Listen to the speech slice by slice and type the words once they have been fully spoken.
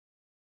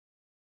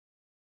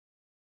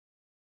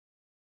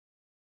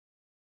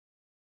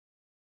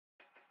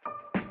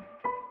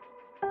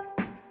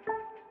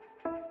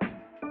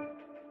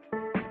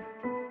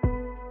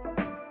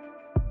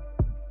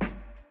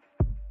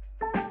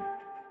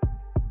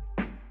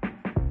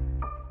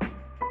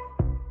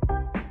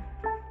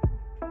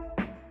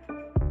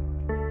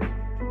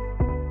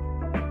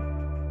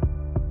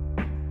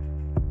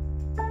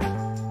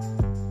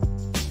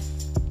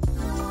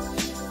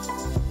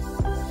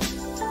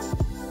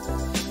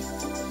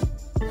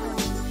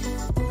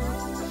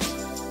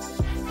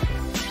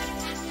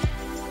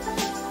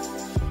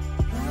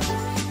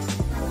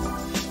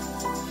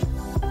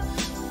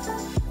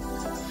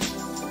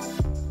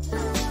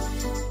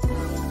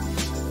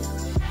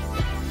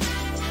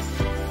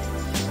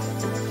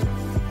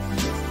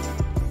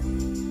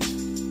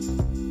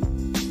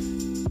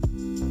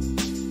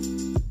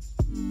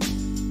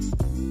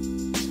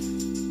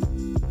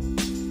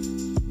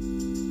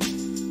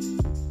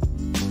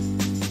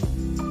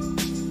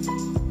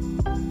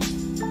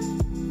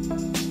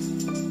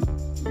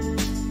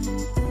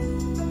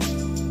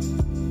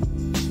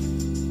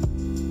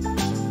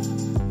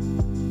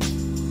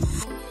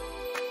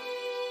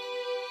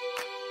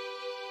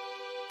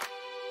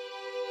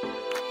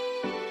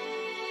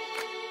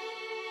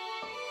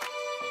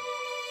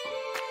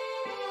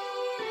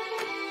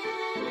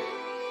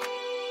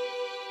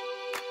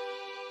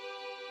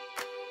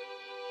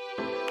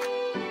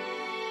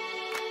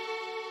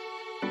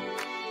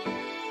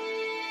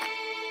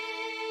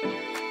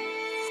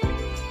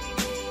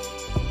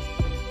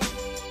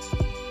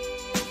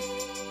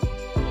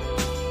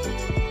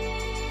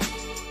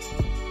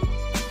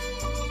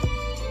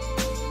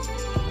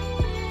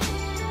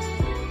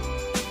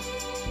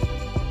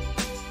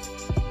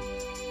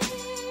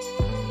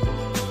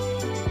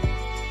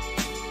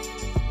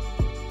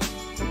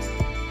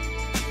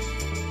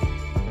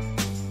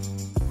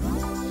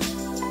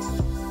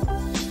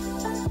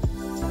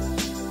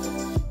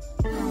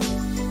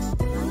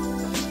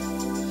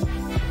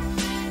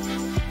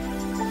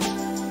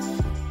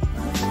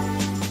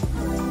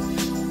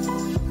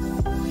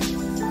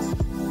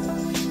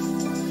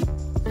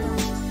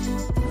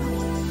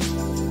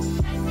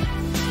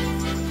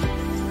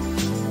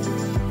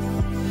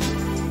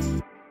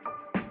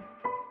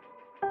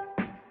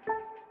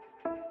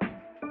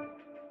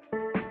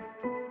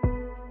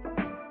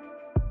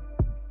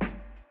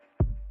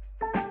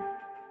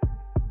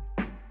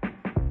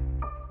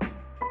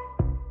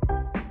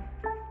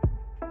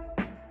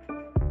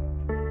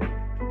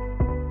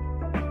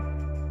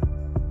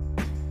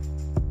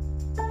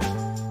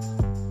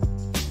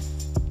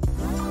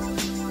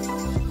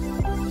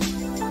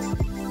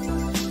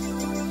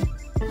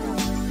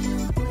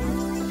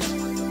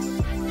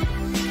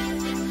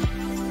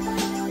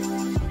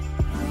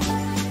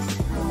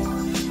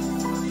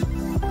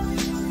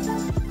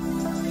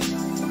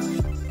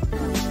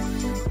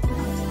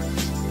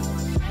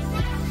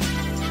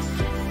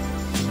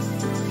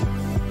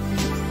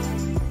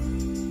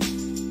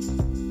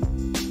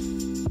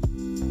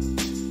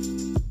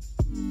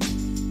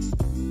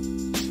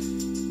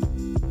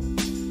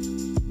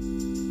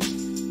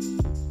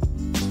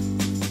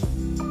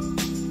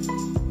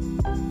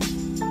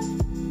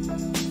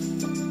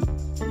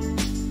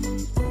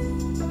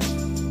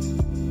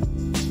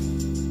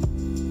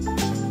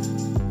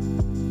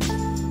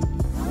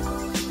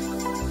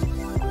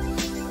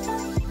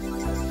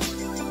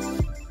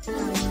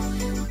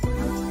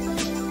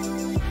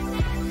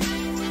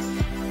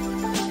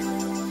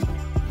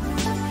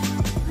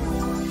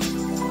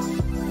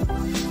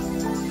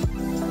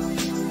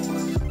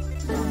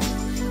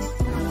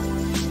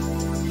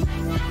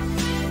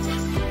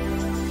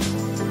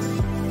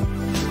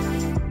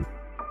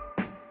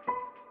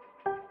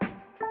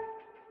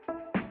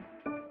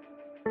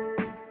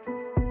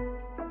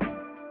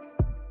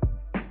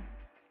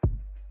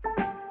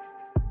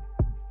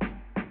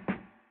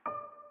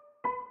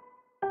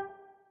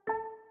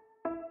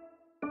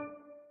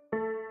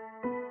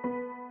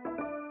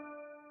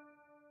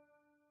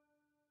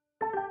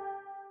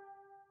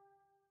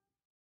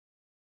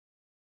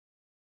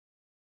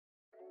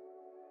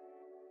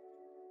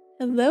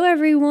Hello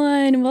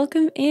everyone,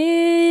 welcome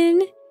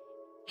in.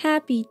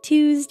 Happy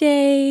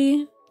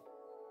Tuesday.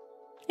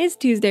 It's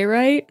Tuesday,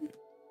 right?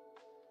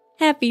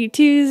 Happy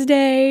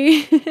Tuesday.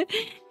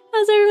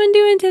 How's everyone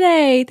doing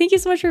today? Thank you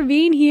so much for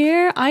being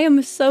here. I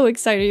am so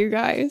excited, you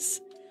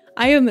guys.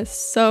 I am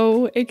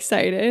so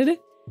excited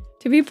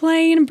to be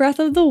playing Breath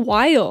of the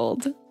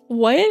Wild.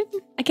 What?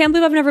 I can't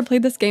believe I've never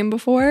played this game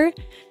before.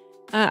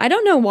 I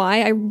don't know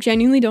why. I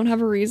genuinely don't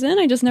have a reason.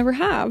 I just never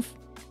have.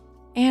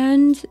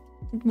 And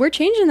we're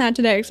changing that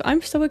today, so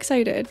I'm so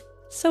excited.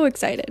 So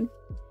excited.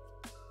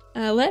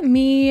 Let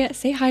me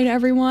say hi to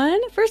everyone.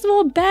 First of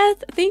all,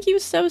 Beth, thank you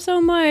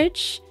so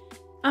much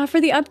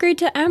for the upgrade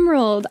to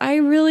Emerald. I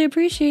really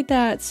appreciate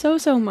that so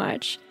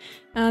much.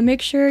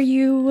 Make sure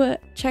you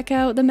check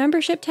out the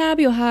membership tab.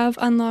 You'll have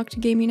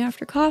unlocked Gaming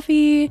After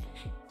Coffee,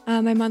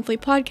 my monthly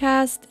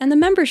podcast, and the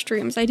member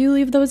streams. I do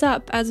leave those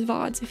up as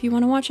VODs if you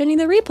want to watch any of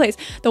the replays.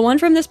 The one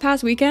from this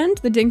past weekend,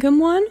 the Dinkum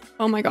one,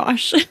 oh my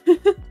gosh.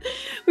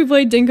 We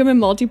played Dinkum in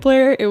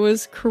multiplayer. It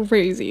was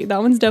crazy.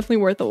 That one's definitely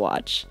worth a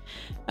watch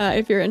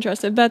if you're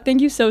interested. Beth,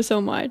 thank you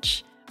so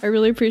much. I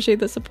really appreciate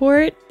the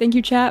support. Thank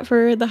you, chat,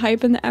 for the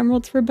hype and the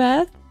emeralds for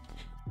Beth.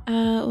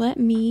 Let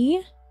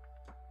me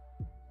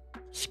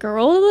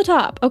scroll to the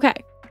top. Okay.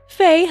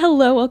 Faye,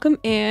 hello, welcome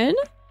in.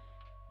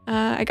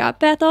 I got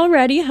Beth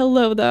already.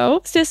 Hello,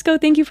 though. Cisco,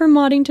 thank you for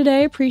modding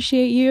today.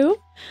 Appreciate you.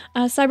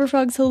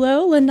 Cyberfrogs,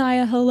 hello.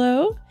 Lanaya,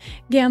 hello.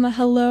 Gamma,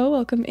 hello.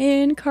 Welcome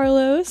in.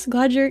 Carlos,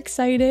 glad you're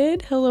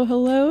excited.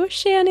 Hello.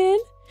 Shannon,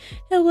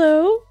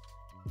 hello.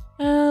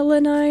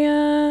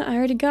 Lanaya, I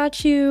already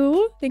got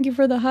you. Thank you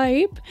for the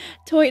hype.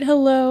 Toit,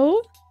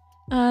 hello.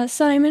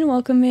 Simon,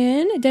 welcome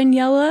in.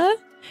 Daniela,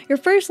 your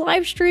first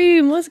live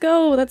stream. Let's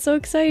go. That's so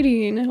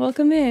exciting.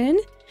 Welcome in.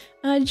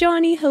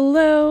 Johnny,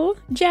 hello.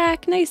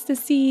 Jack, nice to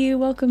see you.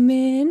 Welcome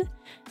in.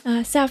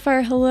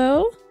 Sapphire,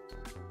 hello.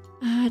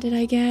 Did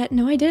I get...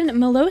 No, I didn't.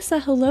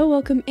 Melosa, hello.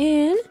 Welcome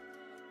in.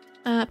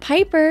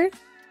 Piper.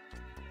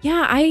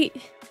 Yeah,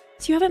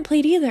 So you haven't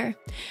played either.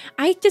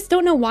 I just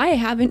don't know why I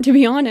haven't, to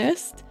be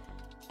honest.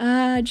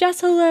 Jess,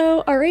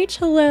 hello. RH,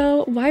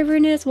 hello.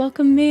 Wyverness,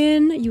 welcome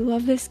in. You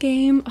love this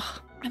game. Oh,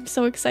 I'm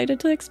so excited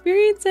to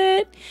experience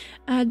it.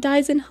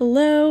 Dyson,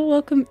 hello.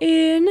 Welcome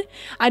in.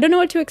 I don't know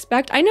what to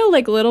expect. I know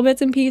like little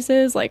bits and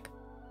pieces, like,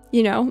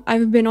 you know,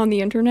 I've been on the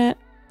internet,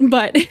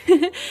 but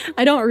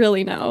I don't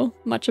really know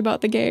much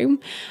about the game.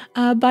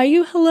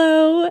 Bayou,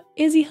 hello.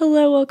 Izzy,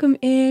 hello. Welcome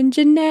in.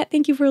 Jeanette,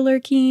 thank you for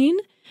lurking.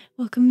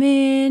 Welcome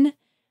in.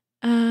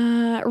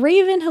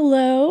 Raven,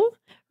 hello.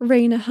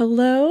 Raina,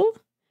 hello.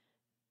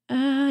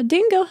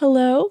 Dingo,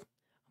 hello. Oh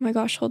my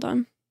gosh, hold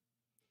on.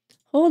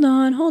 Hold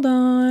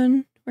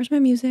on. Where's my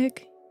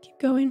music? Keep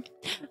going.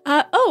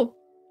 Oh!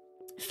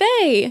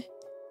 Faye!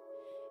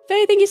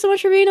 Faye, thank you so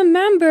much for being a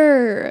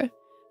member!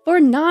 For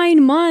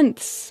 9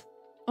 months!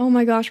 Oh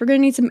my gosh, we're gonna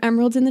need some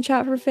emeralds in the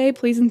chat for Faye,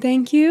 please and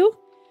thank you.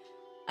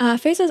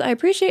 Faye says, I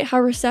appreciate how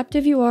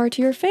receptive you are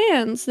to your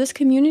fans. This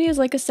community is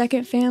like a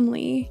second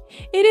family.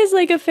 It is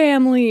like a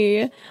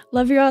family.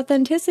 Love your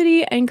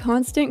authenticity and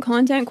constant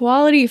content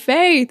quality.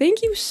 Faye,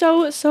 thank you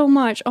so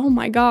much. Oh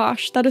my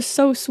gosh, that is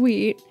so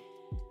sweet.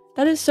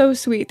 That is so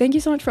sweet. Thank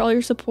you so much for all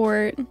your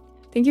support.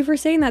 Thank you for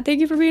saying that. Thank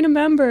you for being a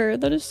member.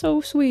 That is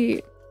so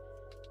sweet.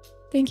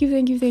 Thank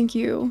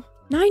you.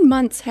 9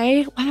 months,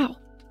 hey? Wow.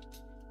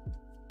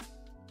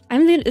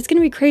 It's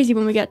gonna be crazy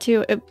when we get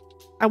to it.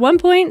 At one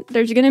point,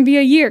 there's gonna be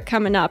a year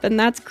coming up, and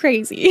that's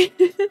crazy.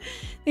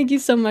 Thank you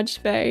so much,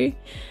 Faye.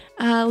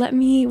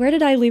 Where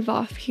did I leave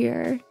off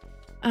here?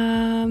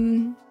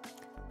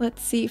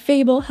 Let's see.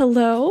 Fable,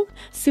 hello.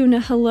 Suna,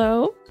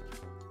 hello.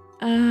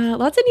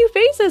 Lots of new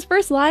faces.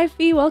 First live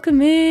fee,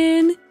 welcome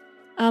in.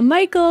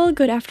 Michael,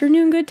 good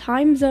afternoon, good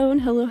time zone.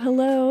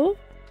 Hello.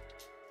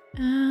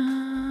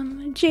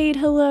 Jade,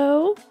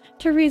 hello.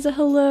 Teresa,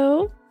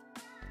 hello.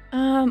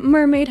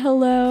 Mermaid,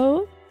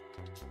 hello.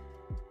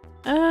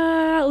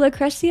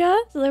 Lucretia,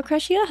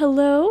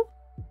 hello.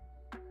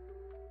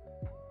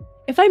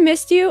 If I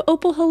missed you,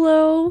 Opal,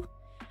 hello.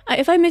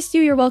 If I missed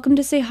you, you're welcome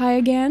to say hi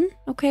again,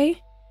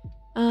 okay?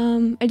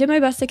 I did my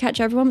best to catch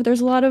everyone, but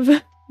there's a lot of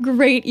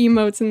great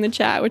emotes in the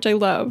chat, which I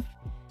love.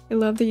 I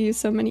love to use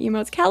so many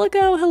emotes.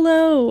 Calico,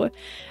 hello.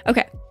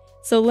 Okay,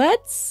 so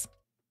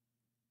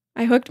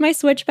I hooked my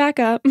Switch back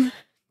up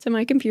to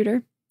my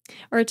computer,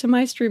 or to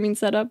my streaming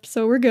setup,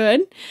 so we're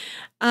good.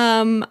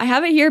 I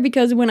have it here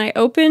because when I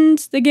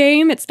opened the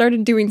game, it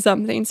started doing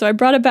something, so I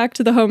brought it back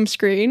to the home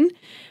screen.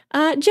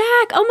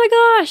 Jack, oh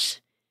my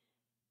gosh!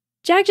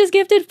 Jack just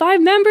gifted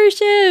 5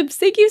 memberships!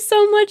 Thank you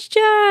so much,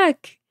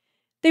 Jack!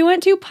 They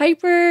went to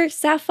Piper,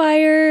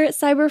 Sapphire,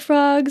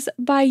 Cyberfrogs,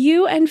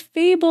 Bayou, and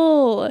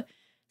Fable.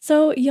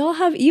 So y'all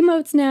have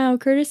emotes now,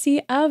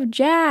 courtesy of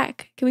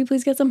Jack. Can we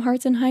please get some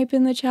hearts and hype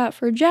in the chat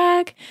for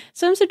Jack?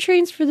 Some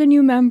trains for the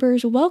new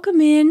members. Welcome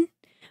in.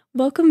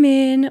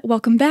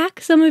 Welcome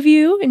back, some of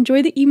you.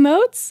 Enjoy the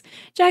emotes.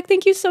 Jack,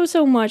 thank you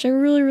so much. I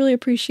really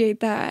appreciate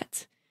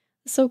that.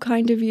 So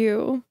kind of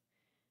you.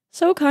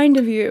 So kind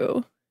of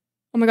you.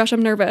 Oh my gosh,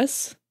 I'm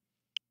nervous.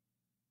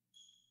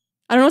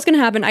 I don't know what's gonna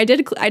happen. I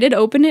did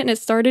open it and it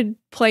started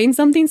playing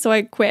something, so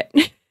I quit.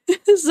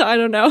 So I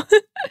don't know.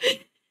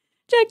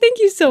 Jack, thank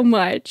you so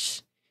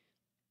much.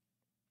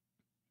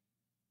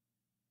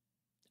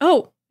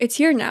 Oh, it's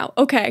here now.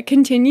 Okay,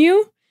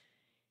 continue.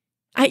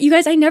 You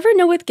guys, I never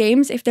know with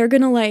games if they're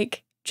gonna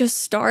like just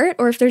start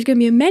or if there's gonna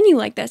be a menu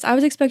like this. I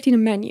was expecting a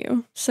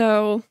menu,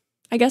 so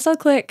I guess I'll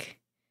click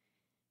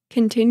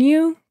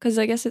continue because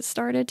I guess it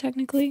started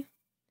technically.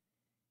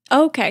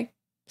 Okay,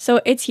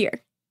 so it's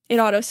here. It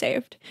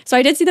auto-saved. So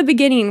I did see the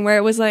beginning where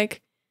it was like,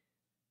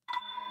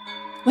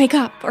 wake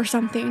up or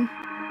something.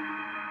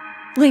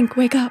 Link,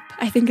 wake up,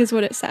 I think is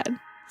what it said.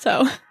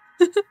 So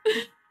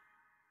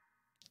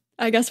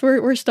I guess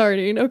we're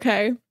starting.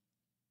 Okay.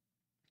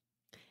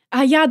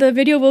 Yeah, the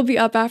video will be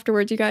up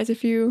afterwards, you guys,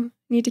 if you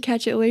need to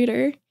catch it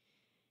later.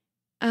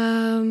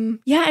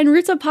 Yeah, and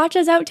Roots of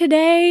Pacha's out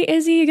today.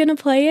 Izzy, you gonna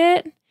play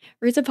it?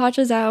 Roots of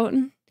Pacha's out.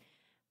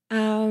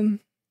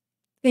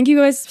 Thank you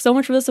guys so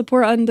much for the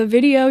support on the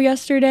video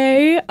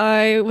yesterday.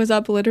 I was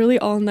up literally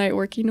all night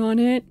working on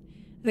it.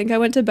 I think I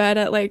went to bed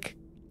at like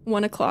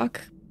 1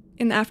 o'clock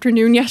in the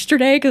afternoon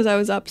yesterday because I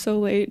was up so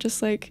late,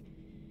 just like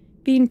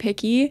being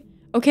picky.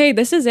 Okay,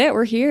 this is it.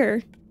 We're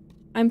here.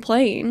 I'm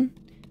playing.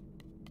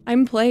 I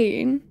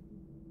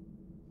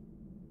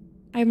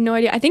have no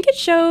idea. I think it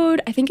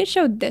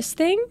showed this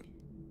thing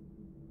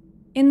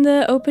in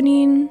the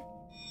opening.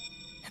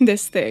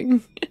 This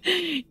thing.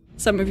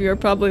 Some of you are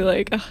probably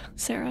like, oh,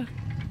 Sarah.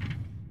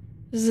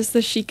 Is this the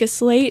Sheikah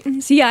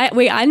slate? See,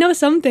 I know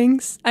some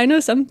things. That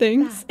is a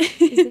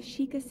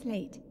Sheikah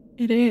slate.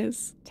 It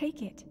is.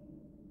 Take it.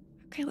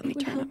 Okay, let me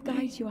turn up. It will help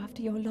guide you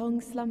after your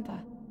long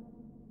slumber.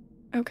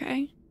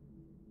 Okay.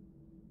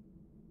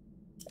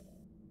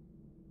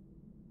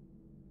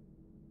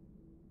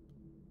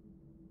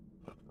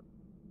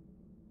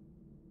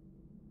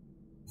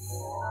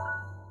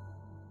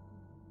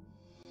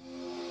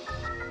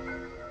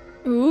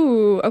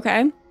 Ooh,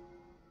 okay.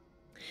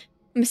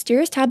 A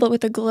mysterious tablet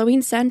with a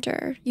glowing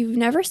center. You've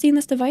never seen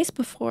this device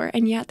before,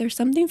 and yet there's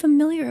something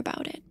familiar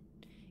about it.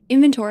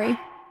 Inventory.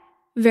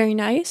 Very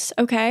nice.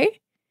 Okay.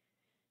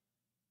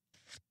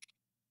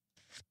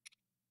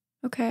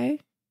 Okay.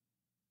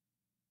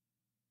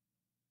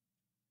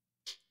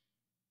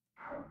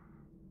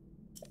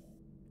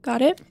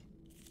 Got it.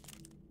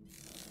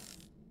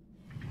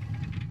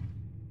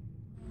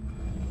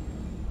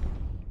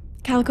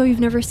 Calico, you've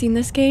never seen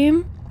this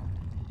game?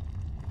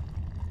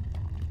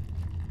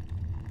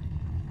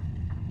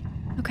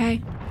 Okay.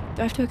 Do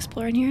I have to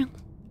explore in here?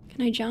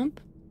 Can I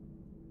jump?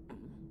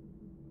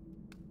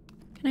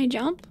 Can I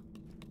jump?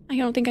 I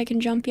don't think I can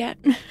jump yet.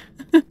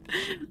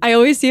 I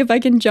always see if I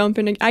can jump,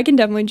 and I can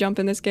definitely jump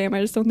in this game.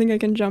 I just don't think I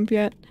can jump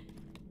yet.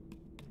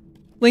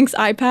 Link's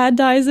iPad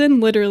dies in,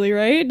 literally,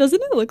 right?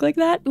 Doesn't it look like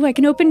that? Ooh, I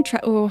can open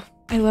oh,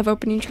 I love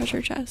opening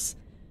treasure chests.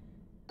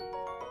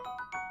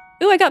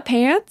 Ooh, I got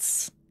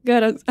pants.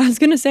 Good, I was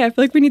gonna say, I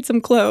feel like we need some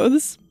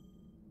clothes.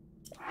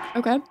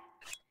 Okay.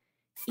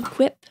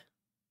 Equip.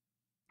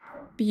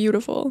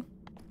 Beautiful.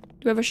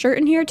 Do we have a shirt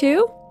in here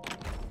too?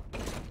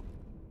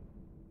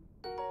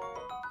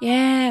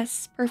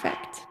 Yes,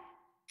 perfect.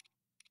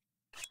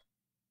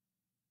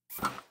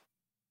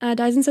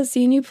 Dyson says,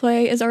 seeing you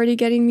play is already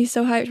getting me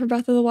so hyped for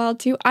Breath of the Wild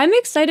 2. I'm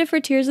excited for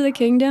Tears of the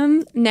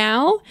Kingdom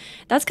now.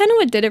 That's kind of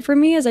what did it for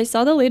me, is I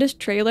saw the latest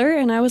trailer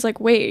and I was like,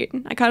 wait,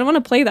 I kind of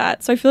want to play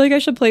that. So I feel like I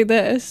should play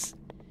this.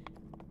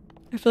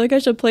 I feel like I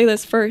should play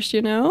this first,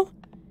 you know?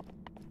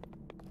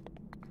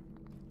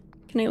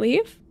 Can I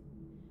leave?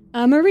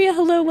 Maria,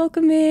 hello,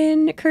 welcome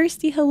in.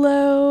 Kirsty,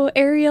 hello.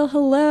 Ariel,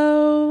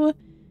 hello.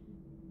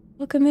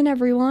 Welcome in,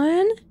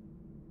 everyone.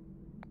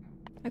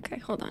 Okay,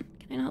 hold on.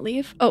 Can I not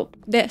leave? Oh,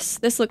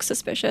 this looks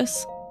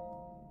suspicious.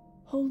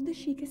 Hold the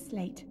Sheikah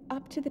slate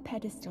up to the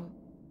pedestal.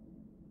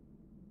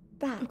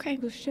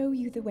 That will show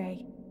you the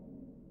way.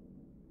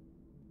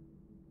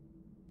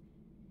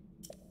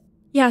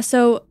 Yeah,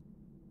 so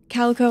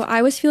Calico,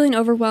 I was feeling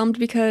overwhelmed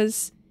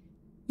because,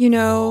 you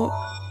know,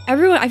 I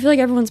feel like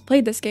everyone's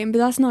played this game, but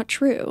that's not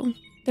true.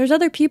 There's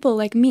other people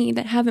like me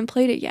that haven't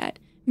played it yet.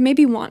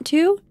 Maybe want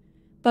to,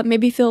 but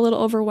maybe feel a little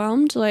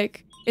overwhelmed.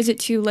 Like, is it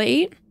too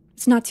late?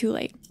 It's not too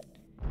late.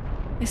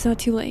 It's not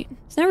too late.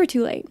 It's never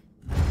too late.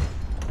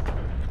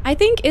 I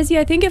think, Izzy,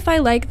 if I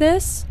like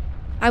this,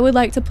 I would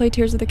like to play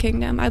Tears of the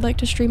Kingdom. I'd like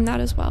to stream that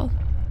as well.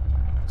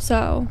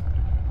 So,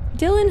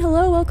 Dylan,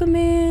 hello, welcome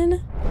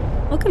in.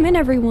 Welcome in,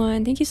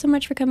 everyone. Thank you so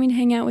much for coming to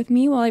hang out with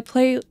me while I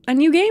play a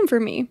new game for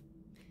me.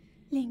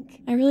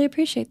 Link. I really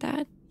appreciate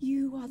that.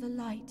 You are the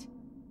light.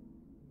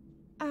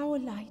 Our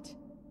light.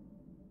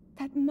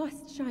 That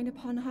must shine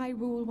upon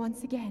Hyrule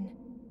once again.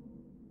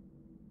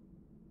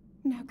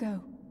 Now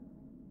go.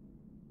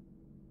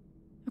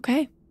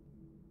 Okay.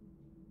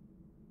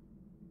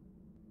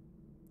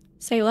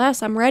 Say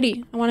less, I'm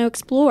ready. I want to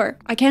explore.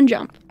 I can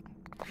jump.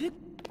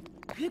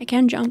 I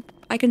can jump.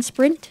 I can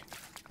sprint.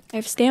 I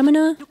have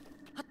stamina.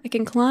 I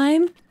can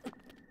climb.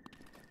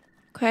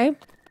 Okay.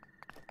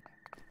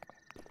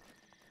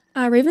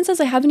 Raven says,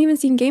 I haven't even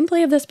seen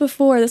gameplay of this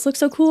before. This looks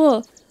so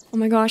cool. Oh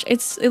my gosh,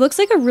 it looks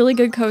like a really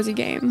good cozy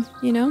game,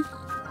 you know?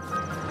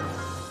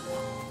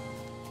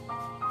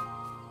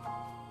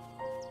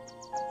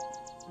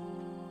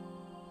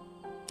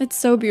 It's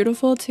so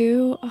beautiful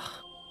too. Ugh.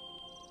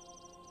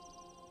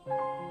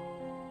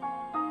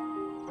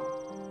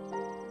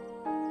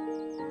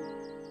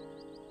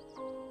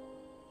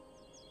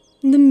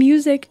 The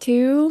music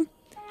too.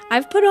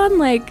 I've put on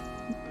like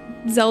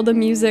Zelda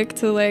music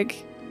to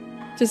like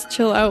just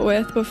chill out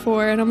with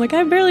before, and I'm like,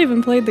 I barely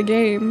even played the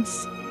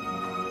games.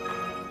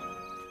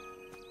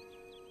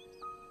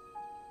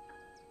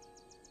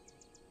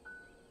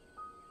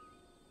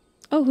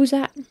 Oh, who's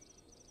that?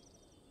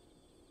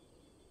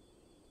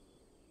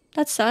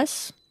 That's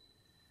sus.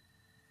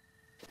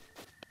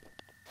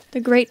 The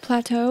Great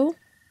Plateau.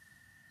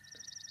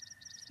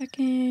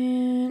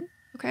 Second.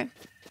 Okay.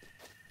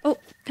 Oh,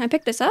 can I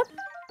pick this up?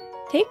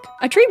 Take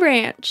a tree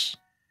branch.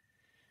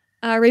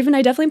 Raven,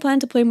 I definitely plan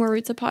to play more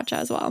Roots of Pacha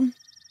as well.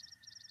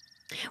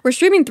 We're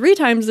streaming 3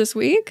 times this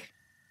week.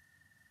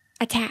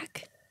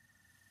 Attack.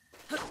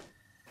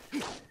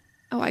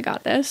 Oh, I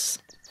got this.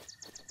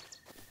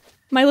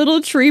 My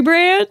little tree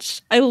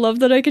branch. I love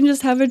that I can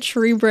just have a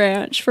tree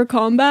branch for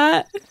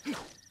combat.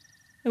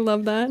 I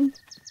love that.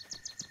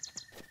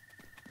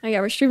 Oh yeah,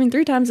 we're streaming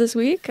 3 times this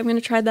week. I'm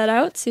gonna try that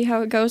out, see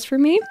how it goes for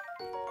me.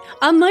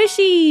 A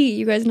mushy!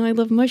 You guys know I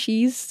love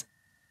mushies.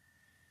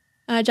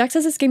 Jack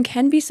says this game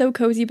can be so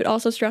cozy, but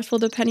also stressful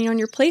depending on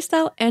your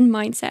playstyle and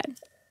mindset.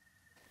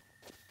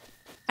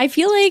 I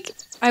feel like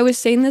I was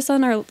saying this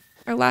on our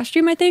last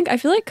stream, I think. I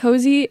feel like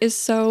cozy is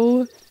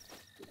so,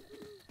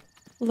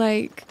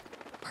 like,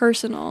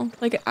 personal.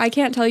 Like, I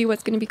can't tell you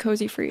what's going to be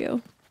cozy for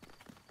you.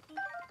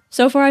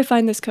 So far, I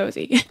find this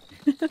cozy.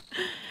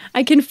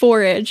 I can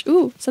forage.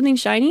 Ooh, something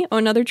shiny. Oh,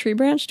 another tree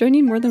branch. Do I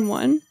need more than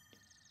one?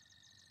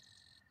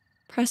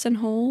 Press and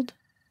hold.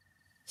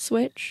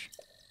 Switch.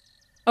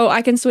 Oh,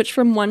 I can switch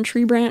from one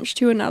tree branch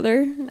to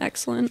another.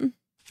 Excellent.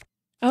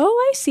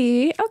 Oh, I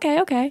see. Okay,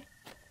 okay.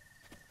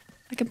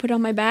 I can put it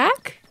on my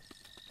back.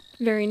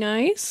 Very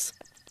nice.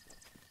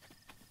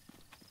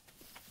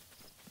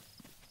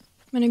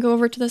 I'm gonna go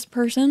over to this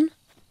person.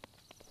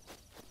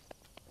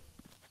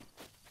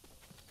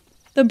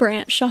 The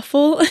branch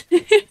shuffle.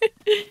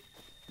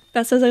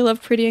 Beth says I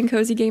love pretty and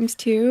cozy games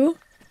too.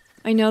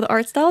 I know the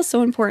art style is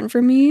so important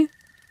for me.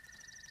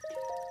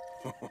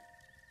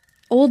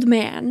 Old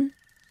man.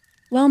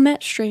 Well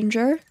met,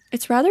 stranger.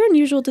 It's rather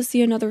unusual to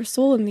see another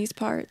soul in these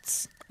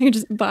parts. I can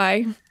just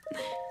buy.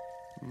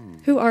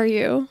 Who are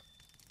you?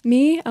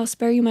 Me? I'll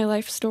spare you my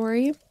life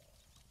story.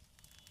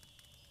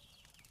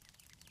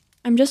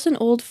 I'm just an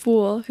old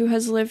fool who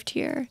has lived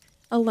here,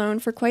 alone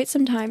for quite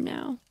some time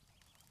now.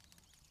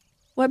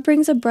 What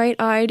brings a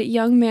bright-eyed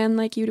young man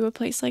like you to a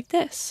place like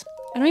this?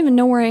 I don't even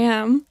know where I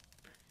am.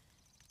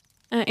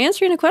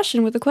 Answering a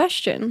question with a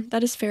question.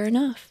 That is fair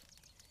enough.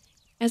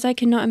 As I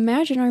cannot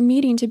imagine our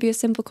meeting to be a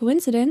simple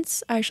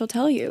coincidence, I shall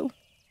tell you.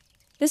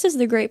 This is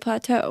the Great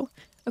Plateau.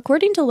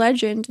 According to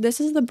legend, this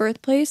is the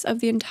birthplace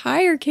of the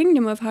entire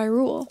kingdom of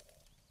Hyrule.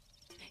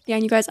 Yeah,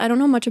 and you guys, I don't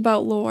know much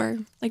about lore,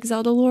 like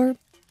Zelda lore.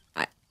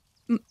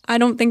 I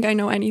don't think I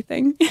know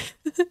anything,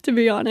 to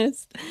be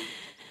honest.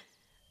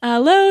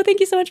 Hello, thank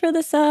you so much for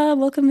the sub.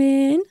 Welcome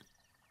in.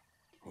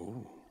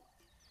 Ooh.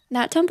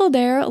 That temple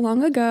there,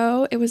 long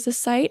ago, it was the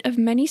site of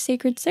many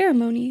sacred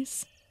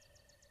ceremonies.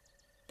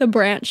 The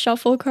branch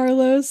shuffle,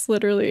 Carlos,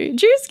 literally.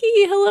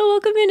 Drewski, hello,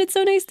 welcome in. It's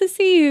so nice to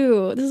see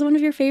you. This is one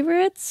of your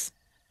favorites?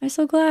 I'm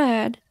so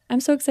glad. I'm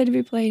so excited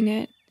to be playing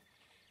it.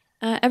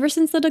 Ever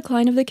since the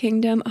decline of the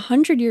kingdom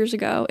 100 years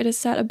ago, it has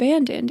sat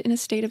abandoned in a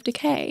state of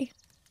decay.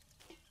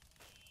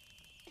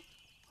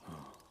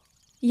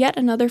 Yet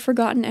another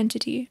forgotten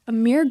entity, a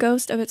mere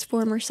ghost of its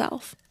former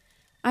self.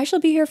 I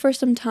shall be here for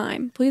some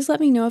time. Please let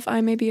me know if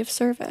I may be of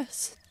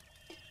service.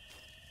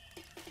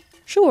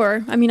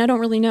 Sure. I mean, I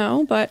don't really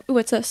know, but... Ooh,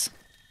 what's this?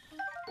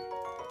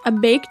 A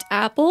baked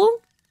apple?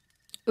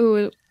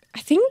 Ooh,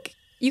 I think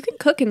you can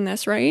cook in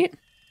this, right?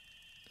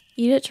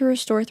 Eat it to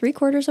restore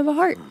 3/4 of a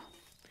heart.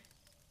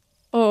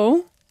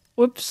 Oh,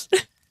 whoops.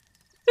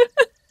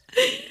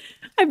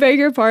 I beg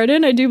your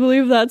pardon. I do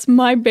believe that's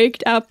my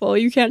baked apple.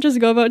 You can't just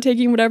go about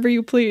taking whatever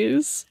you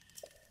please.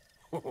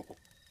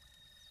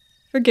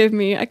 Forgive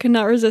me. I could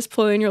not resist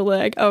pulling your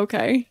leg.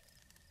 Okay.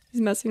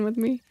 He's messing with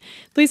me.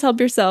 Please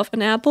help yourself.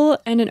 An apple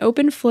and an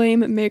open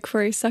flame make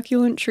for a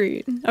succulent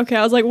treat. Okay,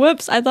 I was like,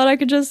 whoops. I thought I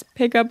could just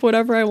pick up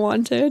whatever I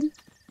wanted.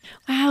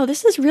 Wow,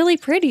 this is really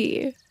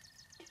pretty.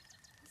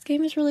 This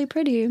game is really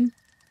pretty.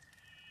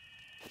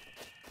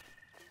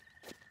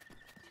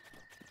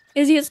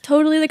 Izzy, it's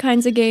totally the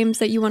kinds of games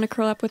that you want to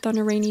curl up with on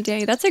a rainy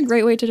day. That's a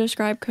great way to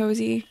describe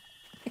cozy.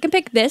 I can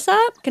pick this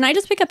up? Can I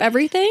just pick up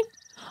everything?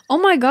 Oh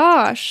my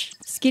gosh.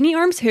 Skinny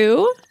arms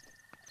who?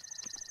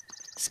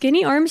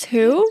 Skinny arms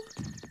who?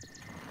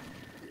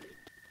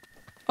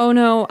 Oh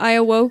no, I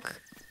awoke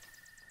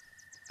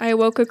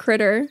a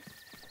critter.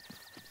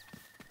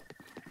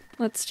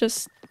 Let's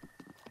just...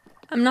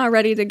 I'm not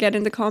ready to get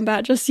into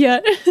combat just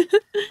yet.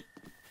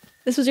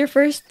 This was your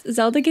first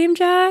Zelda game,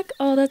 Jack?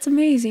 Oh, that's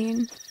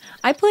amazing.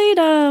 I played,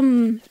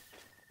 oh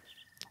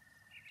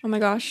my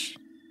gosh.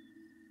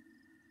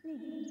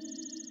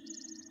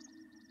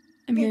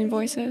 I'm hearing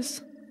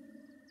voices.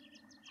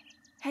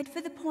 Hey. Head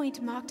for the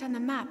point marked on the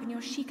map in your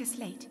Sheikah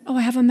slate. Oh,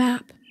 I have a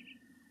map.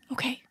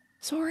 Okay,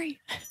 sorry.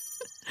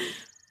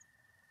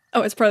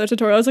 Oh, it's part of the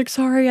tutorial. I was like,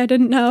 sorry, I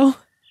didn't know.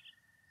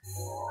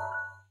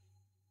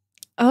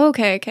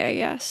 Okay,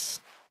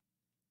 yes.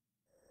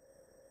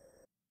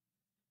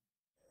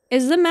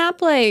 Is the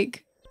map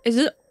like, does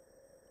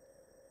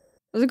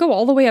it go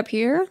all the way up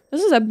here?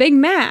 This is a big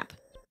map.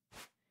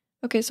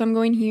 Okay, so I'm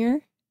going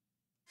here.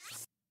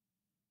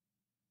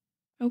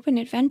 Open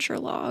adventure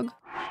log.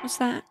 What's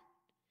that?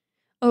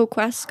 Oh,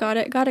 quests. Got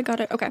it.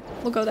 Okay,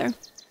 we'll go there.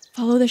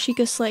 Follow the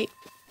Sheikah slate.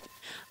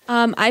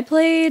 I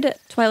played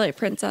Twilight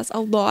Princess a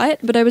lot,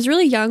 but I was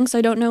really young, so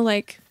I don't know,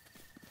 like,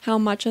 how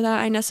much of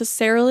that I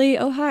necessarily...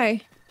 Oh,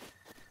 hi.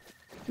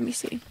 Let me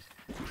see.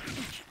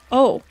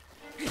 Oh.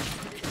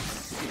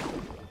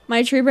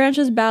 My tree branch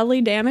is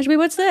badly damaged. Wait,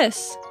 what's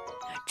this?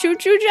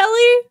 Choo-choo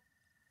jelly?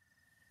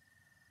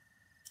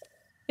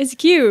 It's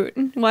cute.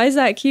 Why is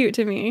that cute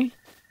to me?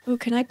 Oh,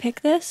 can I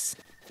pick this?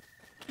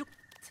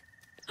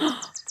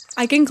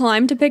 I can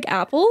climb to pick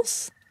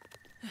apples?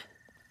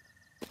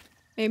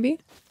 Maybe.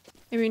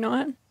 Maybe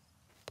not.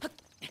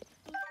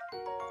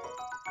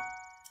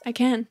 I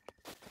can.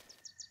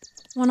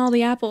 I want all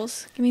the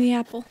apples. Give me the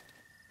apple.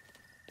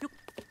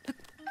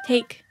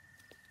 Take.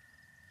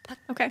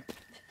 Okay.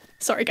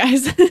 Sorry,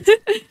 guys.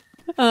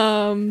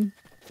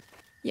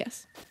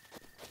 Yes.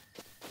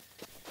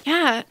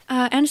 Yeah,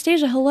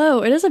 Anastasia,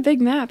 hello. It is a big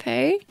map,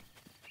 hey?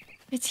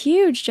 It's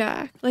huge,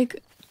 Jack.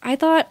 Like, I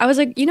was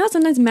like, you know,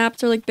 sometimes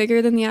maps are like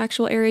bigger than the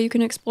actual area you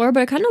can explore,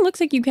 but it kind of looks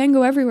like you can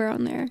go everywhere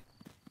on there.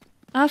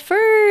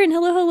 Fern,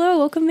 hello,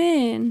 welcome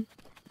in.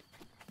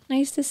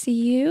 Nice to see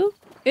you.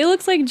 It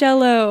looks like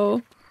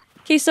Jello.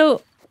 Okay,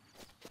 so...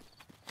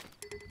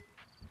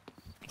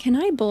 Can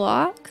I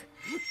block?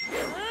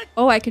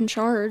 Oh, I can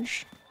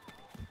charge.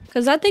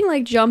 Because that thing,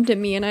 like, jumped at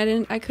me and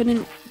I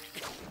couldn't...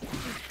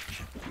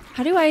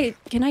 How do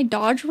can I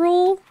dodge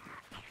roll?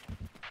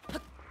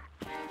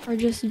 Or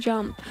just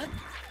jump?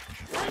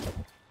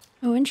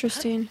 Oh,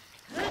 interesting.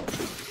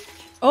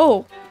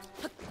 Oh!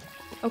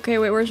 Okay,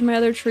 wait, where's my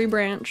other tree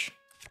branch?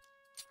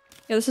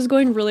 Yeah, this is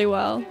going really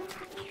well.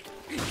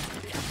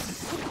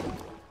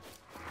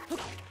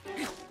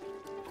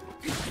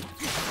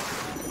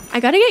 I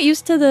gotta get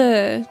used to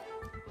the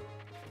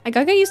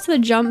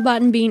jump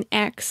button being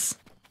X.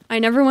 I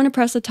never want to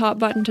press the top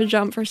button to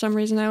jump for some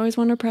reason. I always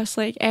want to press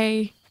like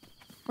A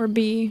or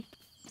B.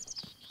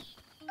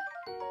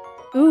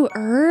 Ooh,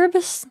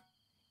 herbs?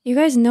 You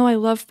guys know I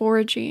love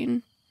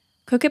foraging.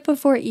 Cook it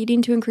before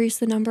eating to increase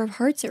the number of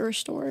hearts it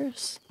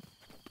restores.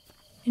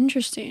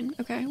 Interesting.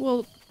 Okay,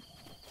 well,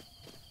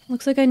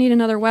 looks like I need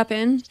another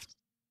weapon.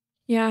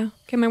 Yeah,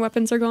 okay, my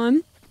weapons are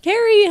gone.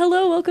 Carrie,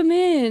 hello, welcome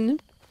in.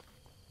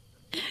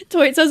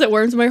 Toit says it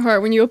warms my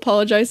heart when you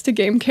apologize to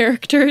game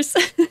characters.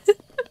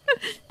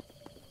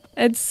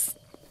 It's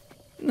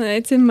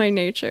in my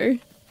nature.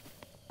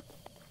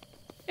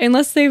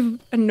 Unless they've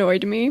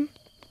annoyed me.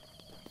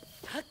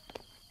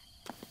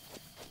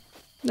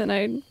 Then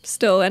I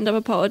still end up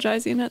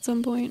apologizing at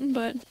some point,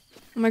 but...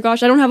 Oh my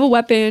gosh, I don't have a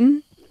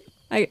weapon.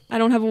 I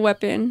don't have a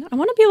weapon. I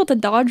want to be able to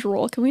dodge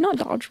roll. Can we not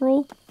dodge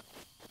roll?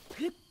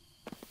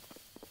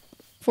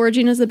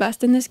 Foraging is the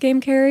best in this game,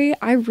 Carrie.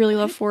 I really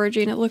love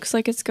foraging. It looks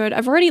like it's good.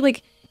 I've already,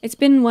 like, it's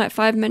been, what,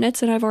 5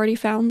 minutes and I've already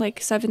found,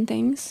 like, 7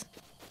 things.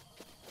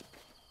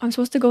 I'm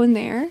supposed to go in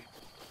there,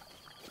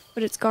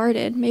 but it's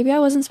guarded. Maybe I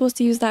wasn't supposed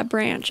to use that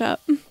branch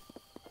up.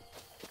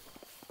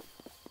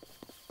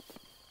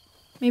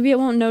 Maybe it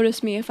won't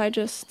notice me if I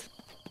just...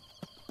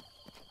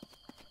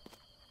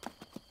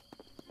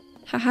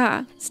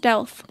 Haha,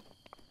 stealth.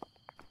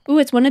 Ooh,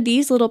 it's one of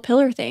these little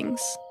pillar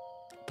things.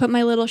 Put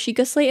my little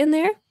Sheikah slate in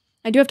there.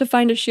 I do have to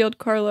find a shield,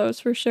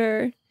 Carlos, for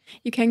sure.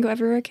 You can go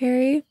everywhere,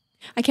 Carrie.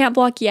 I can't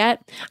block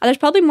yet. There's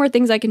probably more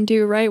things I can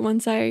do, right,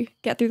 once I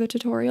get through the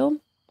tutorial.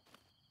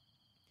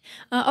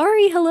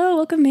 Ari, hello,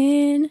 welcome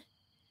in.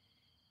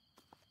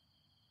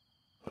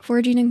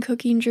 Foraging and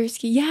cooking,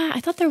 Jersky. Yeah, I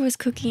thought there was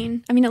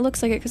cooking. I mean, it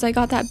looks like it because I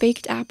got that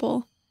baked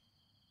apple.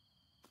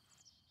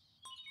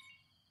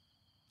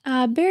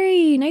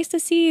 Barry, nice to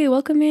see you.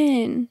 Welcome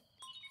in.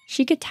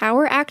 Sheikah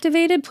Tower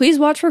activated. Please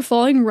watch for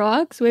falling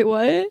rocks. Wait,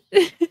 what?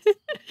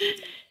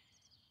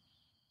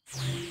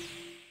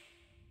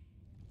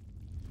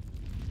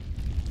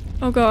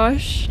 Oh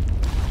gosh.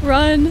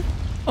 Run.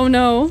 Oh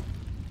no.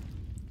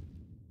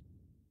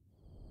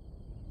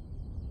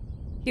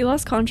 He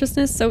lost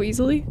consciousness so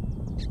easily.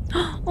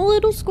 A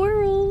little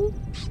squirrel.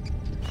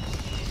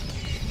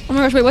 Oh my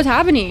gosh, wait, what's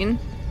happening?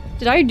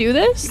 Did I do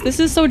this? This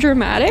is so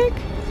dramatic.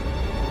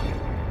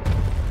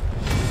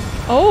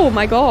 Oh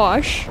my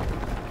gosh.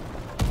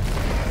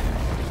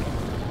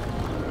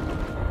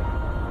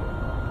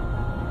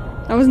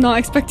 I was not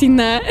expecting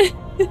that.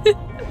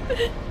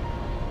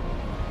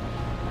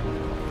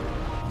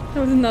 I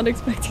was not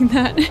expecting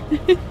that.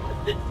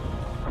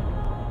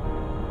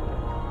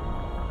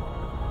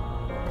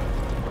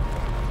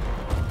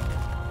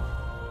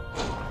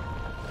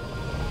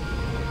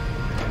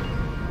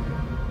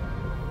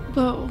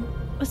 Whoa,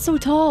 that's so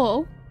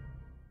tall.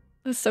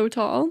 That's so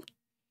tall.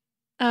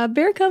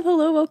 Bear Cub,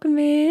 hello, welcome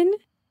in.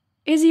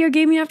 Izzy, your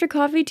Gaming After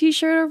Coffee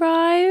t-shirt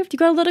arrived. You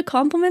got a lot of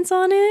compliments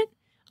on it?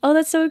 Oh,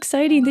 that's so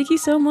exciting. Thank you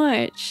so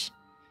much.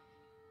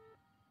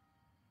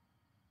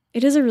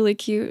 It is a really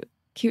cute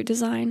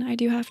design, I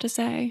do have to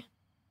say.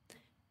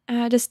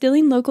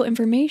 Distilling local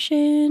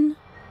information.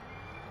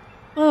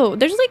 Oh,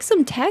 there's like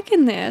some tech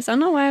in this. I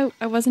don't know why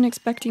I wasn't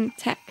expecting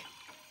tech.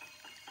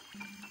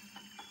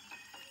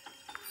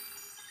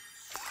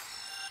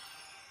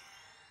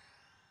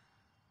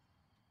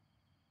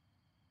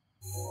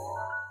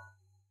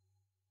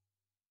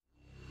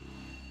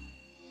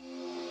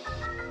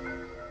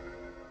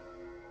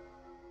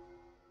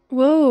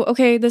 Whoa,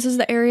 okay, this is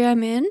the area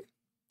I'm in.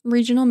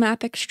 Regional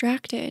map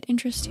extracted.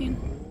 Interesting.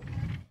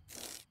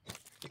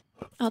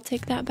 I'll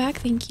take that back,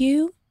 thank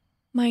you.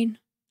 Mine.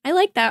 I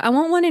like that. I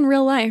want one in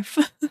real life.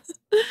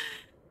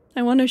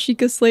 I want a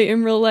Sheikah slate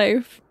in real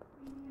life.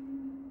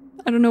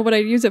 I don't know what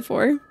I'd use it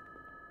for.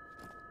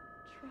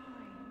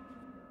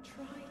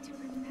 Try to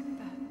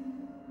remember.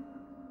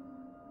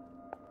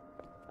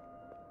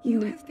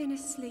 You have been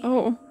asleep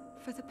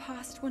for the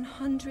past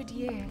 100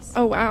 years.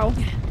 Oh, wow.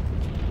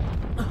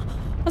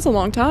 That's a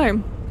long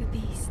time. The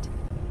beast.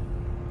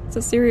 It's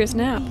a serious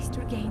nap. The beast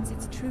regains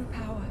its true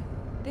power.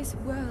 This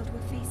world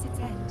will face its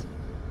end.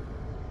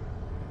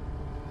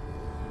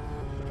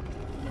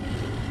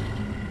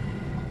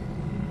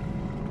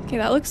 Okay,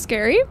 that looks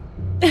scary.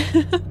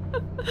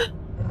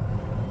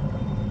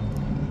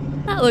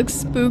 That looks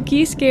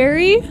spooky,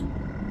 scary.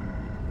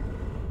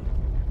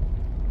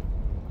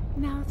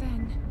 Now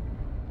then.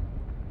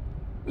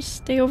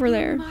 Stay over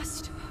there. You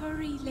must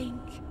hurry, Link.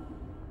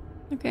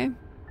 Okay.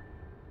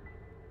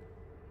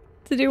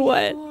 To do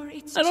what?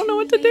 I don't know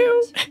what to late.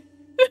 do.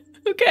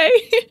 Okay.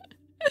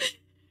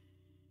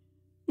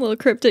 Little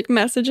cryptic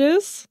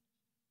messages.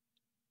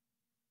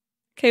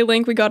 Okay,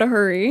 Link, we gotta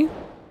hurry.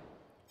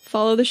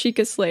 Follow the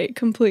Sheikah slate.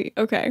 Complete.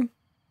 Okay.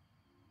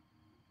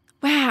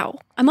 Wow.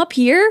 I'm up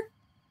here?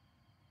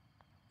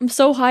 I'm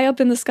so high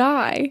up in the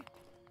sky.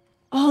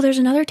 Oh, there's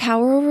another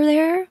tower over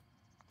there?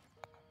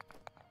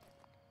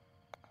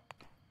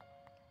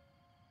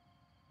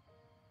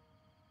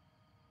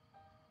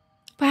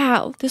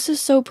 Wow, this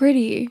is so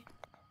pretty.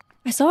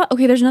 I saw-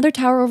 okay, there's another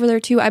tower over there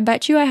too. I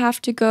bet you I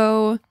have to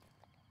go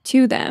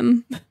to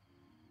them.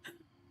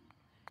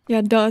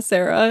 Yeah, duh,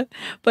 Sarah.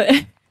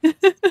 But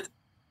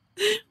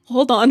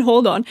hold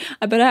on.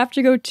 I bet I have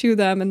to go to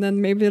them and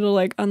then maybe it'll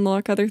like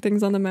unlock other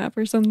things on the map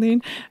or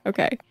something.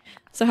 Okay,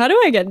 so how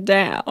do I get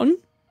down?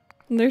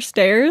 There's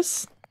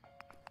stairs?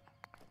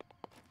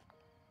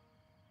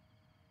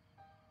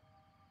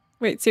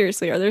 Wait,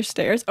 seriously, are there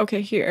stairs?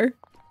 Okay, here.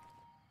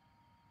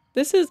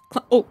 This is-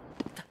 oh,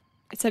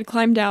 it said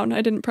climb down.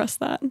 I didn't press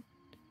that.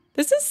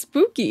 This is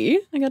spooky.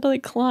 I gotta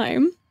like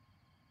climb.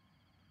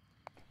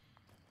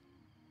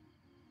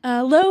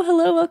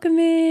 Hello, welcome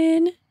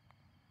in.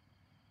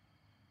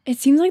 It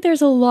seems like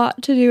there's a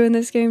lot to do in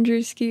this game,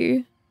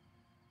 Drewski.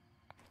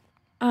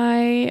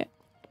 I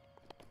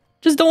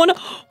just don't want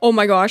to- oh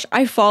my gosh,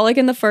 I fall like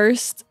in the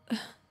first-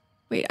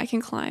 wait, I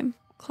can climb.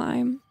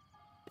 Climb.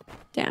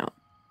 Down.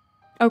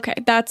 Okay,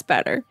 that's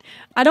better.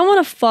 I don't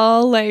want to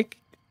fall like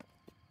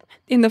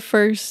in the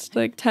first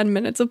like 10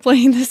 minutes of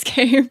playing this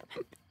game.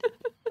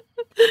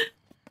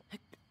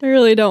 I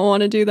really don't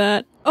want to do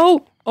that.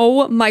 Oh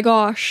my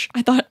gosh.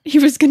 I thought he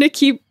was gonna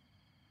keep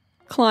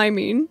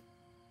climbing.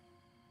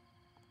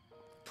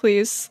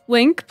 Please.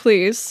 Link,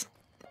 please.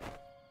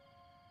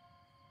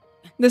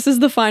 This is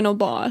the final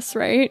boss,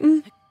 right?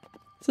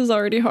 This is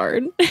already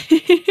hard.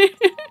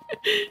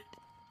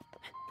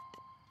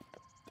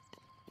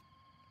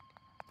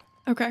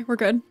 Okay, we're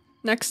good.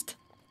 Next.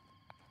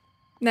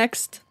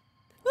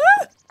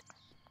 Ah!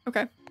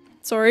 Okay.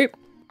 Sorry.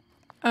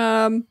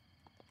 I'm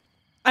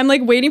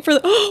like waiting for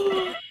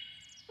the-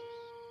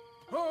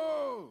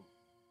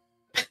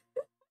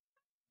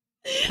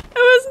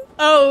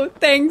 oh,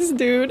 thanks,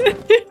 dude.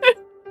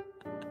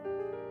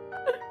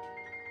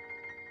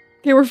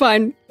 Okay, we're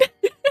fine.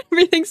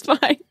 Everything's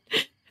fine.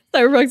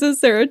 Cyberpunk says,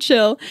 Sarah,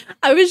 chill.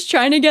 I was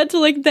trying to get to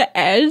like the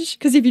edge,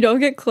 because if you don't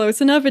get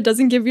close enough, it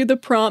doesn't give you the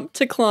prompt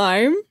to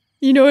climb.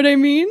 You know what I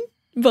mean?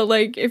 But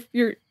like, if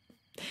you're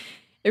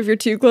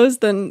too close,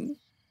 then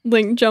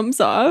Link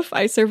jumps off.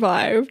 I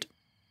survived,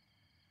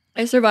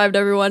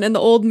 everyone. And the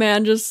old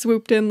man just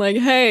swooped in like,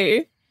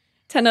 hey,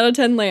 10 out of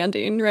 10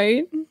 landing,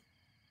 right?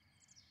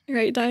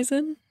 Right,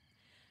 Dyson?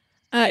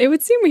 It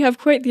would seem we have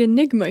quite the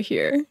enigma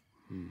here.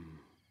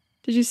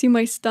 Did you see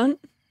my stunt?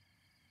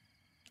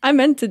 I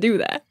meant to do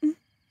that.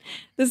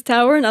 This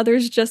tower and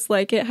others just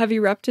like it have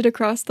erupted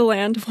across the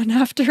land one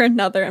after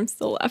another. I'm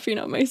still laughing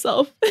at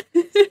myself.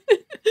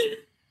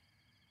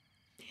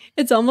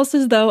 It's almost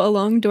as though a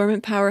long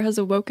dormant power has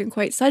awoken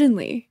quite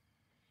suddenly.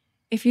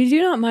 If you do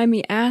not mind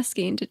me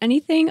asking, did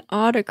anything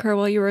odd occur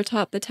while you were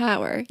atop the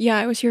tower? Yeah,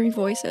 I was hearing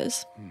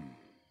voices.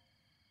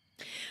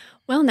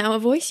 Well, now a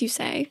voice, you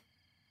say?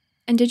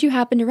 And did you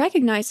happen to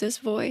recognize this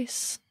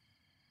voice?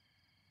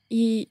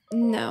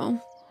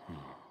 No.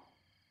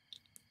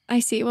 I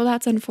see. Well,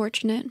 that's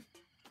unfortunate.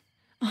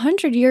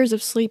 100 years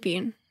of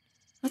sleeping.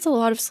 That's a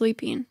lot of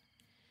sleeping.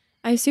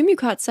 I assume you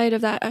caught sight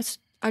of that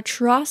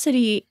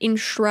atrocity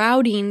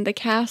enshrouding the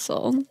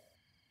castle.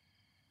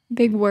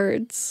 Big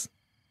words.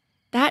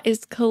 That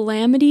is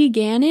Calamity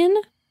Ganon?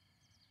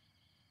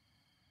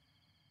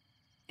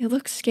 It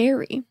looks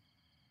scary.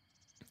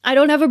 I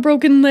don't have a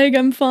broken leg,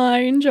 I'm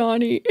fine,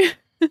 Johnny.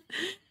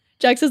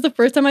 Jack says the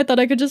first time I thought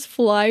I could just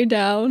fly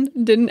down.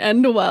 Didn't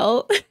end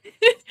well.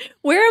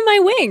 Where are my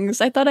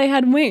wings? I thought I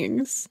had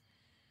wings.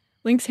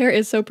 Link's hair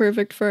is so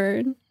perfect,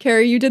 Fern.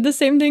 Carrie, you did the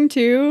same thing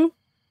too?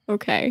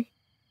 Okay.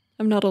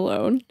 I'm not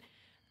alone.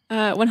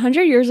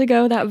 100 years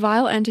ago, that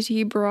vile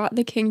entity brought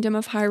the kingdom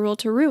of Hyrule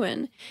to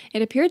ruin.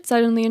 It appeared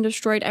suddenly and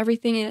destroyed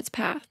everything in its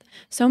path.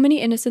 So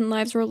many innocent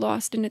lives were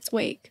lost in its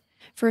wake.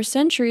 For a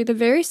century, the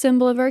very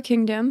symbol of our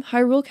kingdom,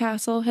 Hyrule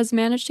Castle, has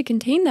managed to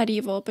contain that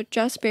evil, but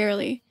just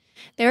barely.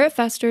 There it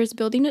festers,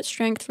 building its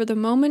strength for the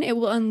moment it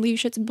will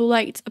unleash its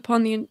blight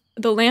upon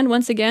the land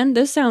once again.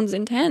 This sounds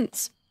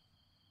intense.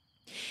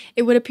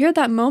 It would appear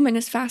that moment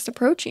is fast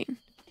approaching.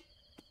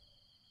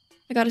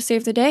 I gotta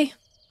save the day.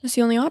 That's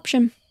the only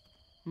option.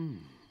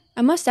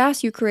 I must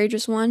ask you,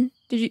 courageous one,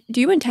 do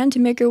you intend to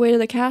make your way to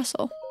the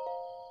castle?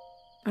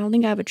 I don't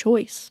think I have a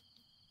choice.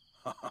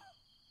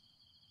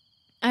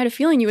 I had a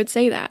feeling you would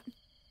say that.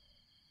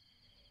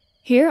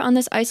 Here, on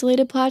this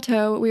isolated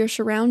plateau, we are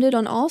surrounded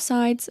on all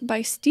sides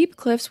by steep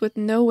cliffs with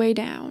no way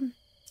down.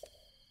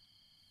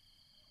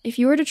 If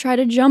you were to try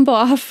to jump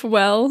off,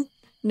 well,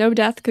 no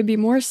death could be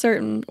more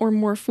certain or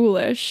more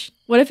foolish.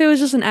 What if it was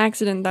just an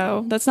accident,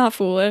 though? That's not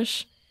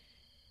foolish.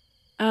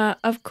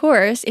 Of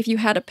course, if you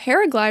had a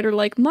paraglider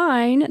like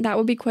mine, that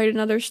would be quite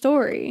another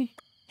story.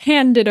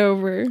 Hand it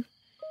over.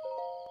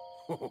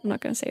 I'm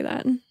not gonna say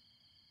that.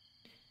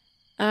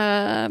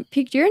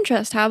 Piqued your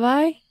interest, have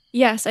I?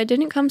 Yes, I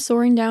didn't come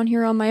soaring down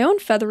here on my own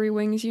feathery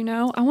wings, you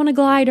know. I want a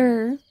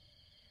glider.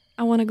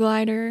 I want a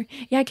glider.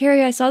 Yeah,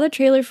 Carrie, I saw the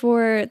trailer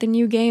for the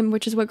new game,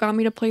 which is what got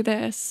me to play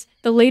this.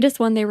 The latest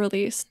one they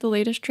released. The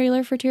latest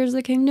trailer for Tears of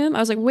the Kingdom. I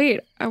was like,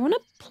 wait, I want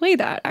to play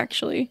that,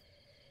 actually.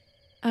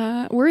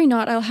 Worry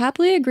not, I'll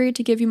happily agree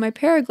to give you my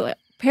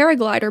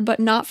paraglider, but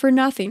not for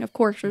nothing. Of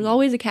course, there's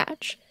always a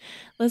catch.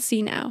 Let's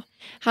see now.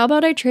 How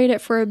about I trade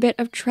it for a bit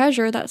of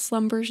treasure that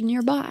slumbers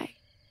nearby?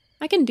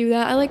 I can do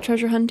that. I like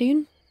treasure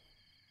hunting.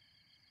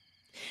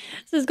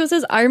 Cisco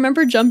says, I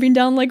remember jumping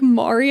down like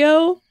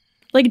Mario,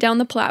 like down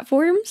the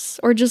platforms,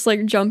 or just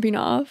like jumping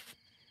off.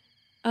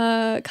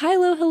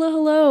 Kylo,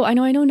 hello. I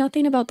know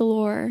nothing about the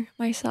lore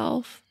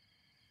myself.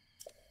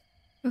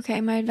 Okay,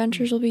 my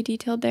adventures will be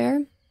detailed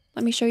there.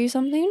 Let me show you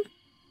something.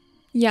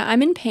 Yeah,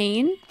 I'm in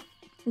pain.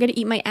 I'm gonna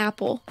eat my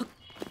apple.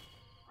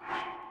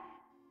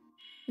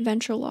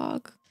 Adventure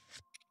log.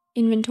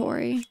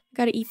 Inventory.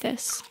 Gotta eat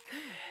this.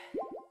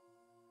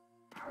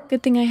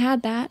 Good thing I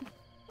had that.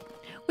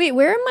 Wait,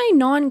 where are my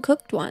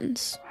non-cooked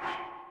ones?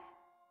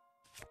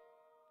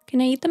 Can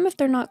I eat them if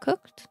they're not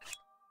cooked?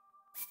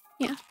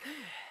 Yeah.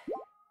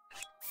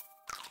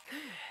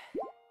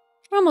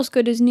 We're almost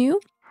good as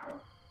new.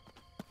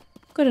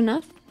 Good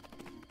enough.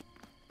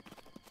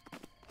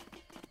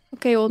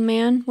 Okay, old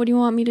man, what do you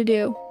want me to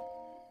do?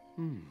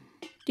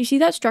 Do you see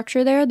that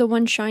structure there? The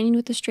one shining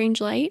with the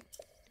strange light?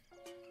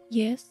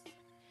 Yes.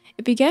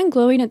 It began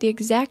glowing at the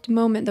exact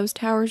moment those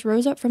towers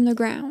rose up from the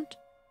ground.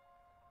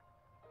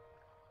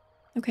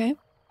 Okay.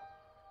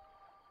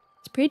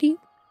 It's pretty.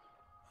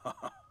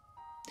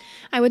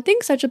 I would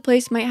think such a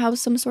place might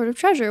house some sort of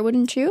treasure,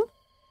 wouldn't you?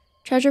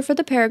 Treasure for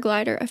the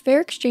paraglider. A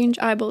fair exchange,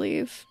 I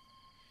believe.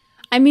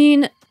 I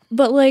mean,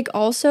 but like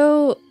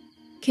also,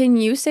 can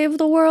you save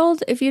the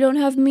world if you don't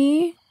have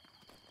me?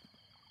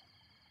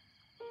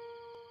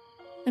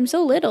 I'm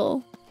so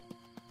little.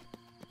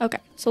 Okay,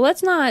 so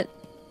let's not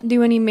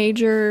do any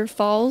major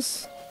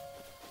falls.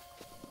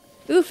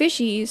 Ooh,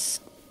 fishies.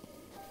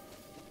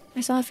 I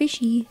saw a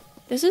fishy.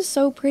 This is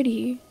so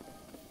pretty.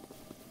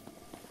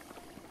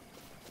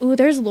 Ooh,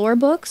 there's lore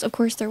books. Of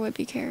course there would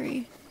be,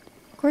 Carrie.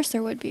 Of course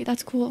there would be.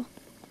 That's cool.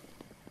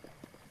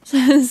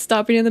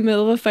 Stopping in the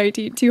middle of a fight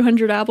to eat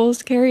 200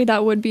 apples, Carrie,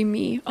 that would be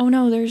me. Oh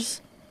no,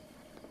 there's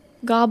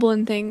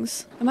goblin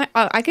things.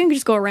 I can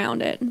just go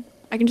around it.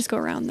 I can just go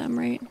around them,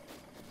 right?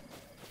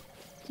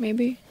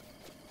 Maybe.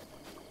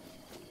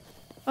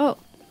 Oh.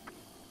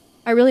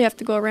 I really have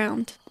to go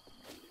around.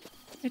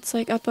 It's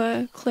like up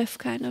a cliff,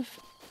 kind of.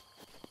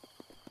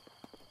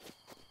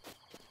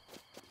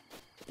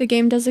 The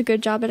game does a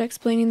good job at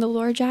explaining the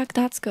lore, Jack.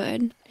 That's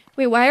good.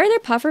 Wait, why are there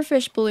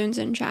pufferfish balloons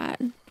in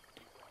chat?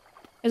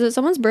 Is it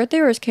someone's birthday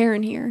or is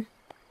Karen here?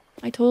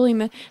 I totally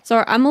missed.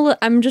 Sorry,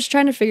 I'm just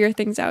trying to figure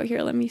things out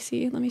here. Let me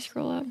see. Let me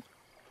scroll up.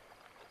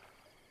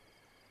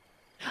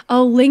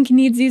 Oh, Link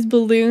needs these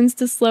balloons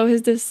to slow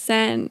his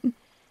descent.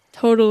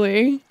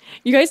 Totally.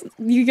 You guys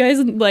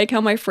like how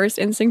my first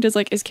instinct is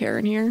like, is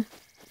Karen here?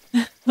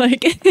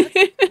 Like,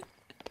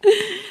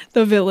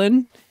 the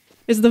villain.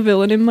 Is the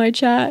villain in my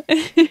chat?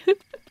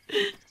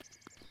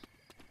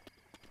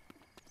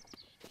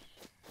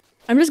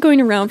 I'm just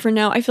going around for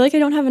now. I feel like I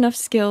don't have enough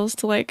skills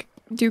to like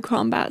do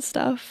combat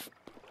stuff.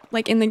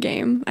 Like in the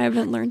game. I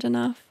haven't learned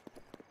enough.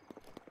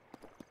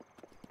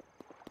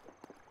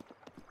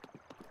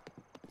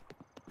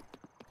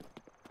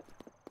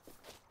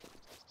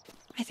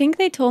 I think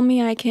they told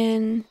me I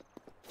can...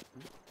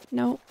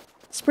 No.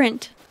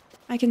 Sprint.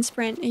 I can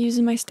sprint. It uses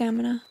my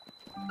stamina.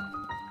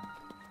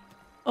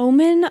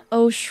 Omen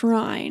O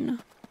Shrine.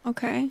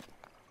 Okay.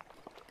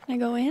 Can I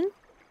go in?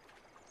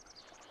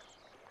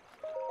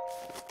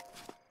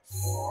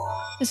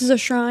 This is a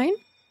shrine.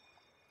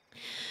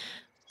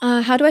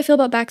 How do I feel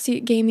about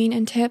Backseat Gaming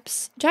and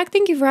tips? Jack,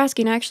 thank you for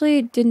asking. I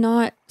actually did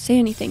not say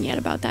anything yet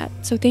about that,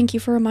 so thank you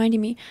for reminding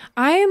me.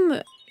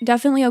 I'm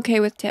definitely okay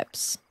with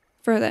tips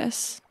for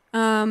this.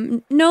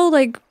 No,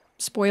 like,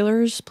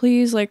 spoilers,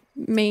 please, like,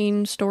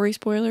 main story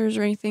spoilers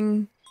or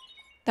anything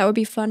that would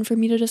be fun for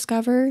me to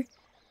discover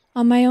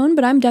on my own,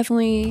 but I'm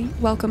definitely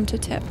welcome to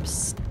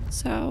tips,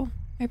 so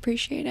I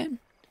appreciate it.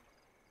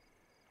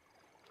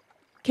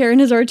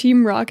 Karen is our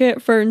team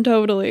rocket, Fern,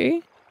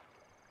 totally.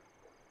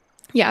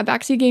 Yeah,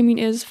 Backseat Gaming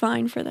is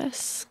fine for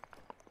this.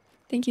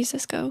 Thank you,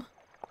 Cisco.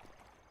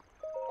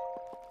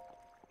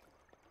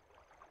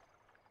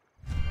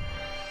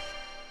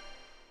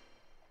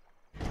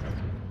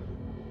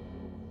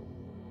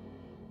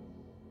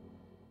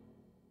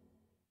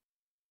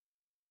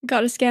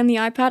 Gotta scan the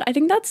iPad. I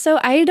think that's so...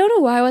 I don't know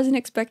why I wasn't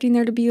expecting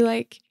there to be,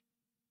 like,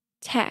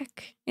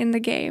 tech in the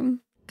game.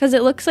 Because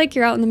it looks like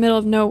you're out in the middle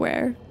of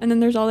nowhere, and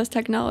then there's all this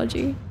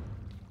technology.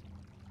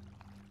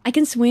 I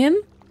can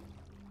swim?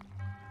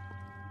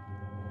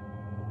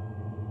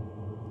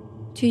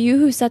 To you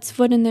who sets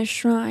foot in this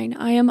shrine,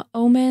 I am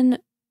Omen...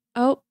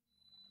 Oh.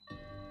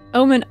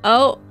 Omen...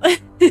 Oh.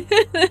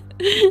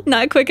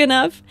 Not quick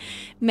enough.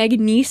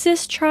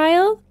 Magnesis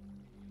trial?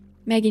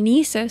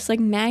 Magnesis? Like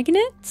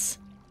magnets?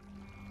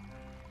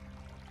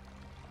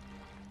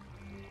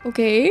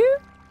 Okay.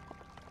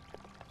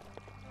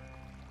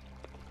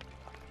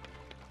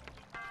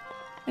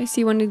 I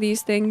see one of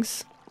these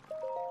things.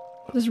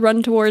 Just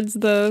run towards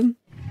the...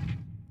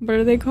 What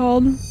are they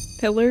called?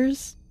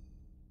 Pillars?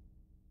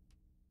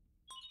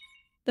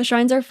 The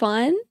shrines are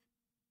fun?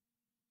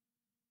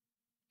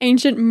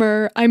 Ancient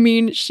Myrrh. I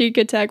mean, Sheik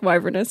Attack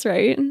Wyverness,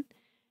 right?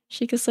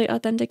 Sheikah Slate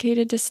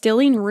authenticated.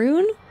 Distilling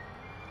rune?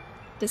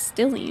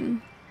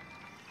 Distilling.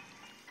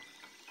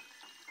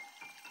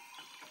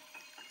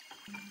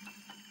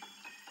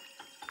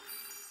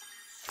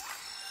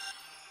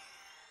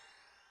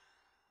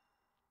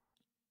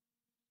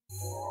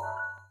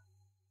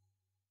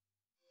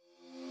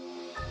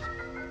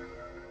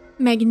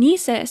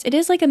 Magnesis. It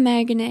is like a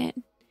magnet.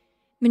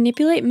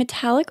 Manipulate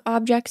metallic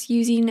objects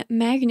using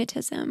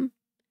magnetism.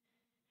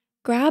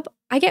 Grab...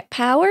 I get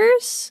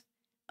powers?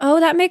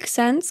 Oh, that makes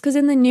sense, because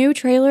in the new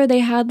trailer they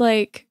had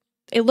like...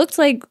 It looked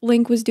like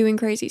Link was doing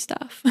crazy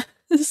stuff.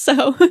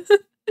 So...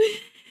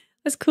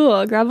 That's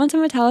cool. Grab onto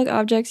metallic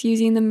objects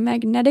using the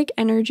magnetic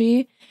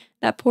energy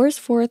that pours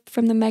forth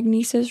from the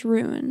Magnesis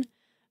rune.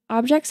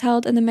 Objects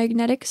held in the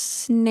magnetic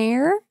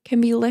snare can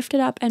be lifted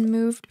up and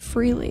moved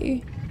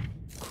freely.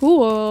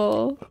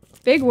 Cool.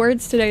 Big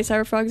words today,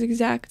 Cyberfrogs,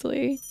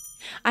 exactly.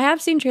 I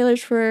have seen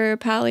trailers for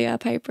Palia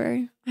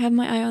Piper. I have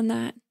my eye on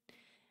that.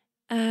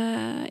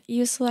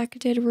 You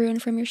selected rune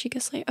from your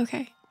Sheikah Slate.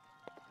 Okay.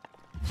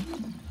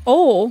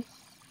 Oh.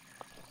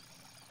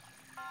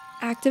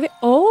 Activate.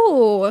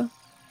 Oh.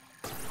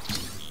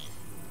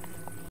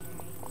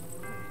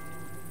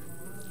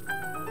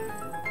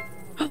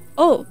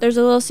 Oh, there's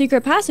a little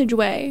secret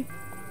passageway.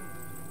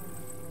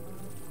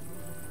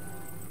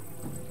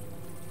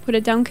 Put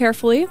it down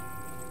carefully.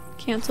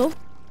 Cancel.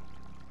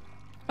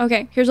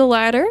 Okay, here's a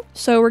ladder.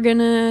 So we're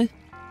gonna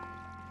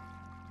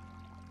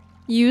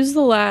use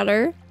the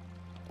ladder.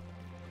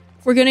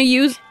 We're gonna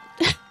use...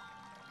 We're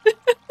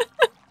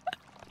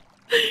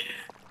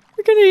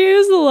gonna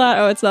use the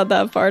ladder. Oh, it's not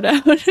that far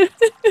down. I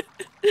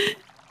think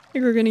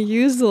we're gonna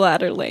use the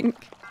ladder, Link.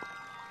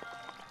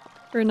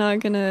 We're not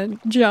gonna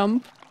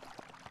jump.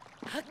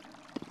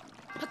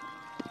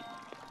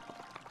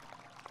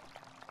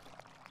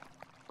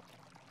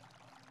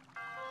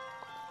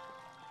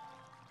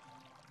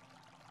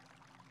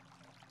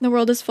 The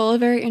world is full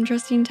of very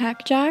interesting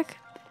tech, Jack.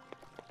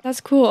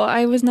 That's cool.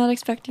 I was not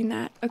expecting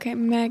that. Okay,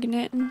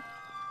 magnet.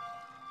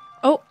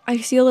 Oh, I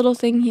see a little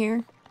thing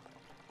here.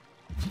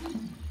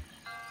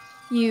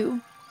 You.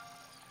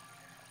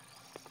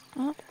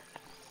 Oh.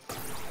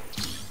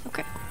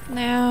 Okay.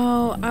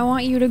 Now, I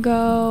want you to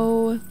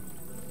go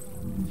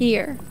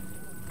here.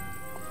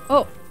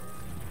 Oh.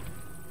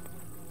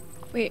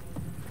 Wait.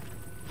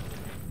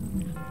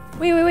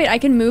 Wait. I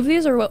can move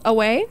these or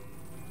away?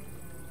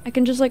 I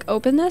can just like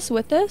open this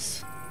with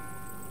this?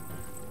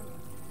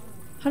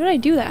 How did I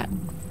do that?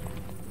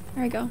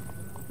 There we go.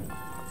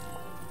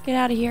 Get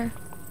out of here.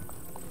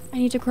 I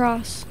need to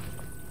cross.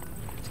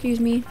 Excuse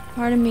me.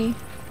 Pardon me.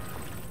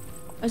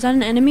 Is that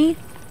an enemy?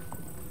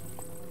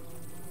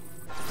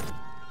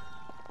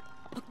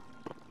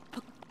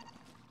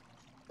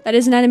 That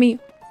is an enemy.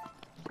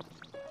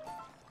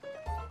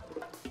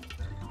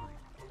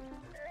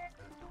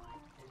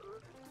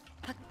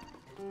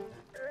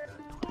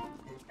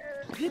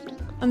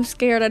 I'm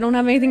scared. I don't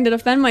have anything to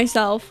defend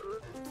myself.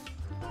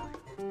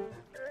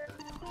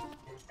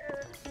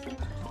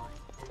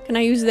 Can I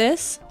use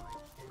this?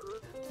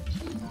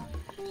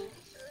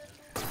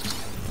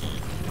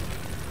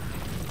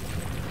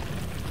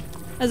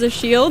 As a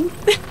shield?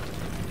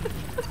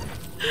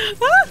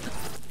 Ah!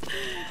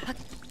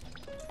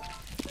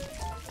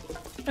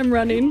 I'm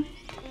running.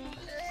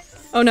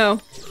 Oh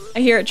no. I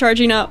hear it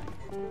charging up.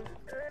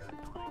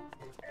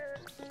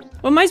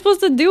 What am I supposed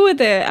to do with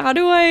it? How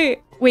do I...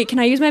 Wait, can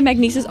I use my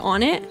magnesis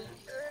on it?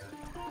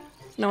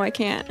 No, I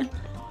can't.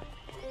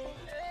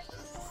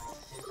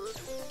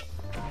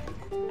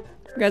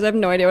 You guys, I have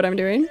no idea what I'm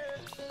doing.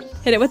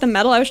 Hit it with the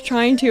metal? I was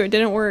trying to. It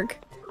didn't work.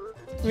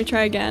 Let me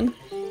try again.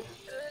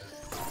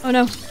 Oh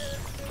no.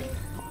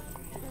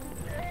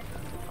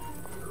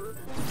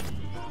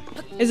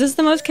 Is this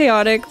the most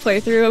chaotic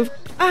playthrough of...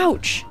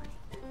 Ouch!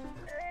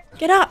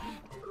 Get up!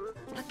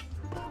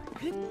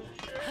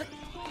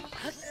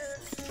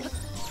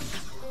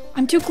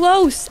 I'm too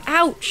close!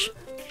 Ouch!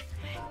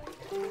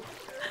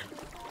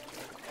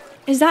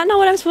 Is that not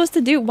what I'm supposed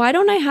to do? Why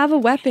don't I have a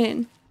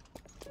weapon?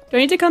 Do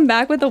I need to come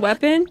back with a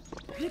weapon?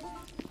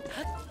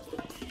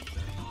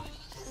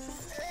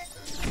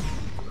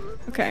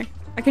 Okay.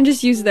 I can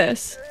just use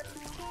this.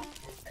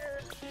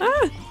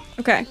 Ah!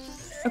 Okay.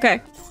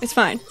 Okay. It's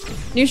fine.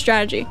 New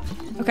strategy.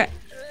 Okay.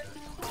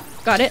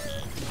 Got it.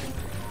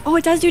 Oh,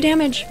 it does do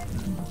damage.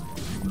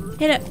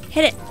 Hit it.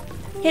 Hit it.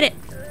 Hit it.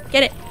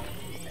 Get it.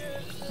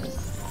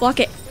 Block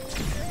it.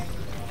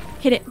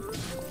 Hit it.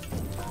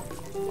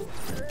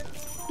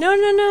 No,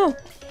 no, no.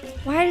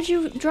 Why did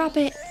you drop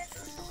it?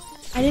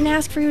 I didn't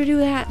ask for you to do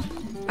that.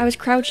 I was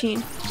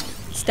crouching.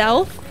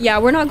 Stealth? Yeah,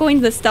 we're not going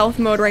to the stealth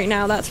mode right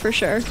now, that's for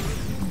sure.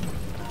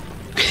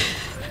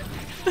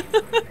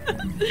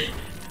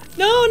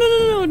 No, no,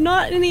 no, no,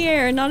 not in the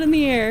air, not in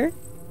the air.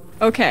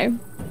 Okay.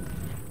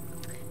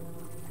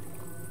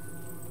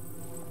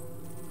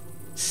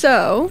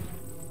 So,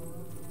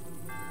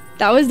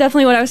 that was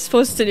definitely what I was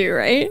supposed to do,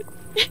 right?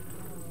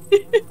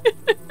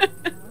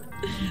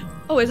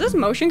 Oh, is this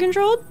motion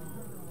controlled?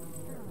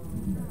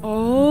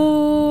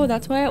 Oh,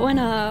 that's why it went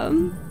up.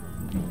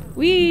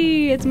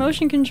 Whee, it's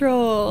motion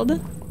controlled.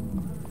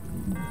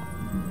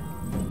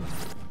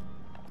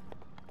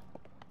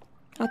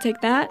 I'll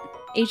take that.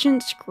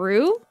 Ancient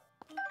screw?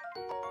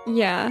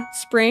 Yeah.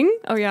 Spring?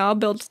 Oh yeah, I'll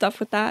build stuff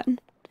with that.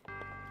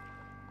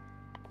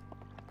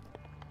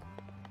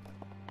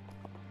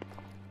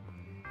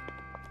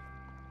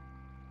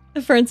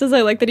 For instance,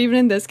 I like that even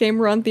in this game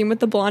we're on theme with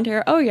the blonde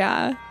hair. Oh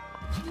yeah.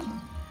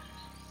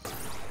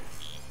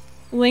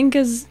 Link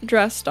is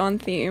dressed on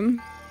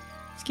theme.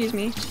 Excuse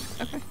me.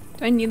 Okay.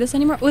 Do I need this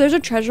anymore? Oh, there's a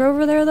treasure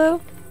over there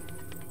though.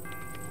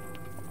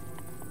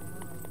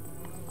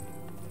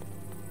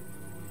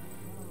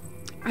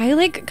 I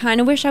like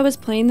kind of wish I was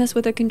playing this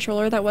with a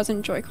controller that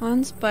wasn't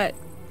Joy-Cons, but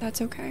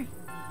that's okay.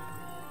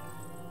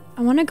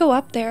 I want to go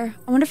up there.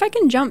 I wonder if I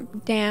can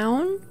jump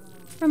down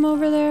from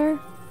over there.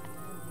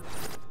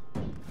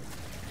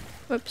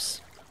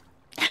 Whoops.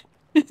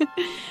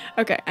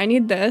 Okay, I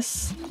need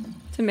this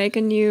to make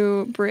a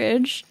new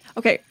bridge.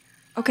 Okay,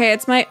 okay,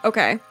 it's my...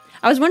 Okay.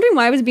 I was wondering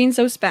why I was being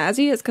so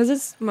spazzy. It's because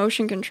it's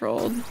motion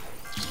controlled.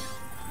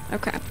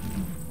 Okay.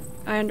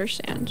 I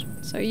understand.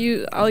 So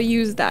I'll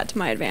use that to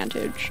my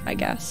advantage, I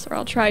guess. Or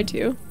I'll try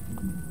to.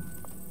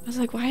 I was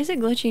like, why is it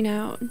glitching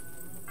out?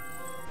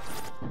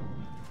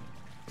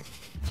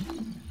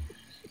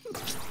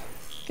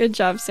 Good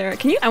job, Sarah.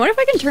 Can you... I wonder if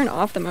I can turn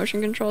off the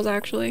motion controls,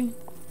 actually.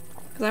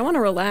 Because I want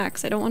to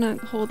relax. I don't want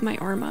to hold my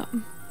arm up.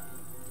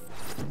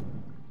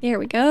 There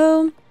we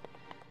go.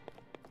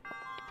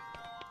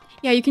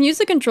 Yeah, you can use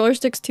the controller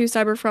sticks too,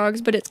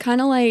 Cyberfrogs, but it's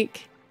kind of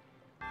like...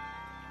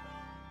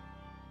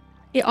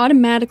 It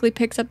automatically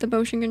picks up the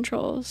motion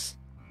controls.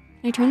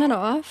 Can I turn that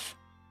off?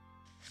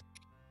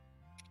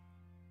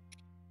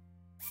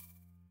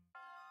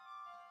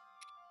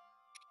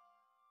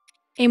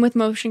 Aim with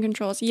motion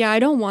controls. Yeah, I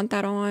don't want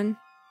that on.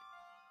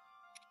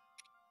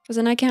 Because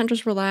then I can't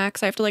just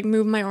relax. I have to like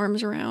move my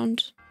arms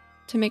around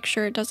to make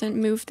sure it doesn't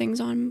move things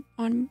on...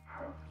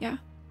 Yeah.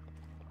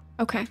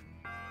 Okay.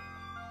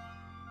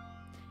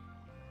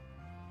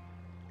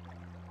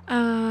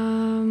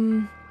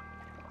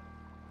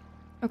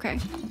 Okay.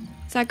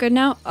 Is that good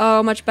now?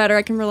 Oh, much better.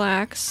 I can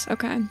relax.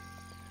 Okay.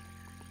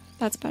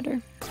 That's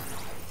better.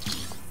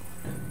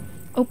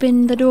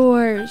 Open the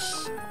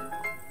doors.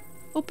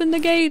 Open the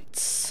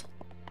gates.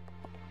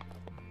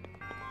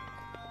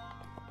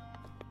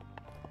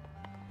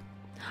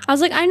 I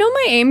was like, I know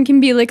my aim can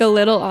be like a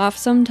little off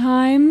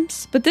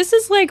sometimes, but this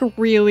is like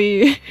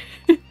really...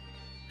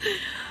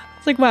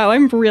 It's like, wow,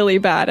 I'm really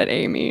bad at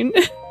aiming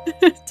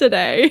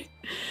today.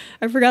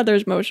 I forgot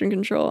there's motion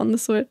control on the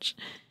Switch.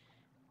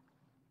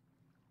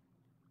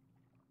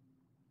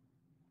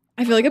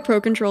 I feel like a pro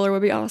controller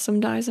would be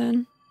awesome,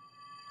 Dyson.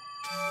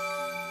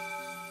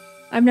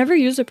 I've never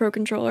used a pro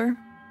controller.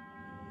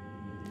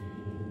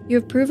 You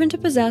have proven to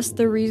possess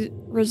the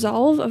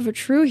resolve of a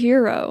true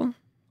hero.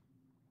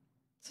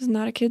 This is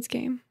not a kid's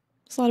game.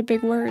 There's a lot of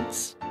big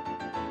words.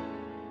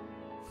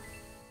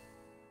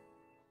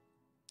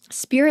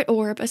 Spirit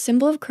Orb, a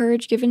symbol of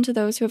courage given to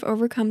those who have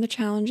overcome the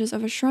challenges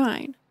of a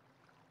shrine.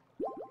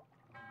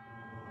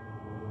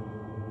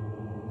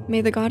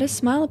 May the goddess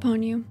smile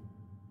upon you.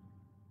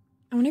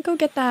 I want to go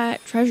get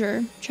that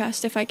treasure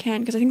chest if I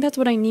can, because I think that's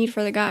what I need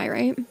for the guy,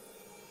 right?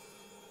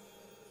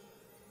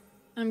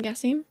 I'm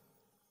guessing.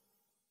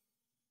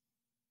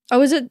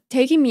 Oh, is it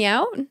taking me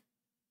out?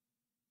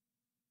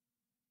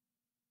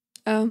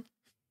 Oh.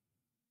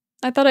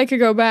 I thought I could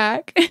go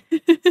back.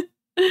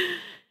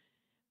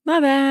 My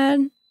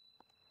bad.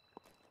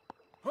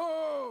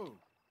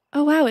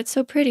 Oh wow, it's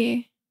so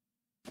pretty.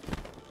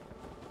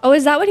 Oh,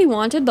 is that what he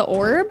wanted? The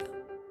orb?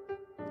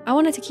 I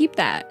wanted to keep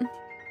that.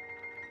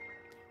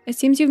 It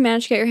seems you've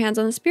managed to get your hands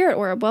on the spirit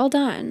orb. Well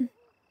done.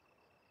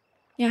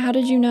 Yeah, how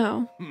did you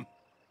know?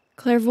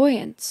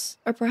 Clairvoyance.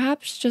 Or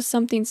perhaps just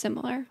something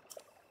similar.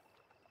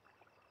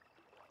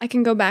 I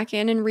can go back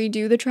in and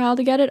redo the trial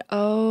to get it?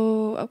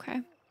 Oh,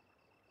 okay.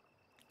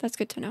 That's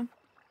good to know.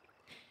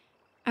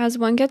 As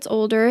one gets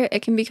older,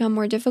 it can become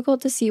more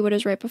difficult to see what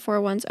is right before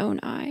one's own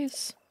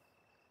eyes.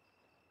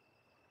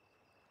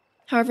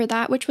 However,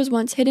 that which was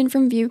once hidden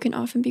from view can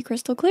often be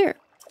crystal clear.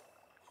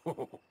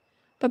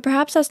 But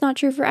perhaps that's not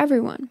true for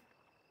everyone.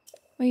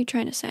 What are you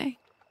trying to say?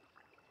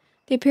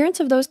 The appearance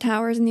of those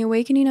towers and the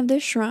awakening of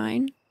this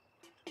shrine,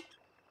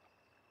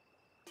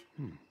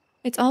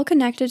 it's all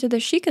connected to the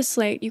Sheikah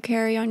slate you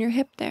carry on your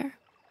hip there.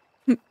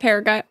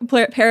 I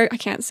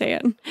can't say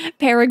it.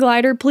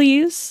 Paraglider,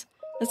 please.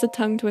 That's a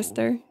tongue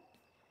twister.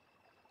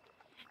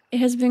 It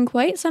has been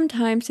quite some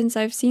time since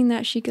I've seen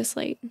that Sheikah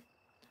slate.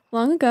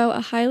 Long ago,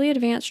 a highly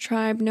advanced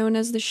tribe known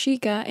as the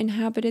Sheikah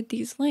inhabited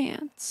these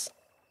lands.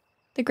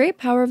 The great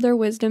power of their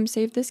wisdom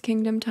saved this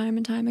kingdom time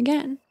and time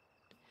again.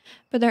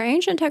 But their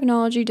ancient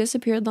technology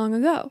disappeared long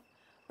ago,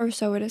 or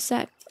so it is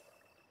said.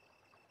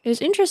 It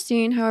is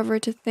interesting, however,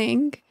 to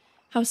think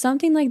how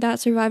something like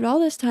that survived all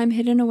this time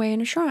hidden away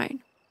in a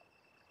shrine.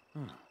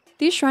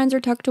 These shrines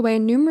are tucked away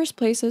in numerous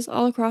places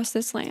all across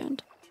this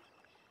land.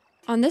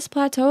 On this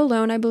plateau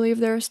alone, I believe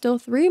there are still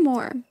 3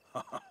 more.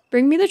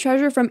 Bring me the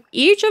treasure from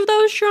each of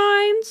those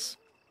shrines?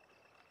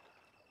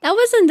 That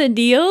wasn't the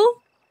deal.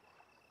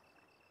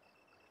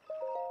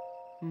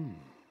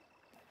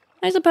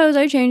 I suppose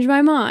I changed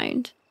my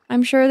mind.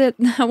 I'm sure that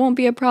won't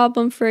be a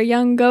problem for a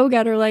young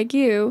go-getter like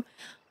you.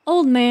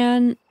 Old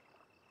man,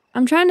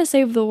 I'm trying to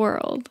save the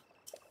world.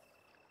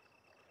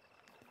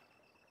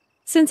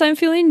 Since I'm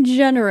feeling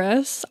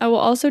generous, I will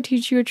also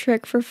teach you a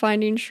trick for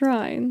finding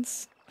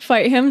shrines.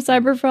 Fight him,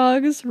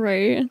 cyberfrogs,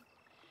 right?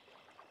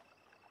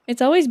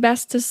 It's always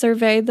best to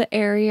survey the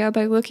area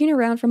by looking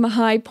around from a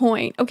high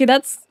point. Okay,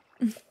 that's...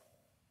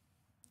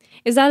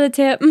 Is that a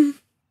tip?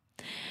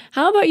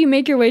 How about you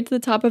make your way to the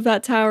top of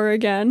that tower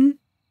again?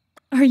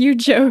 Are you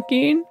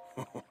joking?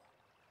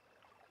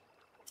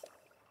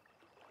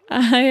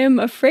 I am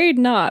afraid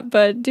not,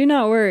 but do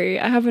not worry.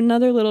 I have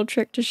another little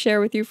trick to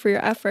share with you for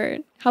your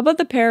effort. How about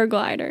the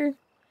paraglider?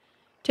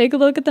 Take a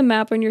look at the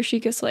map on your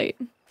Sheikah slate.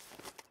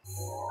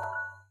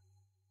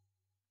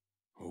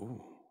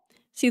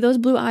 See those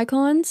blue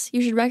icons?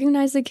 You should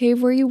recognize the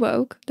cave where you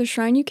woke, the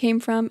shrine you came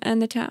from,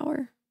 and the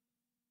tower.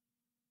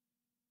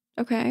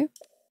 Okay.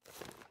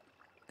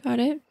 Got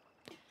it.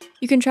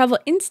 You can travel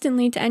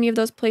instantly to any of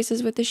those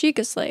places with the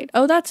Sheikah slate.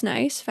 Oh, that's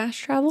nice. Fast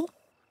travel?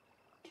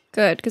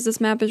 Good, because this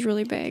map is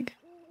really big.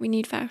 We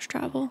need fast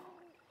travel.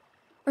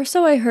 Or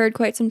so I heard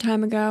quite some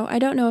time ago. I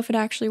don't know if it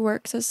actually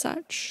works as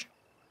such.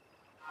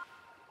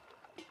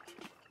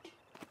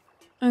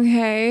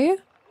 Okay.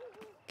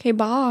 Okay,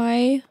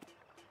 bye.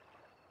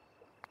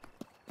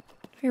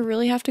 Do I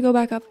really have to go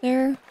back up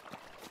there?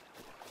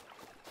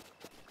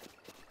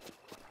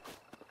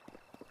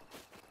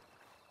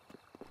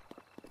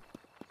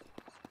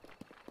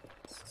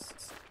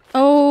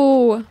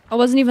 Oh, I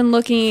wasn't even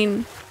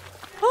looking.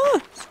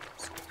 Oh,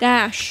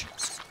 dash.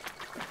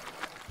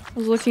 I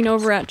was looking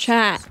over at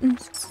chat.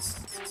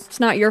 It's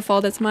not your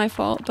fault, it's my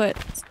fault, but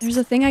there's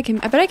a thing I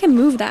bet I can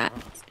move that.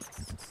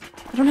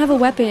 I don't have a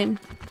weapon.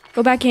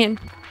 Go back in.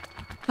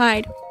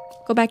 Hide.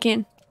 Go back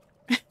in.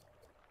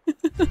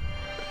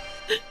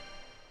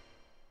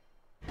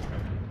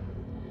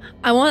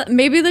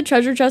 Maybe the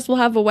treasure chest will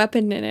have a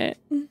weapon in it.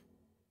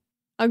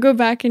 I'll go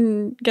back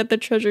and get the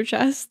treasure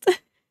chest.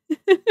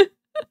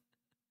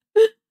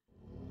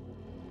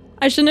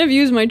 I shouldn't have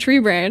used my tree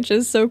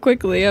branches so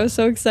quickly. I was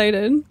so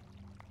excited.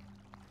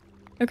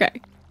 Okay.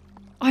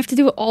 I have to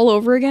do it all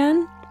over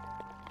again?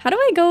 How do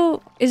I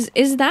go?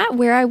 Is that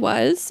where I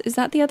was? Is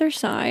that the other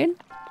side?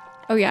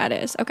 Oh yeah, it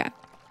is. Okay.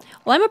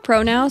 Well, I'm a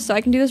pro now, so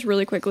I can do this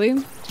really quickly.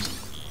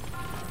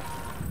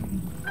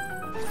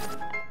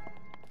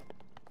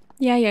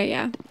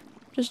 Yeah.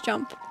 Just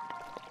jump.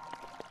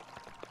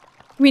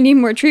 We need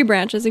more tree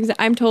branches.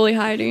 I'm totally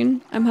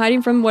hiding. I'm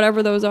hiding from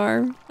whatever those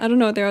are. I don't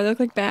know what they are. They look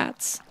like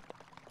bats.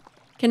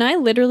 Can I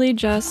literally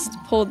just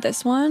hold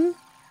this one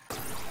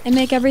and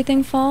make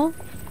everything fall?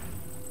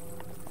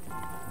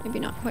 Maybe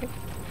not quite.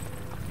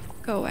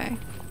 Go away.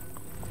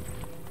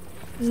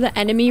 Is the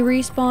enemy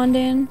respawned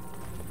in?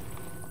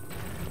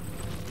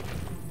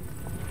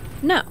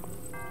 No.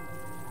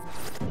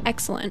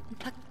 Excellent.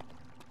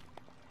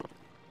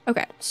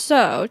 Okay,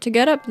 so to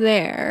get up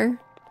there...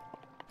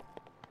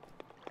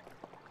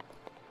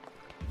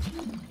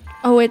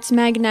 Oh, it's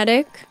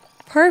magnetic?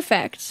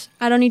 Perfect.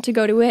 I don't need to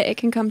go to it. It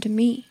can come to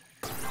me.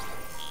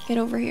 Get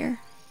over here.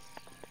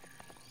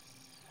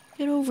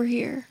 Get over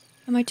here.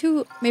 Am I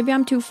too... Maybe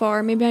I'm too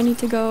far. Maybe I need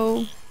to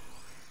go...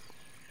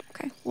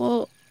 Okay,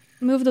 we'll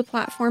move the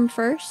platform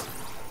first. Oh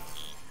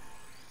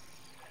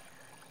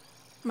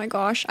my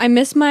gosh. I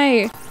miss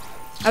my...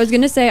 I was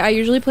gonna say, I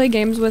usually play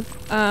games with,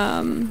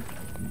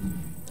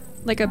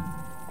 like a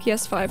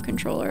PS5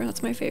 controller.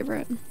 That's my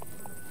favorite.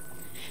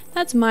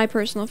 That's my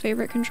personal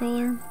favorite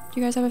controller. Do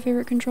you guys have a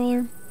favorite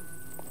controller?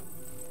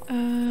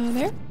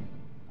 There?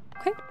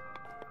 Okay.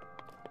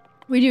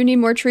 We do need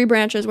more tree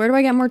branches. Where do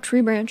I get more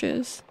tree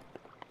branches?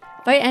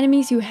 Fight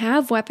enemies who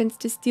have weapons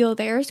to steal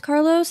theirs,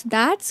 Carlos?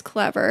 That's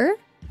clever.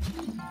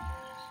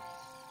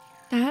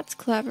 That's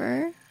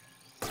clever.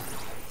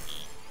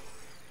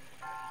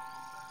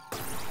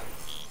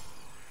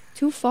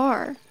 Too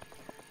far.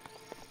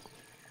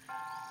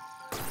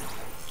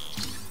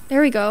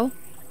 There we go.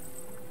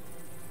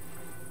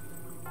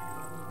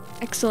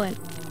 Excellent.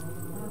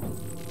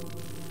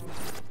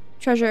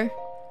 Treasure.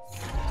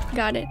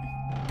 Got it.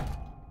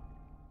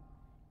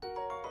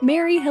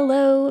 Mary,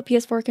 hello.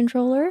 PS4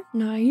 controller.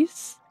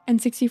 Nice.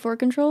 N64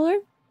 controller.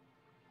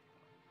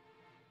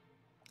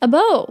 A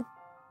bow.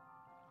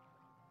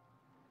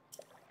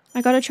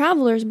 I got a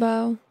traveler's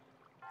bow.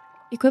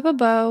 Equip a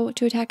bow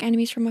to attack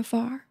enemies from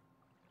afar.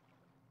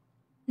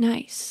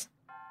 Nice.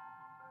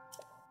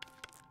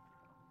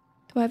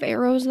 Do I have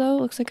arrows though?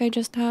 Looks like I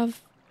just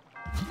have...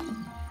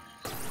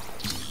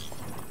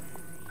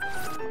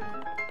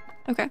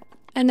 Okay.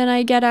 And then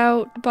I get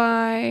out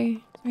by...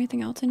 Is there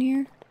anything else in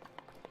here?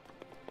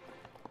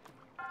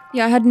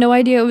 Yeah, I had no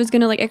idea it was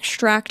gonna like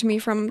extract me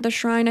from the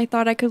shrine. I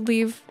thought I could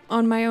leave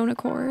on my own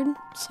accord.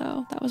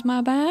 So that was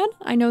my bad.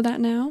 I know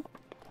that now.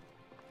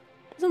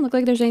 Doesn't look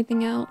like there's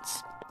anything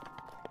else.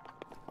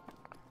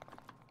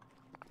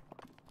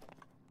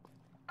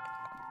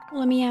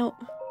 Let me out.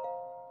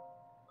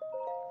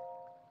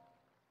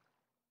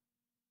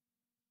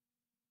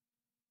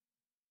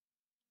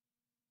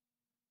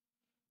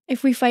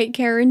 If we fight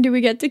Karen, do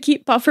we get to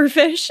keep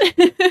pufferfish?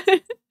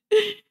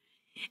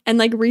 And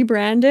like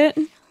rebrand it?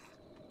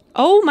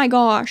 Oh my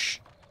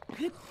gosh.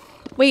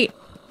 Wait.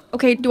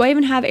 Okay, do I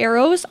even have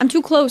arrows? I'm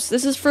too close.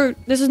 This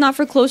is not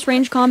for close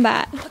range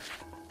combat.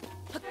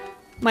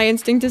 My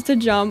instinct is to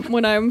jump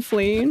when I'm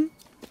fleeing.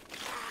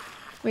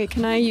 Wait,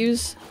 can I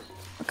use...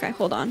 Okay,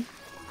 hold on.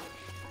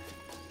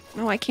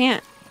 No, I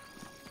can't.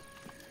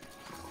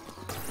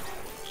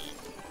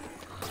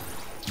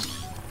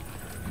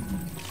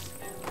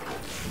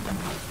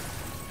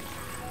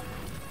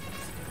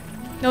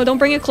 No, don't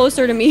bring it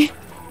closer to me.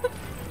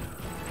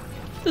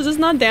 Does this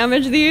not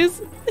damage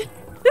these?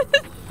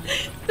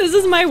 This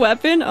is my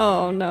weapon?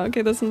 Oh no,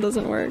 okay, this one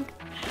doesn't work.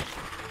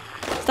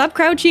 Stop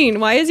crouching.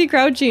 Why is he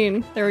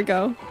crouching? There we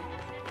go.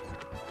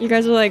 You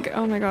guys are like,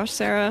 oh my gosh,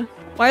 Sarah.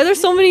 Why are there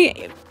so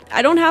many?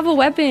 I don't have a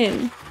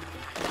weapon.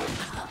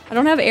 I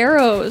don't have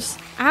arrows.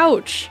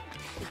 Ouch.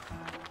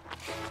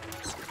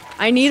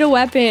 I need a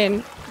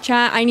weapon.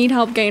 Chat, I need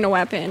help getting a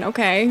weapon,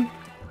 okay?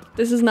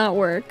 This does not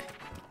work.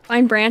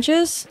 Find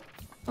branches?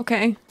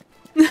 Okay.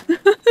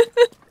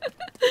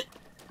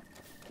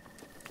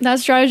 That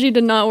strategy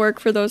did not work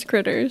for those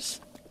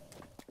critters.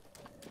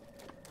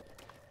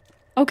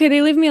 Okay,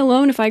 they leave me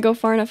alone if I go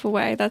far enough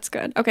away. That's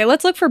good. Okay,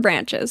 let's look for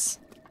branches.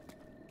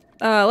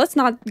 Let's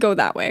not go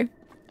that way.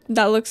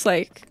 That looks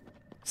like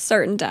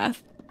certain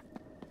death.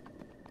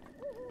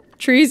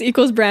 Trees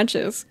equals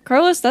branches.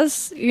 Carlos,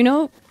 that's, you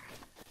know,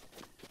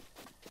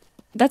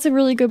 that's a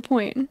really good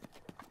point.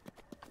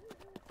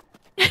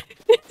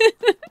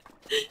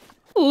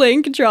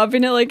 Link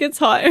dropping it like it's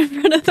hot in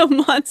front of the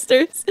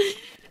monsters.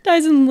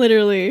 Dyson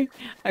literally.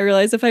 I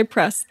realize if I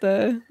press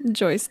the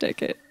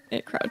joystick,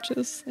 it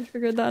crouches. I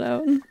figured that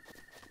out.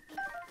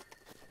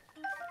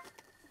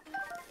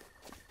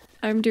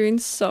 I'm doing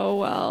so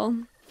well.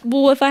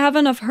 Well, if I have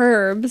enough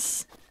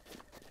herbs,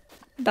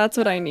 that's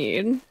what I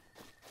need.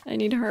 I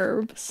need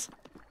herbs.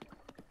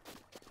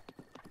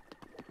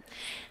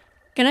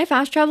 Can I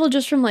fast travel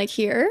just from like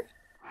here?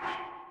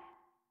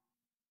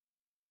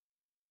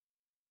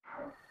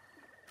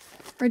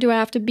 Or do I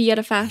have to be at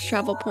a fast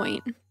travel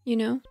point, you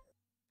know?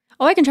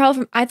 Oh, I can travel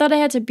from... I thought I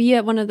had to be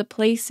at one of the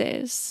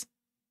places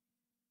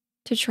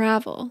to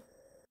travel.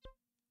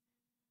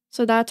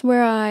 So that's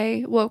where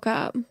I woke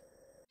up.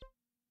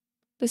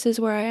 This is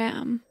where I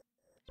am.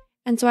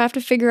 And so I have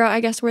to figure out,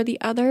 I guess, where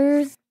the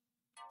other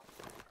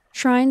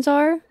shrines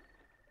are.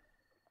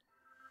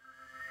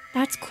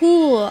 That's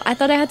cool. I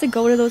thought I had to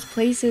go to those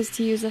places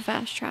to use the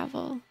fast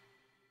travel.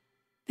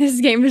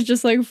 This game is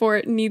just like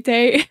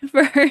Fortnite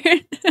for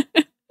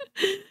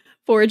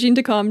foraging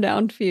to calm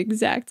down fee,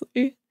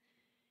 exactly.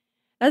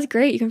 That's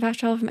great. You can fast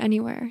travel from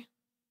anywhere.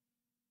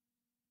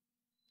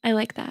 I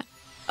like that.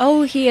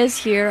 Oh, he is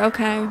here.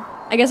 Okay.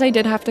 I guess I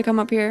did have to come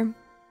up here.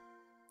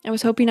 I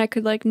was hoping I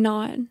could, like,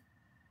 not.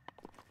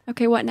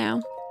 Okay, what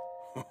now?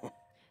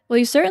 Well,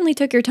 you certainly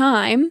took your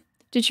time.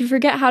 Did you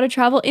forget how to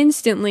travel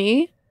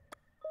instantly?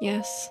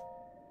 Yes.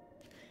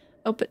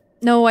 Oh, but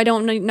no, I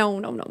don't.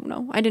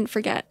 No. I didn't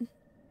forget.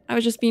 I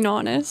was just being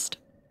honest.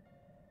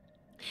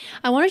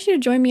 I wanted you to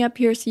join me up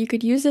here so you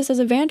could use this as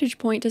a vantage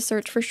point to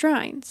search for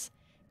shrines.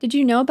 Did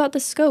you know about the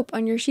scope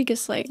on your Sheikah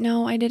slate?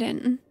 No, I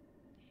didn't.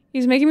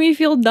 He's making me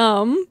feel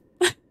dumb.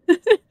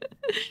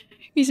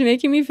 He's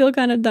making me feel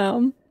kind of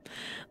dumb.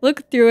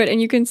 Look through it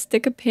and you can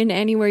stick a pin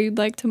anywhere you'd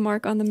like to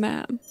mark on the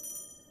map.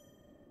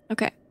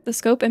 Okay, the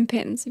scope and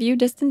pins. View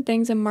distant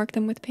things and mark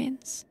them with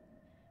pins.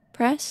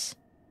 Press,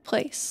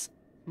 place.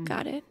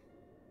 Got it.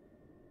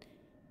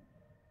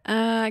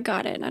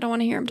 Got it. I don't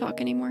want to hear him talk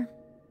anymore.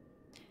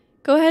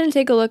 Go ahead and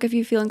take a look if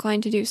you feel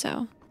inclined to do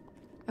so.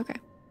 Okay.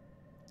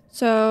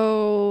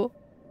 So,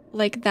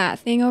 like that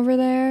thing over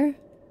there.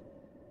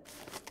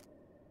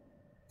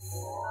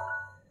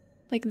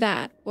 Like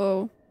that.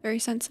 Whoa, very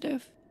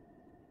sensitive.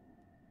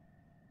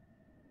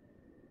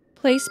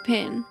 Place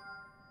pin.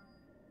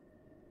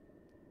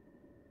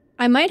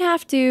 I might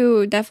have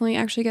to definitely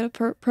actually get a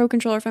pro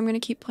controller if I'm going to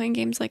keep playing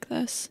games like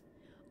this.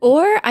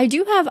 Or I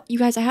do have, you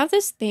guys, I have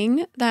this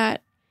thing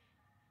that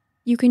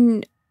you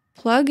can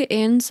plug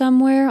in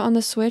somewhere on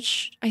the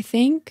Switch, I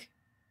think,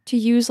 to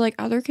use like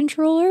other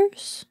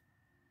controllers.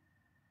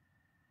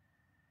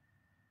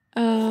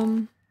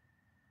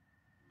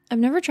 I've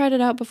never tried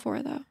it out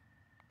before though.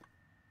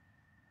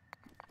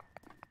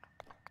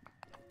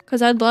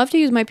 Because I'd love to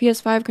use my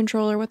PS5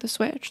 controller with the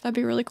Switch. That'd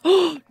be really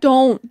cool.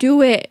 Don't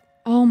do it.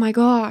 Oh my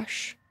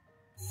gosh.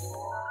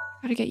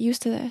 Gotta get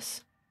used to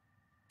this.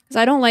 Because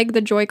I don't like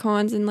the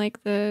Joy-Cons and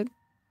like the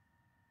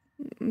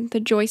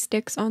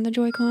joysticks on the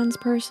Joy-Cons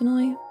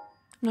personally. I'm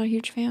not a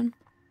huge fan.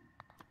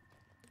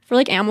 For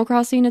like Animal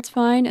Crossing, it's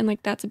fine. And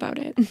like, that's about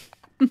it.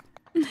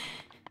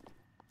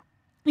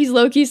 He's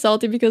low-key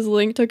salty because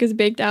Link took his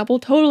baked apple.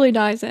 Totally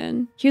dies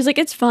in. He was like,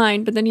 it's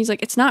fine. But then he's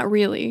like, it's not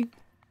really.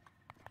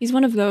 He's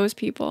one of those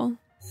people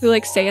who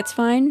like say it's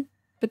fine,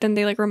 but then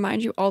they like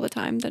remind you all the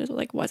time that it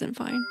like wasn't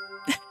fine.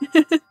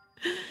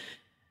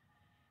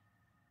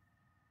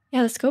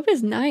 Yeah, the scope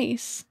is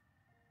nice.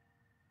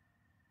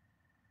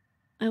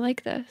 I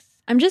like this.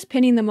 I'm just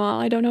pinning them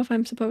all. I don't know if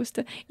I'm supposed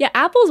to. Yeah,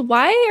 apples.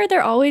 Why are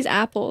there always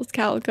apples,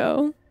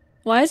 Calico?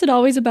 Why is it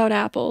always about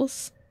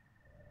apples?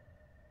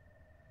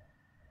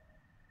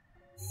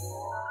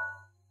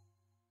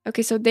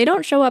 Okay, so they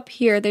don't show up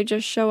here. They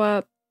just show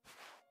up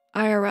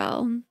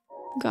IRL.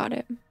 Got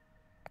it.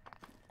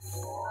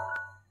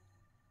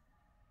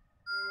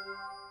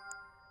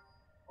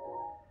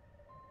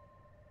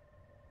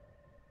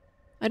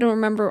 I don't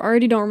remember. I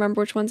already don't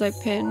remember which ones I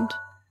pinned.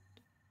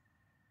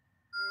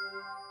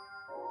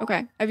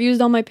 Okay, I've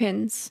used all my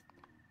pins.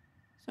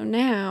 So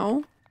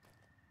now...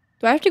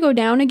 Do I have to go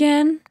down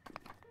again?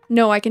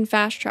 No, I can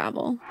fast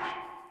travel.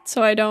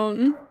 So I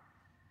don't...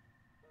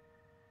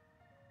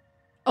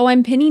 Oh,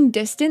 I'm pinning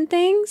distant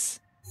things?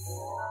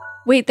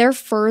 Wait, they're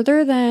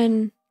further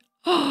than...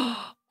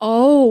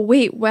 Oh,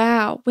 wait,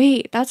 wow.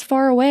 Wait, that's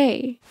far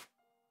away.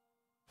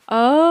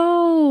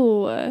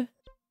 Oh.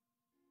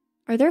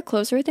 Are there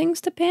closer things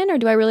to pin, or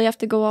do I really have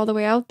to go all the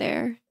way out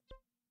there?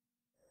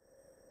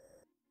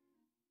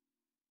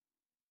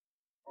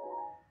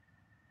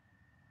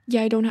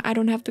 Yeah, I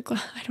don't have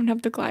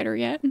the glider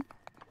yet.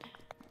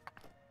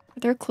 Are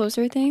there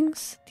closer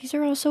things? These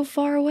are all so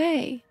far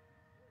away.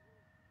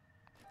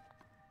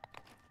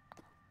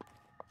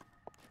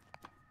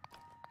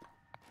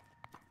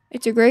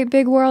 It's a great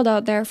big world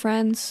out there,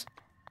 friends.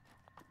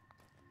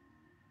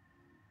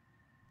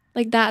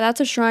 Like that.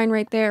 That's a shrine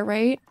right there,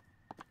 right?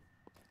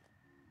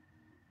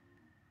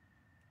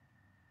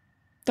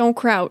 Don't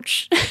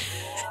crouch.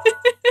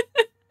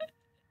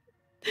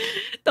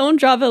 Don't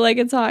drop it like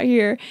it's hot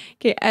here.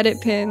 Okay,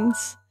 edit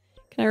pins.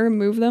 Can I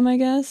remove them, I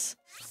guess?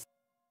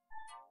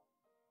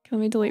 Okay, let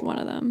me delete one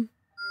of them.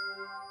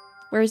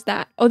 Where's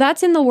that? Oh,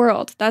 that's in the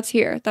world. That's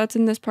here. That's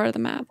in this part of the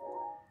map.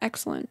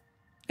 Excellent.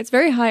 It's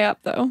very high up,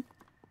 though.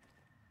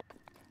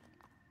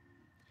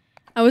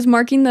 I was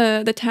marking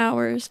the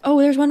towers. Oh,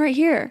 there's one right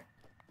here.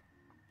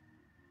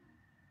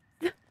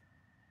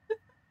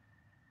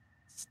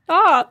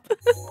 Stop.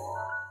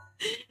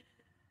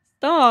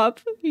 Stop.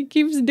 He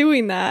keeps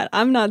doing that.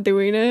 I'm not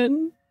doing it.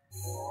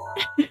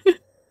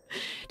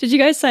 Did you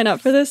guys sign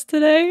up for this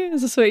today?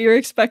 Is this what you were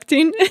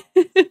expecting?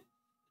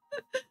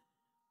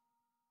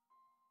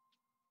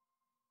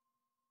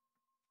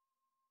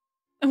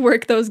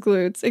 Work those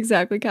glutes.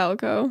 Exactly,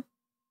 Calico.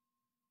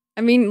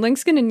 I mean,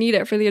 Link's gonna need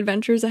it for the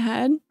adventures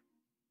ahead.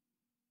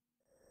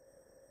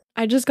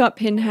 I just got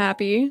pin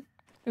happy.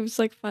 It was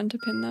like fun to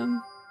pin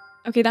them.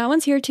 Okay, that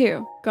one's here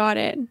too. Got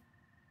it.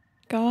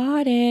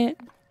 Got it.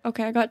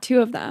 Okay, I got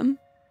 2 of them.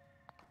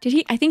 Did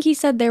he? I think he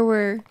said there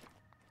were...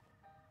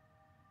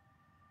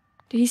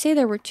 Did he say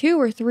there were 2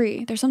 or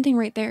 3? There's something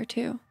right there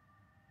too.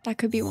 That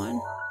could be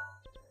one.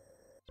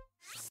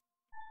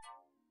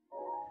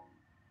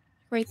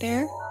 Right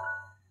there?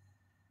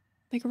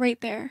 Like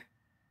right there.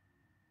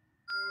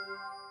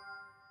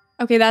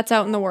 Okay, that's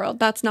out in the world.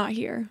 That's not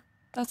here.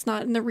 That's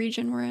not in the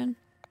region we're in.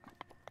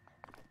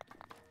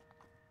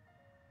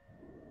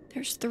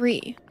 There's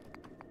 3.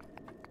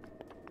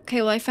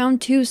 Okay, well I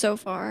found 2 so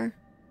far.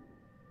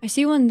 I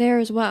see one there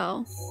as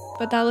well.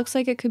 But that looks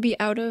like it could be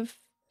out of...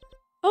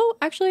 Oh,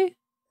 actually...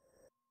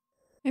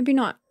 Maybe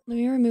not. Let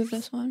me remove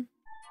this one.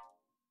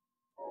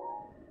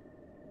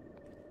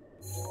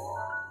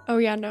 Oh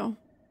yeah, no.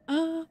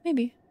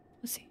 Maybe.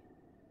 Let's see.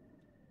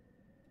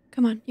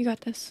 Come on, you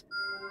got this.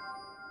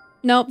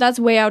 Nope, that's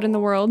way out in the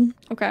world.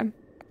 Okay.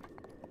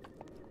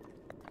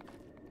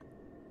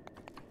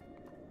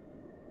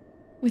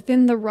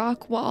 Within the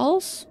rock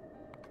walls?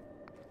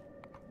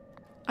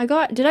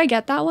 Did I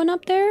get that one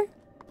up there?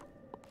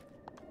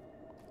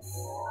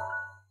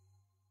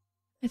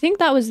 I think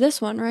that was this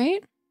one,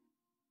 right?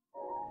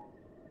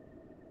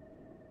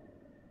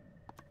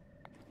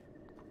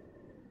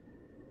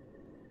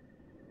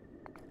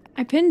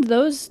 I pinned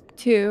those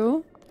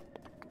two.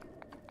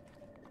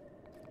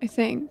 I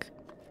think.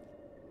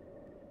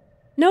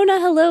 Nona,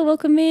 hello,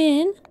 welcome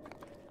in.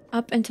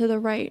 Up and to the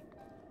right.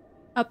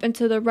 Up and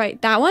to the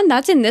right. That one?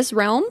 That's in this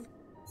realm?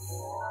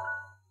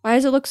 Why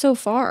does it look so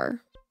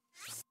far?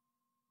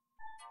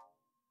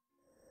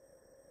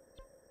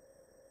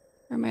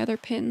 Where are my other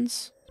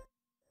pins?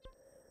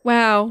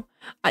 Wow.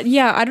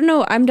 Yeah, I don't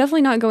know. I'm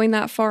definitely not going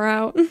that far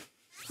out.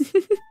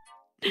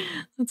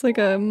 That's like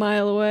a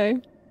mile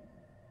away.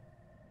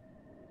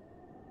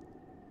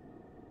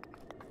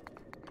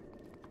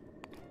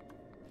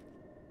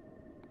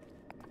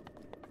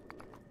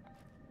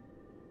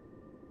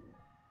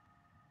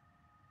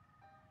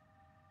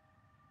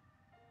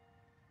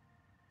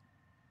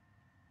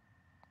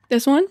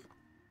 This one?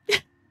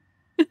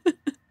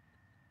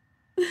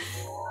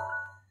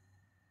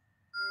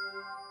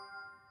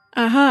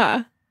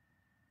 Aha.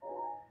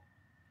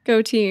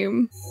 Go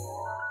team.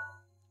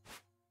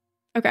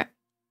 Okay.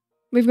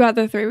 We've got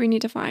the 3 we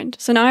need to find.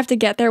 So now I have to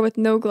get there with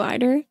no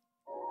glider.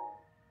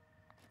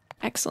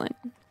 Excellent.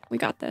 We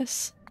got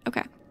this.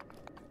 Okay.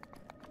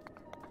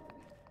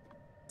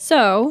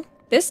 So,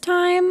 this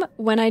time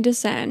when I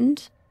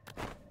descend,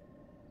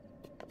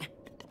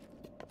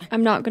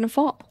 I'm not gonna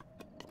fall.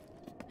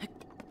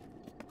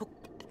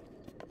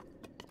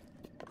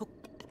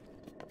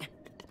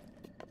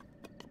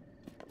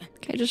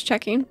 Okay, just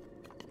checking.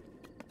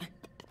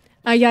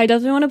 Yeah, I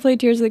definitely want to play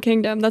Tears of the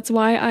Kingdom. That's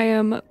why I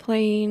am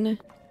playing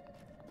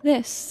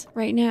this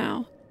right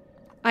now.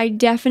 I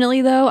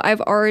definitely, though,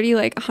 I've already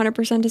like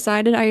 100%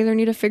 decided I either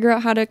need to figure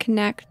out how to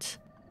connect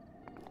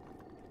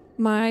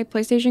my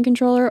PlayStation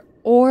controller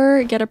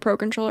or get a Pro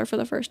controller for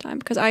the first time,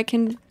 because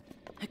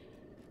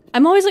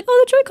I'm always like,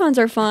 oh, the Joy-Cons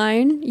are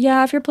fine.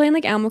 Yeah, if you're playing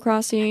like Animal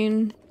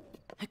Crossing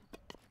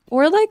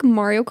or like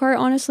Mario Kart,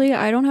 honestly,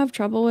 I don't have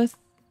trouble with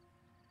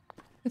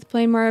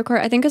playing Mario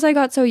Kart. I think because I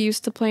got so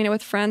used to playing it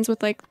with friends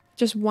with like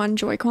just one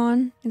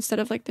Joy-Con instead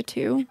of like the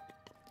 2.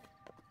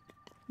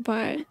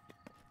 But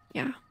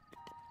yeah.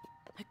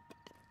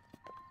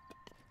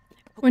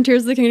 When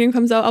Tears of the Kingdom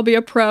comes out, I'll be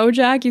a pro,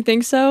 Jack. You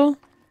think so?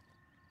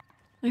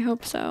 I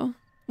hope so.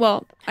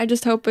 Well, I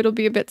just hope it'll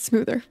be a bit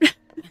smoother.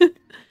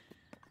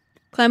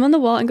 Climb on the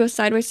wall and go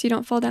sideways so you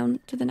don't fall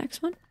down to the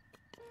next one.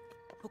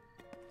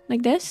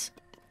 Like this.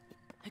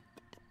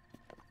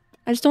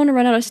 I just don't want to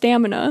run out of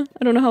stamina.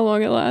 I don't know how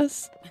long it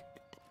lasts.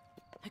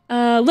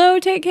 Lo,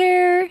 take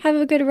care. Have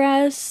a good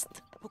rest.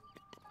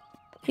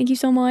 Thank you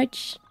so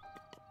much.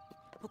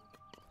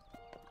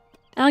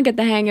 I'll get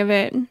the hang of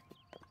it.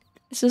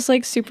 It's just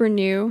like super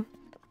new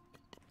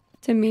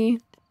to me.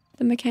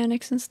 The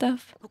mechanics and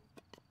stuff.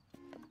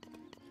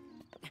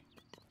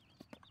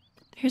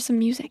 Here's some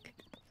music.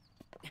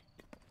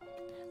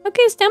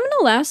 Okay, stamina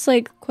lasts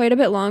like quite a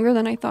bit longer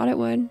than I thought it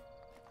would.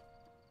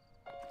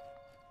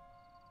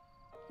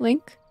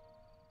 Link?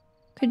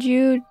 Could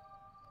you...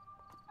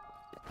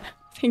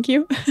 Thank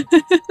you.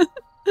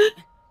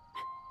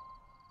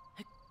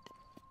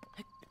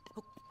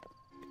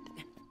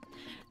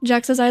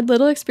 Jack says, I had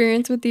little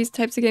experience with these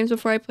types of games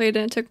before I played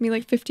and it took me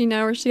like 15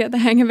 hours to get the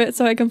hang of it,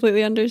 so I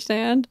completely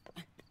understand.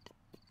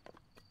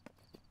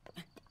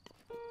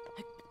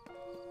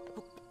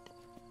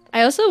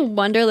 I also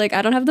wonder, like,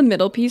 I don't have the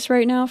middle piece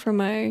right now for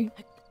my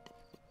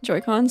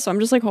Joy-Con, so I'm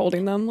just like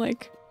holding them,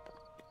 like...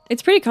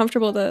 It's pretty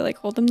comfortable to like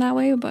hold them that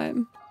way, but...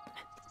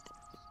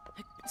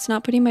 It's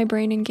not putting my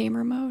brain in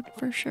gamer mode,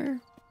 for sure.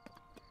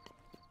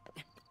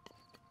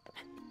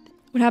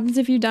 What happens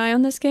if you die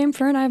on this game,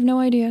 Fern? I have no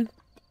idea.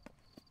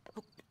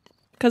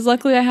 Because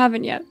luckily I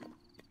haven't yet.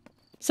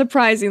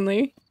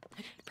 Surprisingly.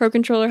 Pro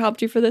Controller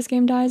helped you for this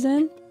game, dies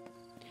in.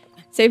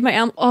 Save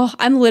my Oh,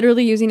 I'm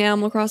literally using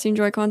Animal Crossing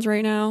Joy-Cons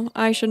right now.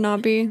 I should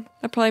not be.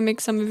 That probably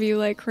makes some of you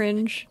like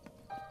cringe.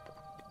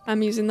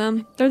 I'm using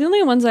them. They're the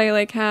only ones I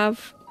like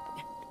have.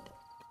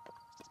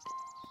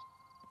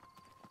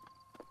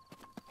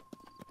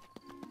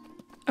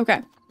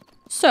 Okay.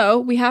 So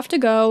we have to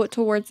go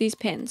towards these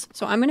pins.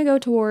 So I'm gonna go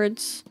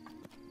towards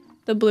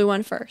the blue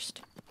one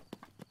first.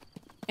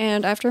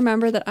 And I have to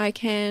remember that I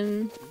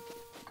can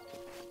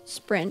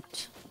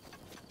sprint.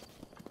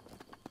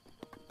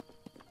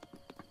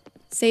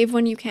 Save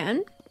when you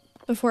can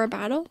before a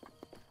battle.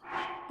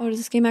 Oh, does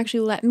this game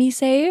actually let me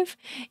save?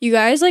 You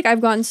guys, like,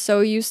 I've gotten so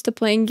used to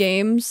playing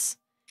games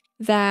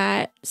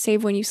that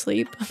save when you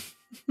sleep.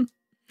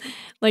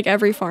 Like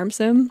every farm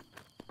sim.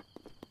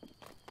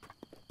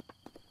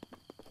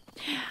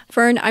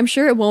 Fern, I'm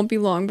sure it won't be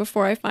long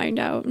before I find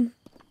out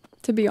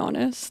to be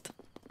honest.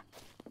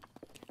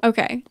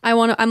 Okay,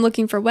 I'm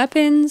looking for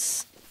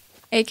weapons,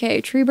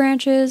 aka tree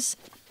branches.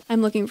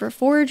 I'm looking for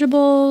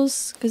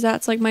forageables, because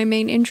that's like my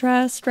main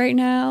interest right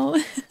now.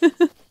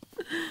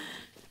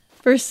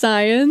 For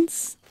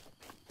science.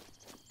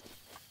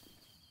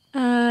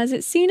 Is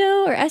it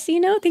Sino or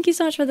Sino? Thank you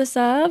so much for the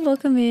sub.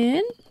 Welcome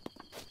in.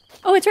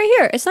 Oh, it's right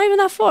here. It's not even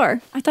that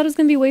far. I thought it was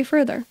gonna be way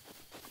further.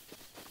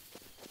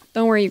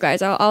 Don't worry, you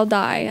guys. I'll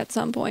die at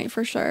some point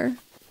for sure.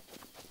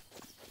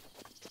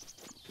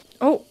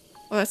 Oh,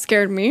 well, that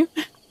scared me.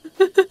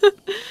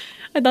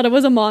 I thought it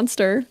was a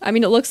monster. I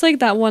mean, it looks like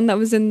that one that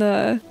was in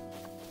the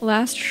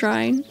last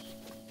shrine.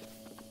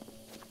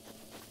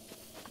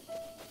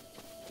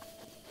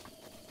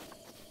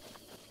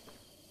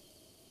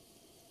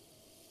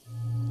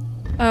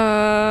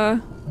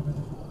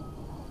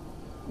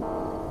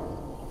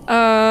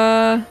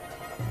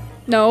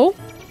 No.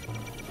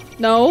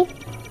 No.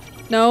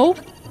 No.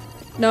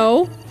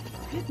 No.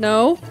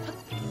 No.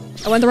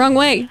 I went the wrong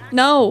way.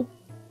 No.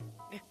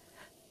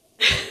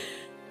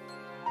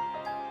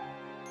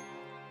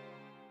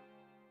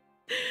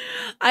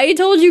 I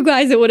told you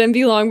guys it wouldn't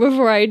be long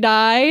before I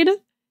died.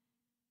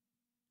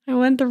 I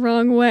went the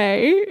wrong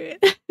way.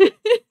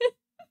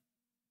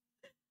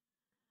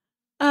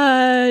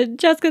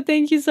 Jessica,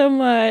 thank you so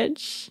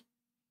much.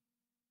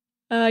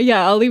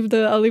 Yeah, I'll leave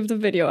the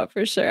video up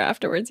for sure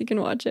afterwards. You can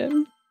watch it.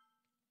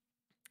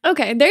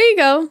 Okay, there you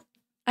go.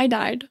 I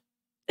died.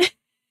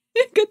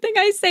 Good thing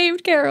I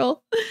saved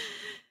Carol.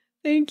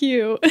 Thank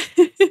you.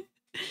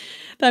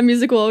 That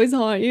music will always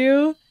haunt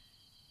you.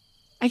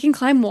 I can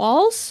climb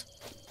walls?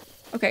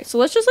 Okay, so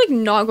let's just like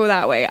not go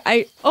that way.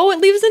 Oh, it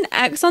leaves an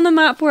X on the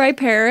map where I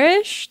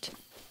perished.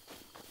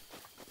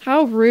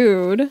 How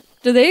rude.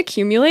 Do they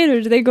accumulate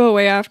or do they go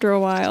away after a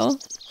while?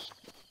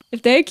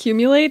 If they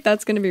accumulate,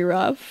 that's gonna be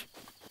rough.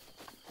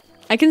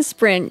 I can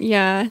sprint,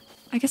 yeah.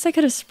 I guess I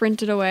could have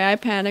sprinted away. I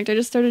panicked. I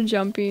just started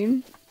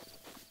jumping.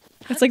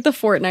 It's like the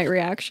Fortnite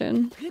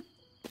reaction.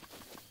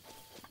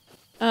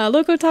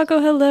 Loco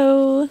Taco,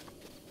 hello.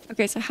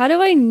 Okay, so how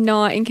do I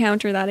not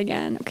encounter that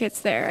again? Okay,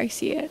 it's there. I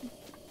see it.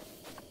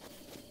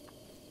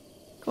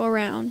 Go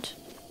around.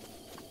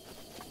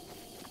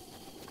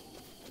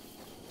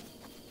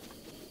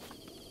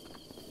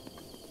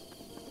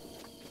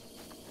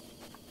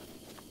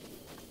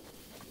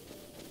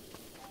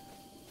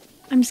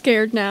 I'm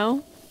scared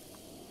now.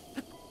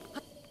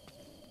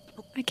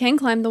 I can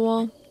climb the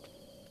wall.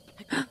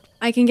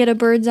 I can get a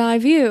bird's eye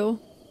view.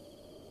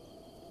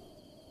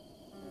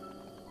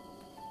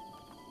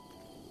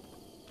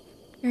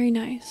 Very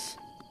nice.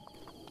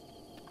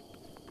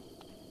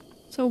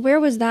 So where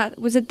was that?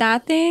 Was it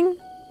that thing?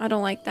 I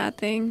don't like that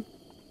thing.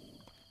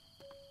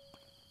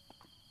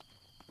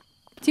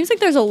 Seems like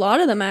there's a lot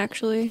of them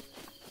actually.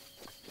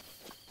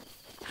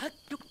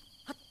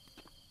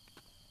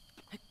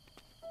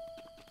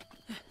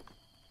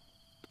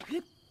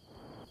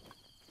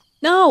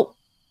 No!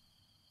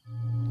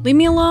 Leave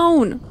me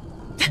alone!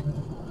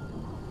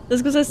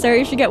 This goes to Sarah,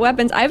 you should get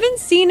weapons. I haven't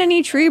seen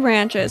any tree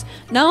branches.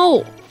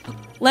 No!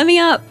 Let me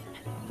up!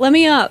 Let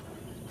me up!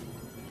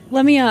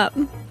 Let me up.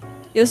 Yeah,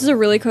 this is a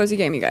really cozy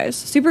game, you guys.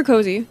 Super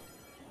cozy.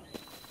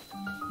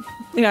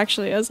 It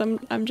actually is.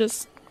 I'm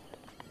just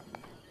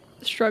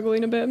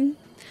struggling a bit.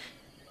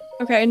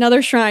 Okay,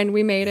 another shrine.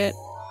 We made it.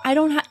 I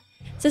don't have...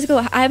 Cisco,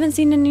 I haven't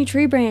seen any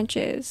tree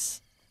branches.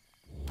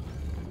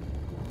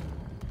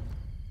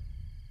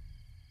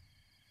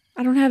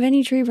 I don't have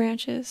any tree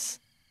branches.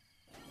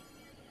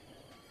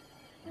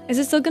 Is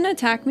it still gonna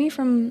attack me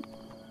from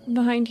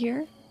behind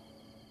here?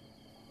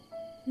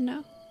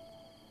 No.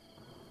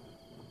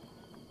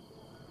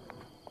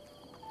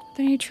 Are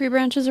there any tree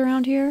branches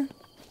around here?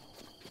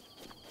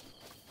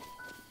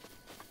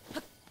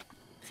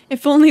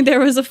 If only there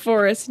was a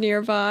forest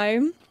nearby.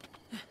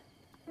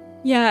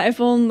 Yeah,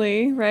 if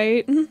only,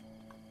 right?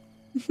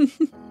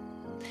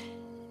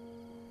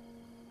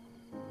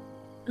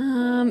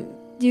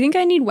 Do you think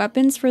I need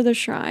weapons for the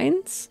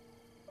shrines?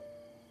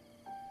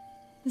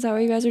 Is that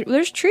what you guys are?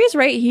 There's trees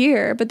right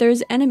here, but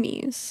there's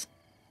enemies.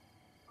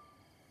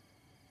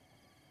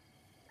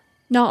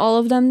 Not all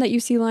of them that you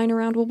see lying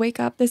around will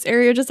wake up. This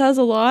area just has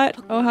a lot.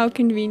 Oh, how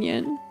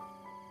convenient.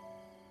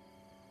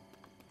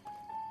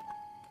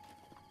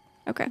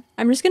 Okay,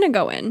 I'm just gonna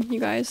go in,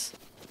 you guys.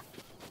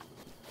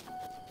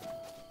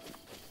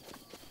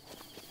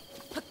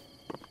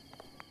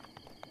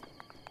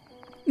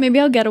 Maybe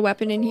I'll get a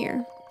weapon in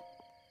here.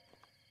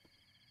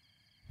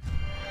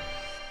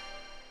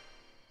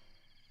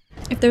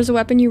 If there's a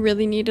weapon you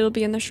really need, it'll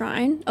be in the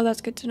shrine. Oh,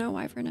 that's good to know,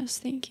 Wyverness.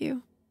 Thank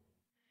you.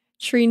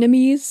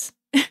 Tree-nemies.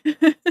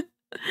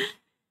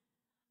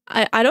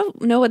 I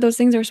don't know what those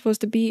things are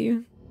supposed to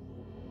be.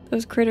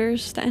 Those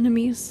critters, the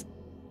enemies.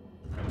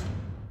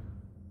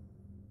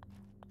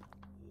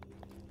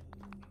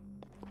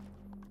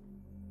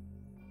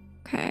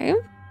 Okay.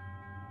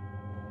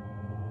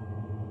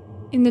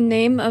 In the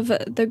name of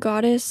the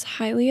goddess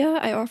Hylia,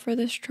 I offer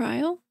this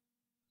trial.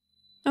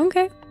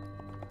 Okay.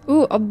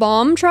 Ooh, a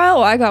bomb trial?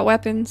 Oh, I got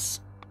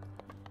weapons.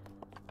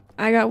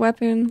 I got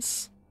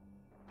weapons.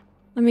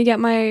 Let me get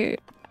my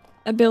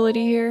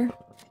ability here.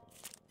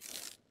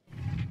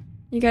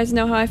 You guys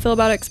know how I feel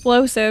about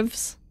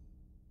explosives.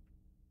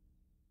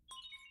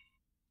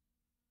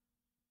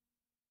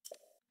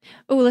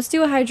 Oh, let's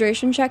do a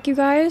hydration check, you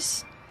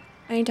guys.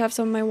 I need to have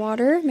some of my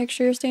water. Make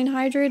sure you're staying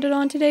hydrated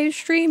on today's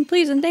stream,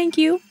 please and thank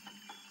you.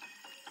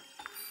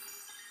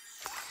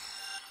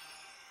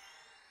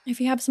 If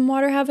you have some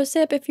water, have a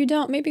sip. If you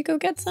don't, maybe go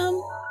get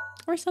some.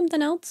 Or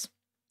something else.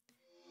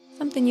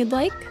 Something you'd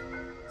like.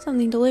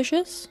 Something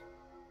delicious.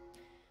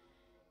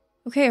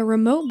 Okay, a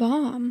remote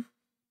bomb.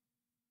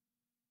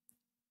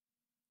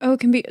 Oh, it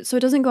can be, so it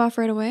doesn't go off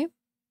right away.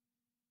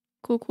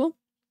 Cool, cool.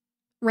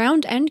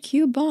 Round and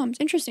cube bombs.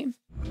 Interesting.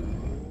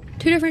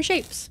 2 different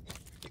shapes.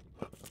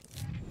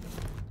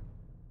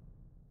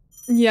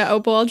 Yeah,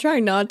 Opal, I'll try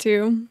not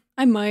to.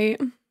 I might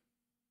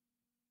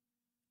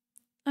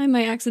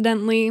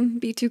accidentally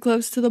be too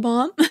close to the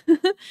bomb.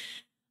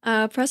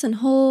 Press and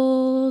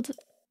hold.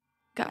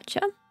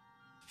 Gotcha.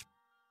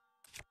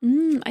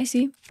 I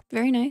see.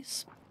 Very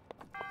nice.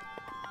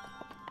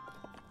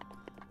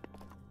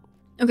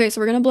 Okay,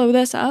 so we're gonna blow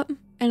this up,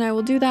 and I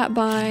will do that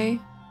by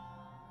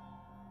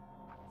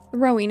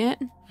throwing it.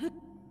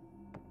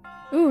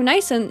 Ooh,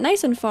 nice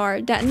and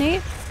far.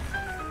 Detonate.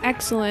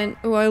 Excellent.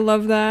 Ooh, I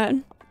love that.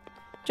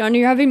 John,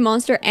 you're having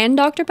Monster and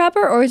Dr.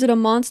 Pepper, or is it a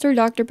Monster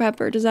Dr.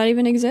 Pepper? Does that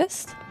even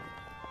exist?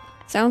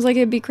 Sounds like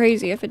it'd be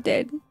crazy if it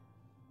did.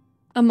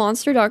 A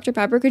Monster Dr.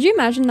 Pepper? Could you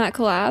imagine that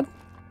collab?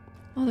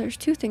 Oh, there's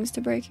 2 things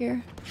to break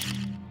here.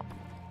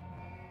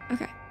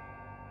 Okay.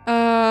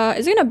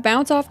 Is it gonna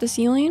bounce off the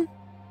ceiling?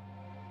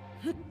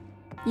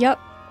 Yep.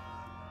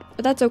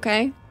 But that's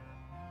okay.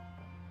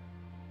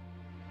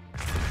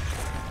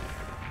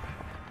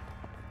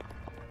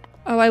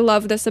 Oh, I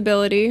love this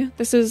ability.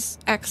 This is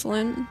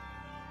excellent.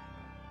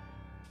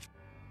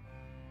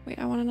 Wait,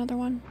 I want another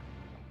one.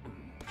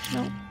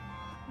 No.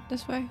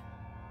 This way.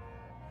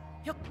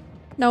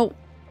 No.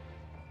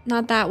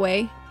 Not that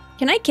way.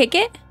 Can I kick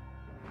it?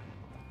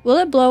 Will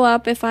it blow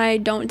up if I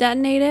don't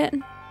detonate it?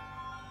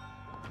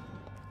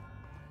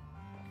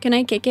 Can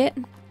I kick it?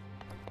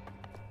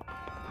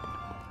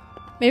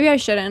 Maybe I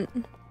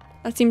shouldn't.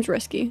 That seems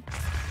risky.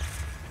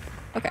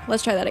 Okay,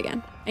 let's try that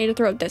again. I need to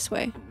throw it this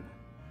way.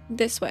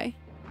 This way.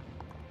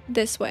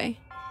 This way.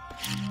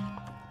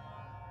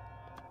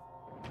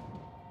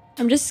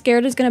 I'm just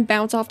scared it's gonna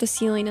bounce off the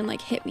ceiling and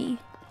like hit me.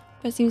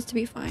 But it seems to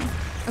be fine.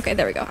 Okay,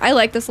 there we go. I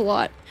like this a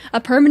lot. A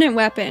permanent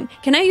weapon.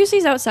 Can I use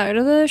these outside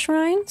of the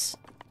shrines?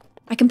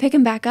 I can pick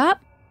them back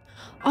up?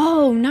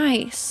 Oh,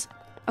 nice.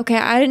 Okay,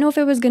 I didn't know if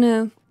it was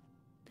gonna...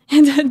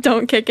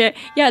 Don't kick it.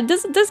 Yeah,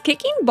 does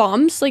kicking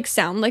bombs like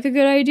sound like a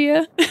good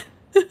idea?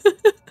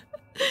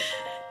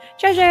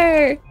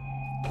 Treasure!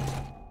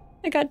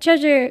 I got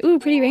treasure. Ooh,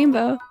 pretty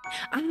rainbow.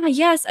 Ah,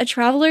 yes, a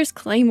traveler's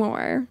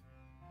claymore.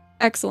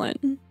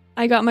 Excellent.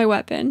 I got my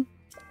weapon.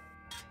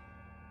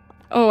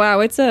 Oh, wow,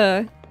 it's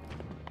a...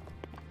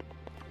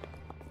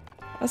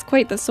 That's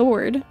quite the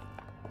sword. I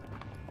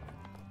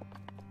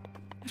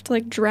have to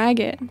like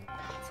drag it.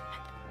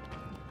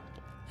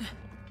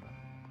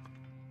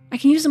 I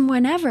can use them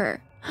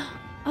whenever.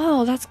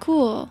 Oh, that's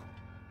cool.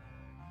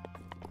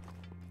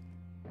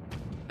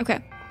 Okay.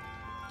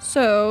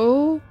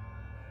 So,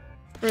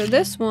 for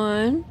this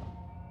one,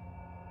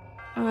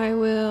 I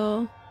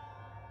will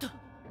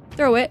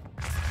throw it.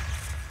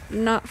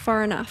 Not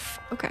far enough.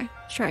 Okay,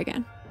 let's try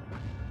again.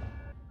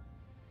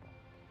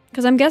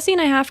 Because I'm guessing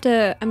I have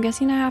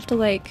to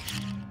like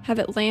have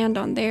it land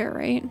on there,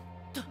 right?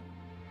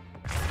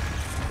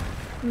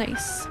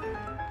 Nice.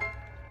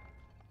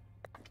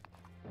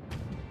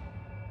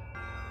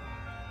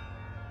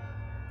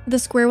 The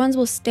square ones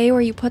will stay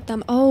where you put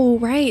them. Oh,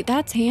 right.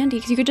 That's handy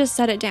because you could just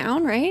set it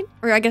down, right?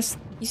 Or I guess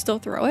you still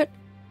throw it.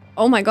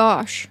 Oh my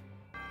gosh.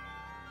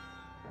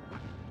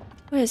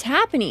 What is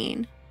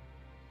happening?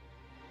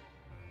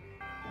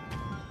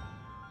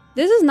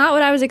 This is not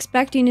what I was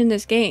expecting in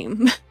this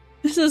game.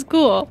 This is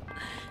cool.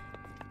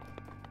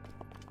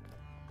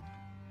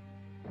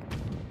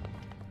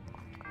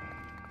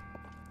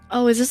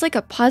 Oh, is this like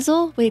a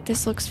puzzle? Wait,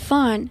 this looks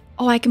fun.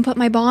 Oh, I can put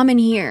my bomb in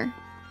here.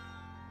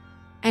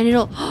 And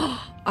it'll...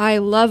 I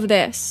love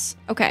this.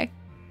 Okay.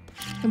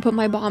 I can put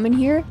my bomb in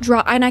here.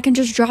 And I can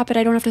just drop it.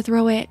 I don't have to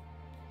throw it.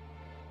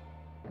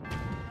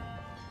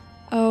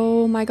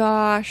 Oh my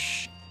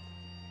gosh.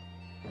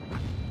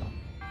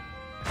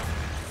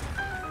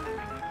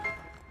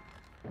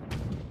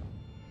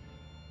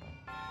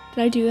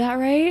 Did I do that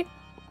right?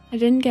 I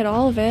didn't get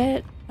all of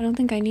it. I don't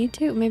think I need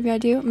to. Maybe I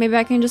do. Maybe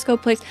I can just go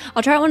place...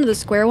 I'll try one of the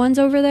square ones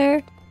over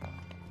there.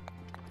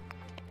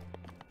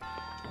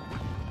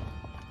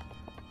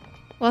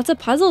 Well, it's a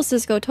puzzle,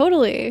 Cisco.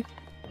 Totally.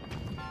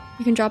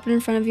 You can drop it in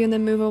front of you and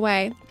then move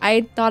away.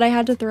 I thought I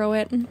had to throw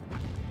it.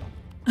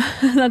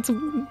 That's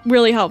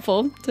really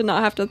helpful to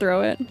not have to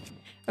throw it.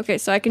 Okay,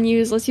 so I can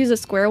use... Let's use a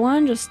square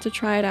one just to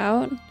try it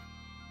out.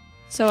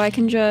 So I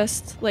can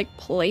just, like,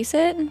 place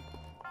it.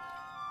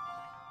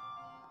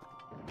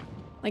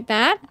 Like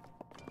that?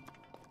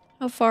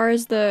 How far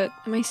is the...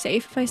 Am I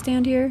safe if I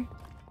stand here?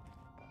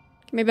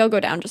 Maybe I'll go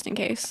down just in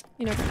case.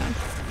 You never know.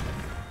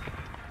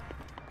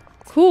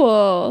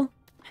 Cool.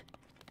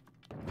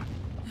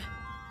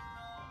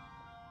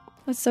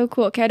 That's so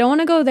cool. Okay, I don't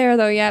want to go there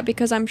though yet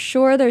because I'm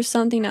sure there's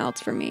something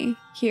else for me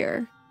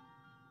here.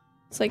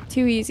 It's like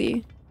too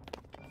easy.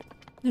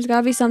 There's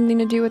gotta be something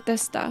to do with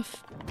this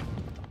stuff.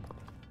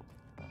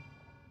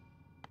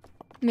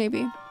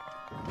 Maybe.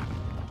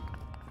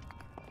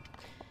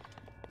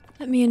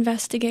 Let me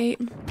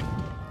investigate.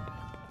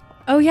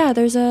 Oh yeah,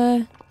 there's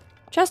a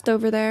chest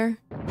over there.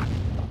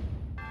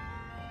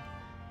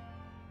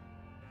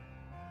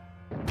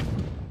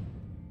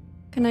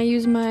 Can I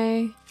use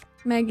my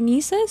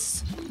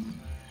magnesis?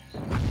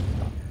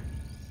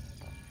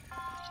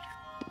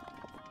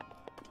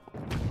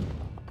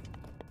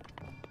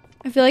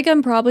 I feel like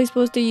I'm probably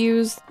supposed to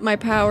use my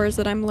powers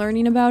that I'm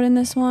learning about in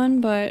this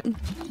one, but...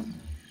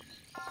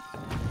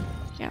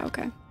 yeah,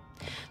 okay.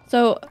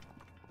 So,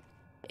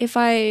 if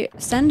I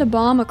send a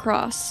bomb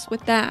across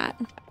with that,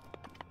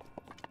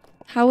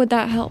 how would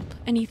that help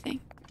anything?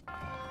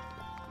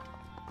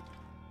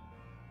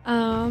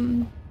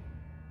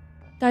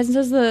 Dyson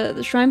says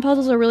the shrine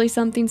puzzles are really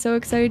something. So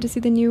excited to see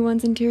the new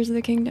ones in Tears of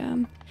the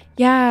Kingdom.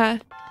 Yeah.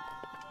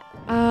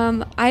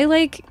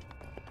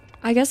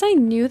 I guess I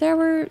knew there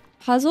were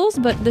puzzles,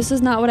 but this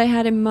is not what I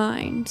had in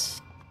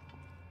mind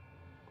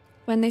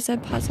when they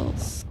said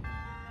puzzles.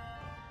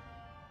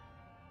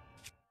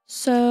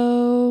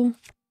 So...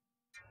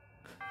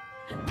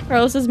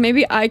 Carlos says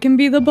maybe I can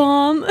be the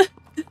bomb.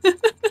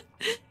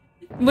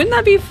 Wouldn't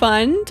that be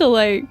fun to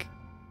like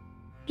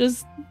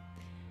just...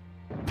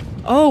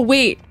 Oh,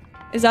 wait.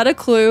 Is that a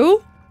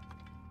clue?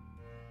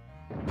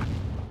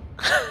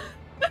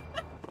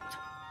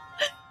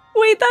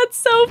 Wait, that's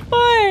so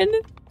fun.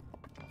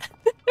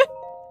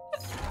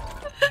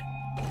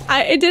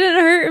 It didn't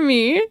hurt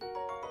me.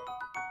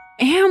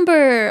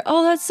 Amber.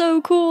 Oh, that's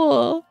so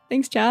cool.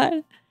 Thanks, chat.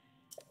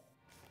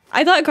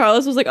 I thought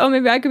Carlos was like, oh,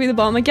 maybe I could be the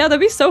bomb. Like, yeah,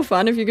 that'd be so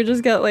fun if you could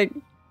just get, like,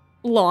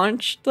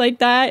 launched like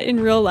that in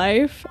real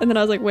life. And then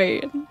I was like,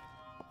 wait.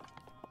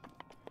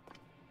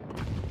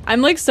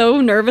 I'm, like,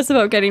 so nervous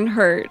about getting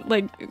hurt.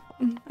 Like,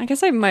 I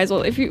guess I might as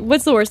well.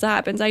 What's the worst that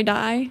happens? I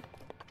die?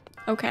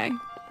 Okay.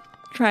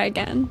 Try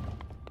again.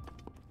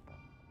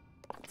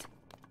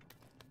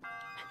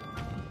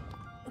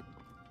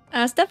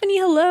 Stephanie,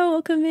 hello.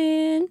 Welcome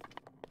in.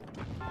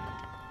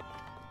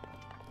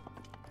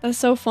 That's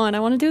so fun. I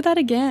want to do that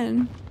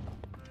again.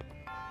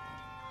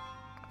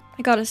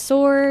 I got a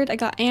sword. I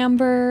got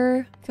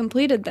amber.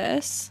 Completed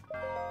this.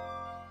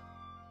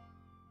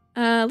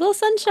 Little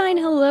sunshine.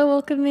 Hello.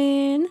 Welcome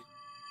in.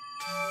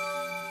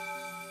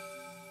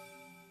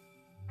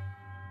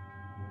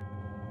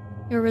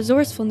 Your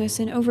resourcefulness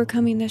in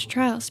overcoming this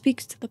trial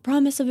speaks to the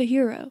promise of a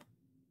hero.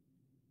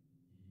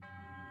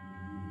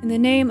 In the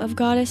name of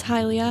Goddess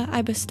Hylia,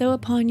 I bestow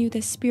upon you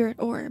this spirit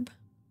orb.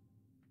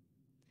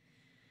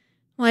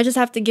 Well, I just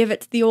have to give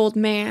it to the old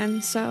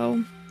man,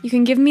 so you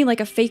can give me like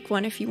a fake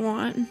one if you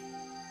want.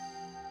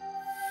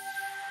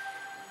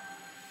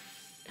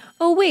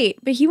 Oh wait,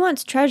 but he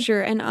wants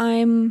treasure and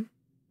I'm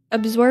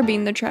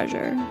absorbing the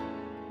treasure.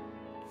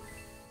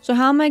 So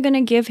how am I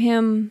gonna give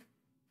him...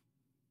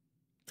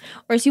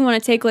 Or does he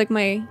want to take like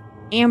my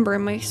amber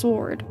and my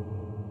sword?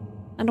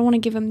 I don't want to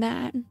give him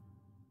that.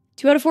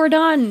 2 out of 4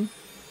 done.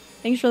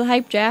 Thanks for the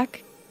hype,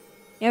 Jack.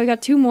 Yeah, we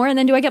got 2 more. And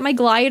then do I get my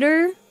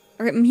glider?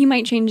 Or he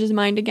might change his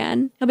mind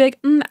again. He'll be like,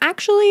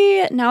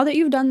 actually, now that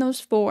you've done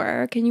those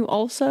 4, can you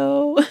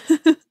also...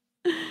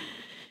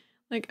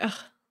 like, ugh.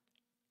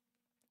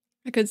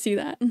 I could see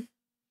that.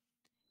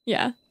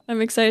 Yeah,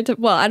 I'm excited to...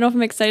 Well, I don't know if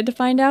I'm excited to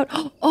find out.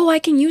 Oh, I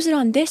can use it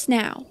on this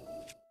now.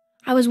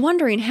 I was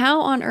wondering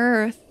how on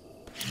earth...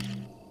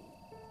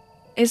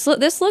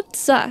 This looked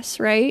sus,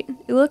 right?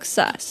 It looks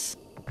sus.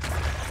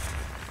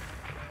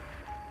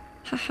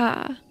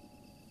 Haha.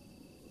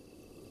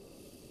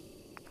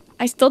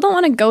 I still don't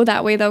want to go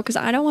that way though, because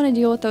I don't want to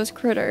deal with those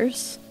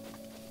critters.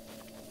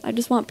 I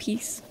just want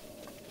peace.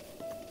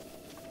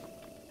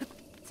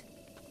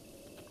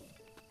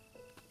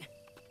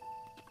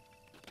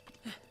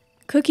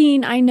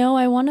 Cooking, I know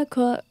I want to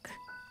cook.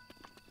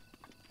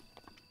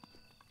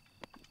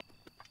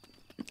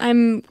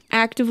 I'm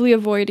actively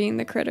avoiding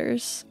the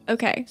critters.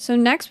 Okay, so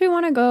next we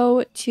want to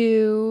go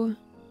to...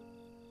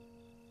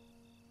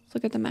 Let's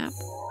look at the map.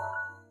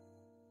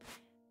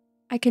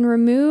 I can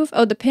remove...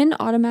 Oh, the pin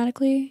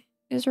automatically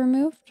is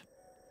removed?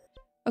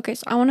 Okay,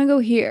 so I want to go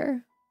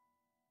here.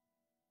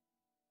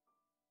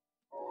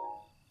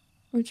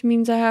 Which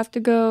means I have to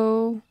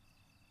go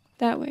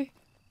that way.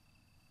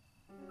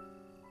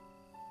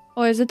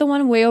 Oh, is it the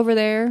one way over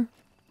there?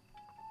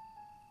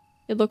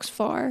 It looks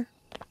far.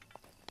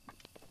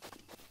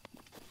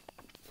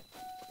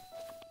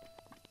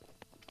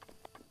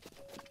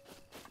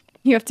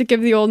 You have to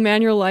give the old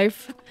man your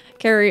life.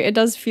 Carrie, it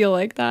does feel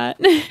like that.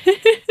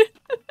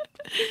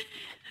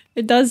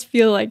 It does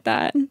feel like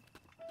that.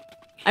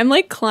 I'm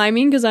like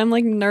climbing because I'm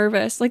like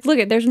nervous. Like,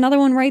 look, there's another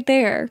one right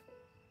there.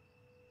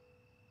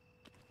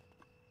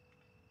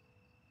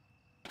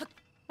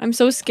 I'm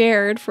so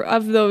scared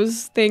of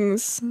those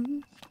things.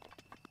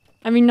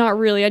 I mean, not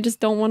really. I just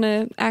don't want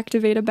to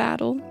activate a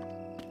battle.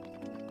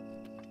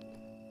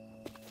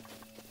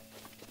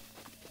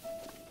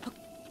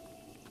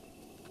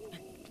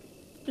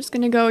 Just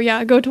gonna go,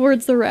 yeah, go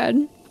towards the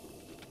red.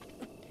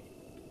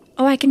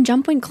 Oh, I can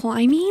jump when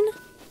climbing?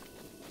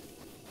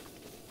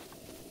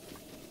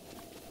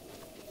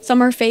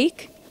 Some are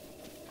fake?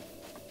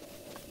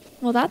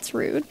 Well, that's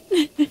rude.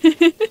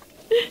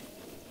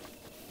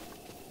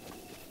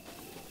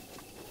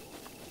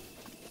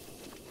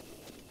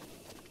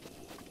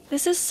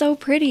 This is so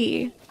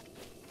pretty.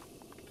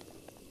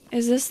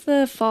 Is this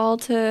the fall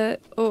to...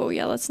 Oh,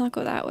 yeah, let's not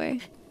go that way.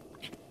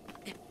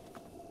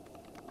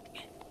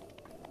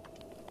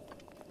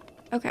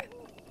 Okay.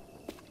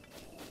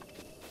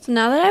 So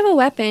now that I have a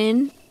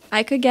weapon,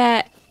 I could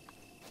get...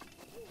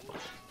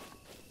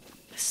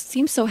 This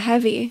seems so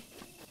heavy.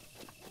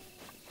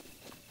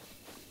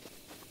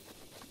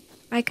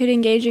 I could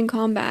engage in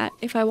combat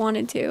if I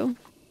wanted to.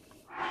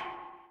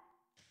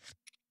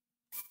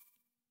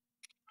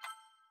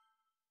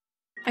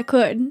 I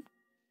could.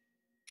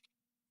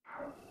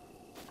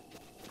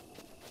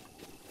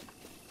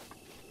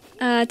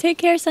 Take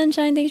care,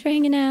 Sunshine. Thanks for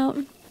hanging out.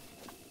 Can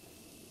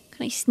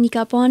I sneak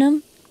up on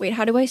him? Wait,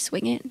 how do I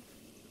swing it?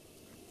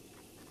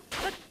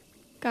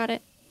 Got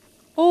it.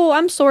 Oh,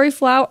 I'm sorry,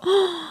 flower.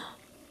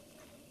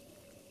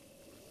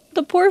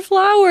 The poor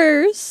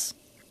flowers.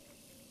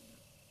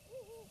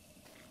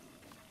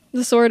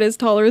 The sword is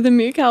taller than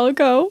me,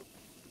 Calico.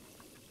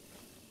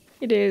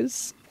 It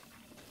is.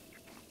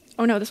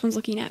 Oh no, this one's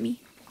looking at me.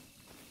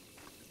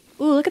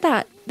 Ooh, look at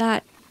that.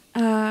 That,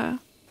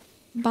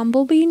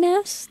 bumblebee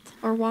nest?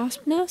 Or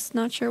wasp nest?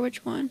 Not sure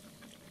which one.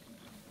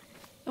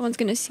 That one's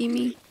gonna see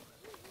me.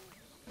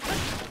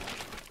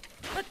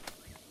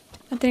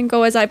 That didn't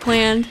go as I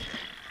planned.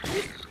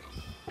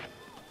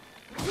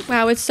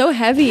 Wow, it's so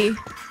heavy.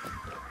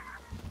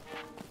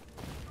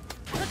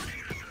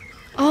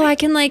 Oh, I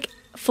can like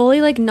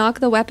fully like knock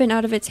the weapon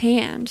out of its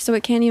hand so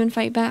it can't even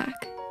fight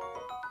back.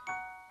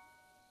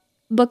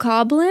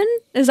 Bokoblin?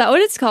 Is that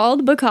what it's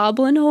called?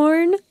 Bokoblin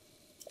horn?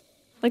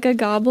 Like a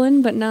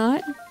goblin, but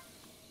not?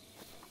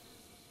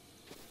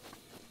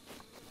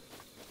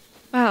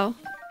 Wow.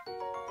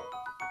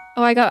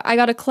 Oh, I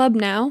got a club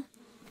now.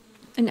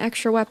 An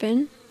extra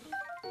weapon.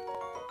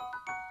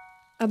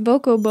 A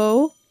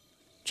bokobo.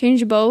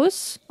 Change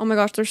bows. Oh my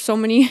gosh, there's so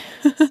many.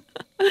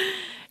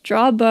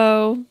 Draw a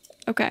bow.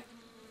 Okay.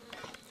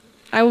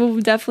 I will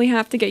definitely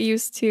have to get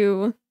used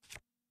to...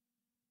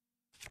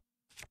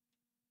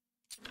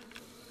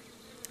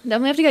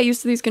 Definitely have to get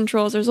used to these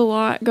controls. There's a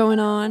lot going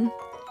on.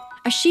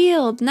 A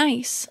shield!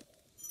 Nice!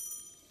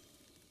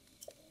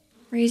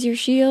 Raise your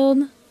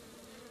shield.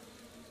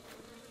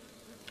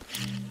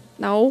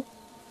 No.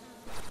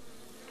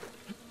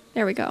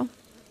 There we go.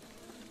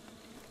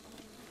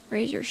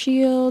 Raise your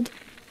shield.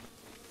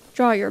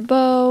 Draw your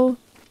bow.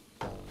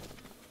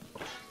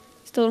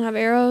 Still don't have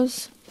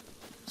arrows.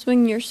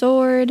 Swing your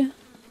sword.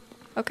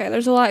 Okay,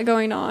 there's a lot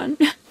going on.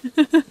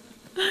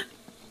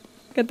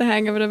 Get the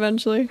hang of it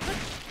eventually.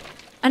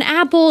 An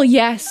apple,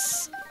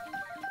 yes!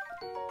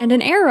 And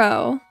an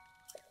arrow.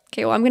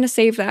 Okay, well I'm gonna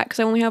save that because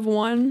I only have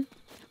one.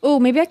 Oh,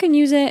 maybe I can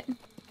use it.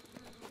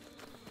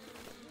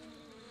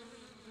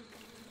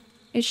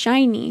 It's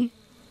shiny.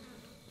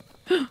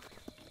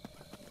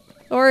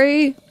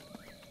 Sorry.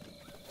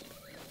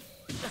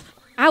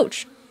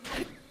 Ouch.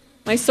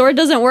 My sword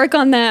doesn't work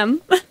on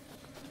them.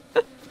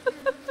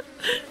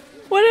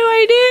 What do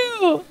I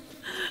do?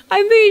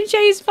 I'm being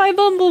chased by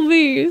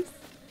bumblebees.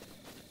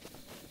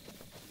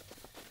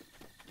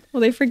 Will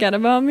they forget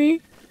about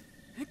me?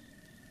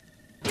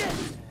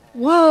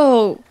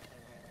 Whoa.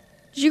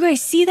 Did you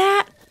guys see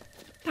that?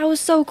 That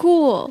was so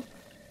cool.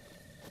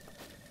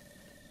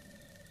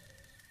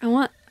 I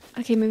want...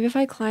 Okay, maybe if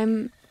I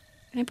climb...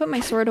 Can I put my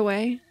sword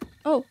away?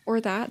 Oh,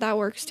 or that. That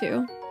works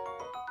too.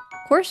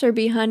 Courser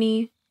bee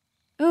honey.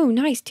 Oh,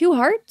 nice. 2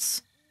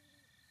 hearts?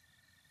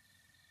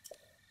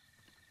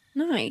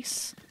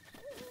 Nice.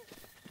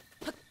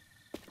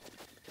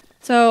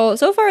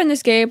 So far in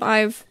this game,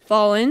 I've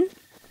fallen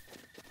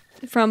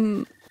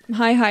from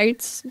high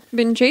heights,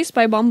 been chased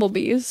by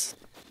bumblebees,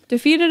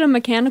 defeated a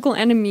mechanical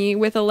enemy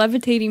with a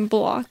levitating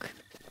block,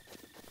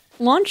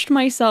 launched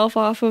myself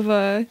off of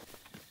a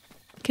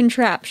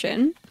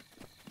contraption.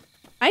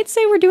 I'd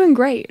say we're doing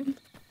great.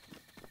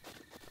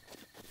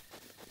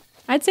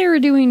 I'd say we're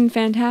doing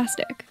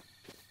fantastic.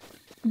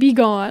 Be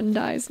gone,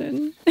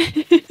 Dyson.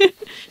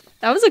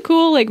 That was a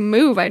cool, like,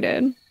 move I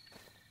did.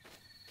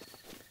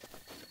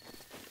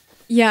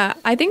 Yeah,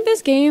 I think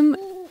this game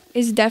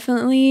is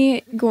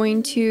definitely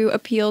going to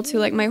appeal to,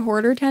 like, my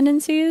hoarder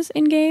tendencies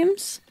in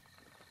games.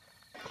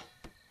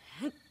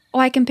 Oh,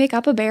 I can pick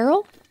up a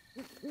barrel?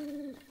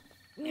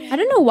 I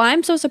don't know why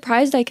I'm so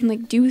surprised I can,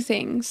 like, do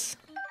things.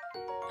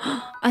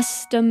 A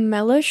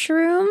stamella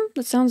shroom?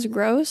 That sounds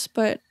gross,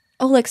 but...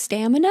 Oh, like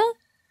stamina?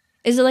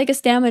 Is it like a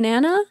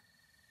staminana?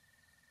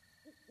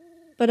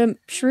 But a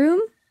shroom?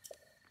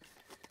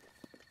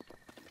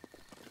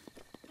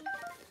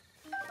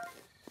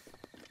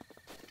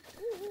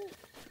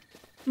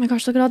 Oh my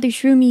gosh, look at all these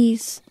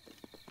shroomies.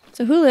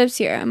 So who lives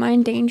here? Am I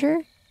in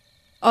danger?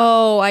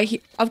 Oh,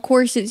 of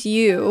course it's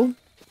you.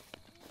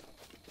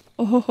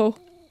 Oh,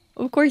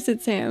 of course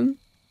it's him.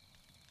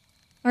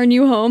 Our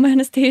new home,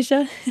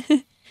 Anastasia.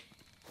 Can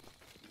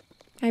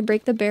I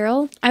break the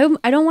barrel? I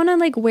don't want to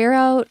like wear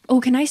out.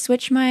 Oh, can I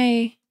switch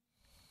my?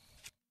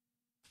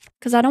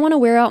 Because I don't want to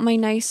wear out my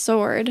nice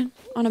sword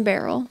on a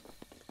barrel.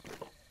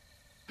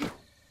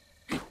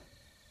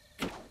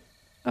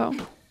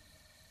 Oh.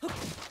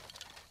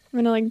 I'm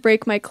gonna like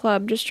break my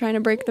club just trying to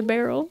break the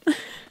barrel.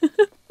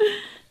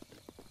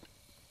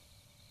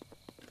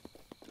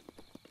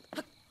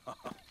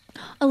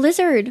 A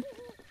lizard!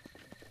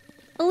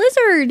 A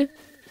lizard!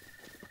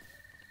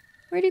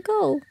 Where'd he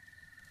go?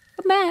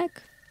 Come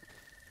back.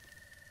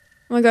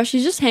 Oh my gosh,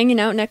 he's just hanging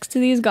out next to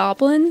these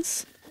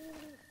goblins.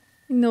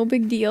 No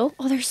big deal.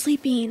 Oh, they're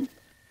sleeping.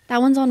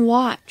 That one's on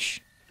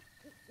watch.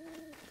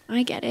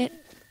 I get it.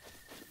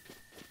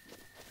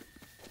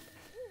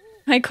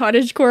 My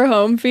cottagecore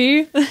home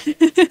fee.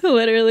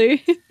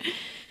 Literally.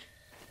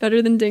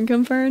 Better than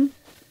Dinkum Fern.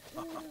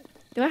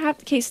 Do I have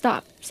to? Okay,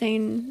 stop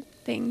saying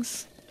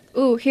things.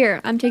 Ooh,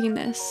 here, I'm taking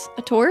this.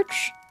 A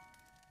torch?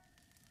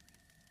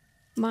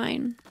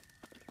 Mine.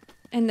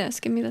 And this,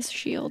 give me this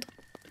shield.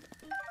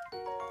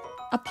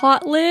 A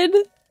pot lid?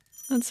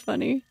 That's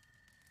funny.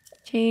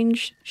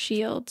 Change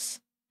shields.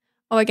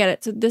 Oh, I get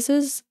it. So this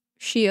is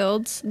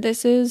shields.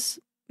 This is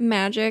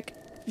magic.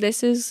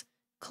 This is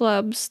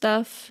club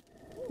stuff.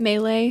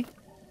 Melee.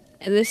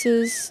 And this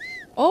is...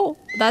 Oh,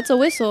 that's a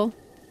whistle.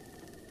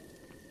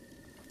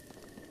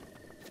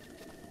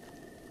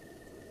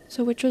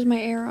 So which was my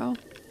arrow?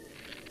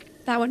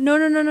 That one. No,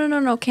 no, no, no, no,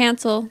 no.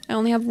 Cancel. I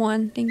only have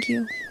one. Thank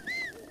you.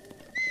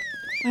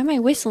 Why am I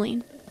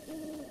whistling?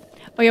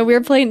 Oh yeah, we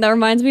were playing... That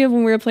reminds me of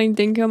when we were playing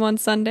Dinkum on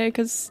Sunday,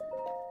 because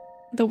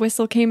the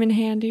whistle came in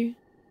handy.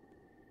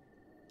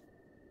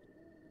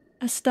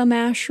 A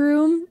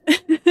stamashroom.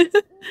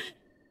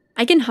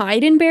 I can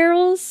hide in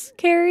barrels,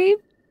 Carrie.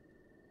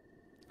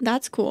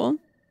 That's cool.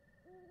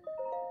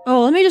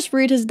 Oh, let me just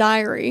read his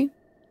diary.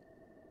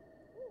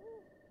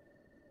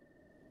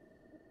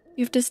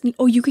 You have to sneak.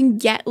 Oh, you can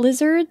get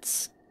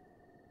lizards?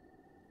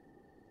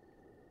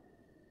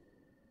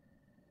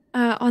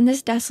 On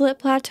this desolate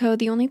plateau,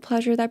 the only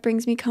pleasure that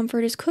brings me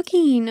comfort is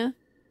cooking.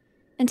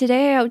 And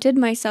today I outdid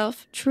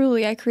myself.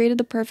 Truly, I created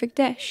the perfect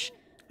dish.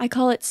 I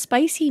call it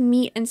spicy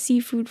meat and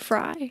seafood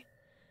fry.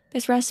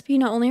 This recipe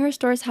not only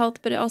restores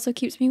health, but it also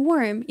keeps me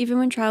warm, even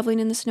when traveling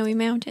in the snowy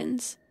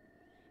mountains.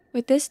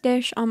 With this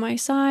dish on my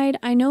side,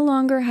 I no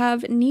longer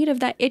have need of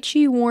that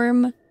itchy,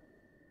 warm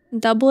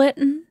doublet.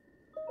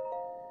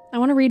 I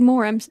want to read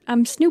more.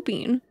 I'm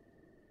snooping.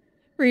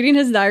 Reading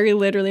his diary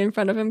literally in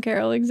front of him,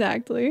 Carol.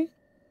 Exactly.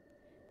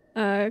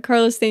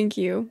 Carlos, thank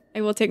you.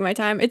 I will take my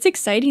time. It's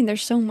exciting.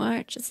 There's so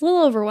much. It's a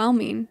little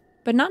overwhelming,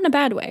 but not in a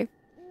bad way.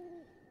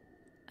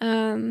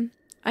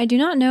 I do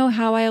not know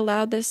how I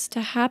allowed this to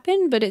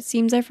happen, but it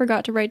seems I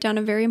forgot to write down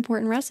a very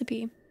important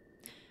recipe.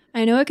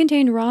 I know it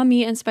contained raw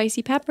meat and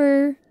spicy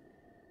pepper,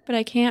 but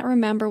I can't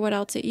remember what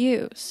else it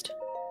used.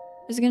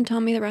 Is it going to tell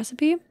me the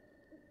recipe?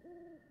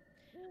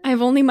 I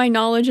have only my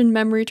knowledge and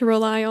memory to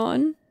rely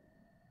on.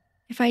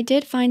 If I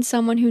did find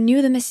someone who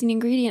knew the missing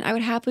ingredient, I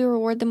would happily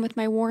reward them with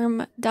my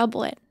warm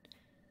doublet.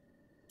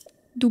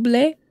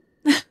 Double?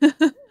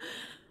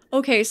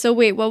 Okay, so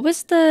wait, what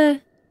was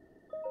the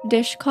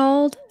dish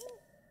called?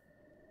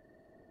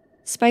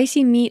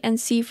 Spicy meat and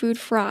seafood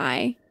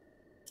fry.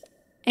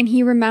 And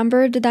he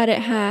remembered that it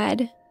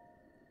had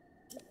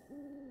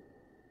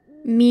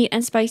meat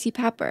and spicy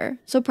pepper.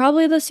 So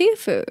probably the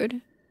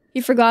seafood.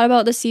 He forgot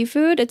about the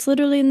seafood? It's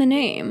literally in the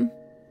name.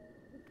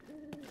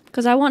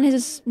 Because I want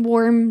his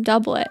warm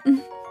doublet.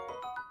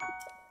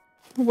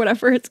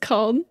 Whatever it's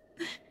called.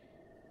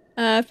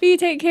 Fee,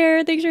 take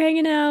care. Thanks for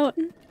hanging out.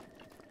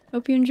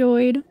 Hope you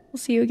enjoyed. We'll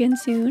see you again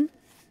soon.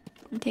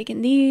 I'm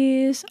taking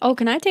these. Oh,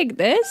 can I take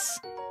this?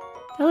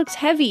 That looks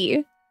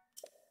heavy.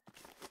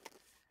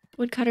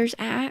 Woodcutter's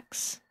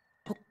axe.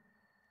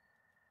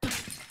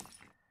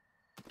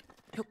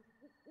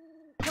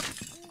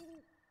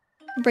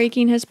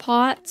 Breaking his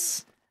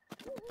pots.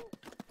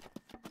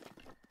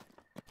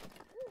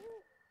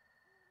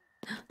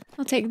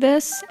 I'll take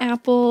this.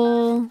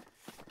 Apple.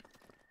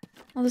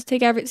 I'll just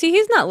take every... See,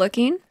 he's not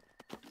looking.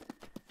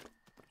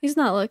 He's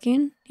not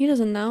looking. He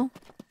doesn't know.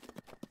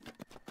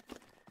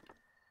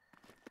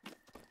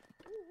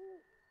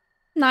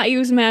 Not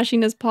you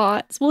smashing his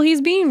pots. Well, he's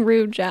being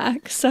rude,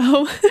 Jack,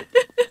 so...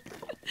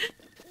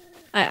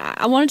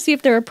 I wanted to see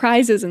if there are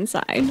prizes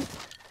inside.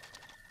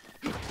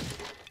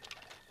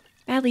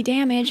 Badly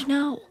damaged.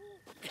 No.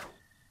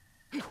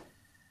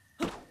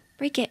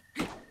 Break it.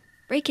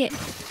 Break it.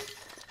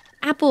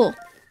 Apple.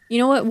 You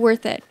know what?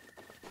 Worth it.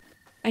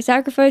 I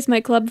sacrificed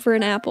my club for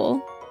an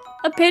apple.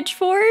 A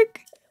pitchfork?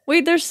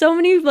 Wait, there's so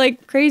many,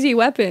 like, crazy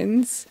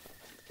weapons.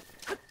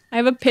 I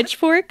have a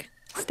pitchfork.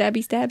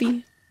 Stabby,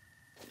 stabby.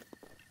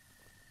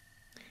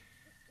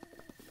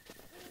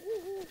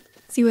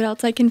 See what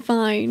else I can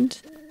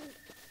find.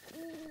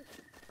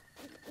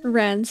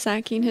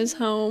 Ransacking his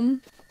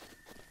home.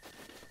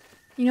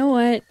 You know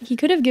what? He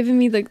could have given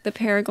me the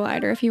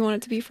paraglider if he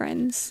wanted to be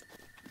friends.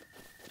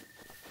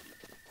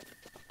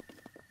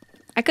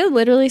 I could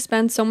literally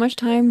spend so much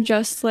time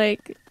just,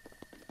 like,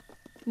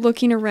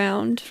 looking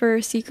around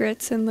for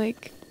secrets and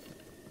like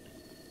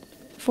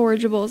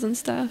forageables and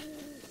stuff.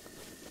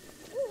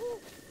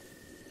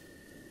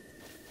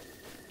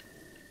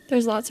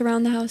 There's lots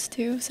around the house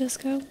too,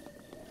 Cisco.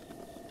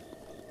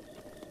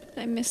 Did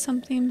I miss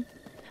something?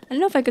 I don't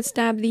know if I could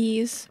stab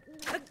these.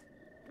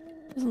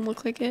 Doesn't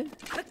look like it.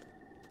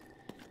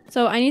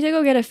 So I need to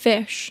go get a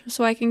fish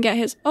so I can get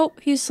his— oh,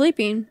 he's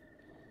sleeping.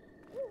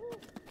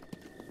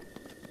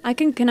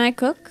 Can I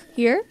cook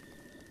here?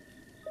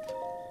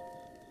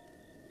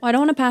 Oh, I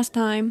don't want to pass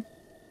time.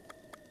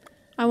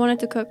 I wanted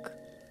to cook.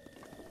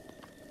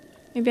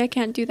 Maybe I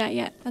can't do that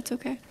yet. That's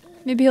okay.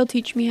 Maybe he'll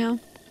teach me how.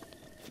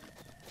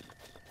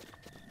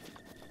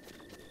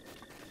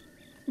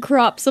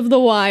 Crops of the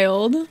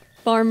wild.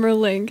 Farmer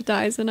Link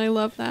dies, and I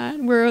love that.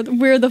 We're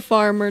the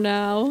farmer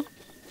now.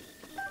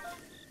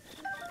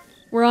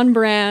 We're on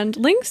brand.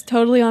 Link's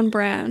totally on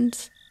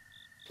brand.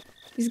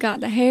 He's got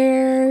the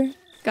hair,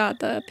 got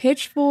the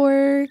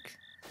pitchfork.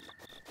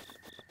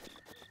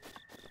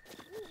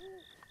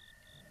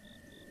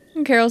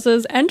 And Carol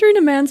says, entering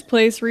a man's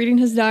place, reading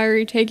his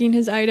diary, taking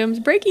his items,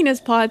 breaking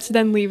his pots,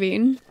 then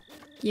leaving.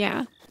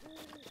 Yeah.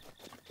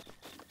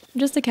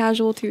 Just a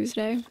casual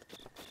Tuesday. Look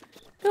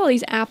at all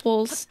these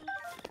apples.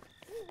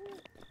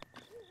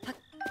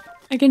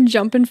 I can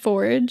jump and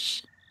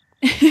forage.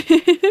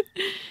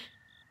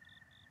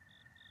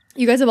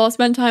 You guys have all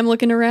spent time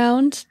looking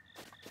around?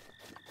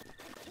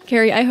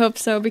 Carrie, I hope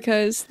so,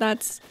 because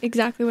that's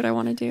exactly what I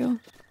want to do.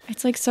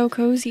 It's like so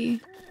cozy.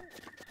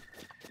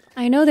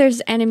 I know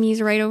there's enemies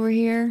right over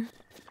here.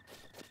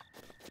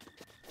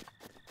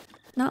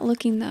 Not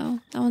looking though.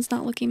 That one's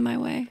not looking my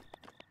way.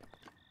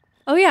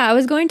 Oh yeah, I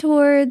was going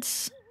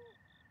towards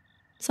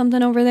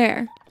something over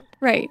there.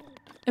 Right.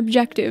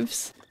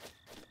 Objectives.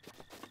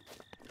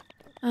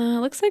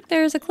 Looks like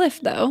there's a cliff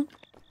though.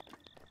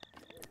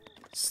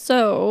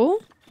 So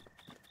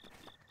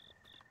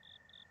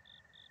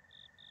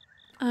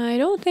I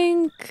don't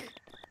think—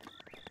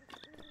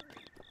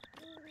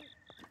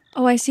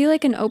 oh, I see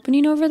like an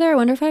opening over there. I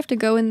wonder if I have to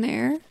go in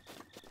there.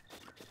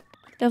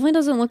 Definitely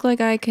doesn't look like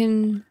I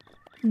can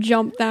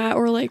jump that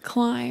or like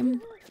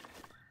climb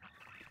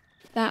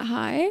that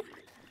high.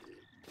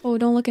 Oh,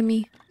 don't look at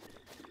me.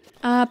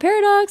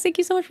 Paradox, thank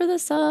you so much for the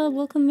sub.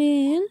 Welcome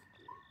in.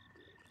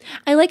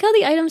 I like how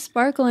the items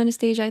sparkle,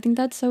 Anastasia. I think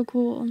that's so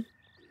cool.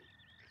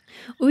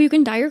 Oh, you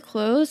can dye your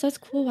clothes? That's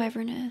cool,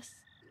 Wyverness.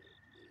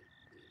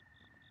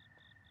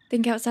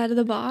 Think outside of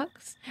the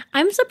box.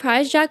 I'm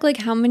surprised, Jack, like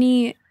how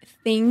many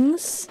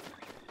things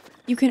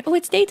you can— oh,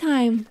 it's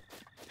daytime.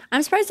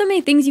 I'm surprised how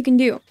many things you can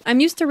do. I'm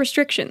used to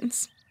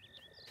restrictions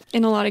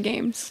in a lot of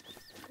games.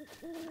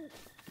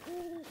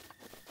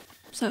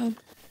 So,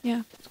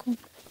 yeah, it's cool.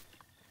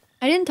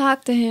 I didn't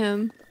talk to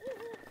him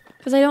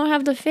because I don't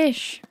have the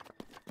fish.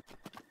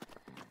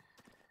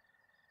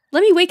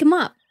 Let me wake him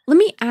up. Let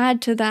me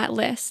add to that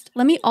list.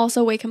 Let me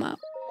also wake him up.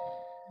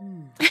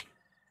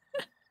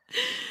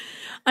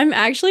 I'm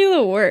actually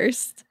the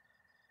worst.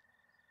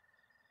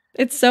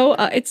 It's so,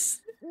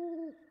 it's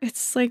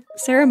like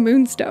Sarah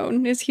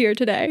Moonstone is here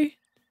today.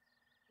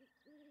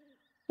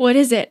 What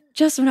is it?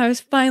 Just when I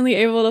was finally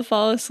able to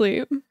fall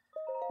asleep.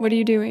 What are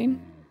you doing?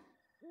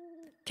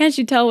 Can't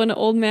you tell when an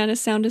old man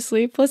is sound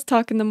asleep? Let's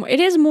talk in the morning. It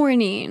is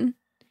morning.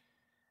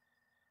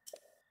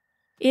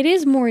 It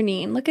is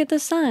morning. Look at the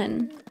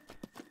sun.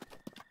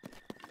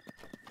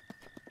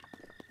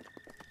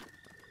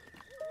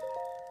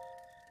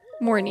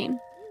 Morning.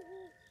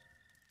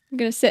 I'm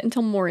gonna sit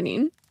until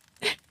morning.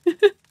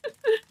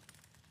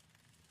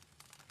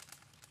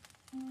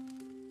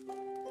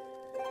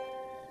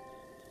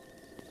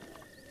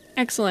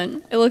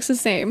 Excellent. It looks the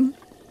same.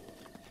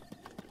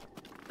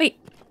 Wait.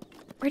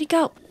 Where'd he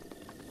go?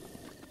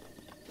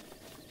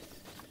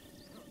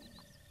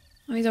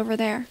 Oh, he's over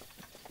there.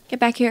 Get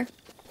back here.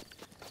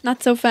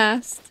 Not so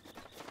fast.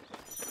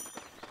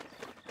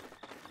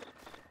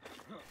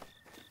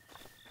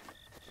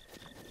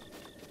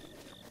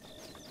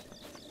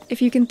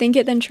 If you can think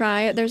it, then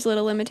try it. There's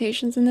little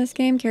limitations in this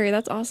game. Carrie,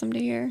 that's awesome to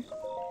hear.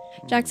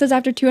 Jack says,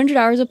 after 200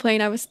 hours of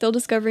playing, I was still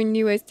discovering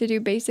new ways to do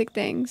basic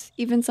things.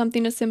 Even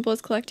something as simple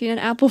as collecting an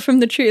apple from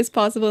the tree is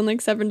possible in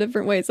like 7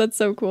 different ways. That's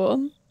so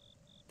cool.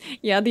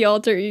 Yeah, the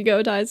alter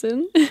ego,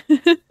 Tyson.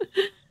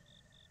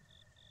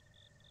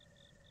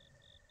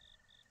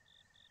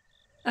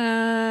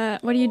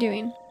 What are you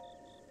doing?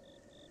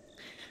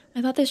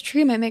 I thought this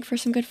tree might make for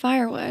some good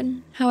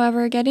firewood.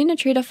 However, getting a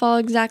tree to fall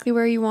exactly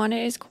where you want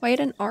it is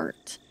quite an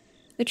art.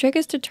 The trick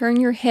is to turn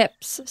your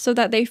hips so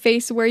that they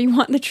face where you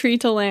want the tree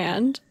to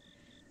land.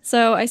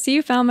 So, I see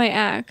you found my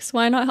axe.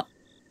 Why not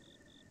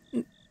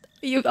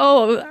you—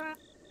 oh,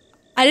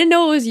 I didn't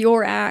know it was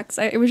your axe.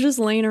 It was just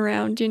laying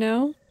around, you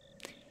know?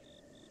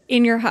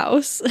 In your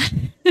house.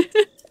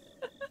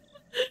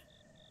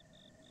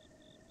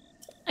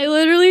 I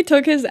literally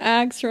took his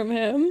axe from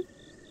him.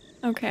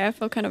 Okay, I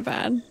feel kind of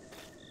bad.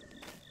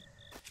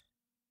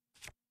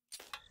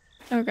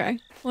 Okay,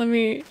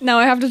 now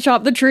I have to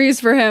chop the trees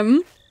for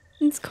him.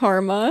 It's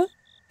karma.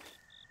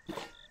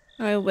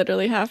 I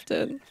literally have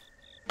to.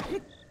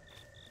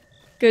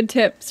 Good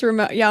tips.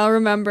 Yeah, I'll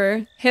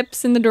remember.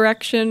 Hips in the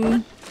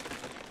direction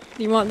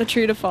you want the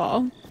tree to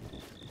fall.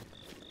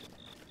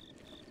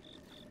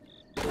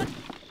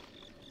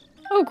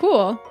 Oh,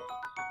 cool.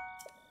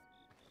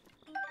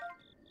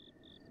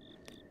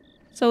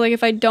 So, like,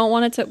 if I don't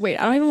want it to- wait,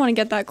 I don't even want to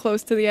get that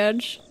close to the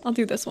edge. I'll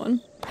do this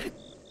one.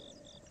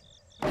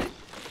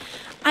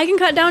 I can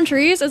cut down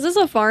trees? Is this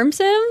a farm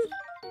sim?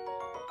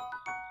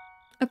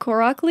 A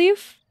Korok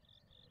leaf?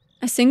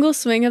 A single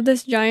swing of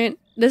this giant-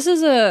 this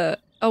is a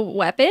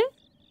weapon?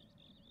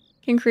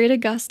 Can create a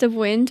gust of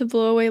wind to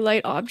blow away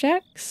light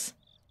objects?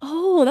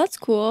 Oh, that's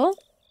cool.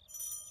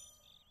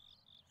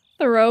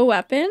 Throw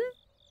weapon?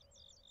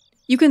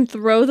 You can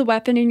throw the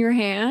weapon in your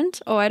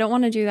hand? Oh, I don't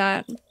want to do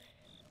that.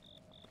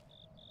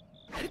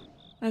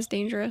 That's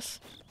dangerous.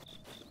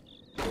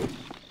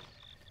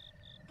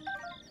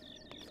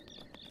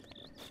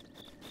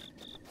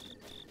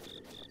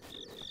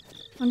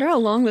 Wonder how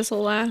long this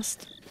will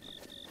last.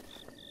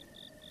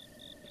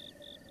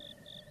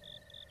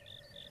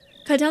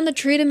 Cut down the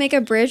tree to make a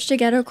bridge to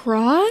get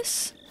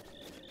across?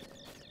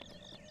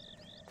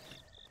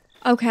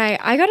 Okay,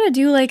 I gotta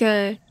do like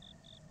a...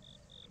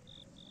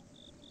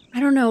 I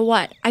don't know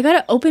what. I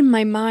gotta open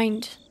my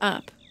mind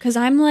up. Because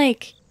I'm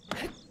like...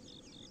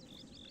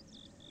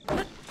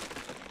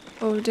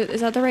 Oh, is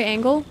that the right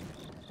angle?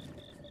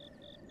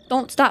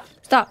 Don't stop.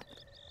 Stop.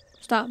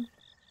 Stop.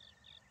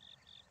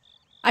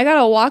 I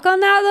gotta walk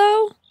on that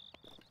though?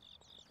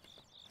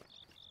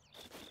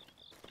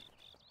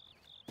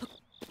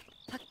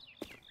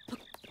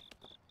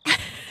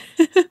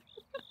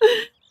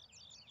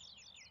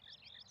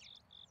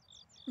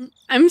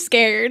 I'm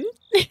scared.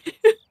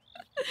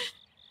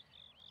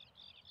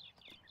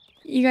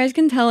 You guys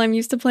can tell I'm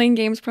used to playing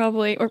games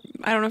probably, or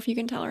I don't know if you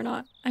can tell or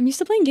not. I'm used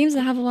to playing games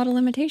that have a lot of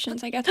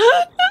limitations, I guess.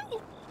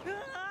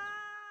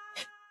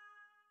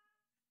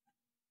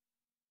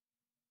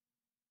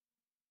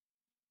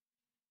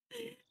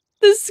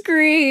 The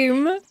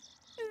scream.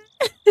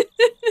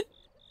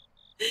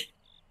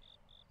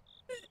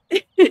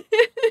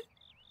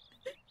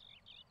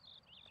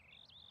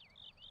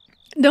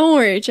 Don't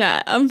worry,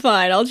 chat. I'm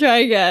fine. I'll try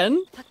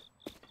again.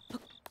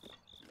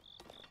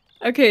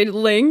 Okay,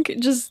 Link,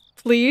 just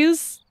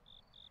please.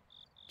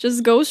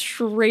 Just go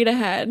straight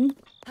ahead.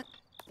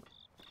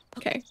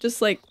 Okay,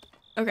 just like,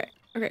 okay.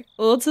 A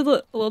little to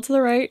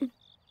the right.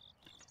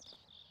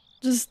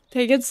 Just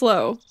take it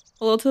slow.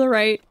 A little to the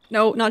right.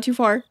 No, not too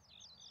far.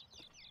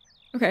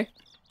 Okay.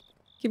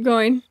 Keep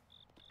going.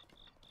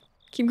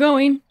 Keep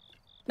going.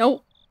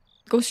 Nope.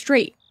 Go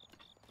straight.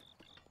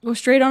 Go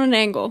straight on an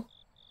angle.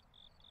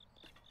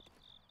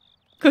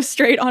 Go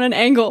straight on an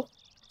angle.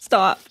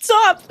 Stop.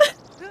 Stop!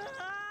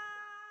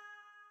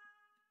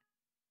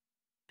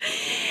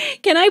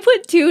 Can I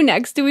put two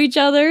next to each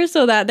other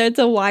so that there's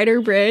a wider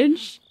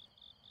bridge?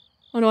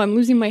 Oh no, I'm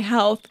losing my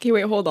health. Okay,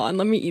 wait, hold on.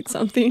 Let me eat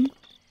something.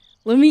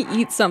 Let me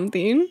eat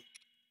something.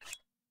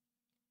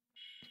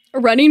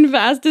 Running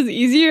fast is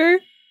easier?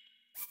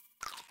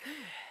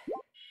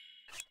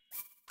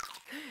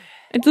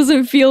 It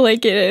doesn't feel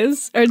like it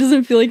is. Or it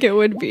doesn't feel like it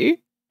would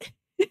be.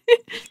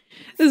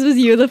 This was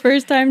you the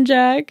first time,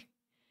 Jack?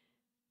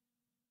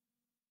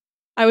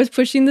 I was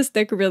pushing the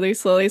stick really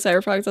slowly,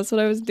 Cyberfox. That's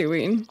what I was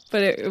doing.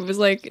 But it was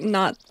like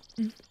not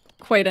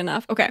quite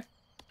enough. Okay.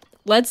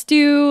 Let's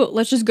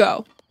just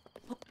go.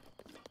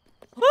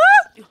 Ah!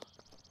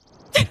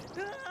 Time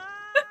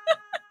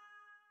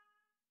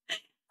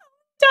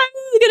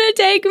is gonna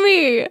take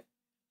me.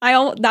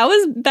 That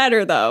was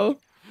better though.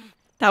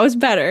 That was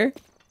better.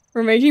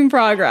 We're making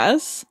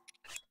progress.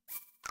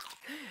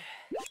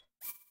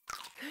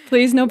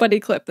 Please nobody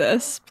clip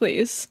this,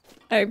 please.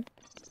 I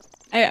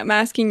am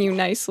asking you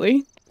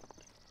nicely.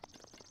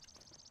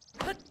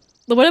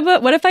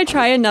 What if I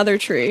try another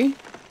tree?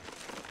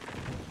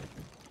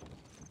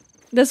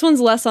 This one's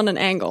less on an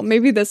angle.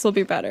 Maybe this will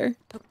be better.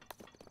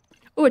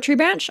 Oh, a tree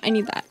branch? I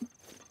need that.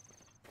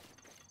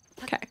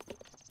 Okay.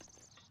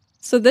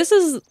 So this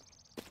is...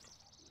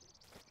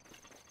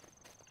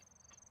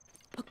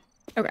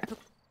 Okay.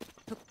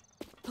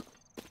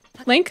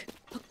 Link?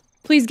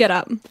 Please get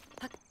up.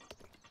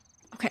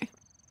 Okay.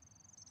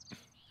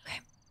 Okay.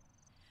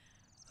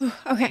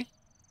 Okay.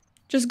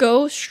 Just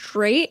go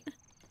straight.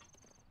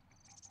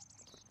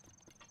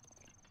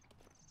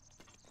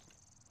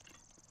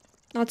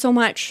 Not so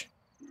much.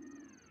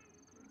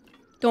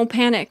 Don't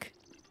panic.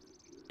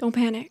 Don't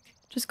panic.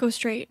 Just go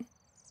straight.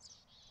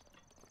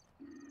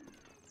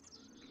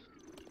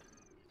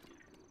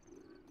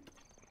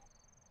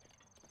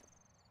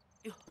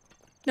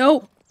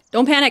 No,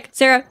 don't panic,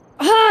 Sarah.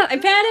 Ah, I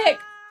panic.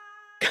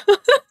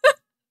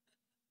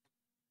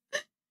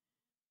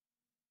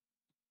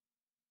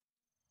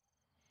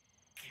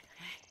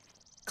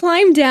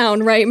 Climb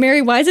down, right,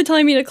 Mary? Why is it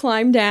telling me to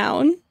climb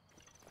down?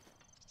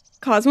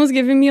 Cosmo's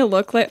giving me a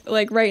look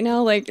like right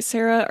now, like,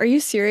 Sarah, are you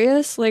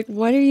serious? Like,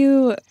 what are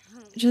you...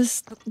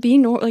 Just be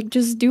like,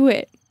 just do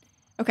it.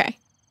 Okay.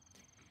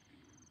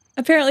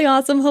 Apparently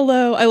awesome,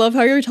 hello. I love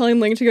how you're telling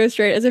Link to go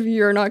straight as if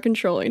you're not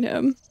controlling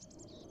him.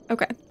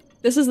 Okay.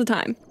 This is the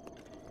time.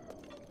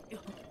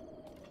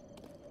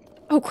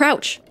 Oh,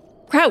 crouch.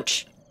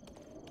 Crouch.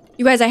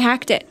 You guys, I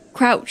hacked it.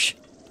 Crouch.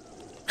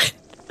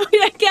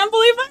 I can't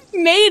believe I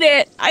made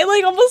it. I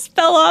like almost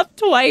fell off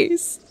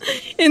twice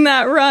in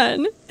that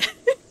run.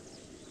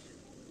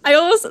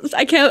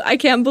 I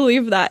can't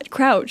believe that.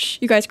 Crouch.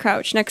 You guys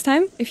crouch. Next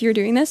time, if you're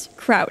doing this,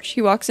 crouch.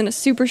 He walks in a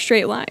super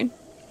straight line.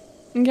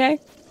 Okay?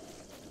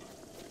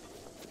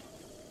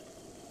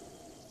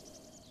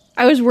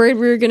 I was worried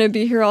we were gonna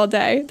be here all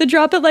day. The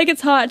drop it like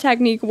it's hot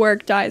technique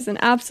worked, Dyson.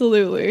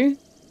 Absolutely.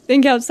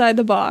 Think outside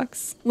the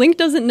box. Link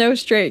doesn't know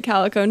straight,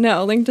 Calico.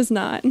 No, Link does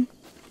not.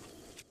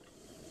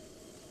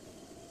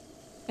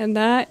 And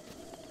that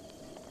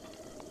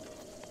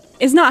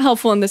is not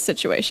helpful in this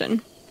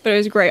situation, but it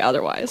was great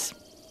otherwise.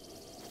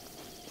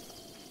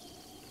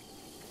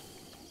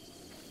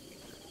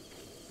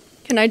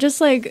 Can I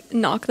just, like,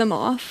 knock them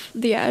off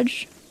the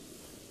edge?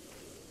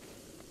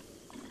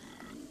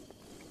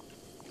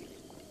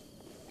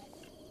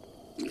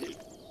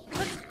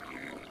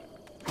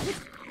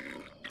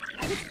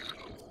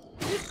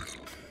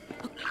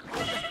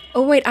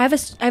 Oh wait, I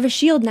have a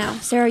shield now.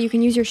 Sarah, you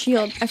can use your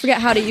shield. I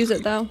forget how to use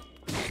it though.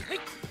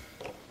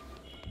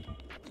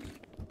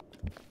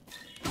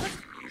 How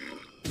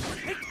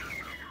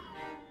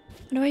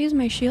do I use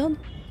my shield?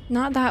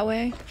 Not that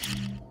way.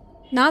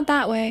 Not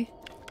that way.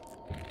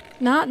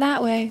 Not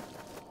that way.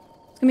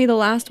 It's gonna be the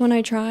last one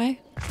I try.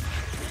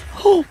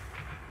 Oh!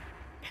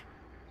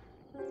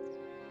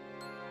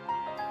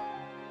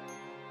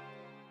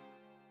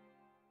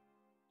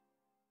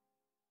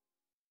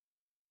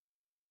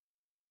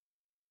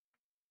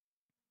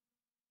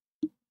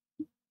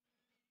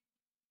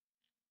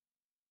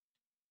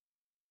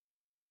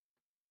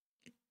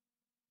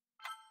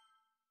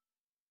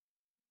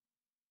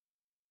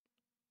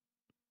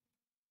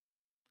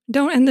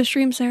 Don't end the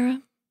stream,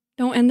 Sarah.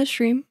 Don't end the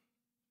stream.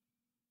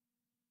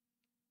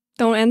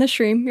 Don't end the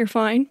stream. You're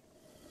fine.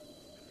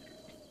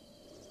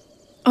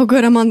 Oh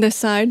good, I'm on this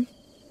side.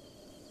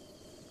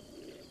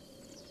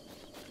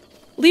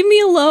 Leave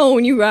me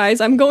alone, you guys.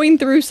 I'm going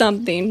through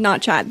something.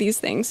 Not chat, these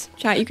things.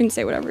 Chat, you can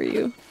say whatever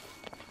you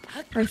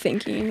are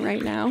thinking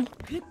right now.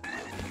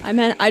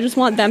 I just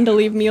want them to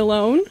leave me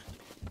alone.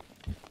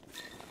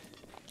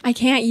 I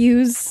can't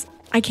use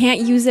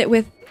it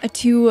with a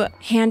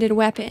two-handed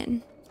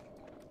weapon.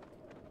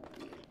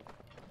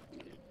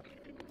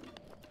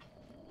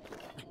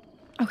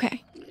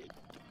 Okay.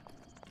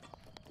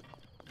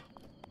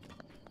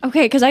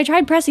 Okay, because I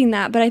tried pressing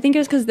that, but I think it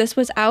was because this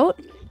was out.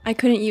 I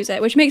couldn't use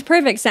it, which makes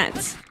perfect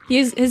sense.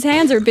 His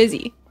hands are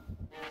busy.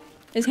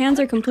 His hands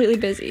are completely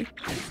busy.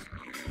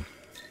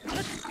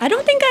 I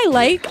don't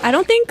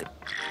think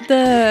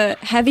the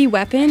heavy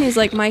weapon is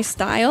like my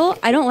style.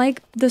 I don't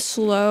like the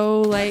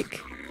slow,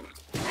 like...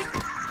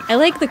 I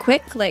like the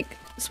quick, like,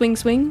 swing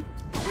swing.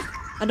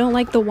 I don't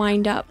like the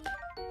wind up,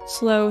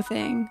 slow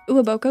thing. Ooh,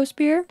 a Boko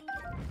spear.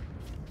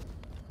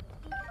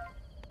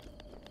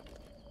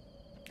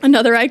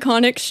 Another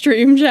iconic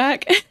stream,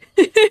 Jack.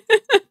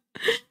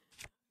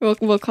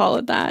 We'll call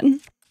it that.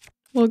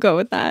 We'll go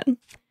with that.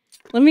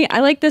 I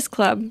like this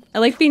club. I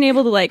like being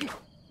able to like,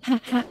 ha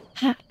ha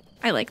ha.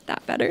 I like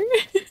that better.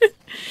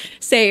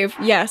 Save.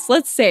 Yes,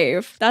 let's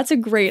save. That's a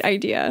great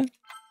idea.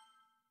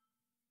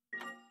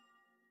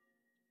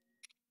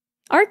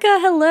 Arca,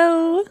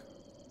 hello.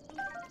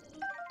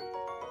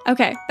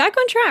 Okay, back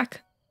on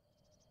track.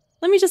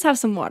 Let me just have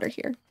some water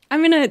here.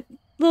 I'm gonna,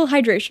 little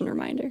hydration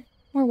reminder.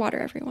 More water,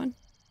 everyone.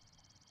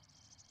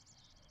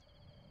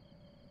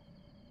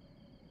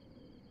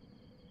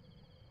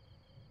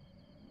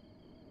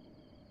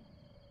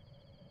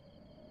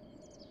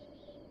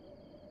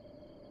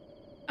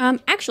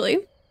 Actually,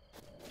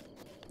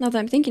 now that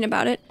I'm thinking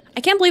about it,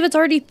 I can't believe it's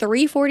already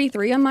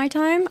 3:43 on my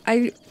time.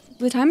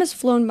 The time has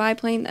flown by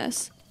playing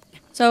this.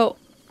 So,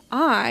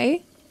 can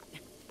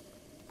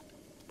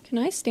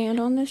I stand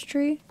on this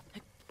tree?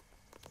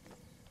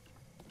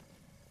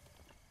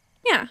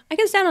 Yeah, I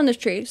can stand on this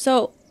tree.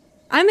 So,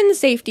 I'm in the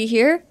safety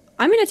here.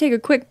 I'm gonna take a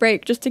quick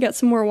break just to get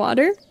some more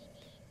water,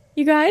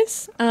 you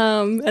guys.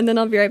 And then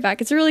I'll be right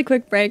back. It's a really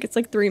quick break. It's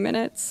like 3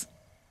 minutes.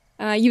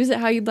 Use it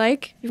how you'd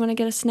like. If you want to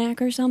get a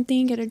snack or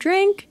something, get a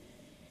drink.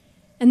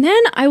 And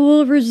then I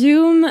will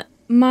resume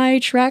my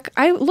trek.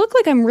 I look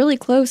like I'm really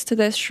close to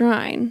this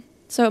shrine,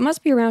 so it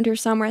must be around here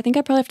somewhere. I think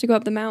I probably have to go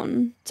up the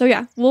mountain. So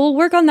yeah, we'll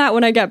work on that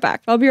when I get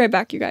back. I'll be right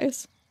back, you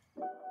guys.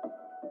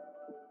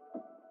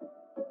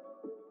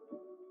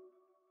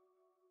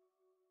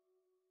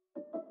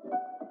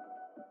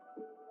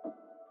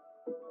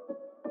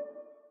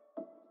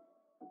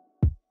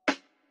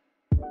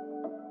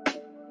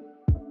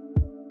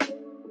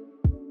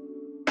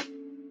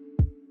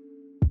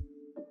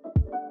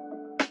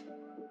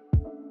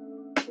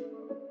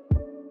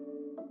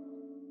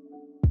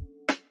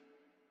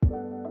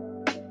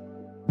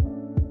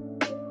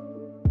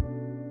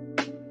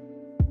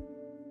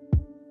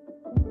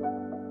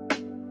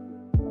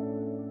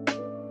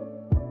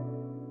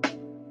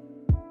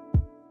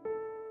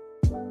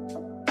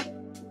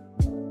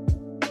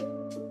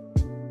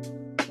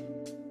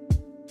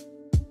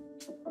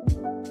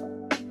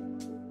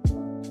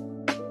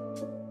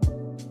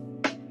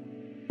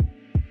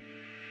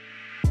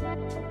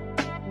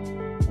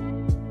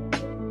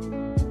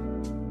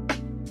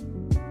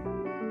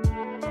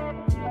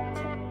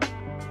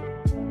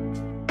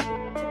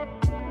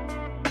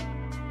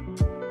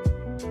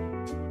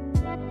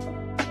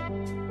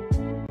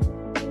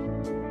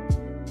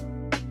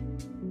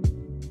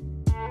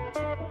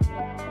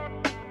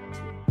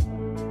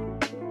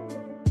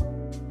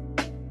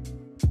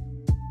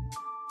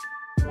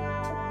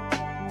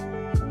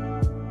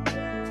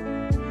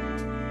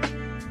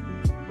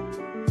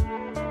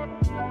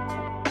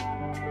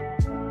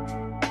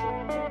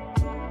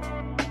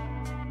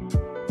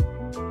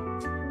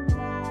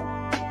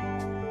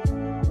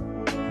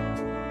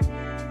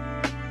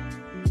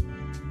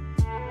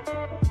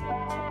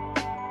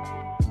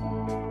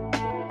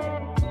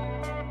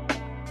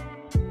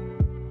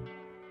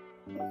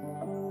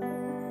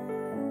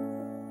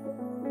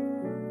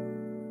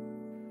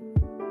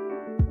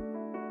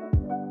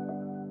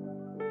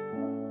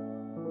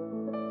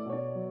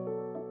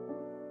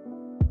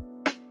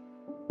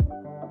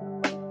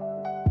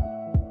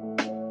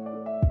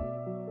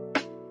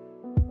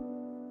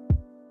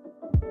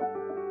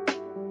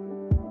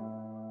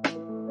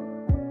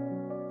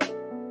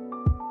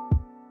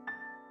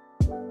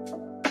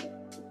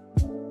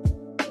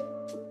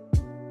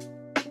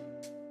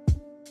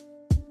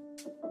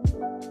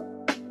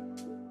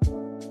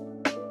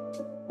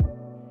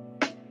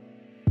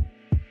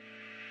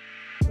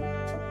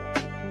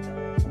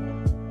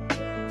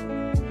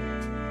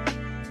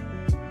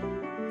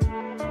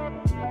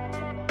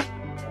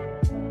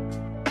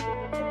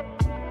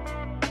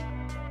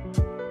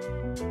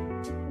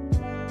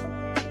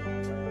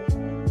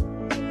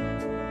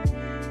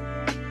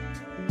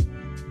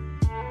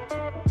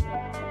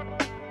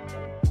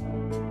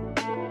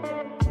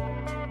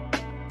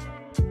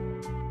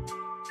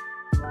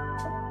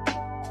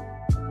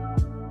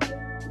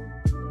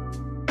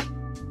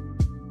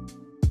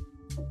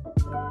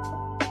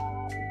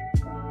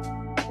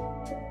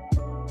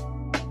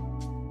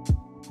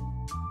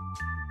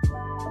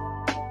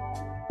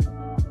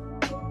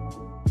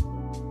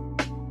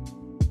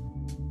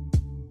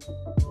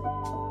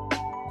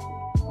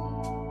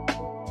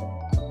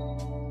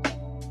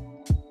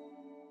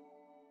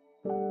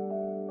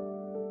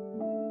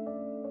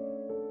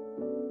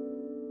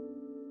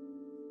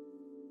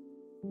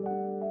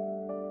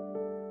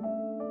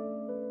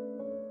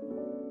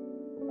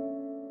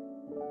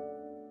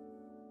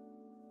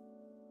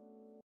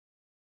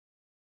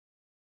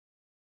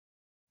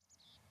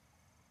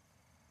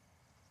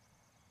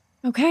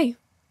 Okay.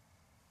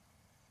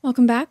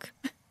 Welcome back.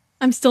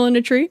 I'm still in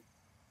a tree.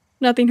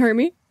 Nothing hurt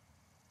me.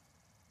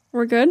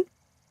 We're good.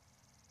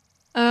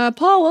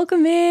 Paul,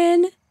 welcome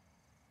in.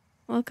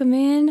 Welcome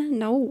in.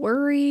 No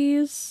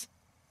worries.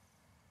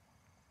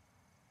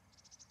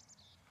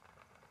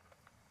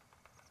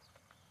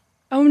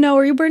 Oh no,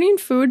 are you burning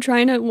food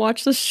trying to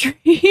watch the stream?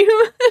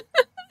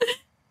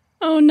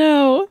 Oh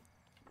no.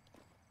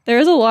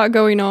 There's a lot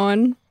going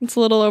on. It's a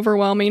little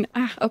overwhelming.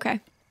 Ah,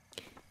 okay.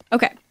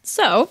 Okay,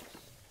 so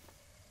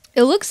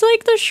it looks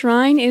like the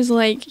shrine is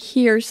like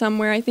here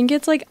somewhere. I think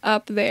it's like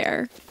up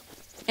there.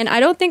 And I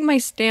don't think I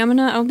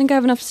don't think I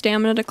have enough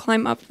stamina to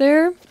climb up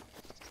there.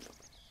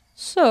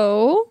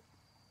 So,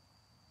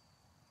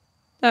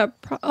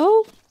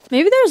 oh,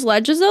 maybe there's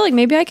ledges though. Like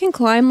maybe I can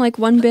climb like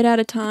one bit at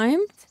a time.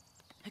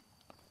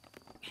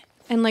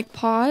 And like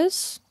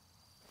pause.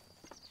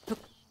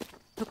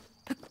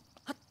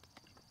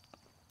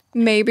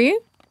 Maybe.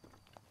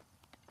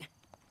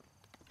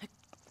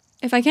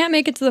 If I can't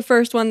make it to the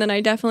first one, then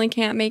I definitely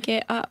can't make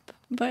it up.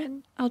 But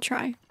I'll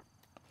try.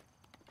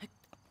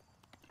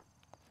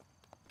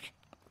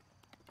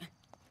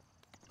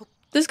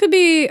 This could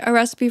be a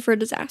recipe for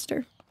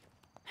disaster.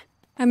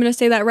 I'm gonna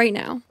say that right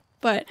now.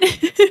 But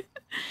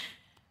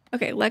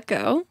okay, let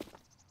go.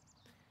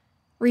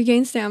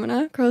 Regain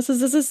stamina. Crow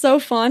says this is so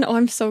fun. Oh,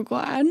 I'm so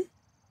glad.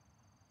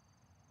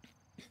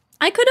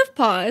 I could have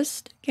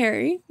paused,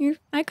 Carrie.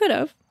 I could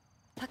have.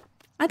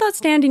 I thought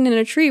standing in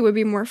a tree would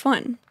be more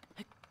fun.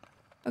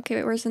 Okay,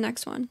 wait, where's the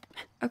next one?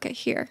 Okay,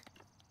 here.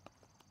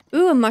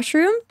 Ooh, a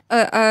mushroom?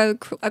 A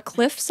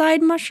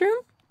cliffside mushroom?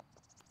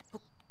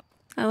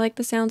 I like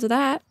the sounds of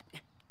that.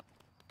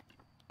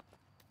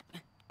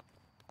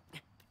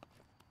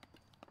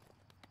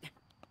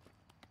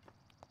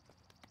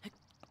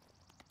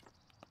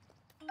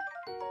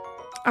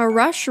 A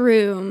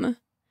rushroom.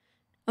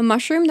 A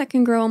mushroom that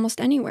can grow almost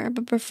anywhere,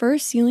 but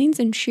prefers ceilings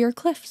and sheer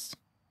cliffs.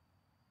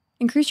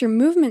 Increase your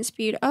movement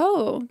speed.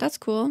 Oh, that's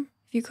cool.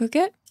 If you cook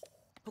it.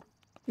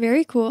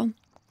 Very cool.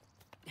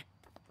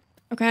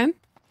 Okay.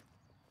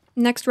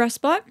 Next rest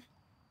spot.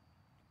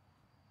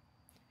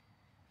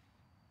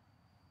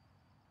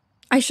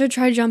 I should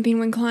try jumping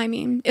when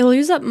climbing. It'll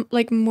use up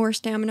like more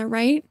stamina,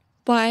 right?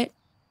 But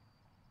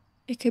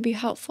it could be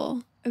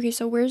helpful. Okay,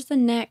 so where's the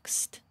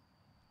next?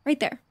 Right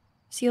there.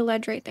 See a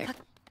ledge right there.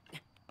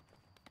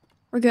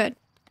 We're good.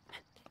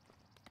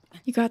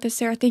 You got this,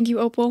 Sarah. Thank you,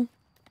 Opal.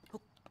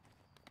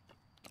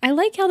 I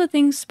like how the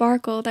things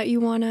sparkle that you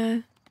want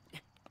to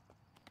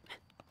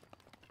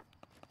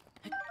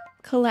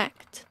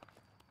collect.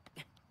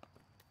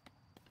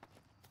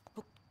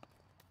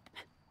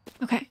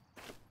 Okay.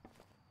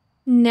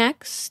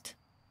 Next.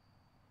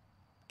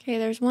 Okay,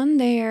 there's one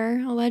there.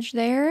 A ledge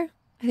there.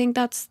 I think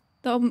that's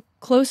the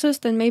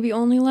closest and maybe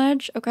only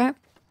ledge. Okay.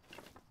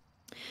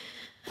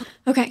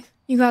 Okay,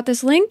 you got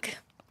this, Link.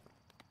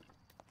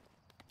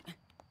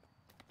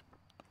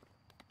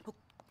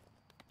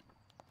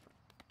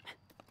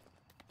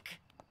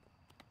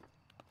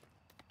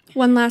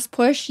 One last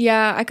push.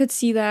 Yeah, I could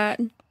see that.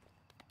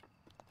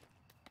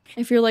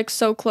 If you're like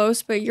so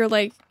close, but you're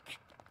like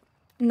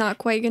not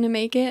quite gonna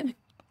make it.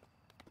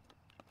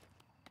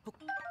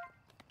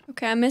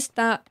 Okay, I missed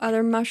that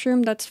other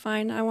mushroom. That's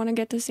fine. I want to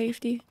get to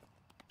safety.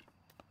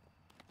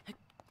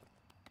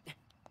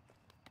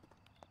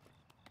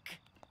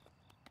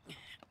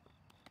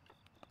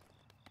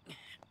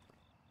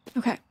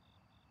 Okay.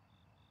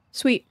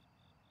 Sweet.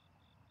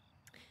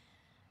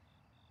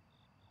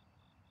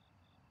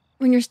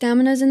 When your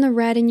stamina's in the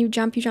red and you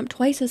jump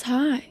twice as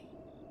high.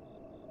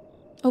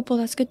 Opal,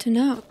 that's good to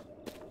know.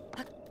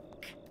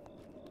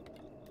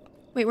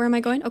 Wait, where am I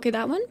going? Okay,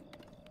 that one?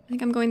 I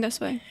think I'm going this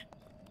way.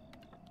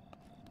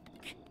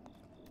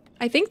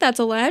 I think that's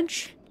a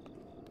ledge.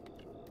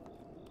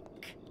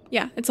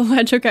 Yeah, it's a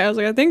ledge. Okay, I was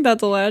like, I think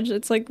that's a ledge.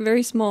 It's like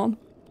very small.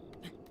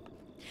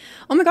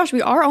 Oh my gosh,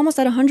 we are almost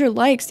at 100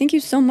 likes. Thank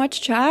you so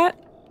much,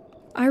 chat.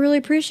 I really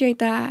appreciate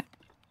that.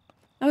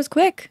 That was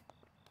quick.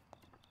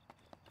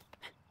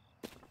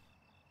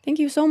 Thank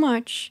you so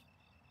much.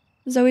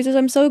 Zoe says,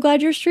 I'm so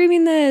glad you're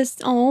streaming this.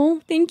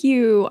 Oh, thank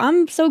you.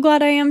 I'm so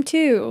glad I am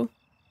too.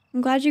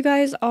 I'm glad you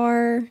guys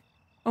are...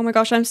 Oh my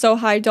gosh, I'm so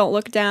high. Don't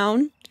look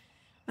down.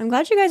 I'm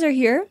glad you guys are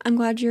here. I'm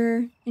glad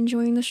you're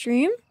enjoying the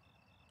stream.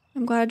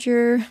 I'm glad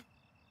you're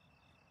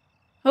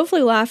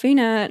hopefully laughing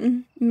at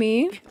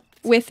me.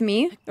 With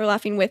me. They're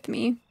laughing with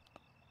me.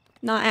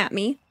 Not at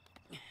me.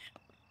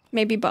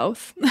 Maybe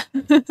both.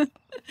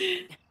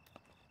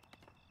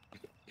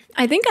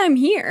 I think I'm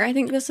here. I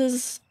think this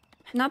is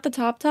not the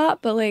top,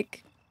 but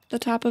like the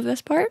top of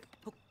this part.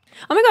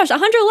 Oh my gosh,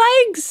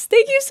 100 likes!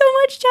 Thank you so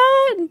much,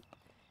 chat!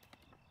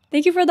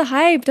 Thank you for the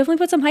hype. Definitely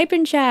put some hype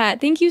in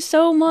chat. Thank you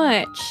so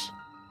much.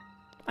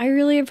 I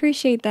really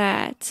appreciate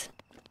that.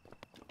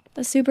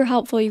 That's super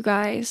helpful, you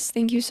guys.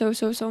 Thank you so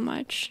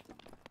much.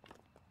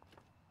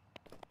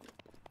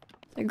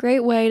 It's a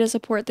great way to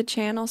support the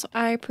channel, so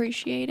I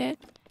appreciate it.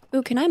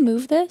 Ooh, can I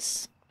move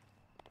this?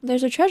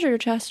 There's a treasure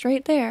chest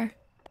right there.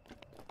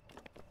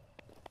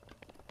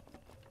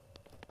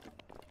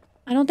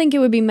 I don't think it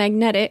would be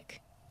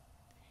magnetic.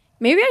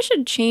 Maybe I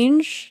should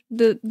change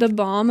the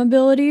bomb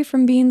ability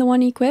from being the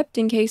one equipped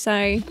in case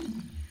I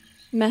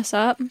mess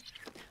up.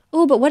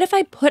 Oh, but what if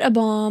I put a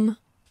bomb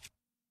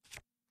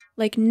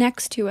like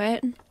next to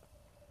it?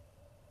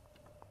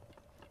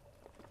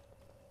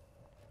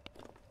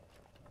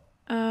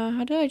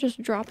 How did I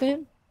just drop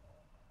it?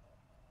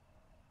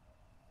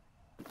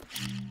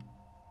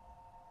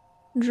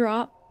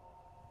 Drop.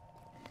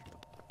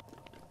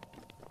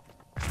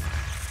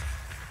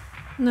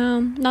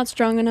 No, not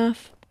strong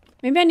enough.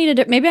 Maybe I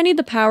need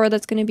the power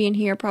that's gonna be in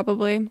here,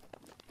 probably.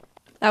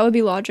 That would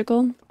be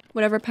logical.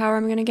 Whatever power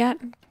I'm gonna get.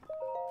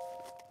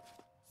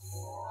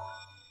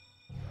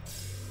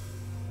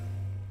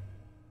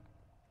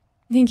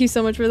 Thank you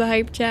so much for the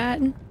hype,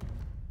 chat.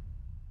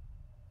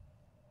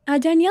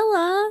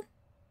 Daniela!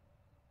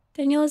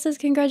 Daniela says,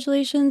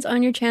 congratulations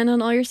on your channel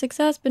and all your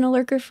success. Been a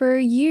lurker for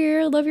a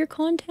year. Love your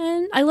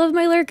content. I love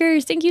my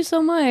lurkers. Thank you so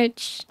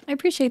much. I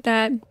appreciate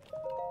that.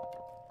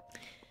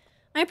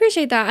 I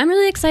appreciate that. I'm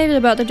really excited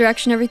about the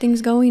direction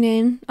everything's going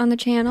in on the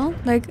channel.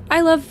 Like,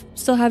 I love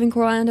still having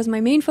Coral Island as my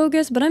main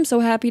focus, but I'm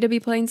so happy to be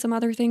playing some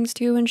other things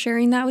too and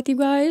sharing that with you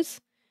guys.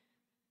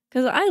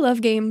 Because I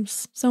love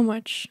games so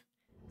much.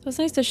 So it's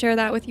nice to share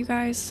that with you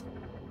guys.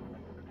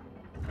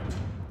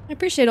 I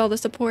appreciate all the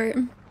support.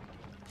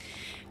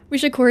 We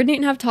should coordinate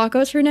and have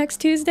tacos for next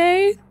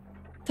Tuesday.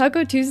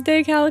 Taco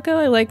Tuesday, Calico?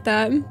 I like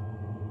that.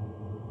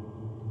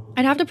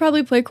 I'd have to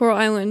probably play Coral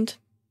Island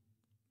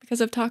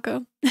because of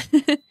Taco.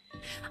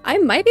 I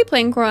might be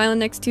playing Coral Island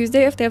next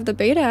Tuesday if they have the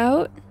beta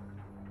out.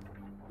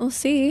 We'll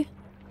see.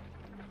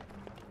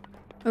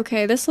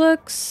 Okay, this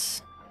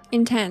looks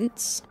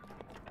intense.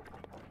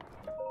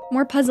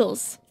 More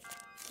puzzles.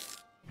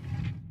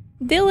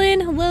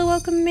 Dylan, hello,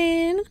 welcome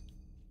in.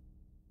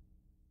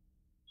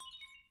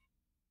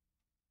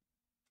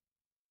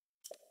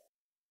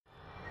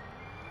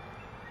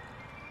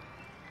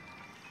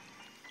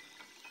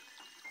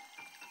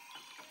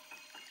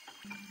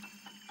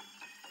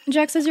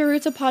 Jack says your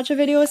Roots of Pacha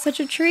video was such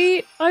a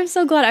treat. I'm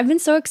so glad. I've been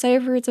so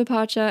excited for Roots of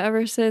Pacha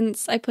ever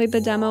since I played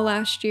the demo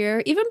last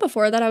year. Even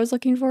before that, I was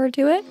looking forward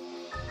to it.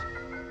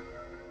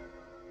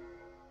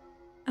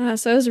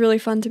 So it was really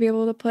fun to be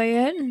able to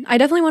play it. I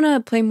definitely want to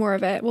play more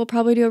of it. We'll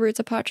probably do a Roots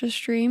of Pacha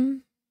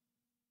stream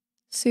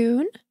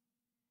soon.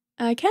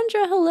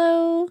 Kendra,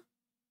 hello.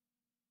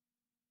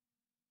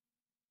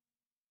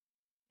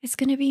 It's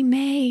gonna be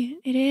May.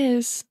 It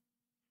is.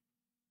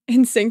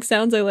 In sync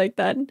sounds, I like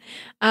that.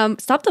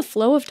 Stop the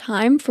flow of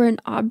time for an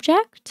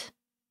object.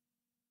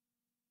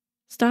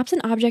 Stops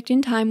an object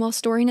in time while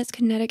storing its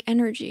kinetic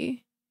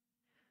energy.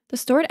 The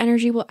stored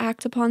energy will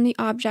act upon the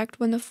object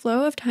when the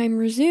flow of time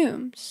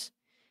resumes.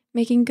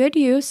 Making good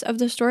use of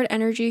the stored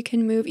energy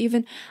can move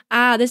even...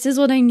 Ah, this is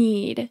what I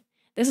need.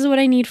 This is what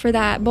I need for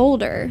that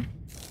boulder.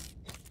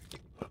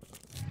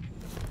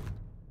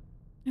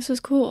 This was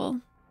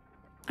cool.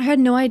 I had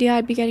no idea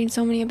I'd be getting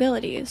so many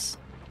abilities.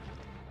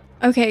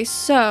 Okay,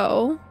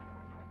 so...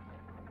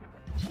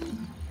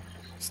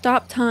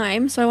 Stop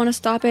time. So I want to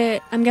stop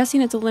it. I'm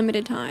guessing it's a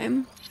limited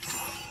time.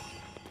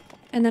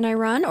 And then I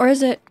run? Or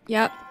is it...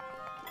 Yep.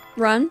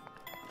 Run.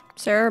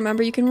 Sarah,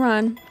 remember you can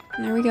run.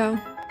 There we go.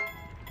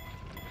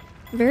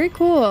 Very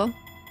cool.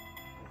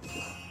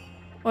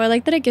 Oh, I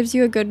like that it gives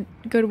you a good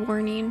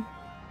warning.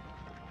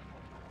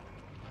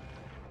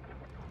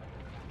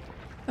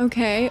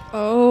 Okay.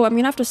 Oh, I'm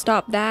gonna have to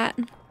stop that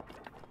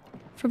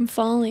from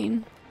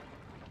falling.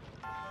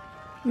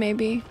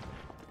 Maybe.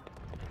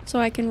 So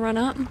I can run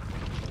up.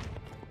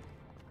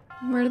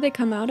 Where do they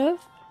come out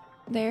of?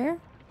 There?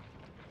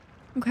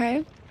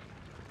 Okay.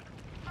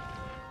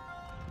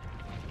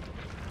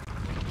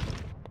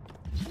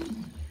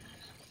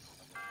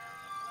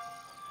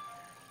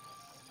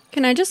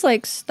 Can I just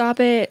like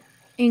stop it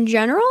in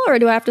general, or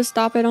do I have to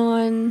stop it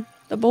on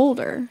the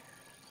boulder?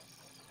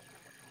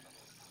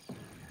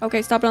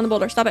 Okay, stop it on the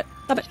boulder. Stop it.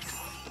 Stop it.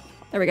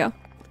 There we go.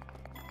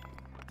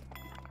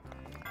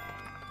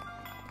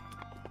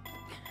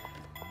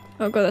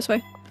 Oh, go this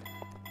way.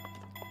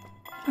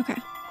 Okay.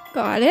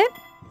 Got it.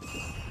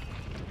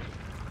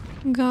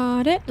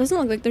 Got it. Doesn't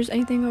look like there's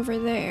anything over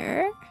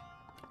there.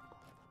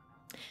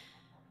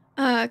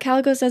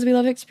 Calico says we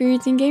love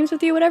experiencing games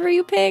with you, whatever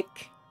you pick.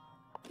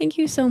 Thank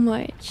you so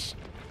much.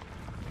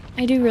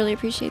 I do really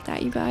appreciate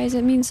that, you guys.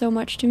 It means so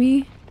much to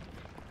me.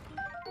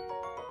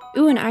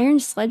 Ooh, an iron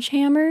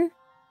sledgehammer.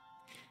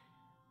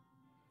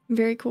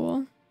 Very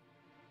cool.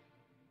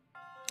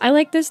 I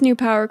like this new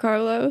power,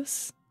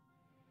 Carlos.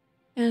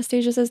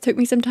 Anastasia says, took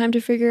me some time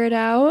to figure it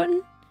out.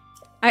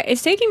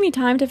 It's taking me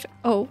time to...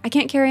 Oh, I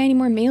can't carry any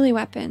more melee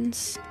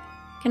weapons.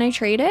 Can I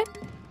trade it?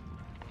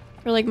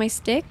 For, like, my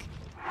stick?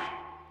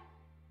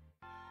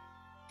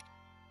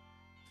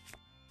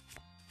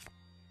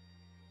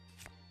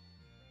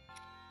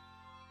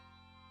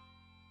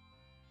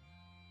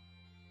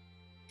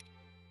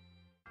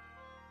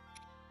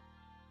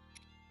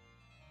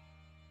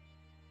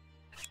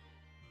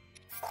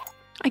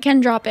 I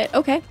can drop it.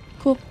 Okay,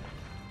 cool.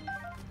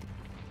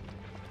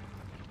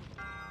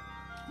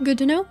 Good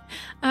to know.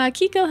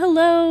 Kiko,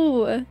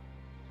 hello.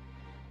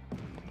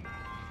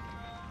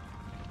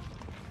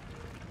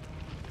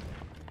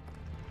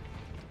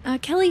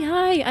 Kelly,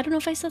 hi. I don't know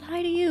if I said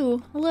hi to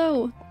you.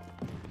 Hello.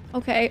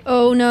 Okay.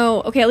 Oh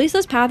no. Okay, at least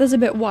this path is a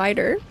bit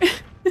wider.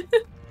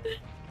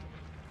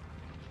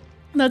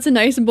 That's a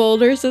nice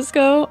boulder,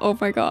 Cisco. Oh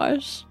my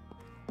gosh.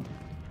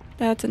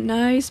 That's a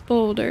nice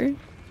boulder.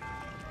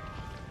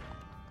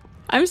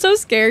 I'm so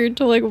scared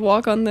to like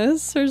walk on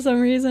this for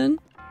some reason.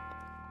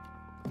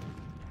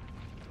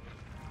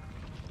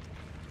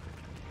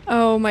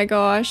 Oh my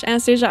gosh.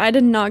 Anastasia, I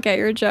did not get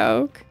your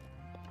joke.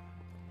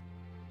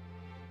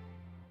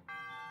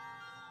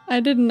 I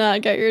did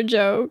not get your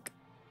joke.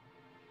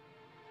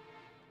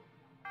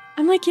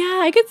 I'm like, yeah,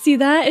 I could see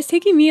that. It's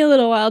taking me a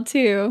little while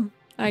too.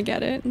 I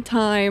get it.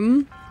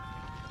 Time.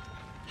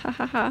 Ha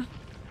ha ha.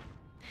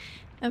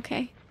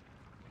 Okay.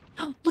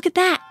 Oh, look at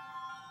that!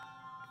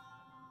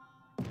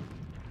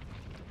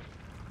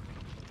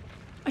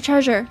 A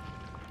treasure.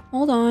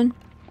 Hold on.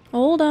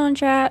 Hold on,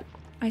 chat.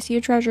 I see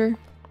a treasure.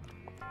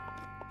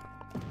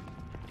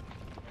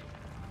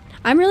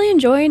 I'm really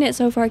enjoying it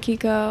so far,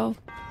 Kiko.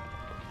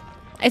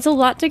 It's a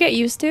lot to get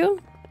used to,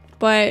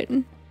 but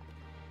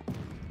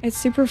it's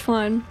super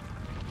fun.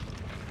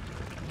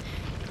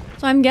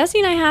 So I'm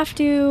guessing I have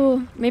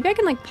to... Maybe I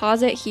can like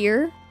pause it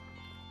here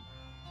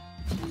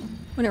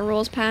when it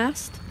rolls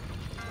past.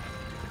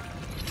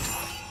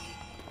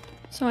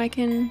 So I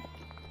can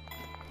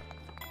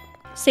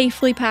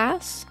safely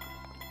pass.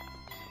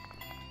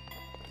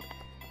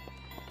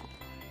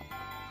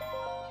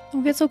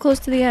 Don't get so close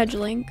to the edge,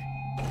 Link.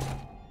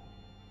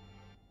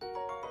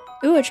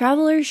 Ooh, a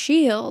traveler's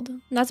shield.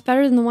 That's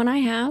better than the one I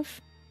have.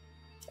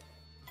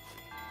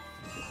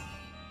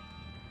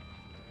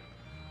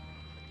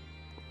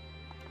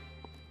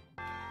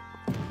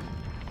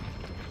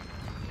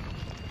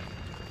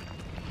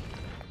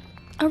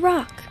 A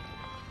rock.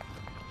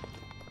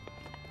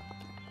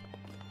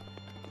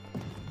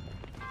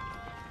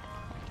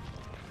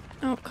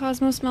 Oh,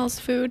 Cosmo smells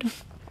food.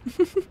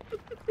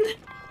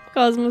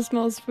 Cosmo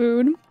smells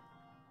food.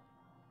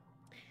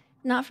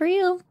 Not for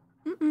you.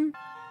 Mm-mm.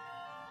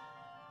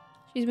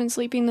 She's been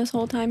sleeping this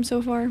whole time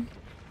so far.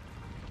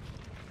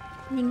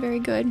 Been very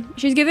good.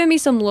 She's giving me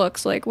some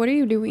looks like, what are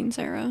you doing,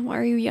 Sarah? Why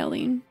are you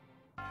yelling?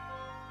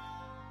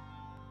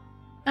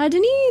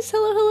 Denise,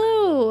 hello,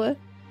 hello.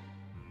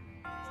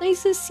 It's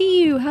nice to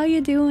see you. How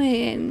you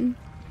doing?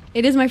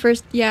 It is my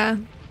first, yeah.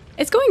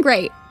 It's going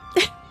great.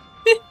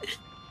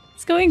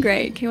 It's going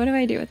great. Okay, what do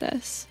I do with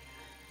this?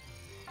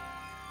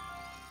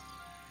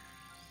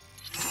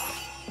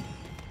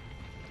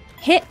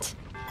 Hit.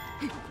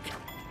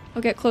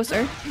 I'll get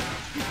closer.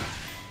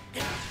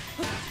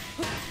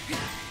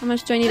 How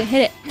much do I need to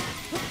hit it?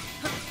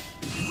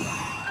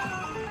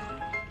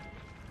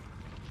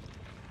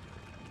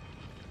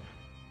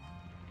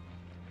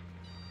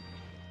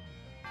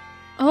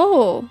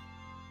 Oh.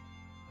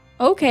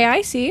 Okay,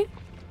 I see.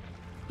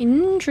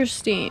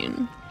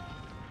 Interesting.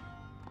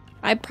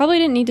 I probably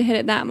didn't need to hit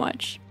it that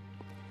much.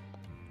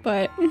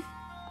 But...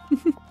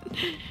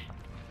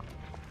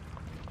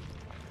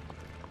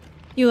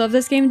 You love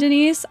this game,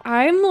 Denise?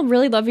 I'm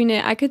really loving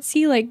it. I could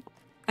see, like,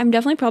 I'm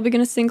definitely probably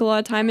going to sink a lot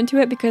of time into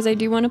it because I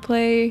do want to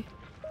play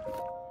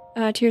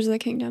Tears of the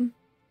Kingdom.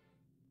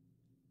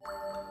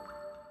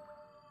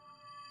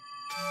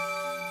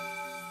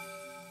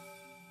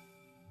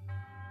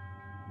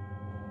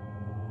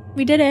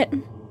 We did it.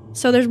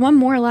 So there's one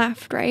more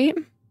left, right?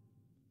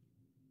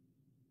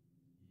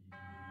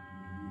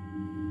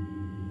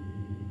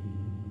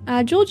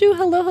 Julju,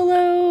 hello,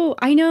 hello.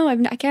 I know,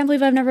 I can't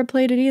believe I've never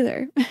played it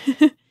either.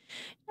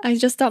 I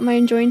just stopped my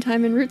enjoying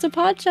time in Roots of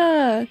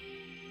Pacha.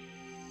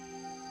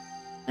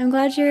 I'm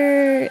glad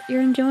you're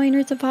enjoying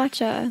Roots of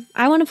Pacha.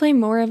 I want to play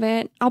more of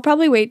it. I'll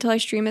probably wait till I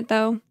stream it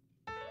though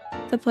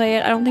to play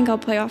it. I don't think I'll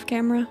play off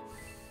camera.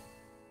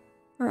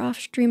 Or off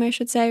stream, I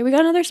should say. We got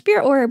another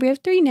spirit orb. We have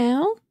 3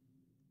 now.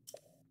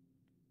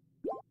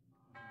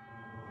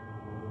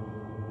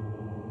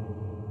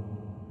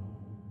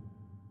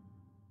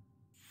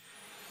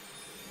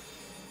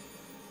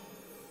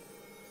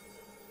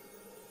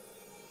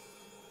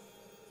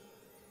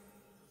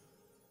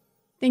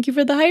 Thank you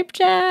for the hype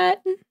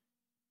chat.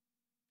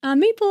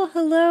 Maple,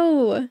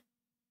 hello.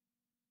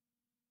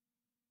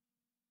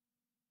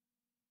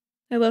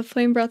 I love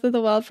playing Breath of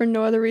the Wild for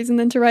no other reason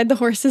than to ride the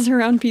horses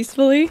around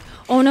peacefully.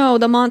 Oh no,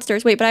 the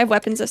monsters. Wait, but I have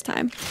weapons this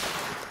time.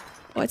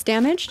 Oh, it's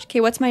damaged?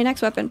 Okay, what's my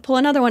next weapon? Pull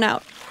another one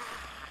out.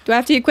 Do I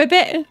have to equip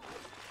it?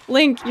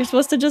 Link, you're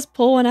supposed to just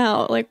pull one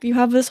out. Like, you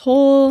have this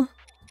whole...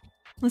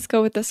 Let's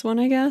go with this one,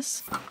 I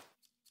guess.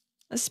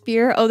 A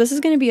spear. Oh, this is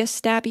going to be a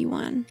stabby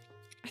one.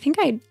 I think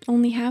I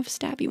only have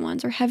stabby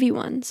ones or heavy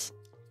ones.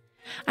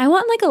 I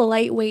want like a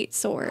lightweight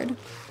sword.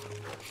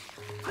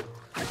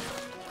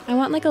 I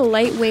want like a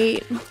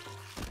lightweight,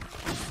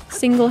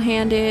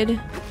 single-handed.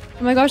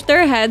 Oh my gosh,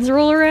 their heads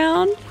roll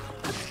around.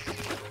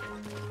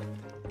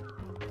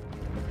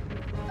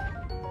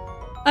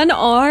 An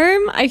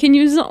arm? I can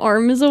use an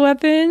arm as a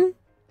weapon?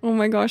 Oh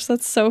my gosh,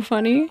 that's so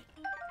funny.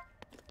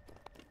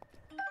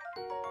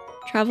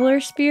 Traveler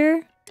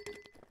spear?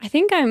 I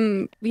think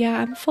I'm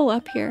full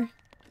up here.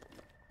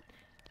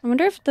 I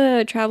wonder if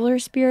the Traveler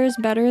Spear is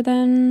better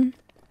than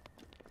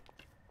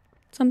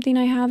something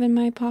I have in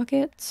my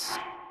pockets.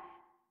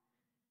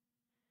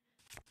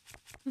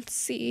 Let's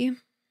see.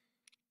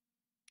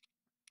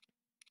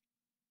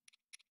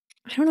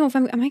 I don't know if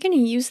am I gonna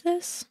use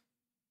this?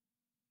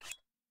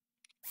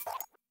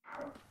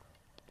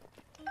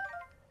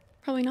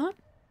 Probably not.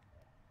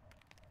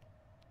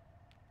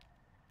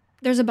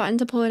 There's a button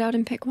to pull it out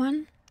and pick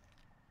one.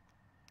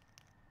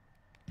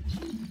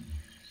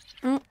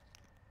 Oh.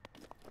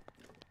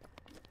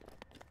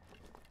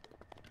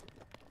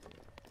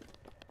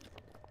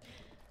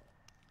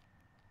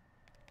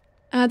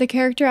 The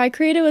character I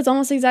created was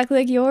almost exactly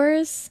like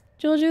yours,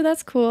 Juju.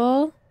 That's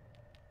cool.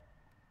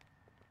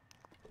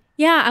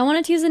 Yeah, I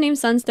wanted to use the name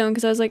Sunstone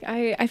because I was like,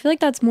 I feel like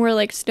that's more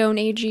like Stone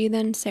Agey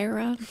than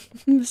Sarah.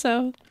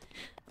 So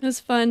it was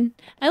fun.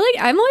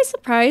 I'm always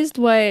surprised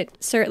what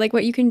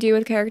what you can do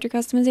with character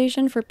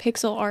customization for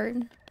pixel art.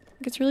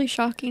 Like, it's really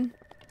shocking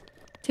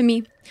to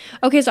me.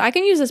 Okay, so I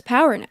can use this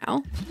power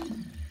now.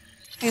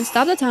 I can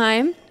stop the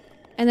time,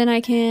 and then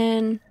I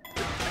can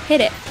hit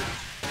it.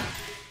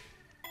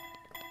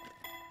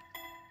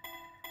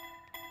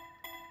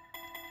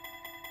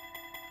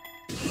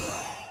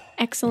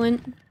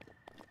 Excellent.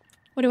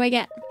 What do I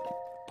get?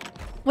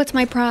 What's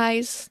my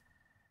prize?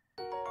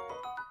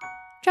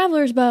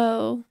 Traveler's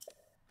bow.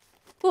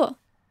 Cool.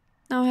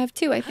 Now I have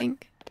 2, I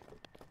think.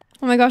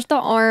 Oh my gosh, the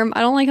arm.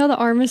 I don't like how the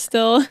arm is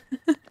still.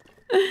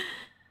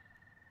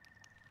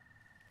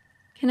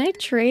 Can I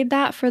trade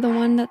that for the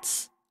one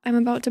I'm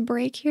about to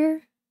break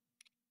here?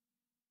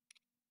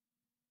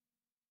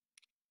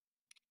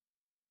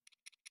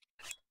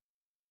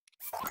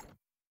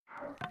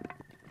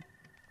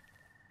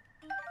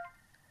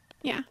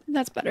 Yeah,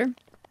 that's better.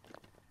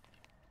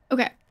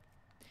 Okay.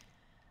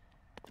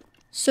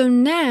 So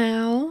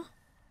now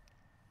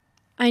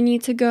I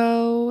need to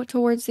go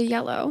towards the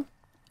yellow,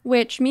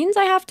 which means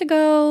I have to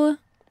go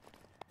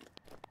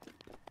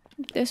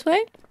this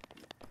way.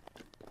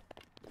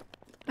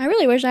 I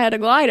really wish I had a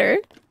glider.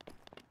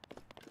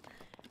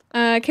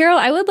 Carol,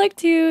 I would like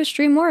to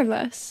stream more of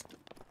this.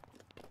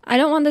 I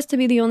don't want this to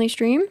be the only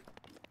stream.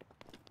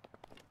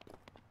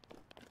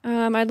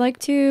 I'd like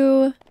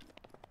to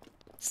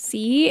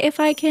see if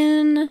I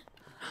can...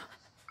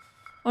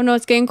 Oh no,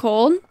 it's getting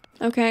cold.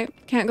 Okay,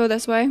 can't go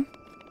this way.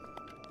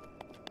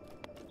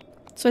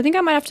 So I think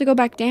I might have to go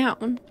back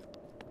down.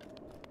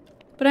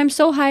 But I'm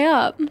so high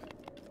up.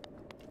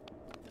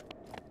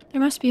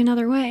 There must be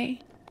another way.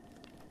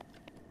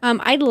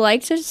 I'd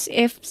like to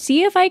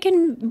see if I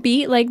can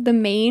beat like the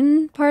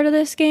main part of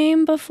this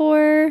game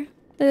before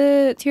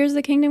the Tears of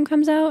the Kingdom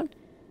comes out.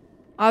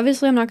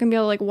 Obviously, I'm not gonna be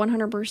able to like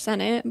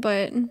 100% it,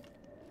 but I'd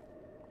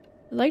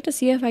like to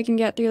see if I can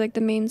get through like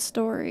the main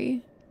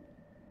story.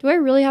 Do I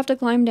really have to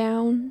climb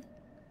down?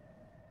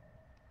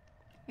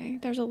 Okay,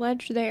 there's a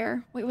ledge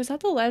there. Wait, was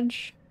that the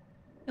ledge?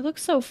 It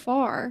looks so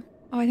far.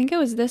 Oh, I think it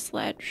was this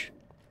ledge.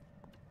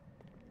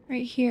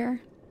 Right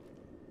here.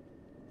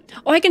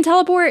 Oh, I can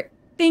teleport!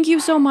 Thank you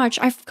so much.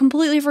 I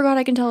completely forgot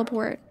I can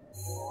teleport.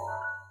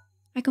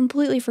 I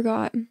completely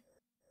forgot.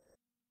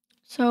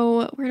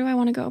 So, where do I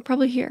want to go?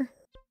 Probably here.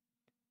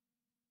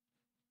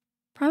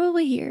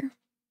 Probably here.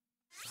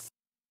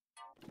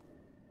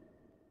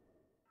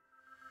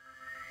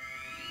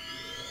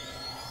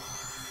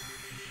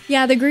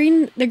 Yeah, the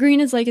green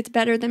is like it's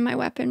better than my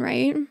weapon,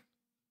 right?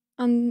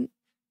 On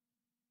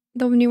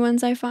the new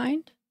ones I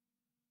find.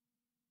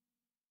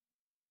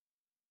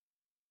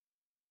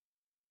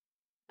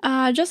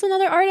 Just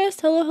another artist.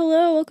 Hello,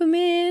 hello, welcome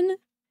in.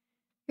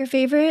 Your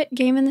favorite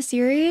game in the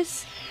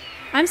series?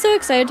 I'm so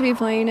excited to be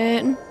playing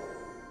it.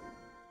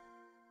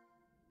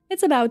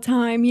 It's about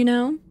time, you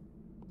know?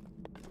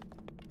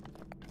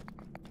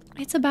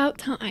 It's about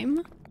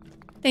time.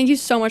 Thank you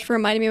so much for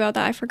reminding me about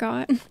that. I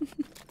forgot.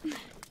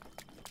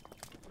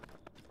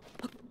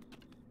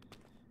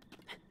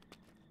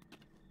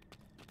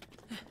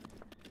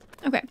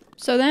 Okay,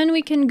 so then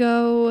we can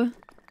go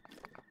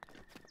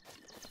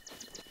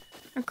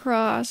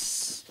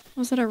across,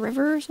 was it a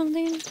river or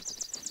something?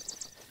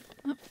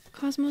 Oh,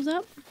 Cosmo's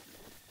up.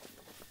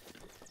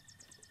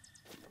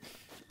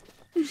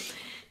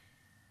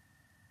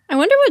 I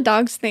wonder what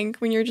dogs think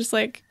when you're just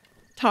like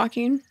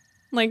talking.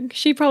 Like,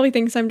 she probably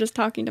thinks I'm just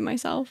talking to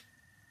myself.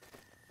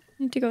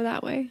 I need to go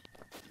that way.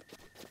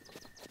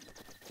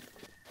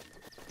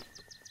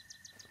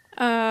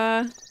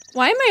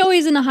 Why am I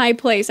always in a high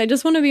place? I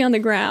just want to be on the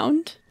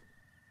ground.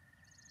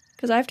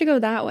 Because I have to go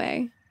that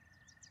way.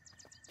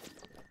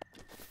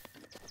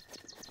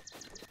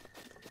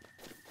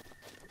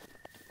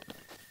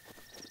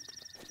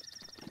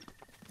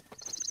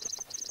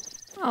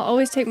 I'll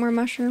always take more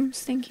mushrooms,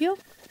 thank you.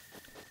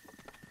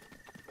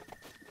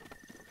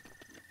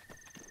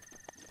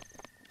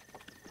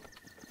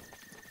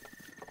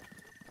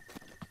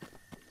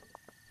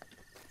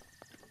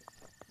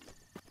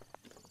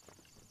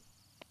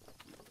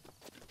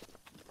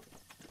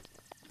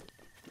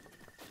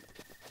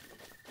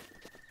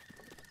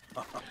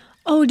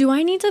 Oh, do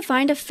I need to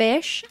find a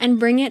fish and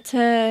bring it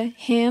to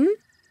him?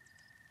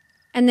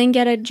 And then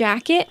get a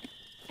jacket?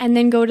 And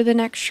then go to the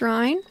next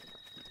shrine?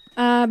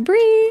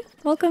 Bree!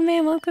 Welcome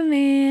in, welcome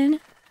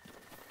in.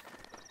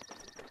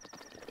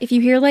 If you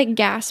hear like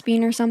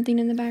gasping or something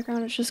in the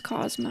background, it's just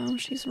Cosmo.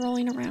 She's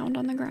rolling around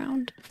on the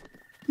ground.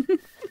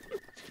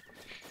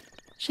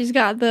 She's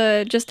got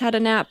the just had a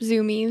nap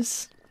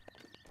zoomies.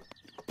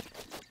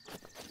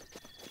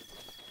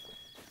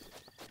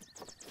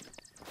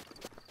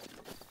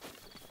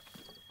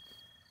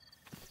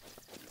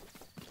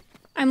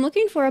 I'm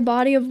looking for a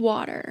body of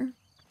water.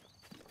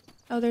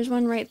 Oh, there's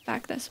one right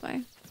back this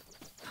way.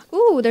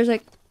 Ooh, there's a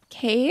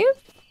cave?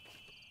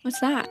 What's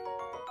that?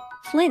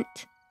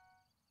 Flint.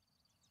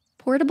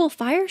 Portable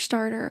fire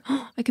starter.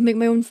 I can make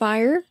my own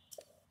fire?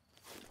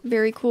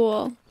 Very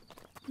cool.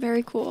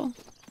 Very cool.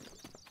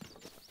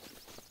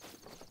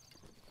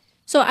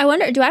 So I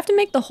wonder, do I have to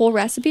make the whole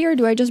recipe or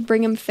do I just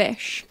bring him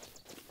fish?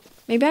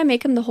 Maybe I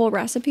make him the whole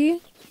recipe.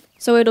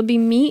 So it'll be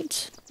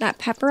meat, that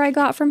pepper I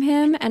got from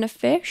him, and a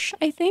fish,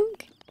 I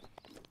think.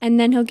 And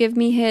then he'll give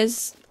me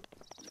his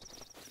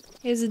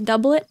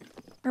doublet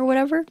or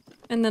whatever.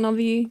 And then I'll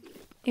be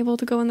able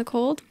to go in the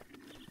cold.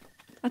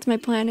 That's my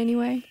plan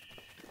anyway.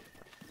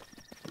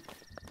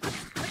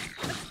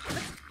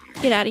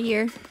 Get out of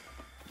here.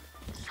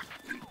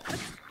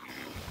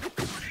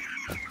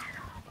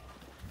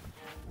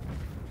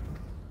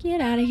 Get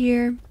out of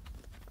here.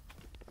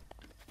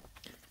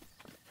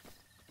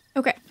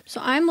 Okay,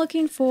 so I'm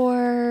looking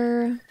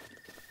for...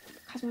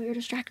 Cosmo, you're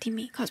distracting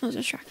me. Cosmo's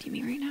distracting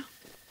me right now.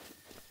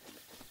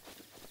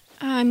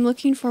 I'm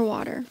looking for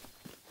water,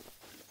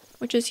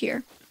 which is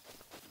here.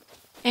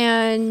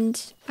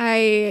 And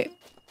I...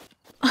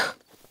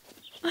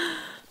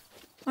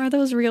 Are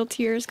those real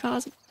tears,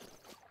 Cosmo?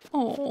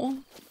 Oh,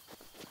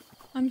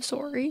 I'm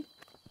sorry.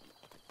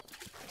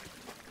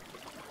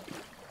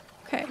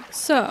 Okay,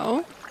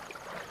 so...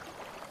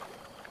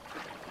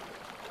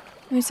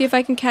 Let me see if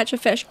I can catch a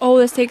fish. Oh,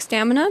 this takes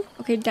stamina?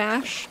 Okay,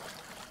 dash.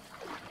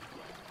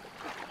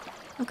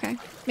 Okay,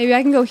 maybe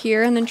I can go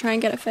here and then try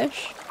and get a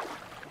fish.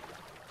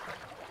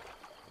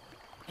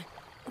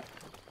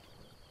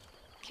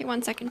 Okay,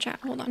 1 second, chat.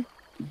 Hold on.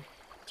 Do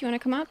you want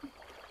to come up?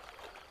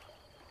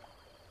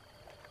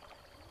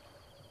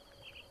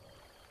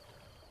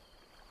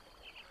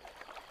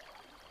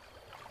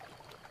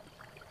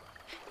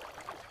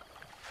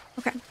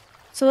 Okay,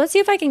 so let's see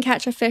if I can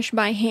catch a fish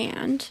by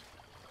hand.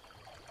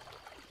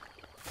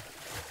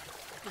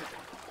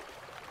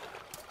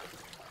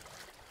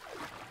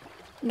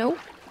 Nope.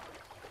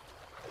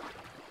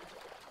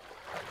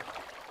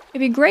 It'd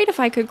be great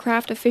if I could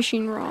craft a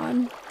fishing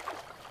rod.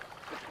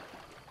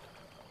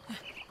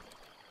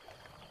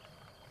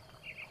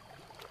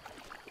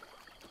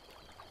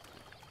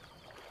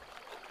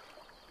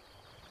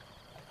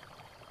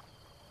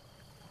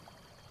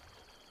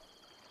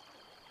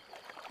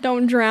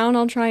 Don't drown,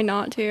 I'll try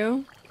not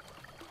to.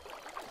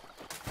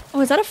 Oh,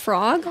 is that a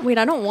frog? Wait,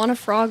 I don't want a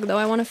frog though,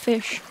 I want a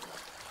fish.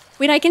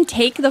 Wait, I can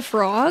take the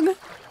frog?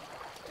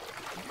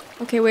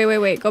 Okay,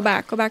 wait. Go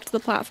back to the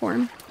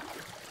platform.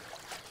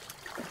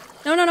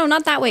 No,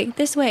 not that way.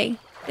 This way.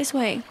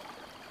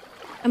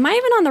 Am I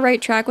even on the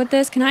right track with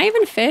this? Can I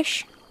even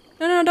fish?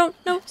 No, don't.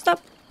 No,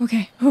 stop.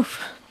 Okay,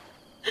 oof.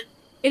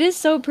 It is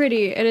so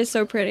pretty. It is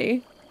so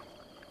pretty.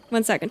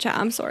 1 second, chat.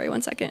 I'm sorry,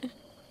 1 second.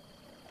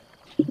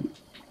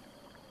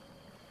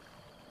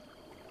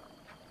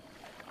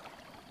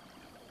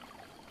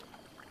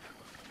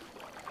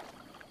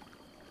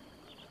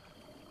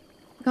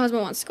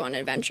 Cosmo wants to go on an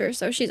adventure,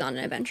 so she's on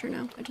an adventure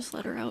now. I just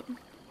let her out.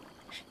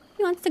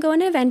 She wants to go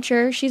on an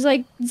adventure. She's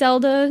like,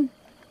 Zelda,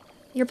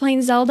 you're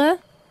playing Zelda?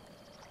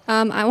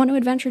 I want to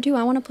adventure too.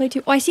 I want to play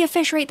too. Oh, I see a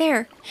fish right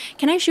there.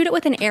 Can I shoot it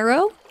with an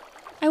arrow?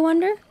 I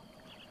wonder.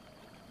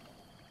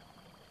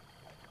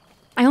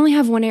 I only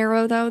have 1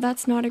 arrow though.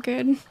 That's not a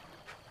good.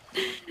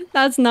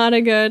 That's not a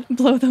good.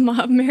 Blow them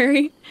up,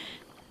 Mary.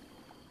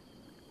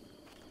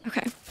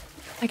 Okay,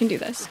 I can do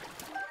this.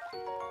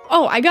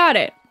 Oh, I got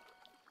it.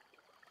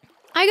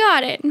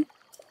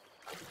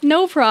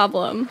 No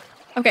problem.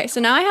 Okay, so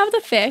now I have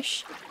the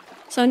fish.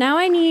 So now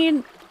I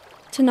need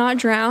to not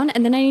drown,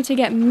 and then I need to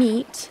get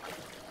meat,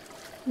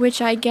 which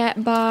I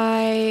get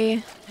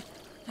by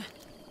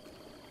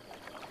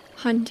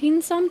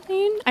hunting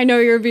something. I know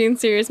you're being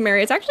serious,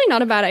 Mary. It's actually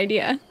not a bad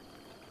idea.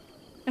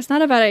 It's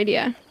not a bad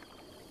idea.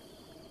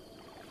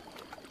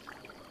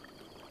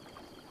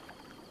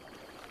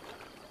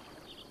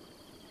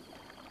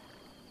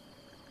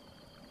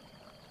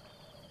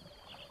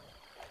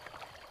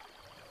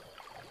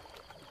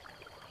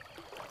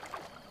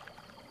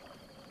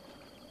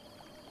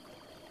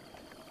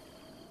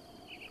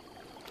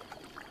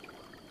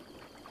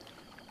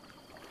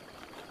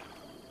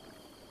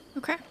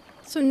 Okay,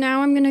 so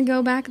now I'm gonna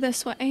go back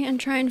this way and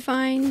try and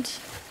find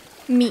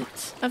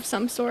meat of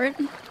some sort.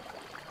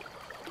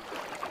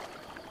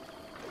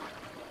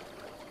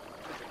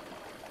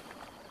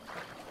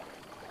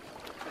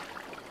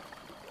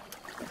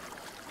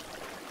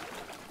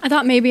 I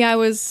thought maybe I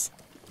was...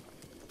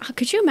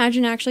 Could you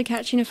imagine actually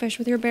catching a fish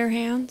with your bare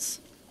hands?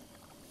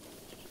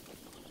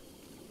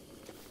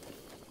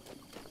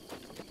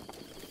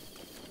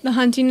 The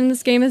hunting in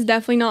this game is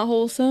definitely not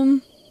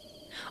wholesome.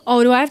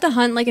 Oh, do I have to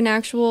hunt like an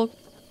actual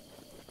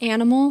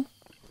animal?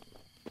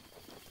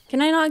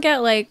 Can I not get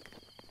like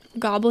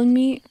goblin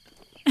meat.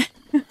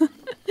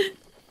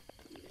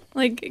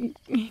 Like,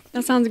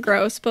 that sounds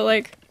gross, but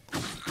like...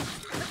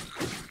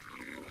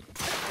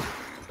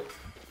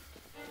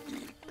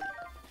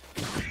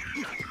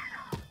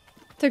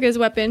 Took his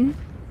weapon.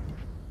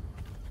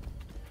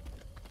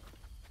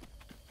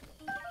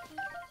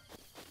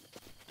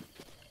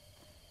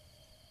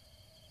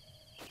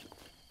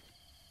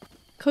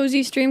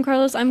 Cozy stream,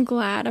 Carlos. I'm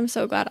glad. I'm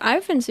so glad.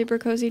 I've been super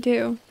cozy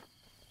too.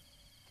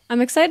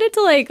 I'm excited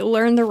to like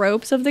learn the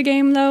ropes of the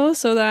game though,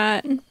 so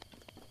that,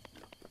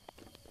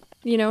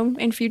 you know,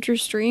 in future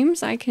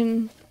streams I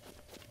can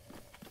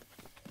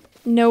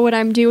know what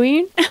I'm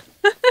doing.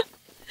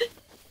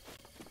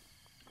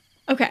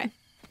 Okay.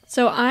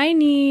 So I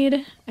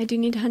do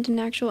need to hunt an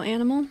actual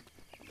animal.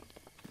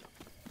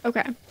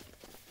 Okay.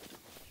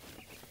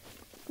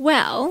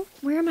 Well,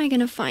 where am I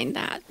gonna find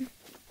that?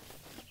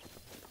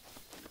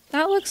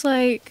 That looks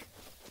like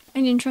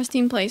an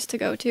interesting place to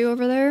go to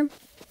over there.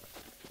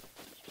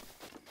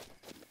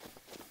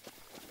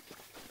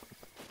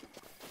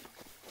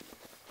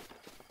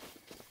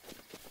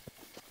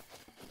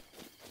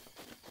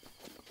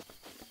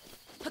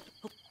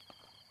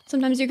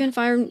 Sometimes you can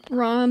find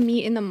raw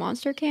meat in the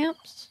monster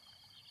camps,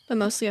 but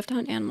mostly you have to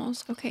hunt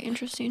animals. Okay,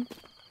 interesting.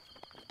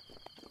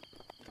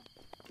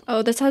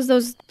 Oh, this has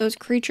those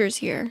creatures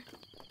here.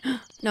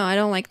 No, I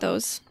don't like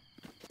those.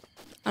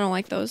 I don't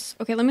like those.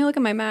 Okay, let me look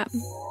at my map.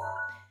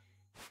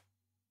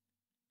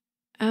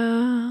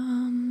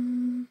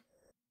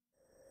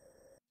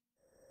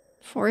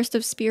 Forest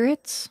of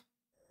Spirits.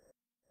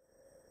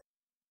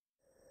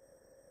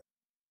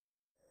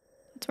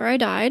 That's where I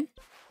died.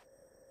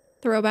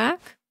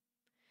 Throwback.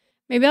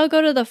 Maybe I'll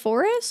go to the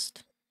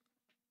forest?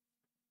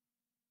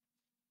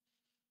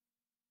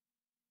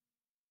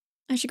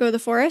 I should go to the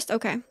forest?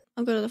 Okay,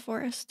 I'll go to the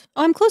forest.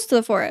 Oh, I'm close to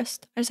the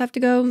forest. I just have to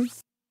go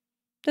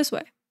this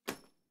way.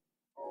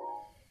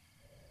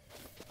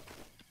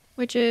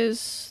 Which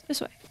is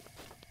this way.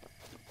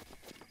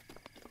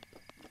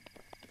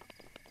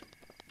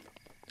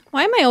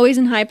 Why am I always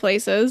in high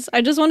places?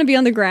 I just want to be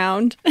on the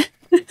ground.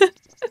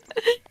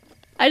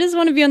 I just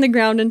want to be on the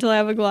ground until I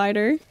have a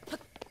glider.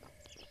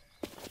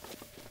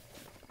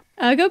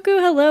 Goku,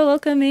 hello,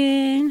 welcome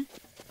in.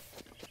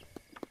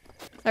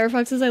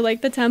 Cyberfox says I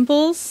like the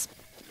temples.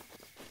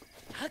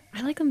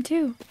 I like them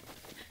too.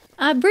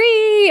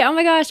 Bree! Oh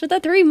my gosh, with the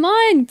 3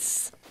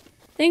 months!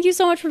 Thank you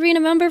so much for being a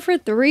member for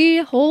 3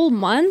 whole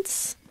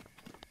months.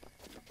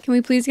 Can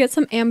we please get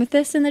some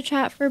amethyst in the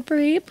chat for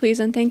Bree? Please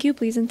and thank you,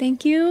 please and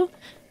thank you.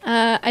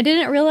 I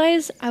didn't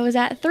realize I was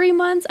at 3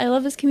 months. I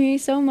love this community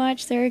so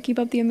much. Sarah, keep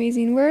up the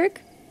amazing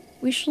work.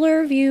 We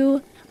slurve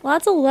you.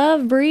 Lots of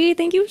love, Bree.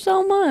 Thank you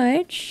so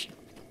much.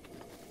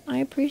 I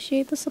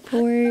appreciate the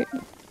support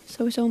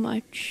so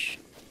much.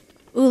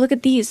 Ooh, look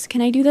at these. Can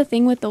I do the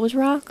thing with those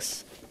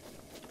rocks?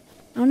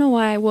 I don't know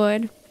why I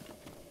would.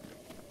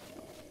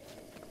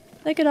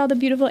 Look at all the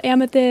beautiful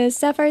amethyst.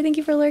 Sapphire, thank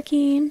you for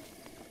lurking.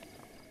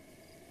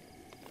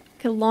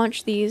 Could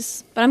launch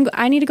these, but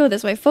I need to go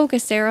this way.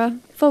 Focus, Sarah.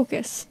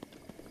 Focus.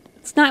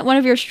 It's not one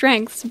of your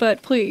strengths,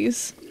 but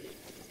please.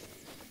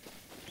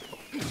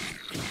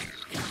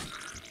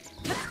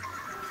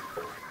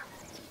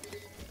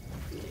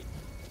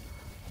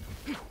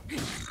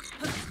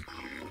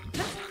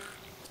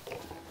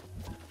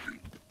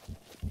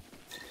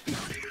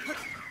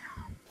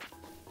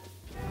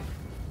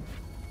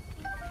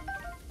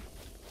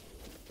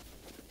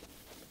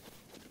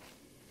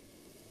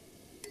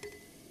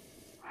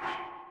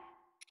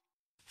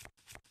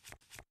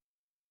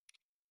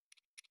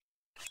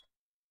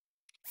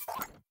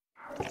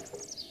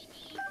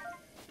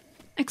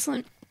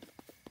 Excellent.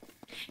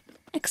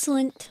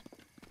 Excellent.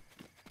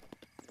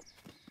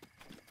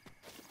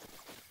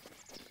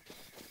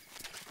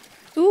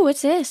 Ooh,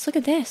 what's this? Look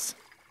at this.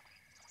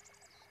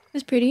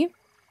 That's pretty.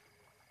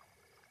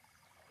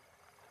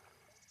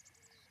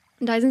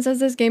 Dyson says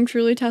this game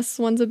truly tests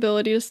one's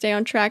ability to stay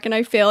on track, and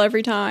I fail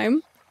every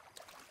time.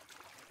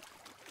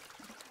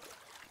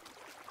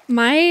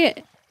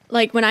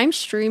 Like, when I'm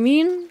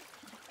streaming,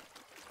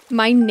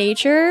 my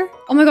nature...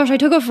 Oh my gosh, I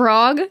took a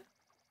frog!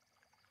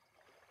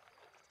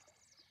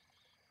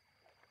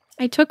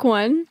 I took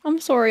one. I'm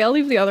sorry, I'll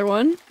leave the other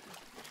one.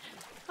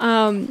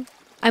 I'm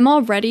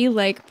already,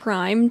 like,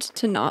 primed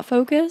to not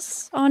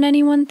focus on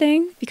any one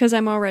thing, because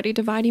I'm already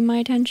dividing my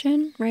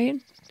attention, right?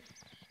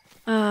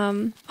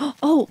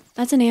 Oh,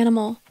 that's an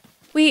animal.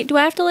 Wait, do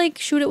I have to, like,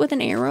 shoot it with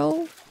an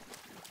arrow?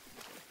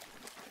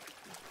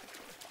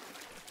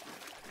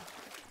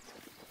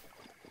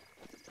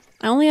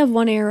 I only have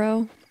 1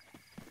 arrow.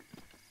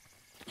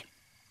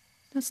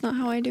 That's not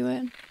how I do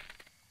it.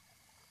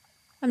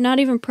 I've not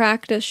even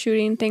practiced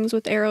shooting things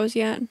with arrows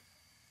yet.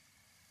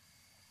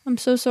 I'm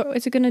so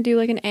is it gonna do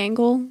like an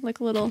angle?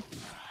 Like a little...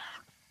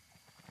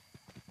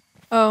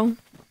 Oh.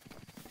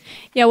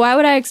 Yeah, why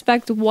would I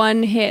expect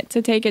 1 hit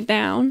to take it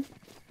down?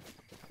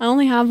 I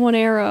only have 1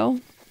 arrow.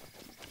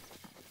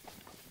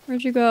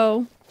 Where'd you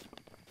go?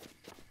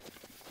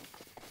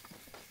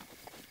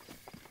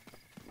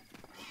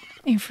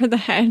 Aim for the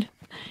head.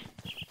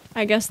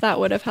 I guess that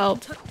would have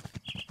helped.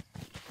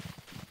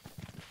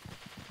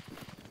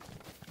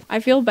 I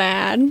feel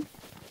bad.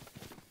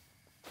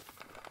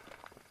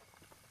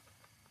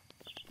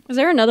 Is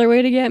there another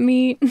way to get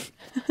meat?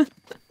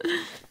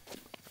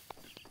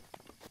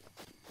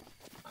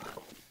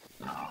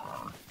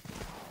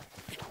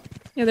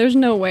 Yeah, there's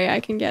no way I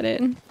can get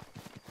it.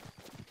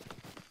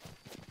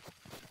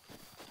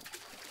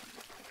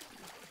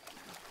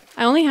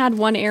 I only had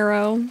one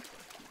arrow.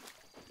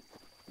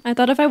 I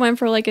thought if I went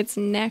for like its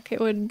neck, it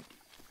would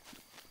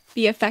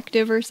be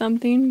effective or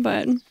something,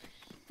 but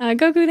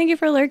Goku, thank you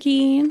for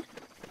lurking.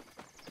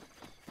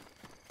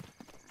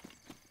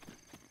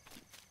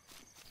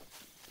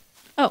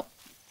 Oh,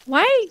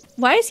 why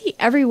is he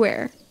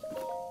everywhere?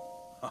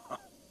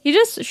 He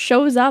just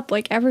shows up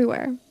like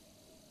everywhere.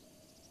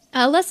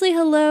 Leslie,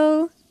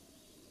 hello.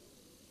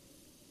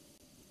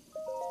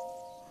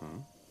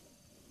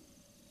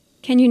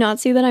 Can you not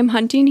see that I'm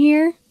hunting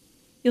here?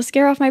 You'll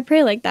scare off my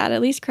prey like that.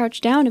 At least crouch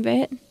down a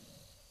bit.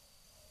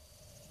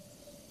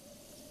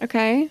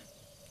 Okay.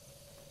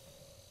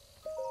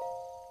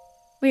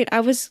 Wait,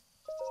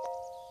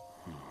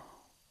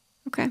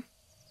 Okay.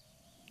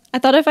 I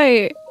thought if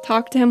I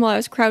talked to him while I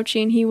was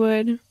crouching, he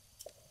would...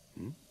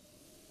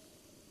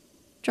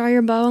 Draw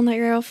your bow and let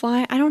your arrow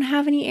fly. I don't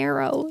have any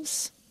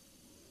arrows.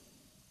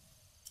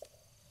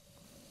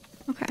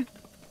 Okay.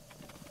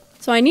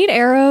 So I need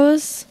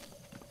arrows.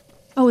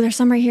 Oh, there's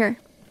some right here.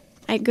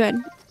 Alright, good.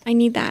 I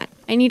need that.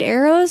 I need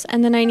arrows,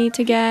 and then I need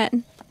to get...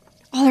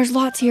 Oh, there's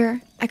lots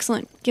here.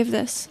 Excellent. Give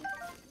this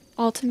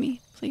all to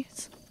me,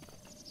 please.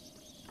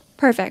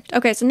 Perfect.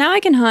 Okay, so now I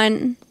can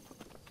hunt.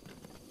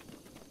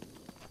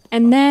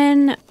 And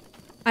then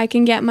I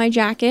can get my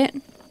jacket.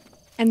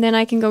 And then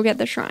I can go get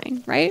the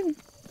shrine, right?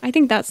 I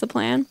think that's the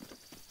plan.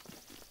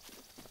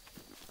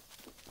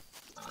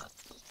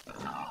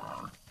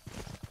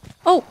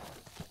 Oh!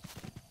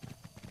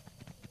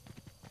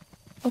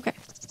 Okay.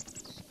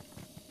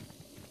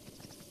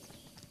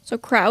 So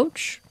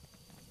crouch.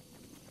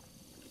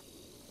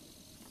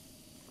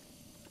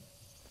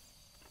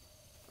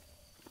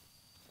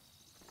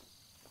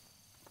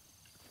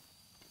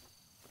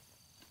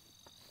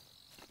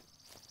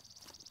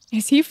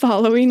 Is he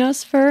following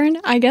us, Fern?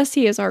 I guess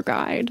he is our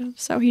guide,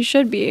 so he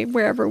should be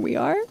wherever we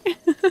are.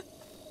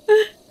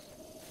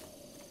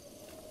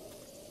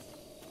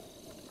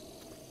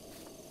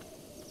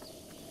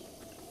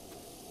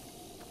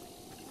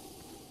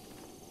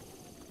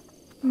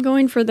 I'm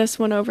going for this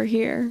one over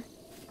here.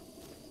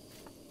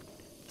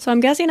 So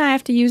I'm guessing I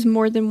have to use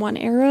more than one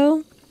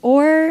arrow,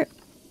 or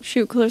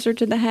shoot closer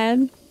to the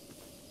head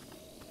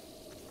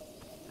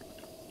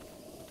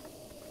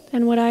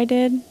than what I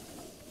did.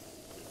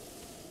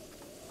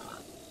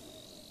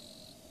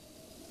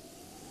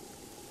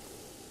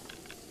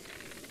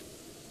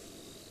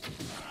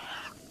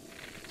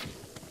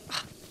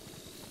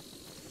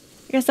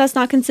 I guess that's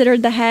not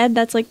considered the head,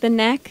 that's like the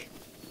neck.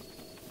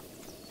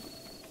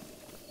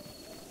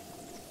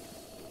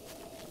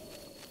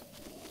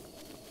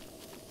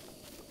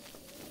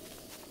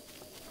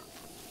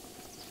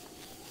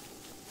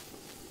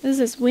 What is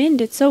this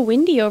wind? It's so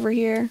windy over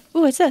here.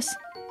 Ooh, what's this?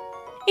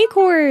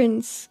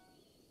 Acorns!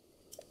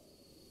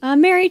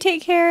 Mary,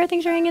 take care.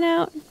 Thanks for hanging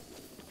out.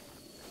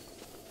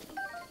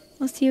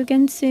 I'll see you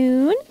again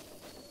soon.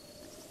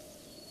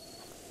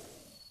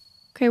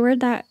 Okay,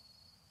 where'd that...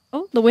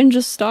 Oh, the wind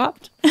just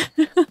stopped.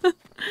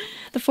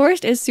 The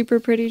forest is super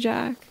pretty,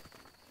 Jack.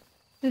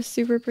 It's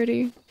super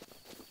pretty.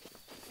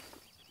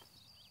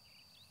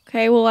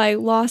 Okay, well, I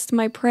lost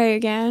my prey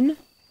again.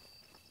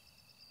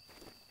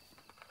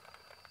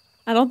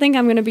 I don't think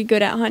I'm gonna be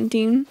good at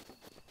hunting.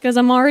 Because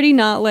I'm already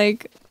not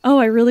like, oh,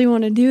 I really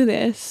want to do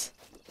this.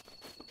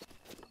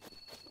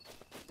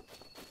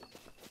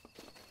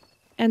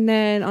 And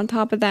then on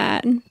top of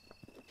that...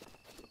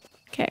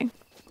 Okay.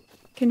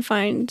 Can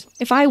find...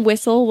 If I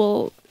whistle,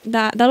 well...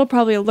 That'll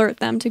probably alert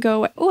them to go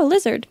away. Oh, a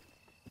lizard!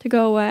 To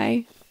go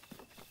away.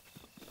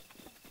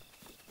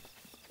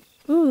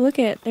 Ooh, look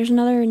it. There's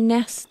another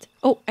nest.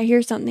 Oh, I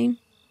hear something.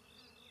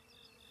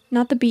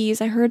 Not the bees.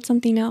 I heard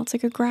something else,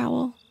 like a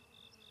growl.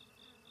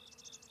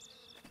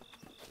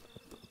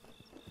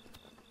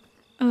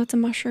 Oh, it's a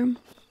mushroom.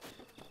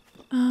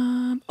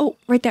 Oh,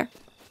 right there.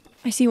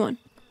 I see one.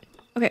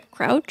 Okay,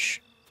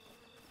 crouch.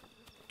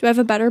 Do I have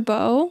a better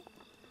bow?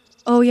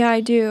 Oh, yeah,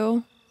 I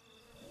do.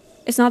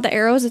 It's not the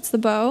arrows, it's the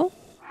bow.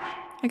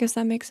 I guess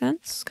that makes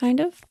sense,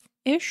 kind of,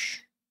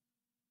 ish.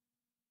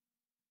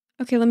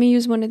 Okay, let me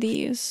use one of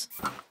these.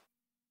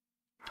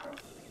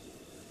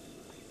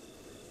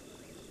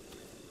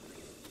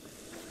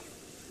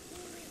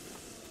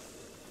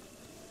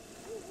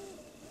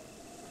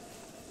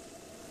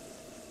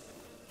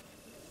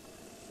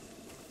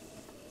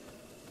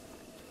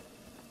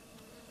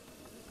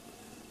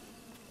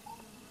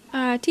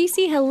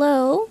 TC,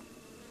 hello.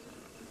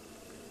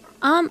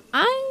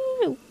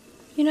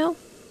 You know,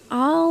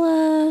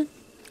 I'm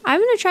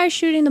gonna try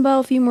shooting the bow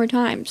a few more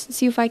times and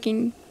see if I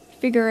can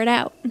figure it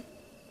out.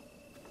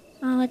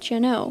 I'll let you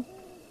know.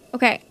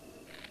 Okay.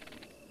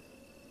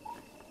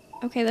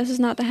 Okay, this is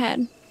not the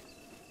head.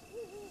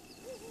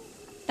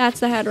 That's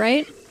the head,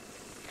 right?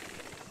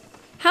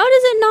 How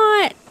does it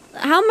not?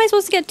 How am I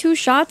supposed to get 2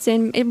 shots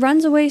in? It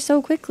runs away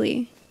so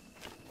quickly.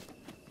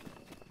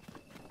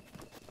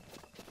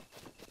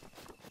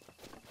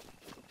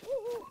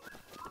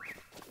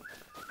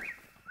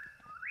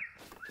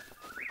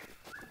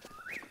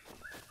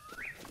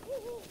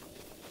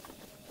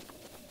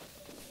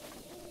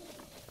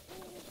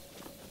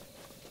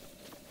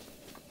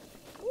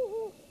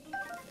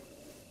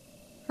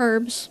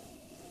 Herbs.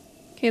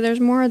 Okay, there's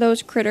more of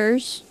those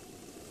critters.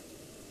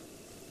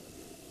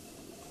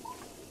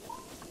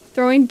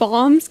 Throwing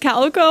bombs?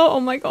 Calico? Oh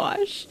my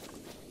gosh.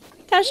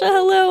 Tasha,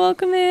 hello,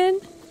 welcome in.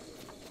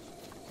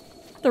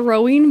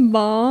 Throwing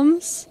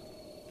bombs?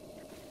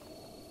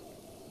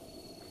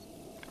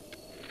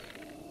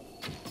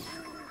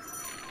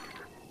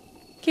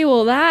 Okay,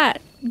 well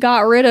that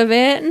got rid of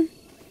it.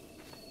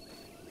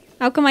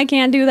 How come I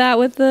can't do that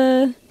with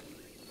the...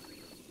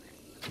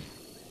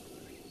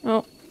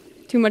 Oh,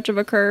 too much of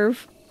a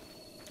curve.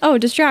 Oh,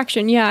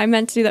 distraction. Yeah, I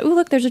meant to do that. Ooh,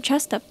 look, there's a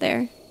chest up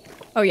there.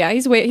 Oh yeah,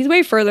 he's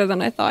way further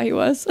than I thought he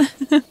was.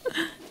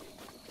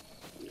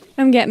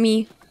 Come get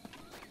me.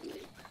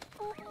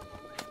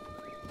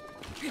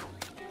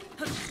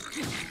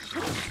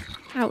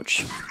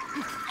 Ouch.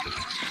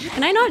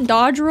 Can I not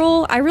dodge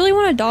roll? I really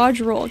want to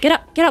dodge roll. Get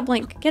up,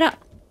 Blink, get up.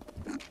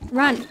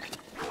 Run.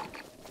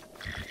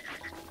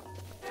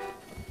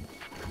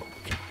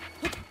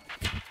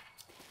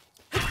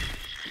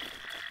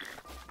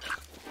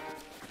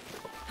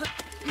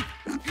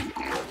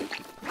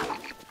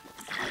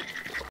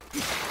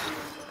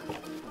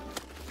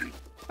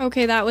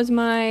 Okay, that was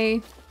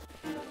my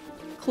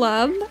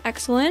club.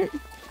 Excellent.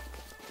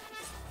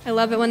 I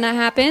love it when that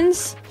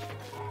happens.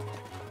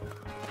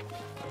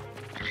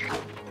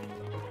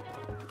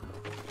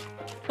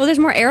 Oh, there's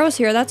more arrows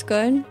here. That's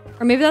good.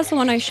 Or maybe that's the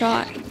one I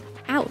shot.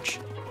 Ouch.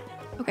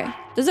 Okay.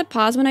 Does it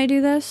pause when I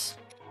do this?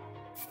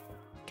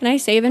 Can I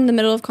save in the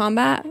middle of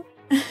combat?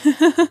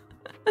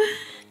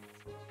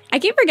 I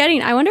keep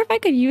forgetting. I wonder if I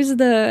could use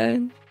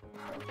the...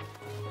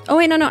 Oh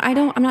wait, no, I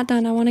don't. I'm not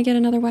done. I want to get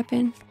another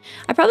weapon.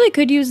 I probably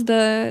could use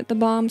the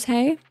bombs,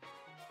 hey?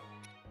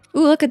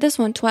 Ooh, look at this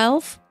one.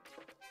 12.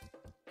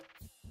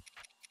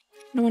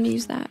 I don't want to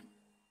use that.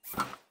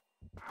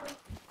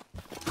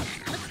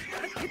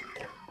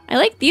 I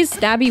like these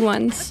stabby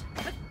ones.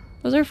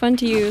 Those are fun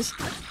to use.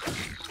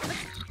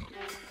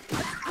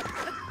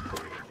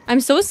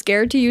 I'm so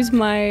scared to use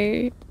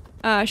my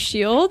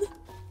shield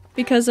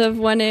because of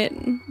when it,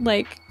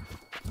 like,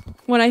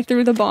 when I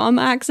threw the bomb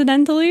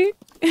accidentally.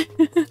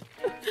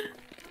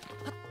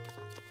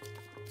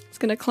 It's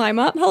gonna climb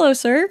up. Hello,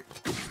 sir.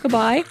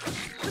 Goodbye.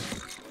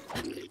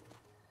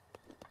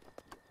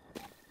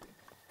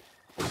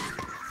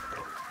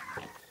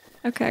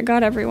 Okay, I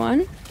got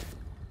everyone.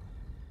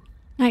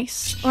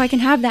 Nice. Oh, I can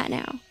have that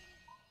now.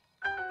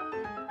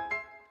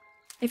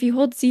 If you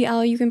hold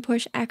ZL, you can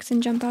push X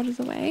and jump out of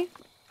the way.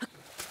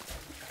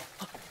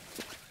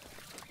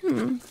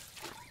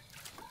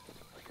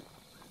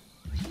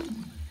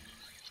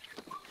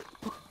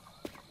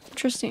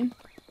 Interesting.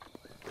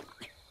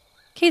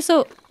 Okay,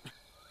 so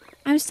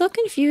I'm still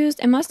confused.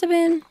 It must have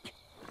been...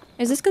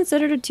 Is this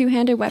considered a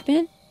two-handed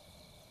weapon?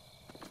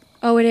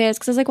 Oh, it is.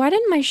 Because I was like, why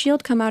didn't my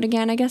shield come out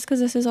again? I guess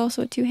because this is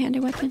also a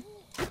two-handed weapon.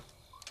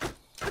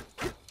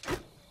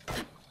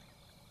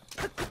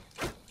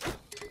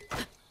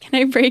 Can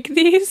I break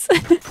these?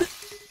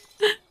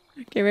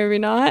 Okay, maybe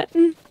not.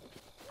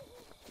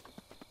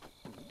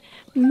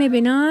 Maybe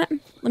not.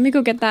 Let me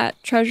go get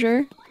that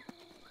treasure.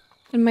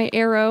 And my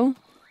arrow.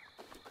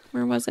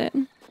 Where was it?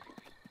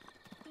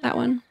 That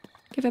one.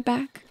 Give it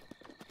back.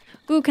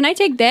 Ooh, can I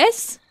take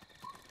this?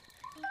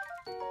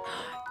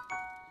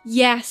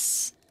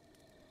 Yes.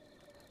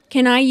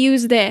 Can I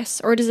use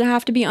this? Or does it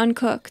have to be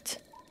uncooked?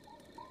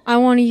 I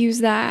want to use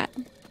that.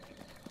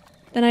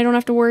 Then I don't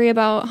have to worry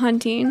about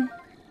hunting.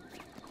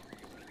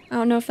 I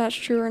don't know if that's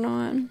true or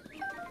not.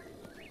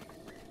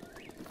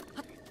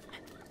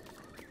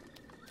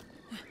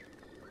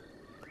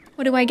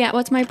 What do I get?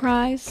 What's my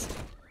prize?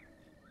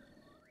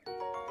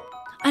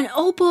 An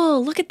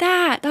opal! Look at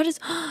that! That is...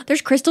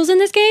 There's crystals in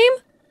this game?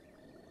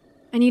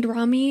 I need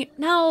raw meat?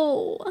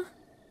 No!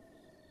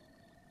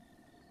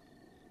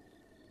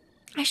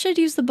 I should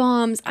use the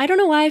bombs. I don't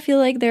know why I feel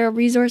like they're a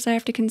resource I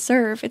have to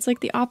conserve. It's like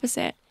the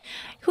opposite.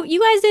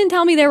 You guys didn't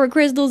tell me there were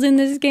crystals in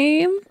this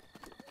game.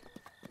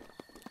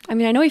 I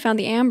mean, I know we found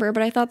the amber,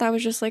 but I thought that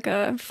was just like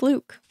a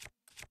fluke.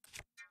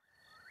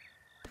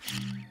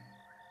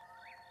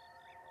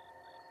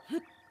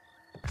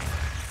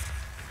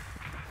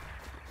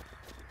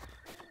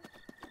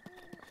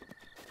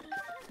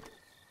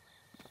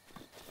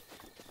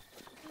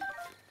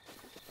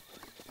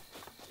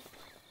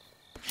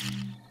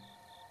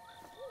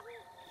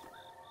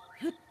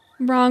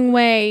 Wrong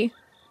way,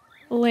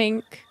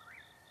 Link.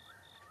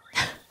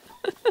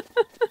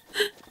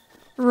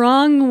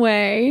 Wrong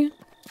way.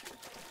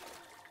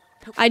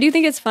 I do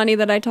think it's funny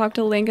that I talk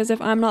to Link as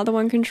if I'm not the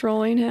one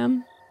controlling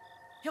him.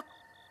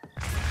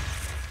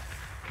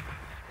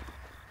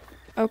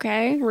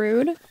 Okay,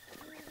 rude.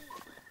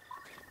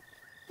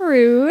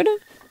 Rude.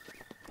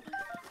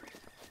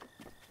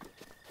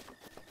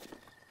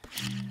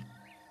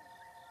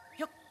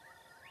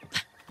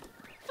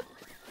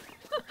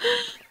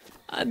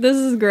 This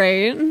is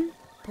great.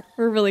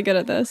 We're really good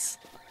at this.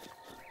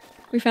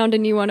 We found a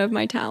new one of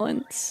my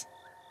talents.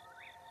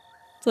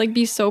 To like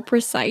be so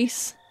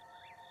precise.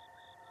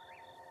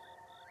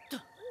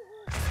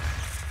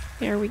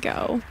 There we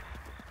go.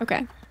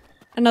 Okay.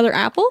 Another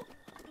apple?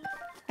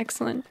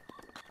 Excellent.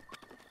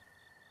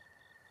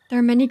 There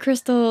are many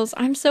crystals.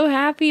 I'm so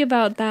happy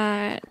about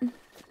that.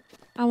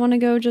 I want to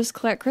go just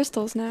collect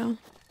crystals now.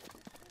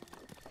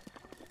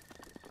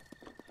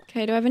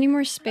 Okay, do I have any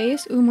more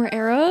space? Ooh, more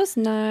arrows.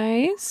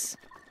 Nice.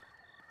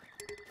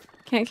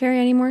 Can't carry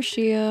any more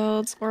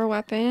shields or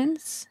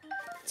weapons.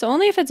 So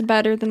only if it's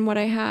better than what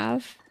I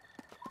have.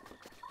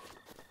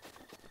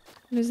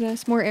 What is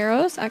this? More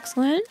arrows?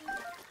 Excellent.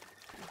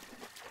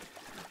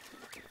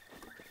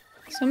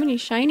 So many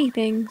shiny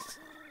things.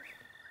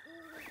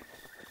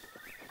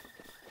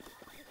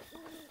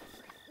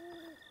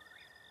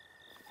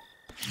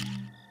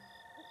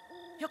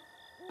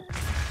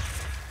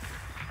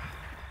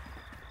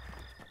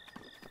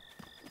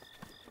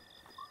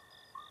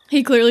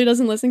 He clearly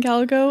doesn't listen,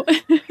 Calico.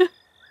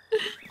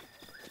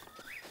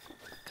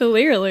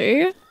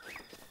 Clearly.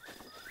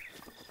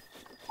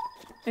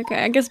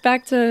 Okay, I guess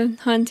back to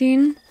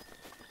hunting.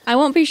 I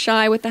won't be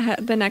shy with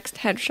the next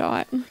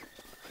headshot.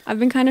 I've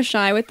been kind of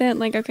shy with it.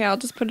 Like, okay, I'll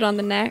just put it on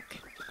the neck.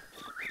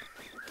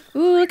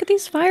 Ooh, look at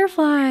these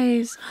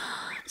fireflies.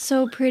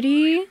 So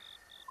pretty.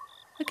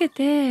 Look at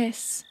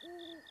this.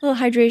 A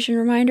little hydration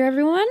reminder,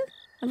 everyone.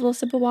 Have a little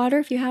sip of water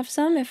if you have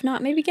some. If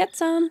not, maybe get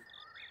some.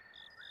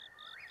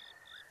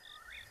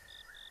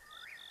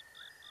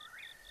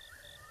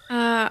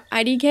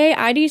 IDK,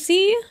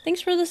 IDC,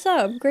 thanks for the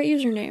sub. Great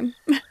username.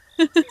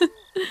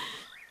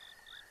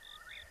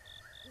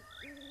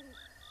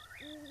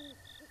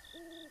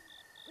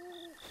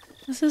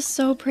 This is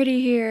so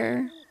pretty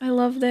here. I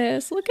love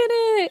this. Look at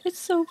it. It's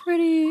so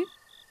pretty.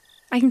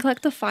 I can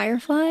collect the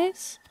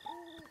fireflies.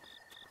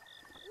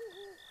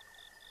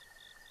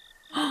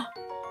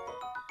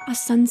 A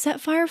sunset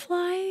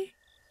firefly?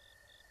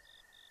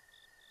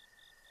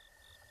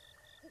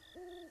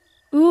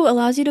 Ooh,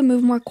 allows you to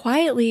move more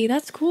quietly.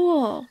 That's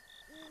cool.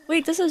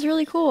 Wait, this is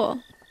really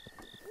cool.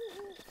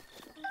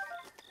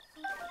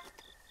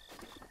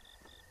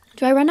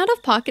 Do I run out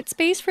of pocket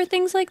space for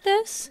things like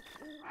this?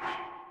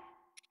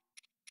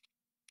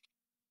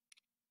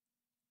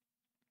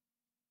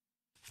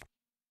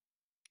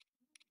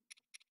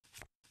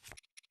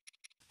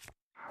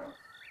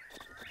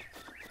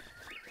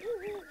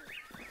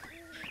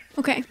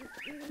 Okay,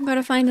 I'm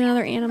gotta find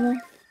another animal.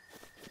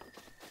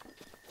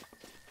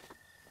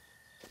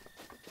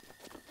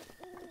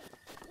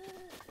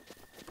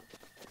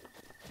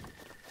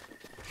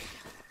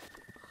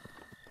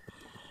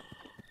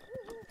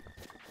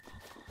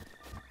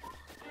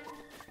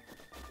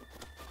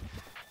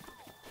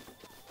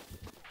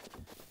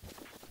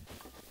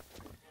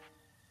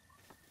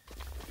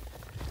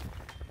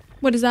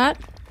 What is that?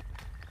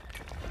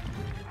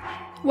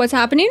 What's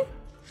happening?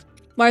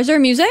 Why is there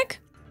music?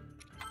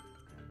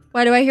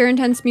 Why do I hear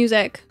intense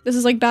music? This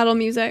is like battle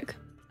music.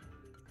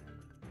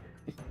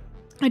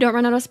 I don't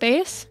run out of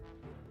space.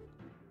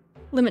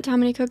 Limit to how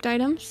many cooked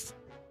items.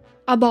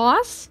 A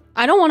boss?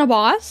 I don't want a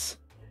boss.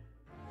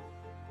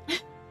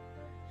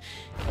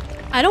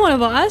 I don't want a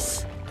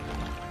boss.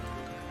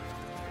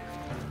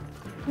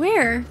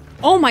 Where?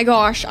 Oh my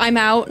gosh, I'm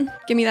out.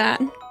 Give me that.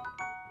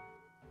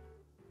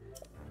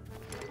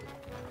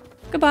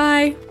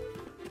 Goodbye.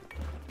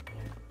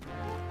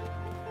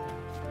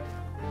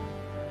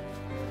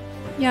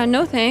 Yeah,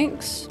 no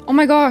thanks. Oh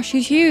my gosh,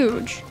 he's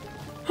huge.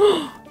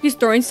 He's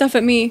throwing stuff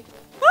at me.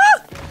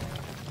 Ah!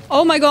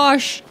 Oh my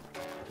gosh.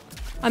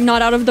 I'm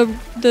not out of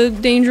the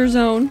danger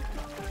zone.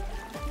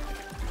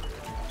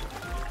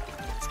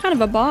 It's kind of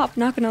a bop,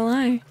 not gonna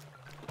lie.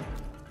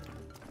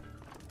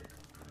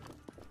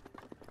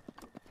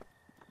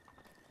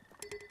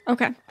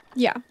 Okay,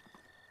 yeah.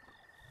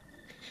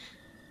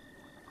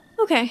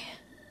 Okay.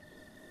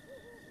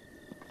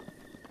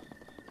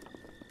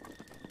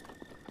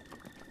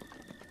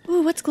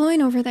 Ooh, what's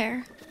glowing over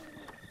there?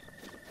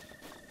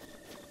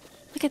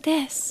 Look at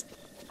this.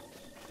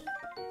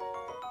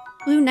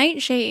 Blue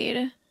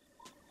nightshade.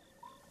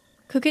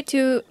 Cook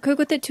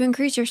with it to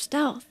increase your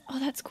stealth. Oh,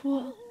 that's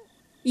cool.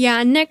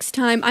 Yeah, next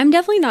time. I'm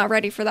definitely not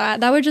ready for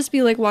that. That would just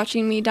be like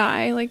watching me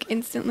die, like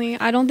instantly.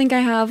 I don't think I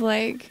have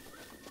like...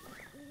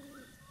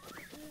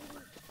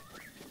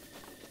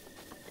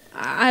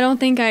 I don't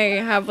think I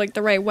have like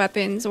the right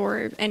weapons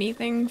or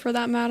anything for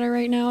that matter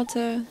right now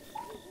to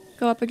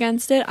go up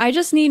against it. I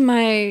just need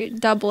my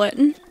doublet.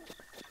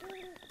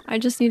 I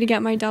just need to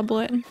get my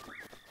doublet.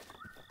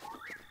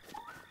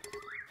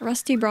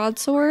 Rusty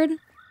broadsword.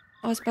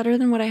 Oh, it's better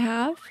than what I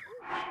have.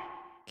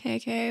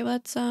 Okay,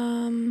 let's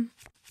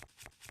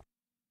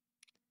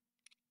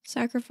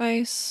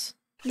sacrifice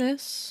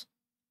this.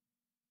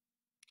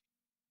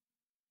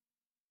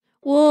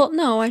 Well,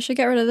 no, I should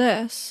get rid of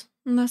this.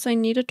 Unless I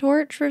need a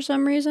torch for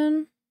some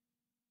reason.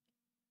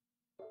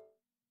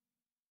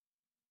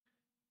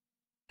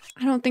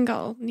 I don't think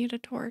I'll need a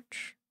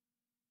torch.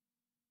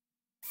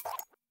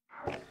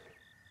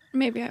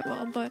 Maybe I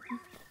will, but...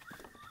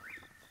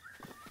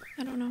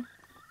 I don't know.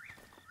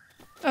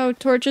 Oh,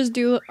 torches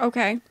do...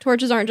 Okay.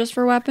 Torches aren't just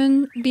for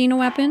being a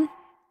weapon.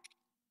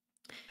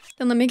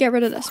 Then let me get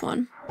rid of this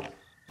one.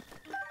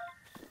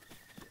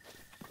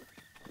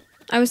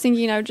 I was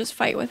thinking I would just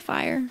fight with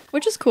fire,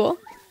 which is cool.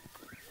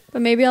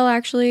 But maybe I'll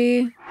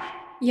actually,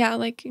 yeah,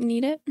 like,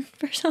 need it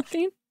for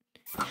something.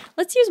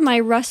 Let's use my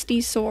rusty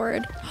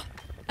sword.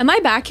 Am I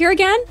back here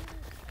again?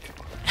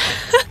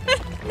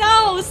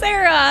 No,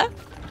 Sarah!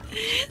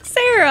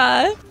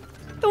 Sarah!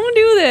 Don't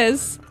do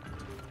this.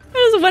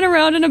 I just went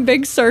around in a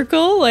big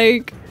circle,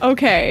 like,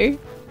 okay.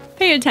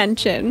 Pay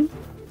attention.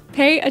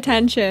 Pay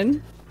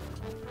attention.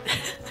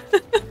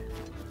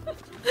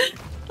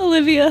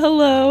 Olivia,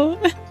 hello.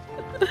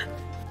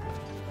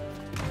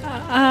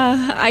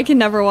 I can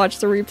never watch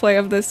the replay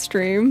of this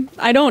stream.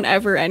 I don't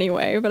ever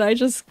anyway, but I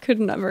just could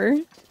never.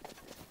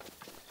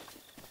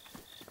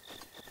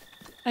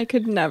 I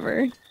could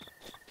never.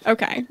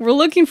 Okay, we're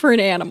looking for an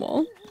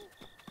animal.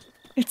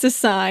 It's a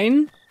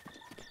sign.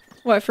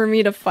 What, for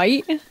me to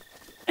fight?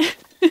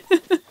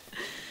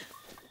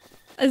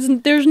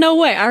 There's no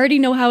way. I already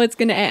know how it's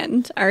gonna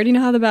end. I already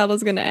know how the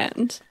battle's gonna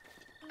end.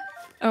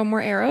 Oh,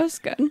 more arrows?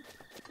 Good.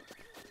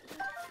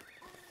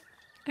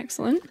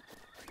 Excellent.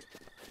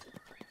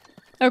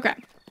 Okay.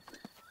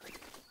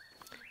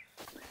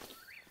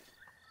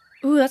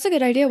 Ooh, that's a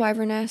good idea,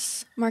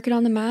 Wyverness. Mark it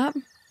on the map.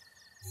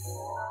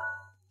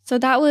 So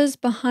that was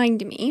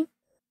behind me.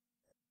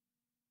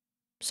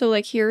 So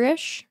like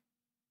here-ish.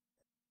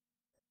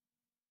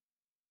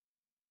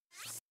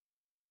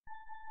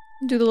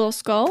 Do the little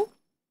skull.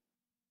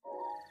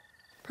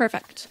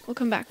 Perfect. We'll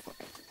come back for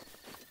it.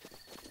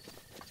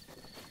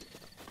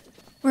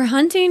 We're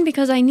hunting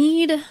because I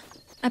need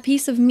a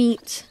piece of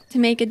meat to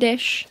make a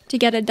dish, to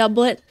get a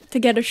doublet, to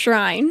get a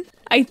shrine.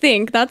 I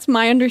think that's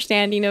my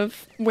understanding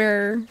of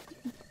where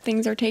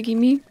things are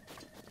taking me.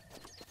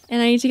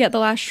 And I need to get the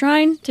last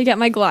shrine to get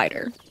my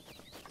glider.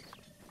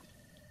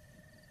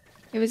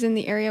 It was in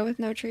the area with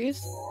no trees.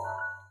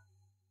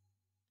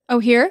 Oh,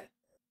 here?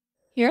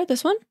 Here?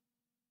 This one?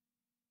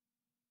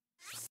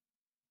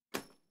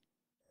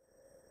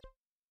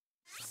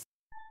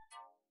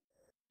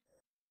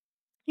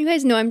 You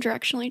guys know I'm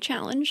directionally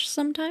challenged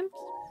sometimes.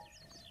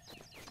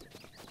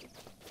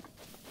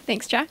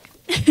 Thanks, Jack.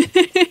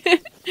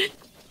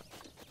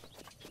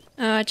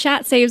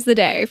 Chat saves the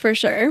day, for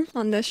sure,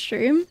 on this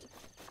stream.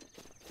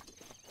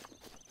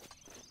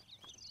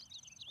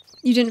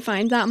 You didn't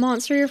find that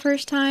monster your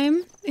first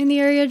time in the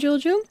area,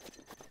 Julju?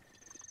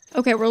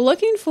 Okay, we're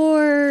looking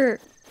for...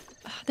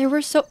 There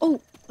were so...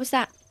 Oh, what's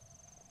that?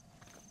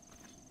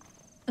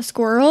 A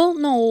squirrel?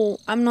 No,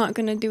 I'm not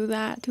gonna do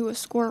that to a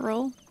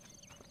squirrel.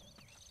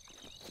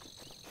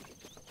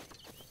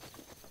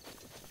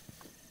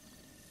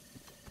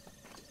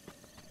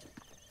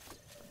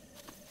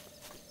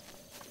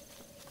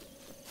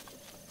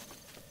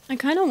 I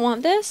kind of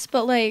want this,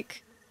 but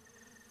like...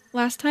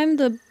 Last time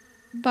the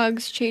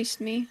bugs chased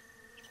me.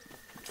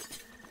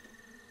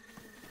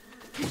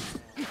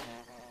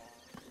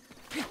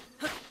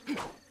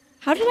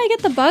 How did I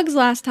get the bugs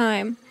last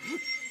time?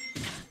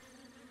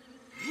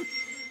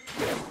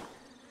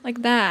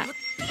 Like that.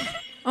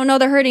 Oh no,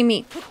 they're hurting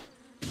me.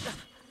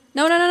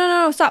 No, no, no, no,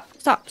 no, stop,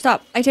 stop,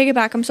 stop. I take it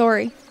back, I'm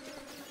sorry.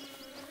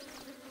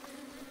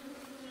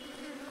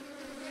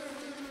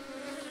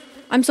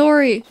 I'm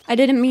sorry. I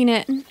didn't mean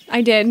it.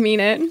 I did mean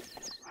it.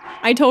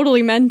 I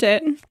totally meant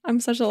it. I'm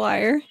such a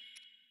liar.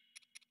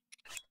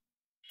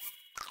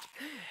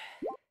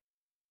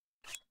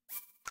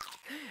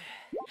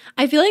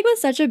 I feel like with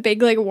such a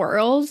big like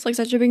world, like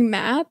such a big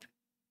map,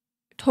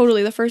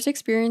 totally the first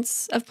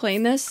experience of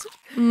playing this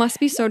must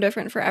be so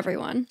different for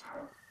everyone.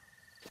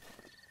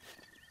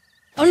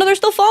 Oh no, they're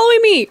still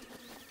following me!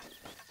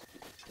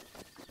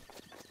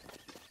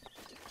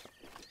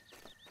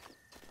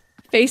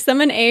 Face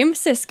them and aim,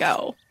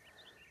 Cisco.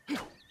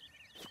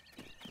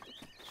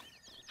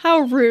 How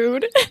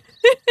rude.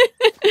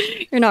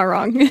 You're not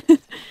wrong.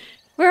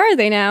 Where are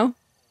they now?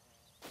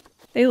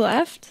 They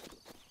left?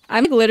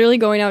 I'm literally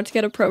going out to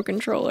get a pro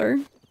controller.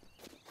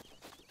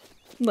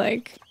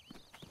 Like...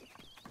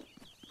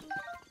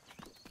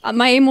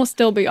 my aim will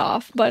still be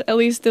off, but at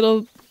least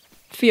it'll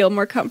feel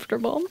more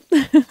comfortable.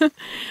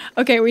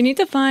 Okay, we need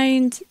to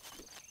find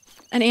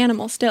an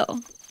animal still.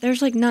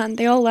 There's like none.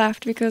 They all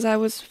left because I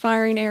was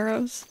firing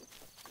arrows.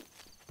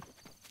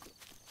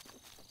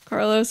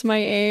 Carlos, my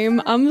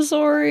aim. I'm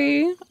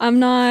sorry. I'm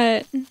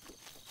not...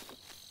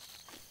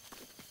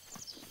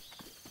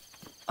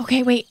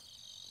 Okay, wait.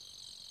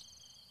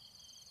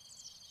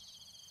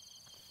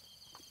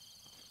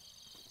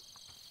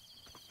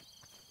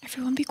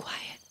 Everyone be quiet.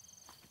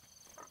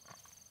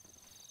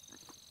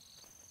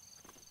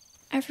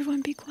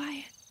 Everyone be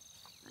quiet.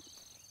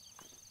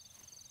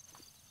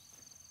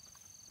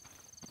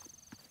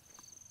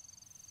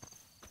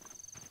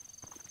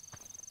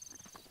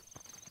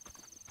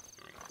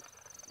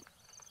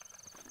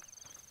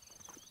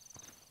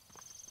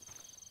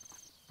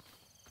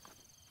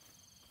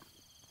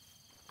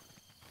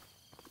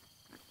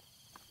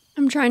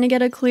 I'm trying to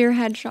get a clear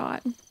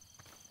headshot.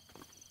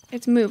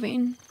 It's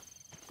moving.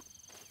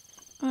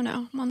 Oh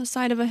no, I'm on the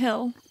side of a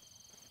hill.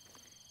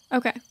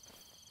 Okay.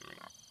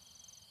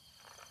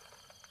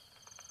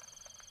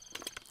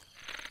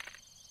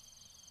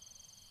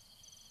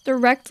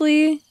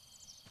 Directly.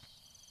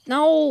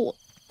 No.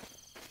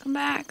 Come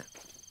back.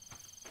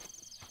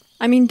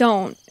 I mean,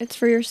 don't. It's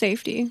for your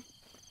safety.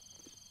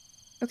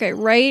 Okay,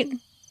 right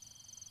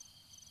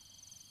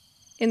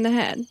in the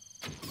head.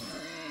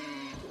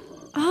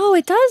 Oh,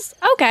 it does?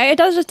 Okay, it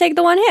does just take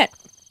the one hit.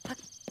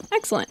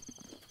 Excellent.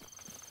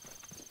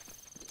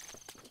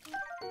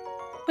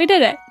 We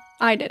did it.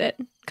 I did it.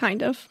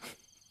 Kind of.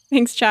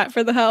 Thanks, chat,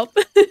 for the help.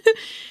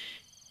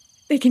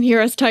 They can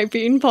hear us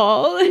typing,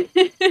 Paul.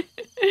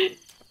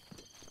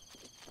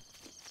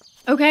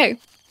 Okay,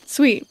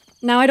 sweet.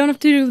 Now I don't have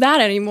to do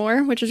that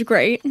anymore, which is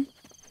great.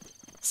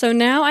 So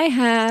now I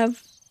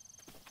have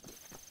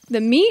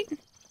the meat,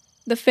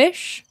 the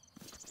fish,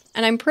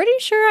 and I'm pretty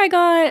sure I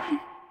got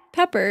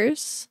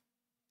peppers.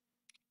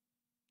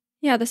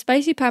 Yeah, the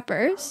spicy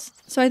peppers.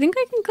 So I think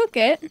I can cook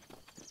it.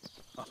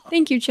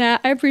 Thank you,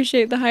 chat. I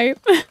appreciate the hype.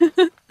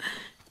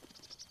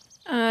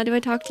 Do I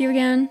talk to you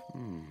again?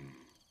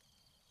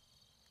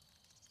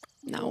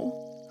 No.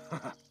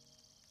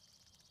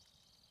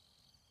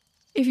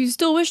 If you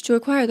still wish to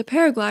acquire the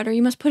paraglider,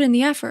 you must put in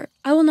the effort.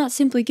 I will not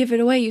simply give it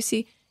away, you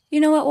see. You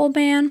know what, old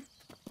man?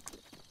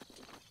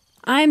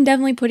 I'm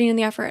definitely putting in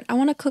the effort. I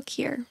want to cook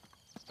here.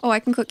 Oh, I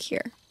can cook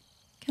here.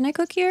 Can I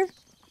cook here?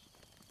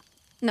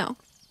 No.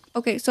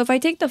 Okay, so if I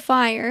take the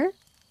fire,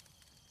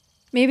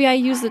 maybe I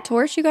use the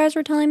torch you guys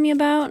were telling me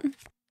about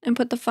and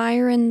put the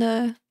fire in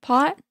the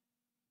pot.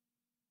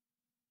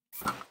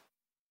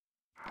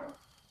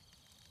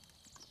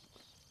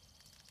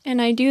 And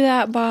I do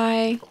that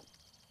by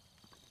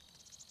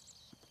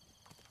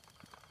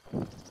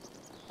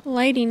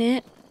lighting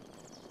it.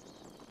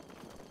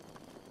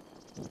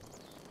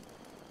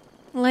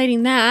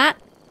 Lighting that.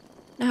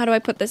 Now how do I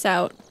put this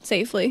out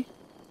safely?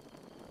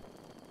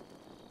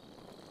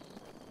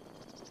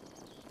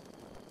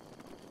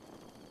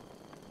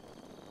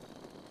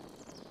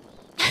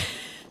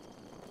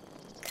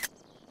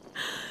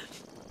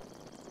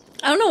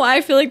 I don't know why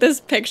I feel like this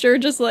picture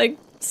just like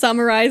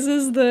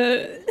summarizes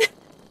the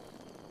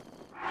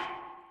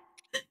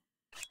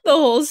the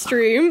whole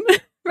stream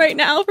right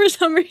now for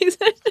some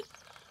reason.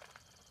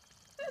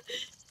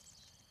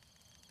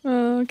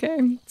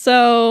 Okay.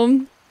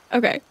 So,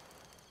 okay.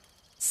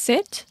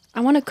 Sit. I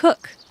want to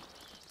cook.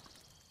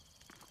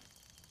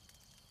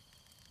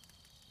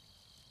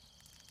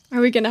 Are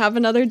we gonna have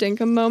another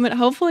Dinkum moment?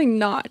 Hopefully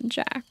not,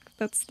 Jack.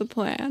 That's the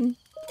plan.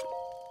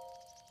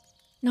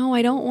 No,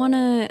 I don't want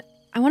to...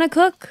 I want to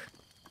cook.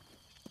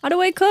 How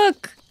do I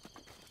cook?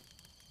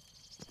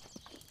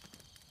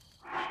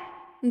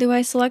 Do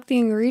I select the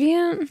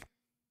ingredient?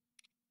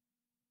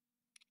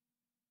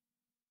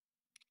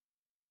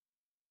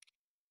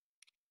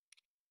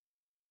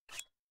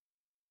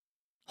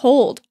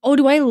 Hold. Oh,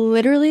 do I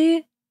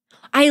literally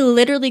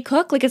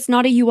cook? Like it's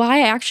not a UI,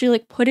 I actually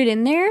like put it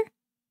in there?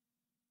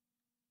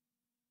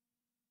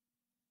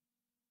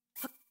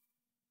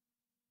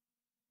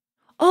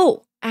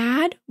 Oh,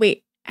 add?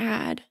 Wait,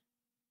 add.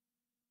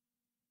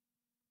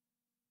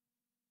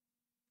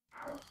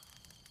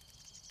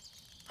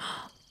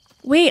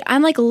 Wait,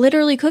 I'm like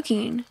literally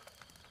cooking.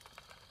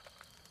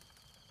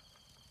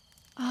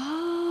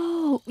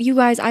 Oh, you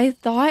guys, I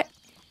thought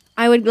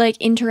I would like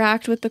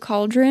interact with the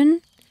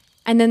cauldron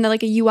and then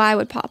like a UI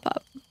would pop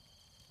up.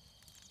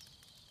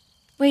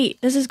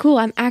 Wait, this is cool.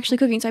 I'm actually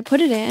cooking. So I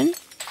put it in.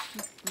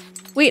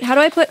 Wait, how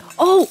do I put...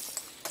 Oh,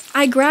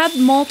 I grabbed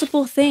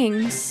multiple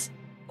things.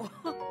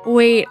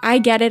 Wait, I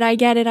get it. I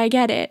get it. I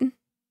get it.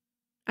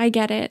 I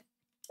get it.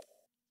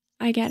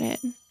 I get it.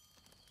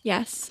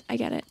 Yes, I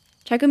get it.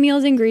 Check a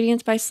meal's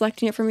ingredients by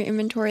selecting it from your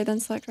inventory, then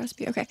select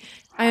recipe. Okay,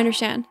 I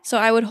understand. So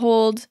I would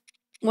hold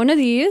one of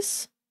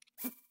these,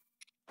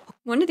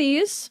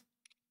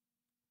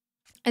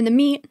 and the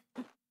meat.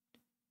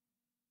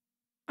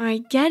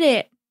 I get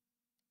it.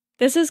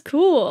 This is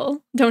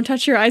cool. Don't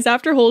touch your eyes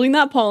after holding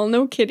that, Paul.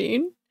 No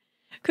kidding.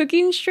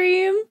 Cooking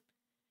stream.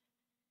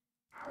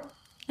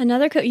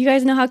 Another cook. You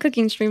guys know how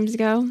cooking streams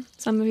go.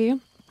 Some of you.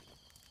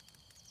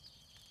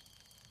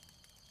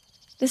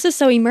 This is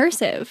so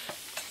immersive.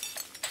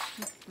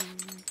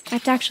 I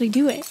have to actually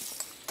do it.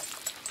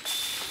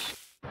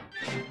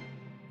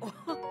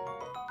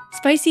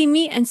 Spicy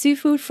meat and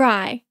seafood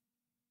fry.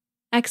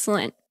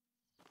 Excellent.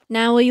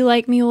 Now will you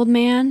like me, old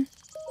man?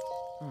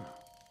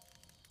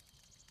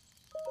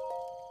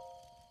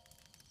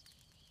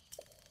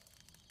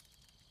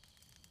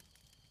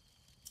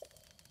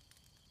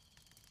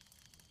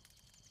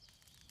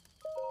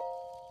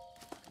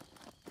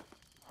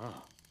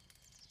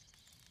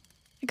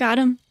 I got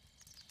him.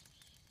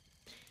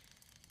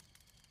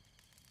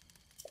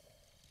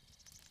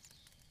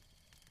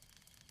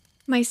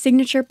 My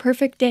signature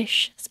perfect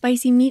dish,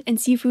 spicy meat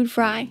and seafood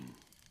fry.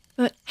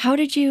 But how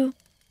did you...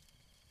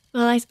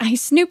 Well, I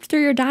snooped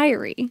through your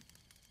diary.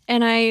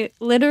 And I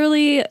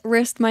literally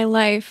risked my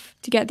life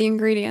to get the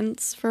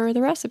ingredients for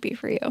the recipe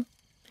for you.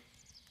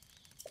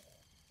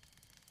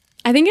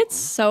 I think it's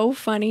so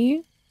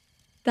funny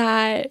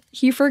that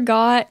he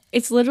forgot.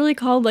 It's literally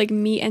called like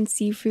meat and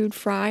seafood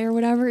fry or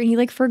whatever, and he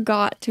like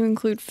forgot to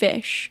include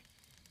fish.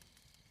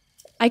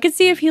 I could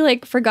see if he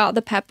like forgot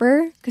the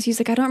pepper, because he's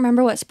like, I don't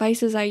remember what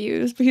spices I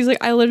used, but he's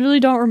like, I literally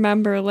don't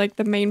remember like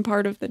the main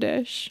part of the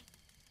dish.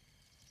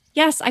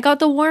 Yes, I got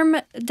the warm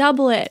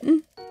doublet.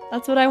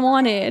 That's what I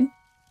wanted.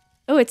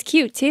 Oh, it's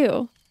cute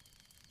too.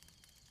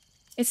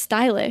 It's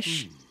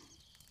stylish.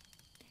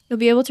 You'll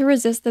be able to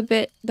resist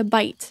the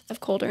bite of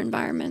colder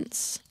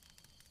environments.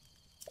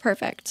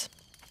 Perfect.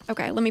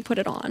 Okay, let me put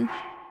it on.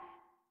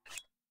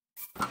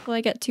 Will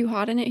I get too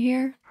hot in it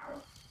here?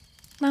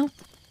 No.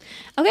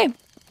 Okay,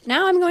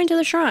 now I'm going to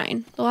the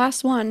shrine. The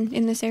last one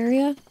in this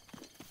area.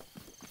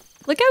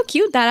 Look how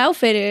cute that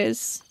outfit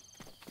is.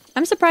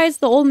 I'm surprised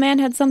the old man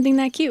had something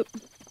that cute.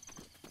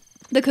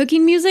 The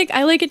cooking music,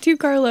 I like it too,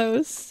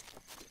 Carlos.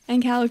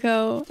 And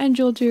Calico. And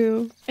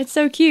Julju. It's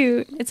so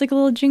cute. It's like a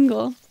little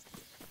jingle.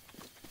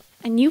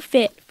 And you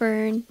fit,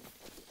 Fern.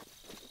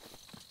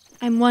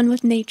 I'm one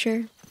with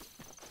nature.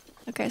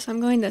 Okay, so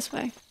I'm going this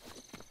way.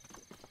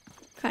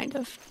 Kind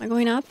of. Am I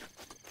going up?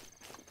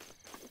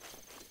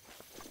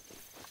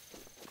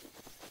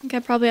 I think I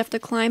probably have to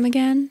climb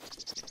again.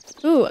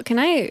 Ooh, can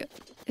I...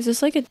 Is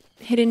this like a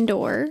hidden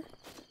door?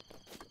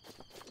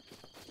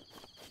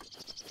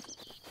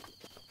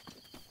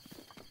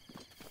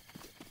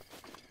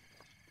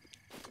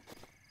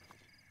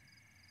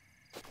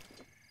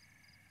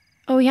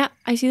 Oh yeah,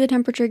 I see the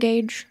temperature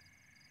gauge.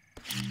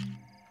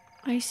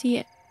 I see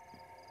it.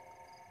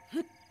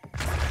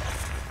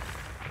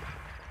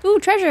 Ooh,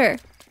 treasure!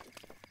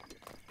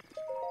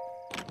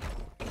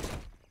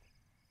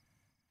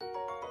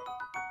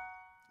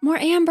 More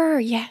amber,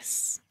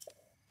 yes.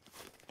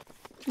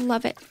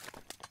 Love it.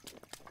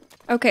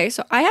 Okay,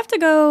 so I have to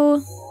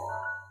go...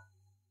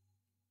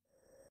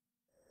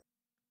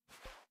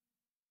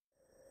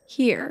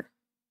 here.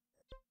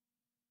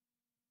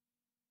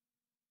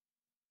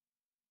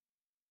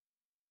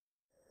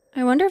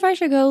 I wonder if I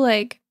should go,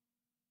 like,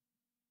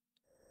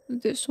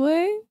 this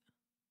way?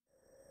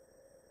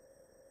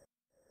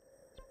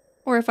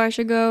 Or if I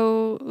should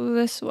go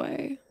this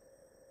way.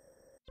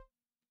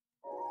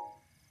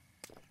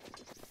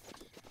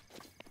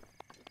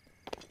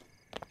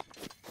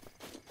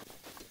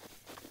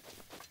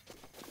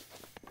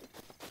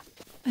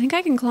 I think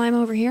I can climb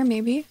over here,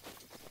 maybe.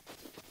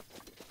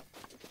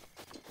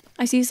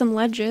 I see some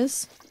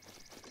ledges.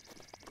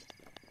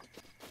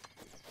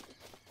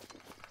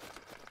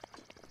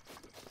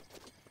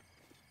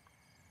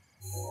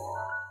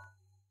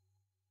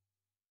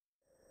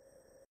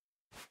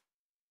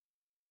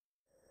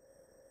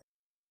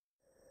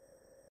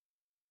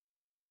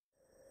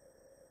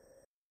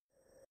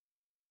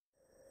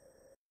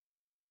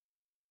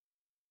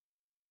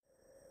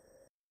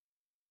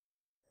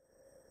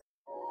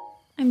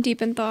 I'm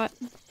deep in thought.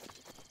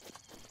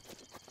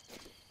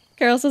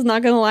 Carol says,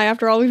 not gonna lie,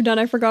 after all we've done,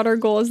 I forgot our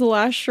goal is the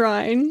last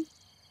shrine.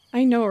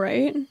 I know,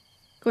 right?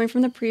 Going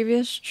from the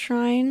previous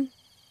shrine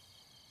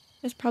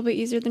is probably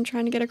easier than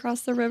trying to get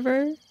across the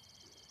river.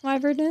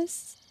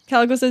 Wyverness.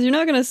 Calico says, you're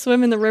not gonna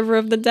swim in the river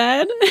of the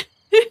dead?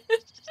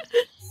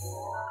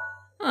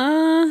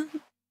 I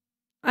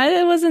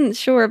wasn't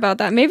sure about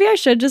that. Maybe I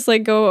should just,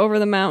 like, go over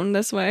the mountain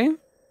this way.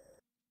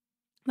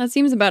 That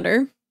seems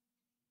better.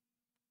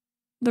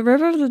 The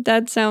river of the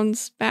dead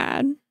sounds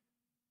bad.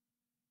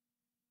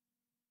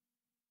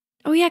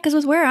 Oh yeah, because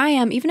with where I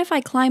am, even if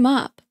I climb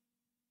up,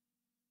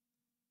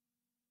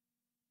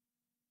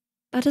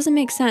 that doesn't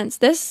make sense.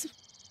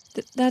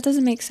 That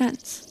doesn't make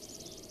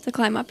sense to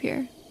climb up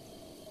here.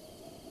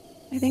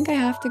 I think I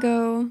have to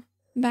go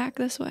back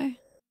this way.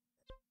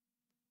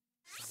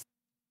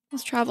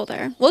 Let's travel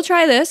there. We'll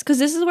try this, because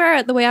this is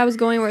where the way I was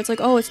going, where it's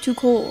like, oh, it's too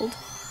cold.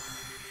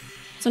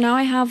 So now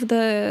I have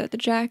the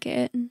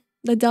jacket,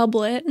 the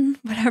doublet,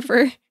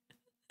 whatever.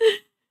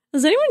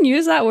 Does anyone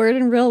use that word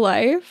in real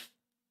life?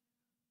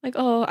 Like,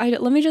 oh,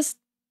 let me just,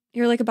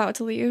 you're like about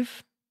to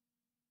leave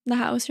the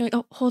house. You're like,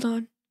 oh, hold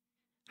on.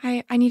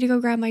 I need to go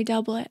grab my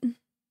doublet.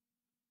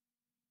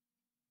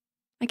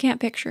 I can't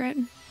picture it.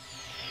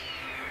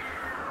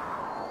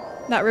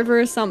 That river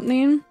is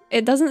something.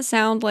 It doesn't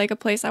sound like a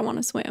place I want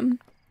to swim,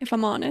 if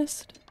I'm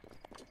honest.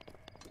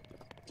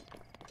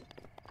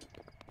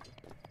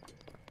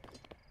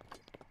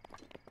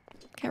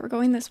 Okay, we're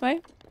going this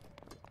way.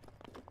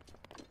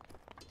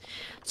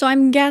 So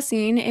I'm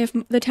guessing if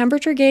the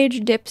temperature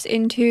gauge dips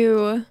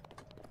into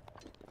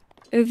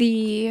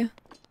the,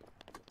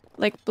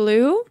 like,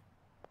 blue,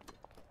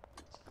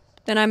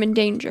 then I'm in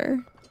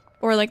danger.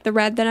 Or, like, the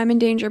red, then I'm in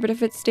danger. But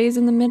if it stays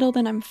in the middle,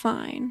 then I'm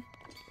fine.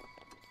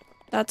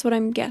 That's what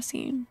I'm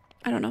guessing.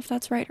 I don't know if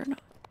that's right or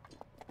not.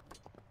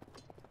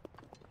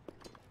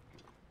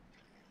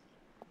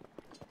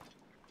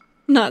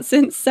 Not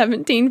since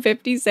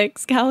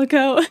 1756,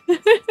 Calico.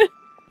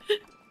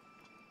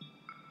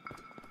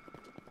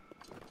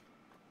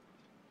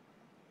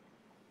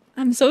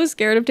 I'm so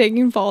scared of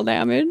taking fall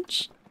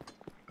damage.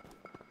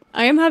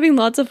 I am having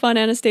lots of fun,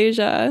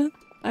 Anastasia.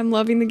 I'm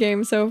loving the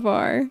game so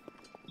far.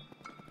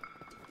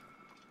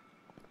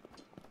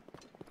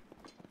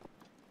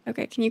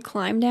 Okay, can you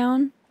climb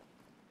down?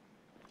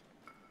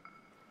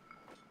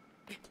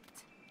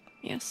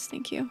 Yes,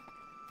 thank you.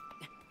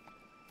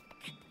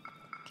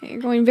 Okay,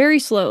 you're going very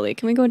slowly.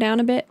 Can we go down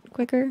a bit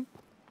quicker?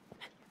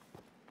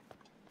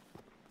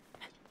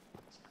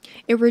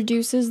 It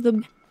reduces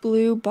the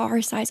blue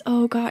bar size.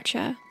 Oh,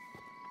 gotcha.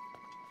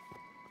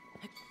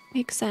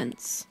 Makes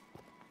sense.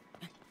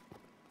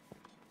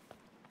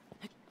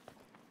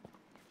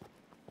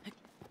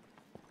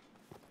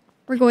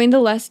 We're going the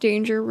less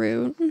danger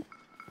route.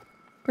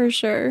 For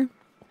sure.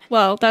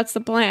 Well, that's the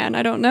plan.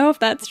 I don't know if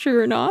that's true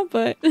or not,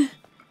 but...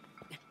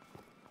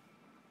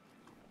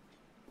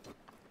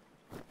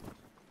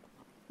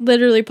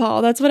 Literally,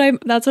 Paul. That's what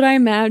I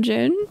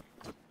imagine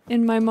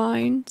in my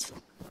mind.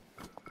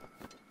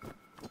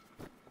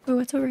 Oh,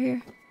 what's over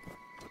here?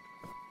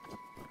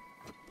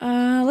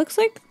 Looks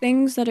like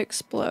things that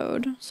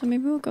explode. So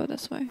maybe we'll go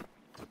this way.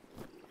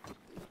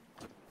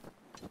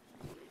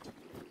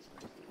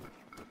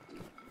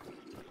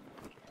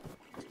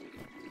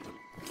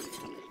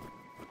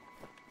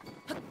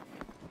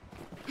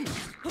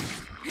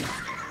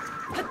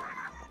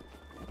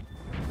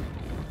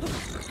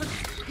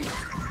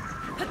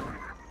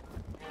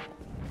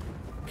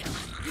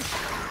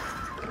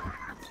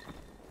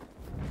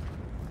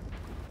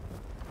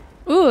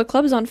 Ooh, the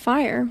club's on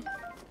fire.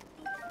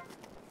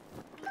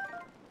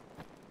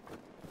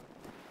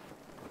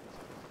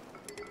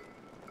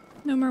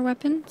 No more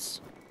weapons.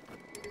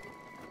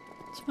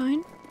 It's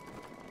fine.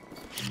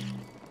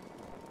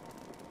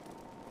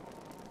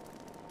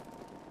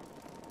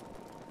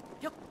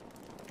 Yep.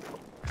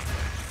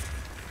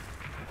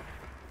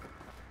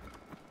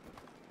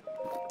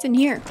 What's in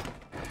here?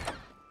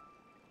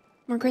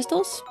 More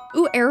crystals?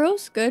 Ooh,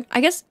 arrows? Good.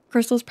 I guess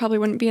crystals probably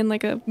wouldn't be in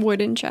like a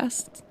wooden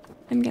chest,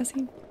 I'm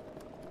guessing.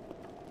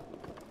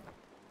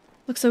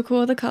 Looks so cool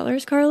with the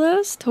colors,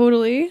 Carlos.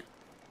 Totally.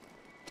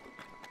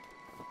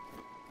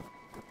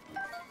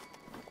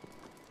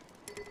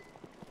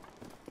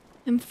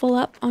 I'm full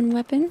up on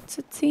weapons,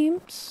 it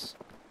seems.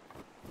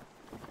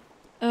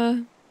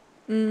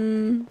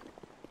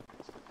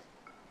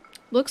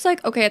 Looks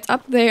like, okay, it's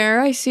up there.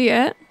 I see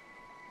it.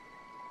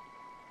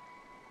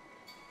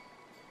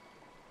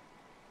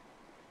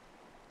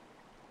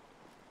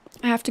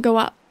 I have to go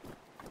up.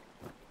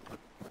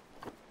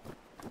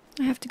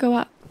 I have to go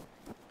up.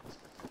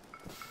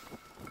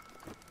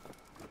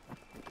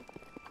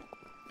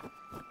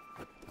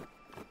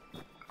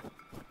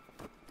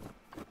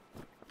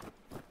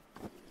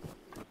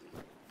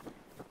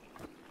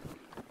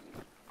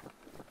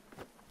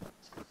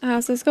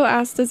 Cisco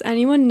asked, does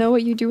anyone know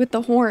what you do with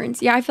the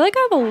horns? Yeah, I feel like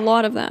I have a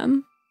lot of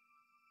them.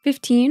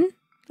 15?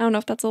 I don't know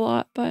if that's a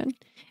lot, but...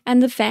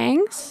 And the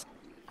fangs?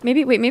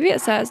 Maybe, wait, maybe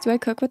it says, do I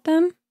cook with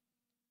them?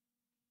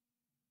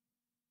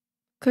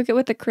 Cook it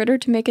with the critter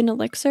to make an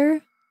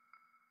elixir?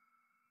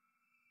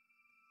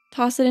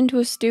 Toss it into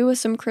a stew with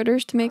some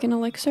critters to make an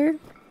elixir?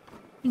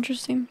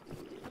 Interesting.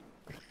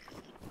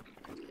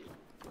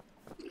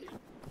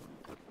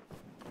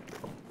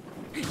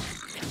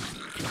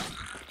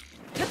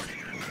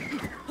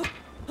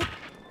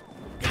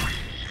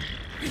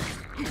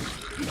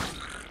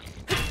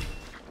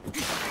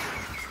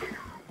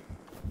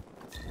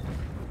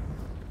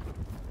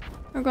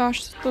 Oh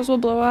gosh, those will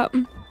blow up.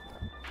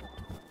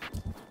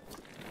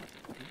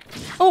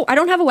 Oh, I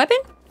don't have a weapon?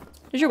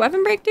 Did your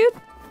weapon break, dude?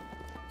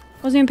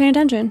 Wasn't even paying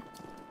attention.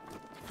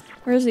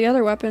 Where's the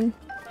other weapon?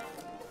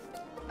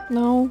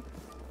 No.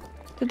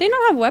 Did they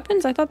not have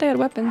weapons? I thought they had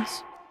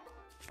weapons.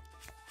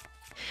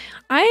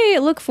 I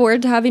look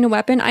forward to having a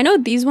weapon. I know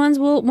these ones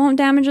won't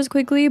damage as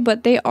quickly,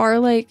 but they are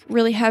like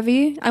really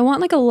heavy. I want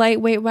like a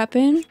lightweight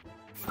weapon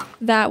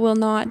that will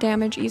not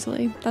damage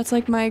easily. That's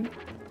like my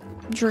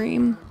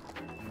dream.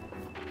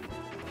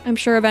 I'm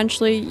sure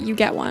eventually you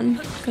get one,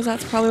 because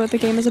that's probably what the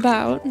game is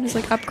about. Is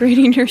like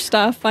upgrading your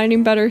stuff,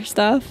 finding better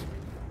stuff.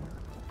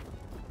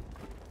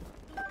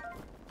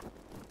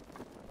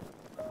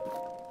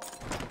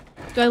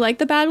 Do I like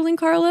the battling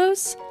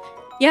Carlos?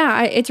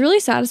 Yeah, it's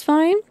really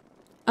satisfying.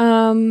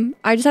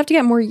 I just have to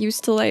get more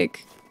used to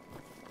like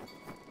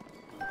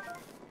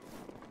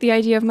the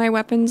idea of my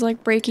weapons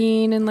like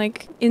breaking and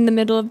like in the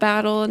middle of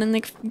battle and then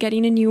like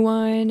getting a new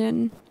one,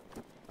 and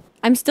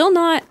I'm still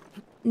not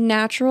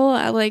natural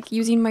at like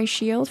using my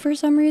shield for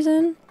some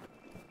reason.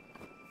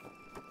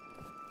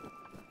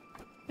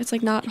 It's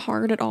like not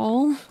hard at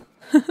all.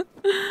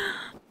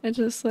 It's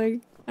just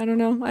like, I don't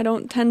know, I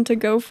don't tend to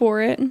go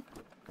for it. You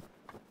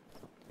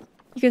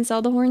can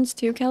sell the horns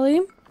too, Kelly.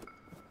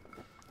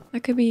 That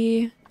could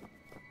be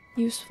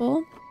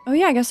useful. Oh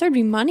yeah, I guess there'd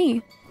be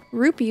money.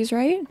 Rupees,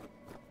 right?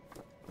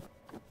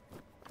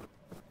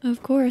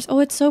 Of course. Oh,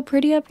 it's so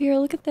pretty up here.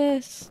 Look at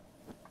this.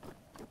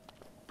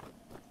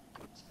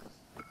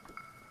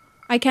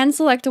 I can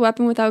select a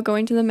weapon without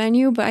going to the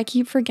menu, but I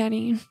keep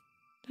forgetting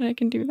that I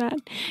can do that.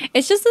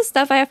 It's just the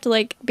stuff I have to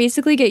like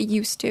basically get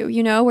used to,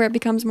 you know, where it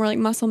becomes more like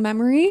muscle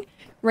memory.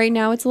 Right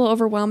now it's a little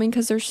overwhelming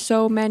because there's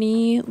so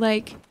many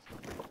like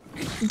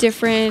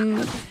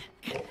different...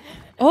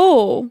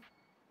 Oh!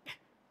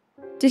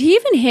 Did he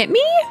even hit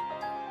me?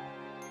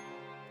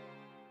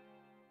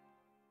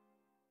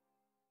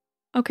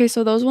 Okay,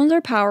 so those ones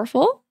are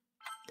powerful.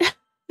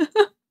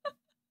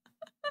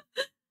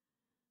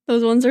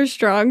 Those ones are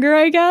stronger,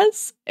 I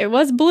guess. It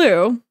was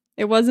blue.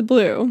 It was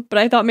blue, but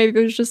I thought maybe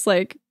it was just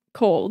like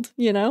cold,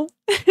 you know?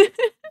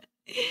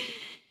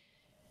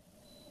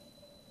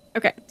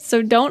 Okay,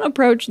 so don't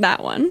approach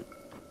that one.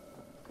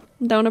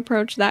 Don't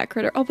approach that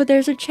critter. Oh, but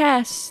there's a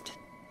chest.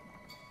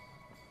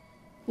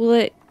 Will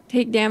it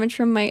take damage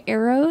from my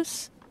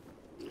arrows?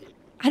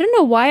 I don't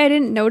know why I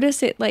didn't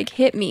notice it like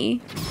hit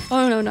me.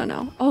 Oh, no, no,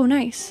 no. Oh,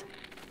 nice.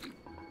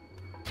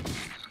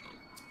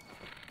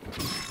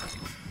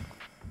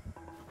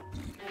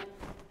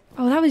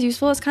 Oh, that was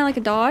useful. It's kind of like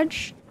a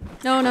dodge.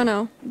 No, no,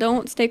 no.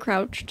 Don't stay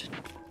crouched.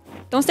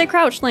 Don't stay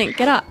crouched, Link.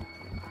 Get up.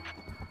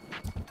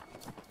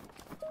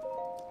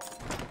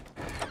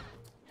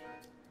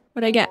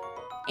 What'd I get?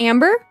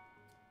 Amber?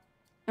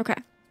 Okay.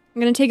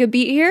 I'm gonna take a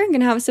beat here. I'm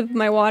gonna have a sip of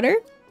my water.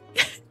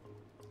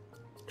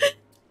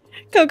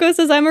 Coco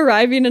says I'm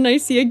arriving and I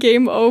see a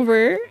game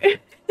over.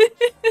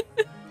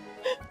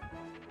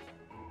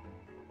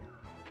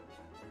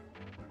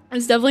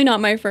 It's definitely not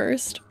my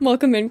first.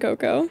 Welcome in,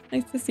 Coco.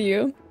 Nice to see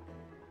you.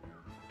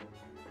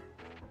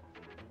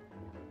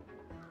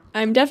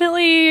 I'm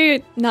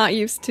definitely not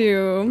used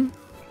to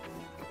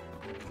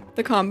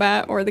the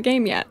combat or the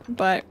game yet,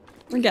 but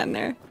we're getting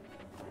there.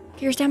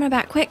 Get your stamina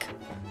back, quick!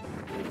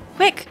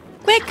 Quick!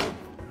 Quick!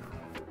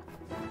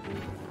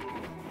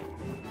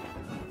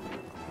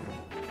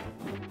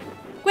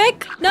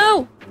 Quick!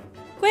 No!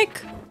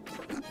 Quick!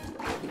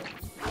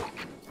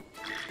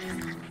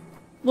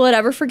 Will it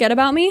ever forget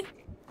about me?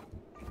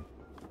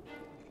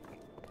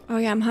 Oh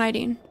yeah, I'm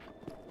hiding.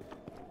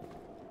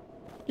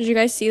 Did you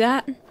guys see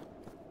that?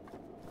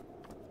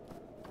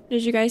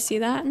 Did you guys see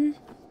that?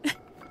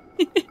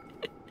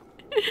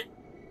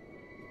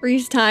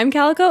 Freeze time,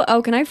 Calico?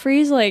 Oh, can I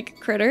freeze, like,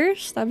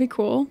 critters? That'd be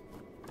cool.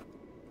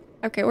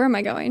 Okay, where am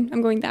I going?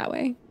 I'm going that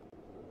way.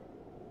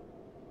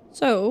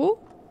 So...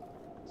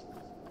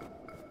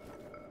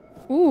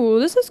 Ooh,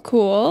 this is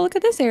cool. Look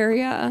at this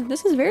area.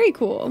 This is very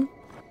cool.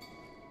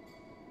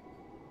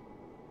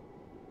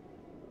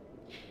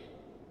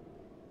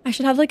 I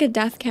should have, like, a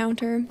death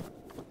counter.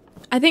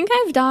 I think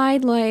I've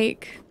died,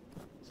 like...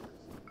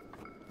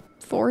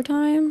 4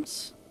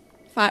 times?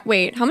 5.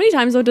 Wait, how many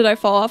times though did I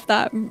fall off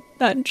that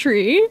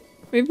tree?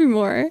 Maybe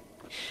more.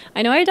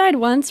 I know I died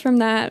once from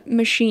that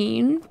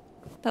machine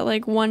that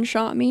like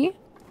one-shot me.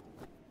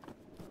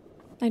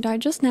 I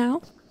died just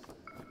now.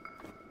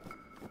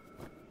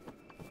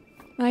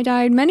 I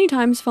died many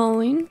times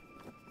falling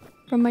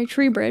from my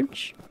tree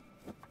bridge.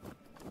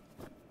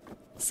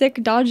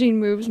 Sick dodging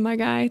moves, my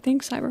guy.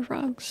 Thanks,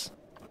 Cyberfrogs.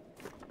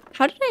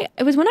 How did I...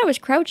 It was when I was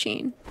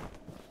crouching.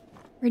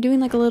 We're doing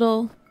like a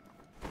little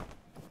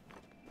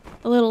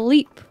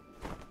leap.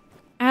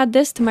 Add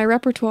this to my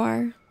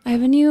repertoire. I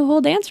have a new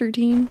whole dance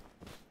routine.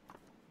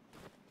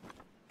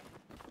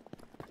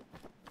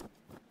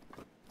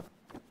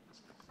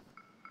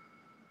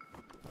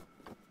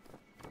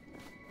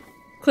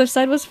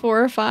 Cliffside was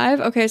 4 or 5?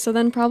 Okay, so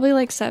then probably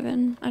like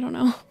 7. I don't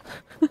know.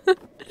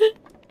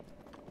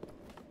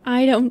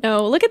 I don't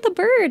know. Look at the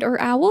bird or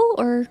owl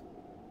or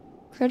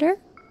critter.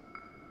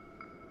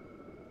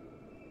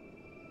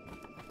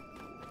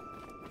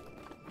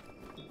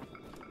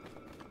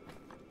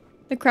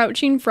 The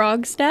crouching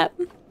frog step.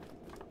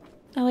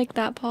 I like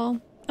that, Paul.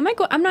 I'm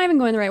not even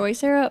going the right way,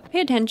 Sarah.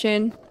 Pay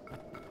attention.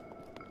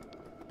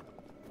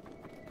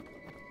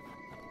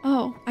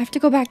 Oh, I have to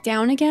go back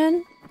down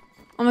again?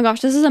 Oh my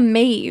gosh, this is a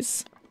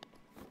maze.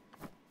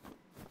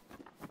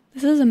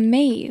 This is a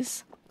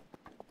maze.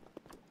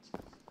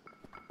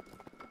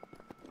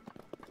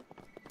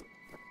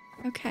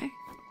 Okay.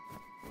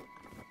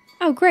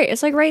 Oh, great.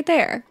 It's like right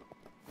there.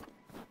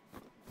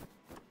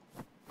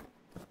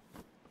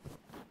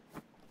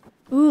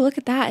 Ooh, look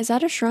at that. Is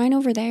that a shrine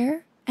over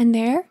there? And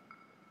there?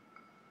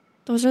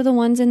 Those are the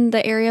ones in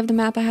the area of the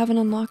map I haven't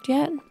unlocked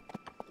yet.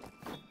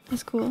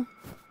 That's cool.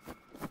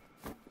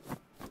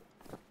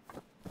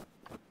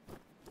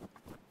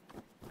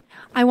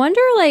 I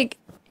wonder, like,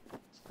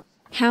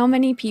 how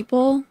many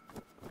people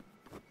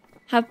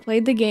have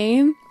played the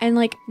game and,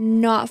 like,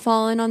 not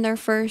fallen on their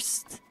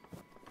first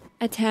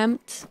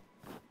attempt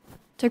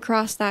to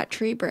cross that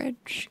tree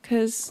bridge.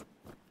 Because...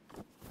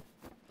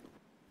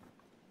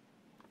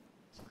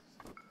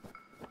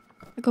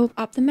 Go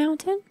up the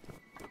mountain?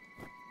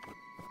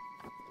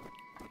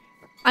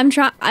 I'm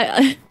trying...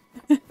 I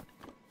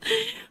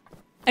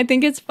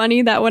think it's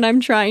funny that when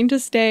I'm trying to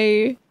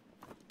stay...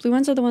 Blue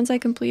ones are the ones I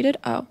completed?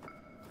 Oh.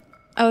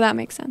 Oh, that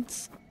makes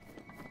sense.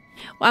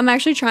 Well, I'm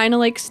actually trying to,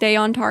 like, stay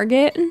on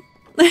target.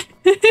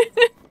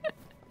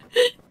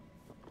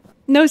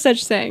 No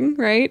such thing,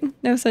 right?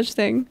 No such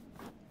thing.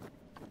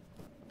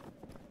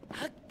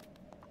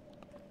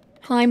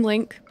 Climb,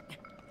 Link.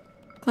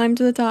 Climb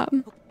to the top.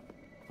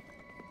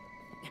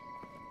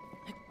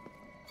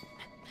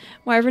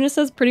 Wyverness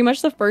says pretty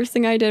much the first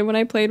thing I did when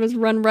I played was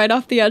run right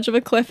off the edge of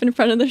a cliff in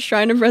front of the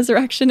Shrine of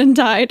Resurrection and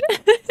died.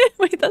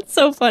 Wait, that's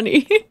so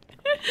funny.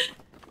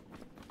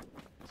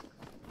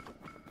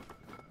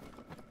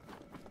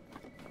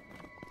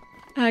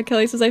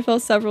 Kelly says I fell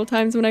several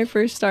times when I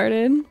first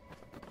started.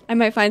 I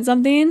might find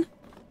something.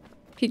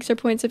 Peaks or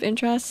points of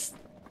interest.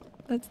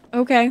 That's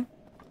okay.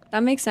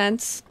 That makes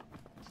sense.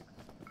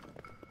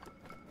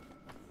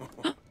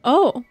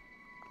 Oh.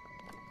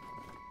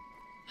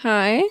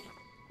 Hi.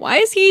 Why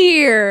is he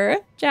here?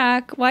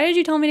 Jack, why did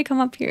you tell me to come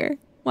up here?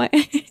 Why?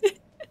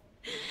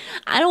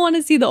 I don't want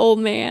to see the old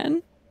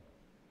man.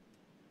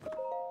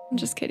 I'm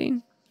just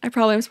kidding. I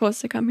probably am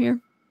supposed to come here.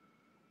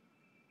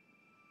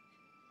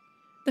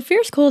 The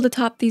fierce cold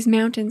atop these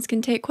mountains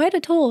can take quite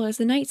a toll as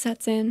the night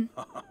sets in.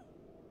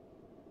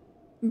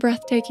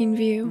 Breathtaking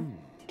view.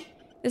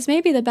 This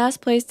may be the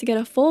best place to get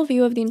a full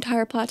view of the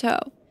entire plateau.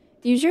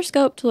 Use your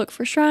scope to look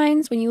for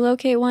shrines. When you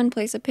locate one,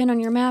 place a pin on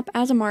your map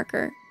as a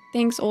marker.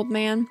 Thanks, old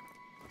man.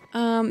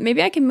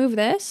 Maybe I can move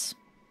this?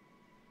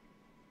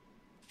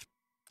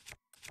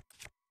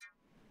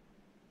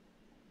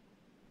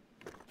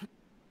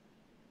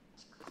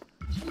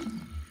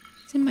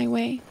 It's in my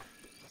way.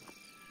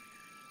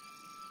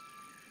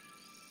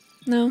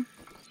 No.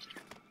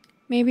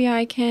 Maybe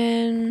I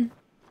can...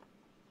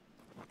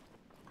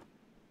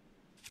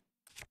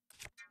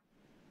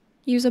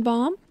 use a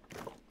bomb?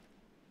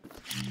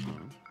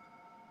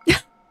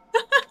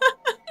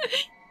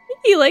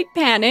 He like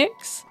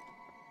panics.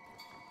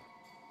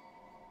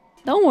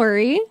 Don't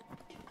worry.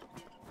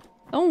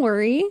 Don't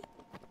worry.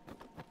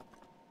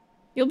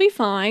 You'll be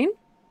fine.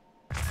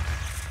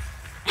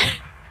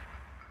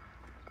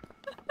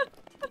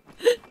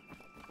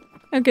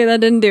 Okay,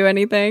 that didn't do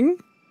anything.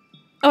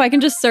 Oh, I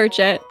can just search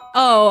it.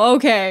 Oh,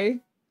 okay.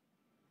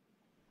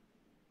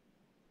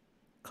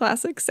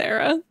 Classic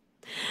Sarah.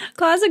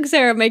 Classic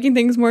Sarah making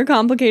things more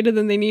complicated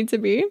than they need to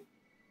be.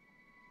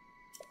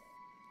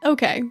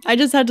 Okay, I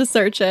just had to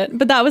search it,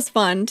 but that was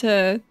fun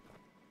to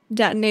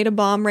detonate a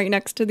bomb right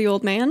next to the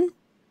old man.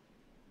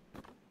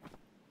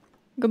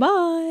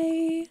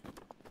 Goodbye.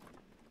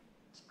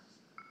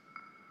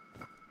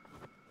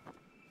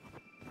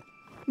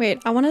 Wait,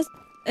 I want to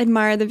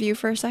admire the view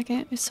for a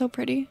second. It's so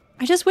pretty.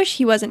 I just wish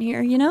he wasn't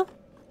here, you know?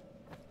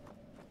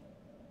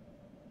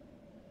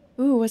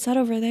 Ooh, what's that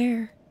over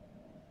there?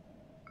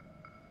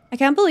 I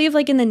can't believe,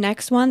 like, in the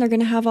next one, they're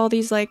gonna have all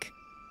these, like,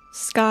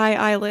 sky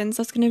islands.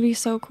 That's gonna be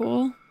so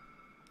cool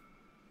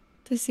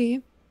to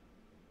see.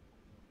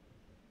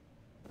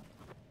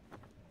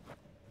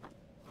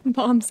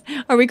 Bombs.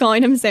 Are we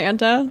calling him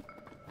Santa?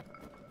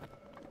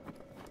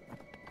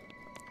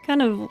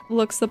 Kind of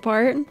looks the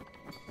part.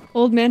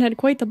 Old man had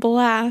quite the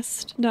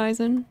blast,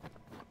 Dyson.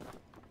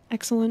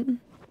 Excellent.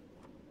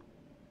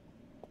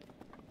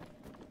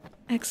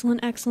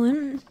 Excellent,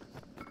 excellent.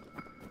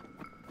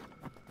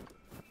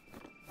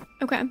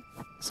 Okay,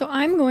 so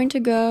I'm going to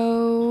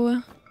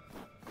go...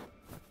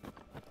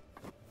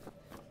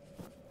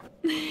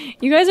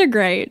 You guys are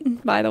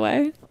great, by the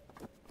way.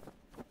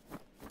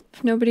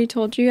 If nobody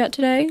told you yet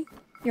today,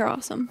 you're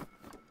awesome.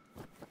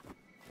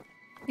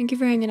 Thank you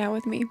for hanging out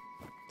with me.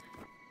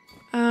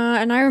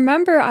 And I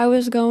remember I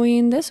was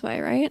going this way,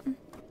 right?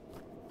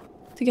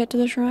 To get to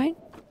the shrine.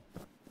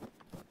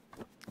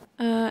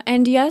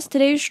 And yes,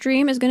 today's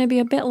stream is going to be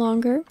a bit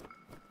longer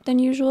than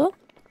usual.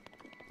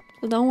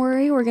 So don't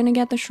worry, we're going to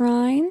get the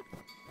shrine.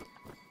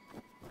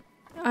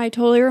 I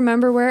totally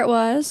remember where it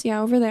was.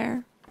 Yeah, over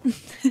there.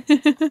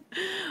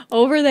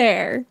 Over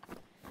there.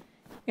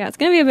 Yeah, it's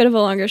going to be a bit of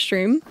a longer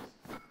stream.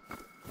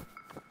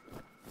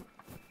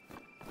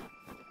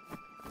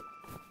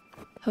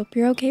 Hope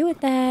you're okay with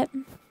that.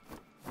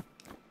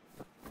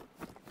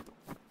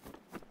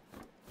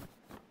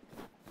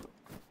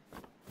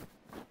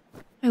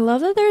 I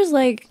love that there's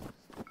like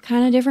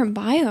kind of different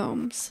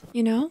biomes,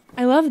 you know?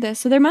 I love this.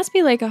 So there must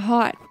be like a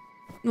hot,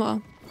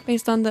 well,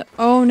 based on the,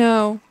 oh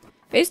no.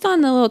 Based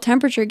on the little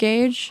temperature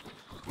gauge,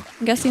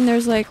 I'm guessing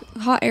there's like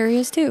hot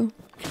areas too.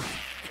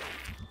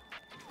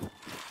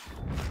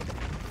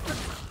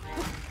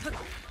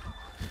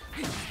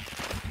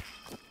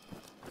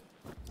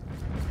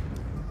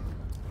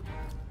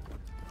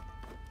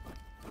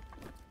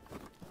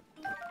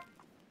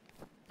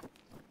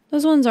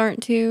 Those ones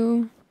aren't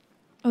too...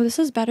 Oh, this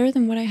is better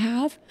than what I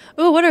have?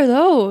 Oh, what are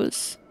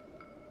those?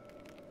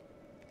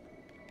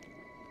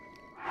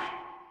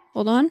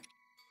 Hold on.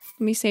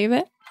 Let me save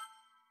it.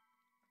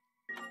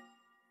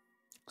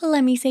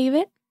 Let me save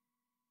it.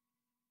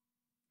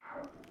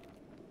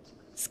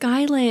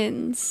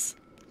 Skylands.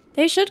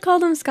 They should call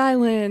them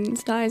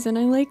Skylands, Dyson.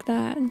 I like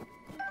that.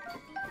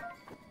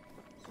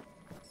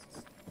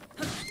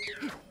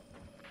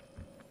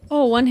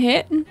 Oh, one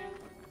hit?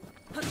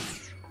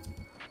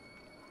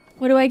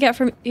 What do I get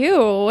from...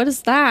 Ew, what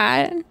is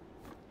that?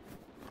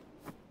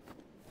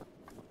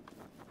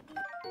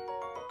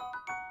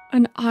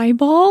 An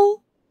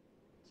eyeball?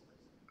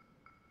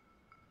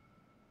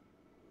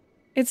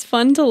 It's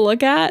fun to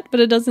look at, but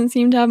it doesn't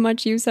seem to have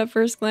much use at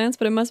first glance,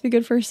 but it must be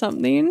good for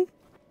something.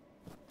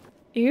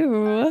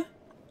 Ew.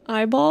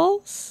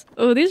 Eyeballs?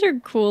 Oh, these are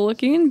cool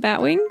looking.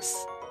 Bat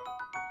wings?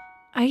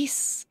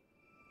 Ice.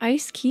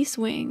 Ice key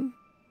swing.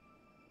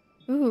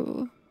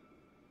 Ooh.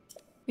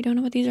 We don't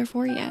know what these are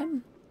for yet.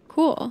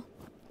 Cool.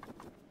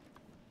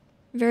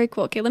 Very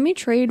cool. Okay, let me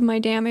trade my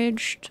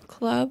damaged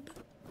club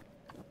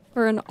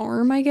for an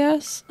arm, I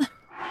guess.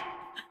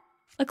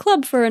 A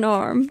club for an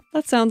arm.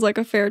 That sounds like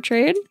a fair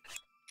trade.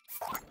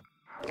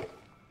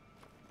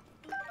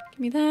 Give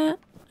me that.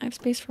 I have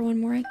space for one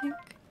more, I think.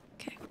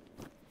 Okay.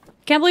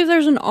 Can't believe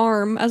there's an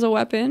arm as a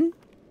weapon.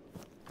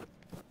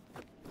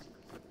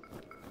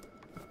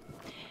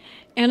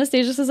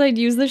 Anastasia says I'd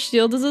use the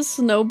shield as a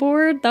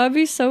snowboard. That would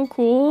be so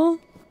cool.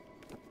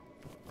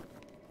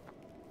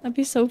 That'd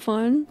be so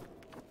fun.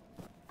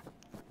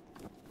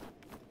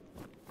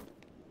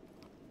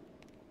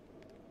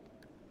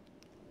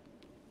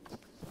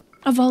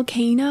 A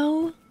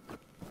volcano?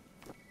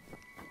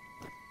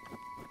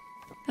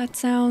 That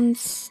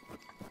sounds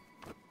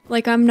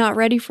like I'm not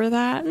ready for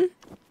that.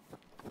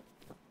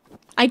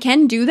 I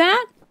can do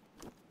that?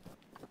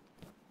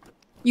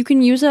 You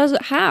can use it as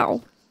a-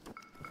 how?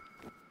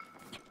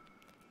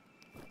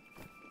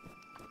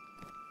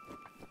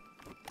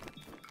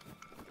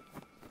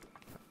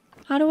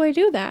 How do I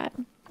do that?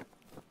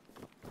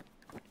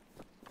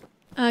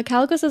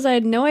 Calico says I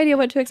had no idea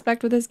what to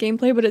expect with this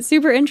gameplay, but it's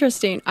super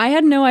interesting. I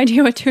had no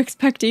idea what to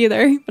expect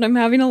either, but I'm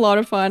having a lot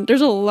of fun.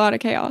 There's a lot of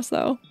chaos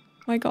though.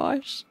 My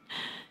gosh.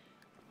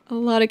 A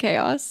lot of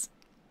chaos.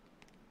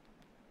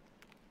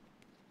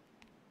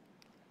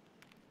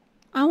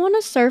 I want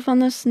to surf on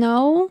the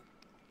snow.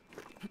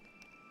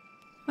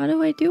 How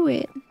do I do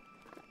it?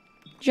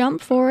 Jump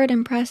forward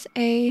and press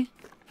A.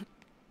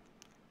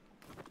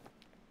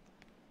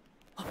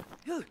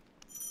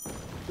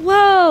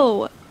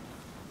 Whoa!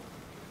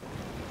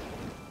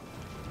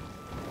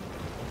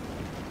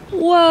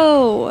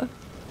 Whoa!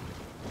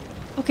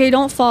 Okay,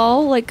 don't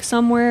fall, like,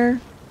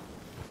 somewhere.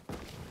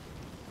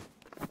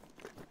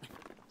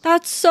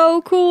 That's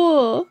so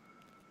cool!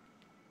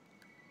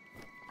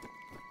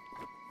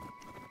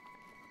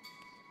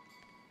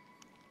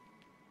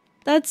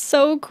 That's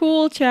so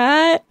cool,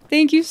 chat.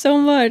 Thank you so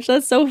much.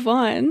 That's so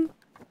fun.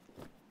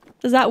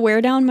 Does that wear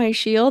down my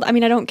shield? I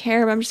mean, I don't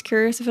care, but I'm just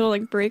curious if it'll,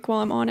 like, break while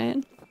I'm on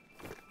it.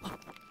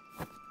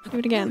 Do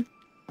it again.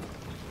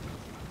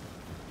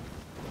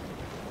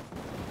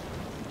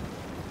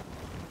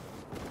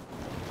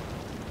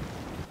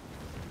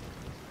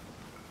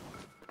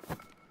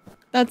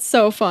 That's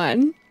so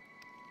fun.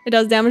 It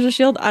does damage the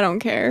shield? I don't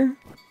care.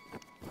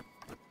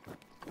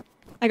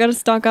 I gotta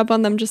stock up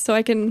on them just so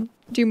I can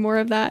do more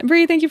of that.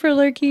 Bree, thank you for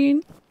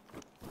lurking.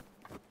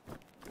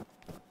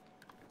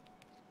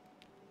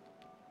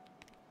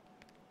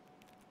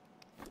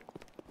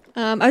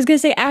 I was gonna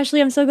say,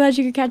 Ashley, I'm so glad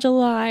you could catch a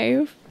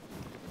live.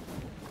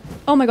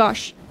 Oh my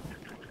gosh.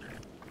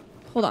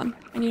 Hold on.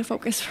 I need to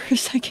focus for a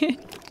second.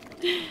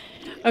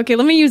 Okay,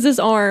 let me use this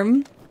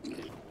arm.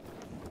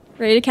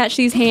 Ready to catch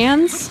these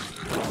hands?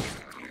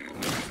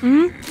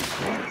 Hmm?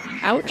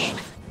 Ouch.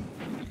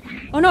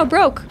 Oh no, it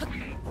broke.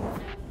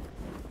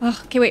 Ugh,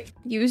 okay, wait.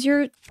 Use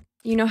your...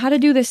 You know how to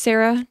do this,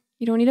 Sarah.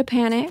 You don't need to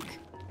panic.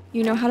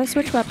 You know how to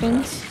switch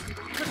weapons.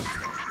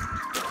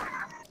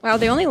 Wow,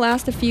 they only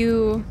last a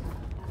few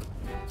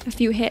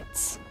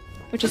hits,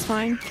 which is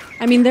fine.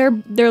 I mean, they're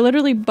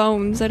literally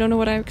bones. I don't know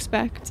what I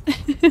expect.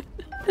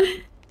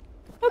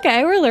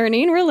 Okay, we're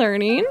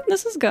learning.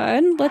 This is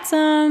good. Let's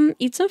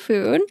eat some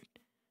food.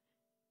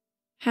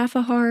 Half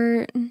a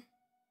heart.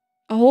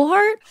 A whole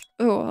heart?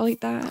 Oh, I'll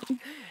eat that.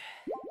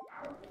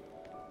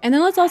 And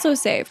then let's also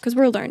save, because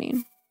we're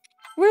learning.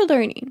 We're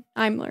learning.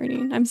 I'm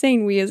learning. I'm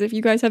saying we as if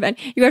you guys have any.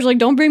 You guys are like,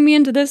 don't bring me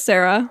into this,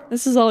 Sarah.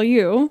 This is all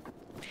you.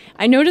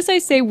 I notice I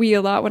say we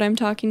a lot when I'm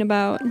talking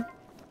about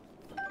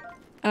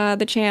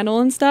the channel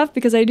and stuff,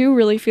 because I do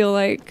really feel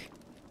like,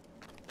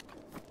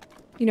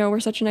 you know, we're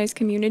such a nice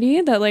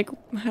community that, like,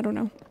 I don't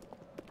know.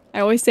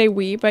 I always say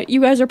we, but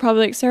you guys are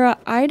probably like, Sarah,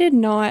 I did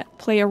not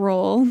play a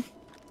role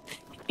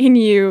in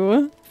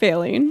you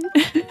failing.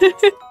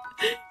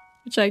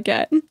 Which I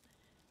get.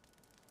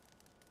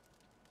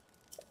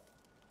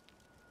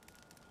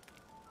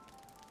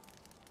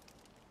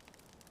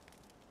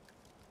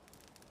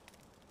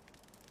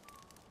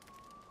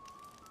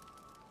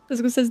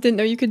 This one says, didn't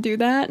know you could do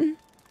that.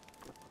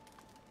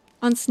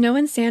 On snow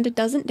and sand, it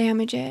doesn't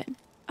damage it.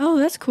 Oh,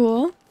 that's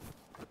cool.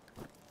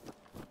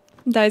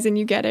 Dyson,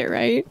 you get it,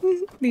 right?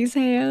 These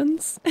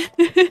hands.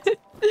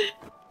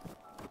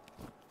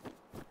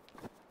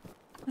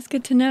 That's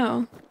good to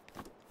know.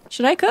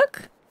 Should I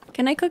cook?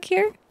 Can I cook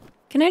here?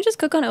 Can I just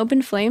cook on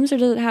open flames, or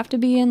does it have to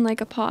be in,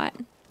 like, a pot?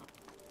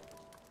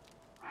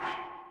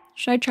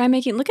 Should I try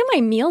making... Look at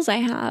my meals I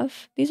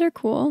have. These are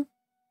cool.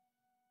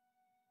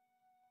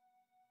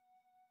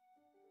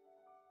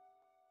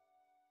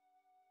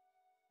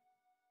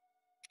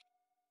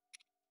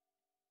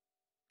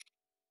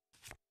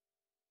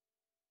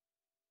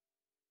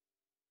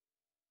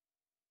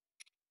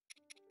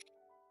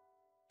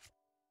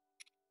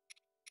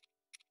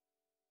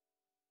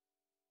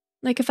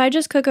 Like, if I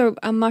just cook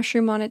a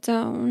mushroom on its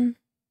own.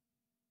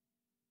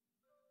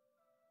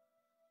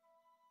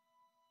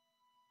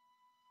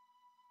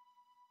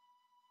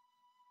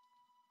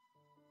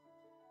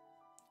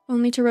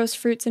 Only to roast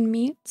fruits and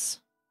meats.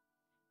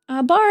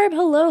 Barb,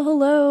 hello,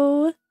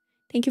 hello.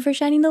 Thank you for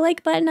shining the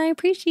like button. I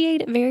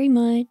appreciate it very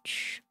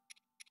much.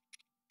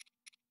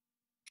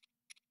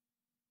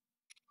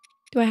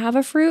 Do I have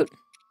a fruit?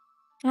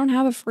 I don't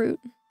have a fruit.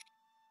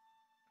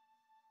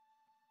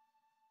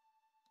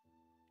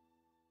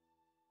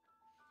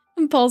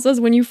 And Paul says,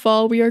 when you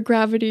fall, we are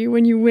gravity.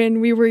 When you win,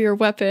 we were your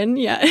weapon.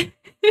 Yeah.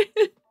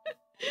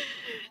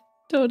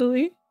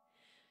 Totally.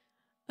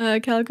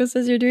 Calico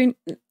says you're doing...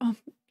 Oh,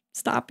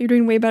 stop. You're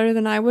doing way better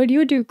than I would. You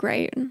would do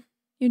great.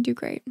 You'd do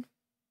great.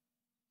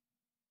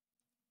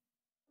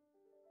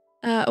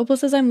 Opal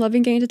says, I'm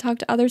loving getting to talk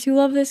to others who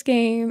love this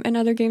game and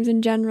other games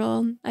in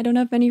general. I don't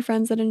have many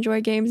friends that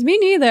enjoy games. Me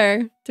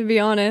neither, to be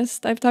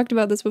honest. I've talked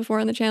about this before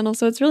on the channel,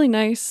 so it's really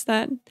nice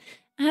that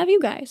I have you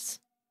guys.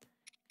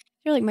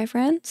 You're like my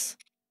friends.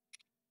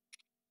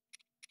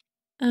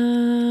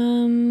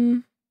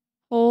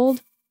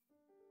 Hold.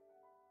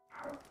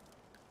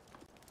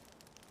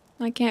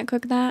 I can't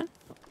cook that.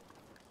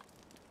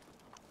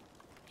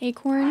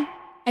 Acorn.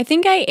 I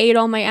think I ate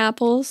all my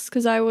apples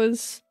because I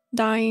was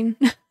dying.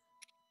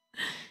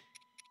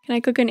 Can I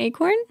cook an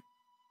acorn?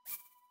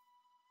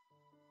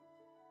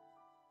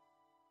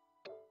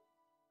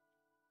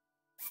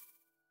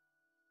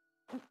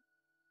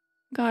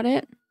 Got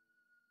it.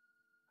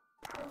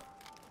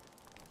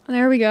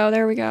 There we go,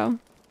 there we go.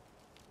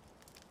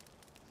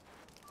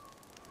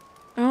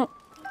 Oh.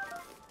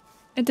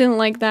 I didn't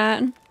like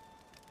that.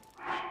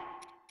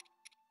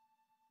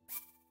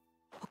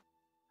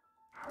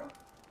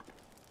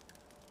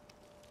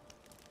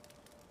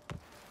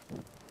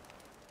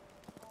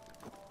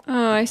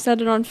 Oh, I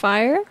set it on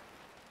fire?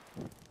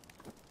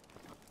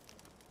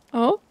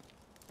 Oh.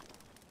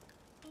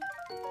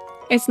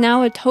 It's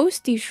now a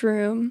toasty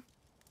shroom.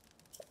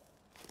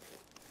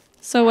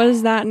 So what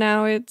is that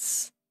now?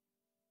 It's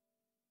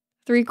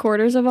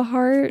 3/4 of a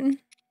heart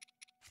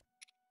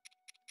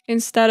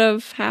instead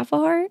of half a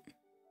heart?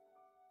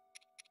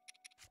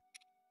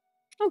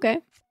 Okay.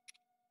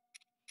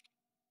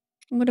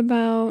 What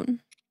about... I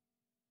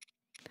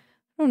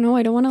don't know,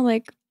 I don't want to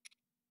like...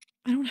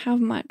 I don't have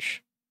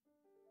much.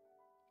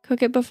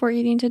 Cook it before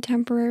eating to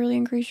temporarily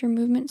increase your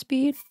movement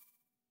speed.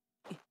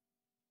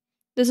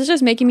 This is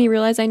just making me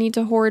realize I need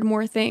to hoard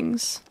more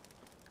things.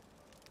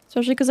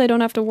 Especially because I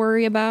don't have to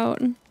worry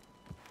about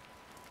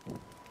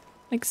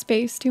like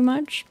space too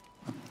much.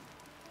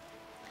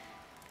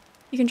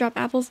 You can drop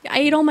apples. I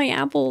ate all my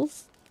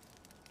apples.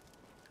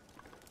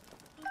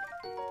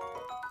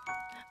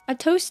 A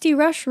toasty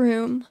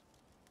rushroom.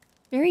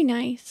 Very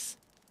nice.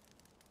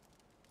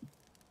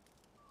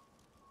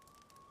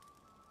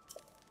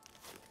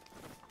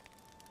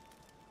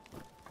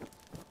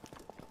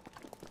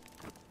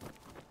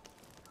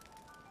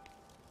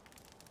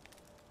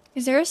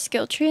 Is there a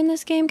skill tree in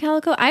this game,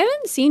 Calico? I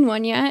haven't seen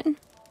one yet.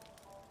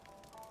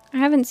 I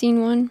haven't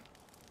seen one.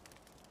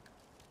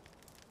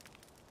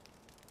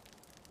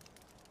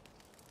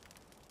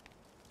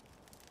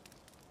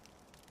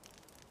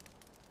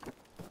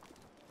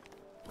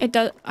 It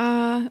does,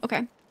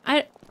 okay.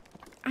 I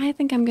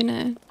think I'm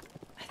gonna,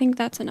 I think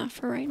that's enough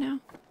for right now.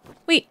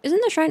 Wait,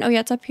 isn't the shrine? Oh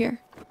yeah, it's up here.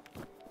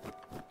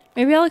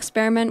 Maybe I'll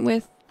experiment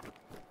with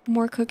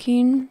more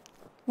cooking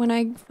when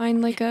I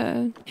find like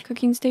a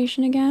cooking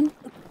station again.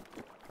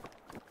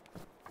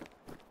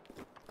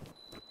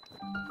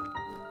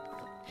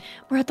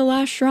 We're at the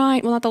last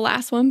shrine. Well, not the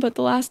last one, but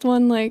the last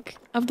one, like,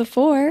 of the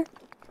 4.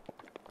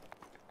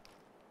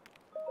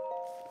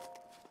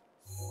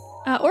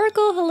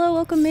 Oracle, hello,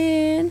 welcome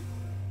in.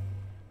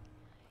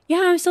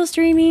 Yeah, I'm still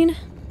streaming.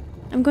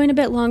 I'm going a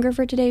bit longer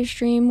for today's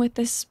stream with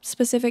this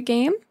specific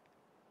game.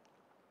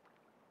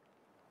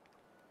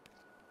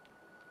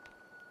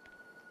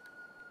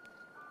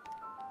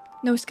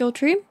 No skill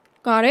tree.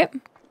 Got it.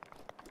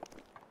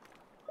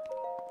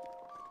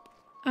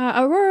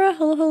 Aurora,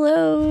 hello,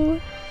 hello.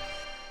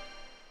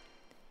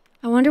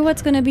 I wonder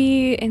what's gonna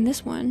be in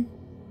this one.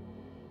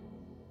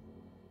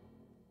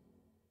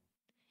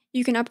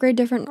 You can upgrade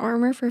different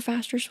armor for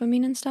faster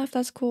swimming and stuff.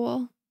 That's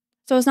cool.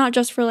 So it's not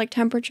just for like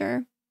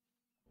temperature.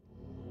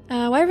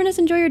 Wyverness,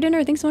 enjoy your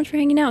dinner. Thanks so much for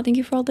hanging out. Thank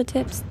you for all the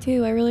tips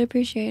too. I really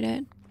appreciate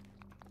it.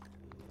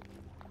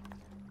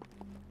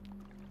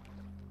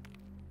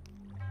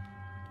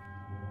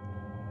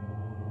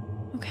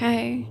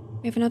 Okay,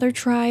 we have another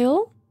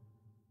trial.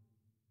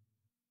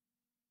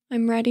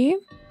 I'm ready.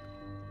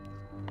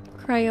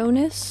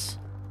 Cryonis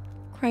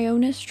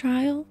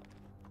trial.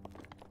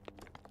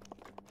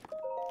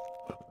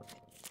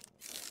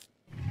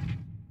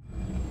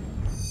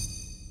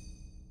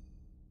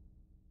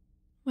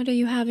 What do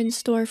you have in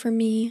store for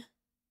me?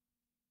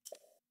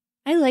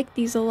 I like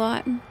these a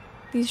lot,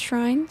 these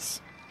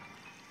shrines.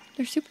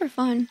 They're super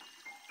fun.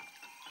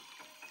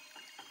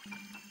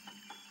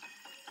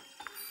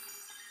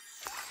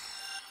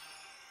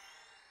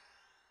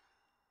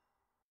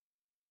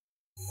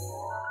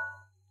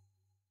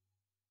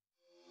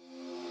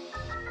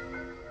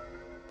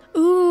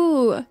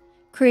 Ooh,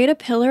 create a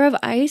pillar of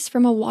ice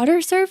from a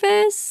water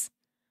surface?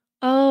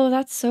 Oh,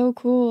 that's so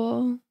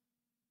cool.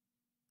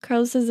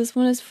 Carlos says this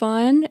one is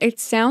fun. It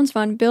sounds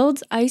fun.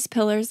 Builds ice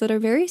pillars that are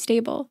very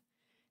stable.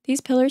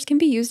 These pillars can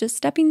be used as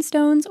stepping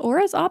stones or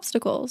as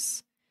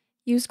obstacles.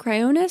 Use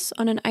Cryonis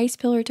on an ice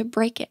pillar to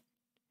break it.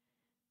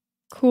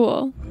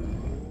 Cool.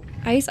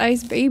 Ice,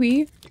 ice,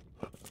 baby.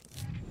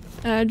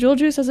 Jewel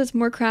says it's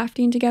more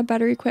crafting to get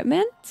better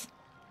equipment.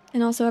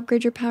 And also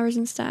upgrade your powers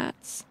and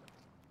stats.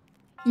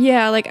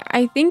 Yeah, like,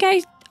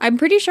 I'm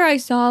pretty sure I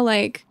saw,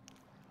 like,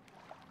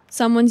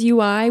 someone's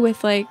UI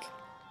with, in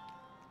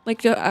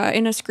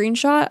a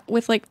screenshot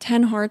with, like,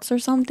 10 hearts or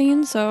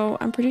something. So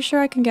I'm pretty sure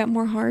I can get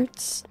more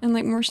hearts and,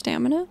 like, more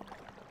stamina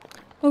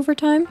over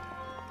time.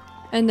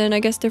 And then I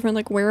guess different,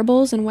 like,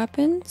 wearables and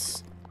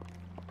weapons.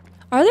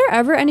 Are there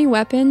ever any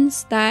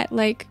weapons that,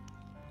 like,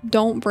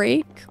 don't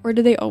break? Or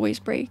do they always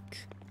break?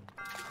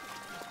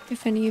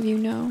 If any of you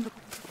know.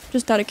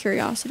 Just out of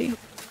curiosity.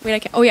 Wait, I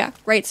can't. Oh, yeah.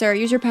 Right, Sarah.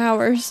 Use your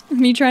powers.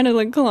 Me trying to,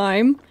 like,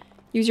 climb.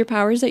 Use your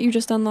powers that you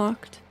just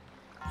unlocked.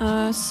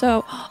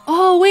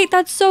 Oh, wait.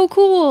 That's so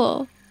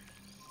cool.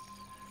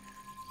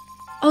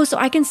 Oh, so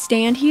I can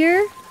stand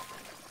here?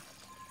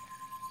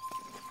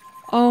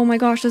 Oh my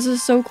gosh. This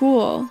is so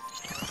cool.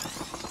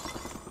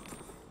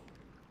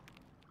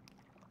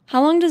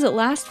 How long does it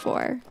last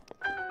for?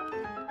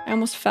 I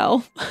almost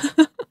fell.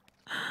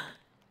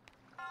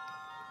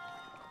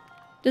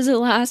 Does it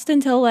last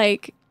until,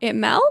 like, it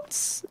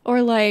melts?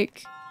 Or,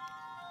 like...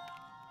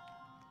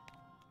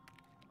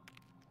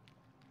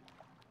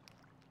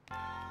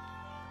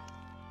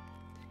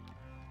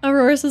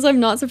 Aurora says, I'm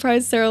not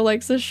surprised Sarah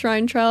likes the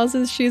shrine trials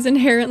as she's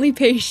inherently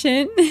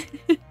patient.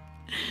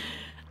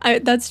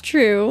 That's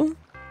true.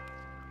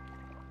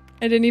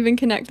 I didn't even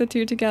connect the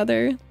two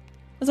together.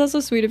 That's also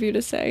sweet of you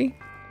to say.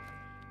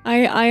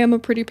 I am a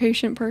pretty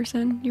patient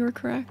person. You are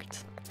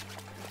correct.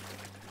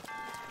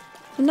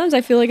 Sometimes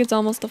I feel like it's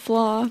almost a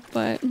flaw,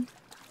 but...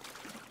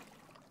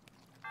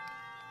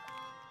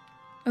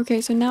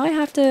 Okay, so now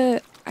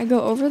I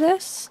go over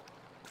this.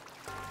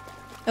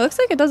 It looks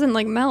like it doesn't,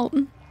 like, melt.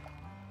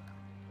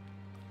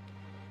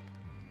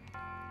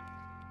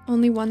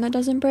 Only one that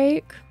doesn't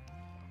break.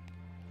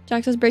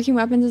 Jack says breaking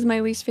weapons is my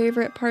least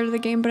favorite part of the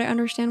game, but I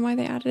understand why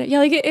they added it. Yeah,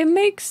 like, it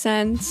makes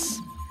sense.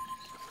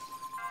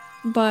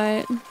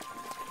 But...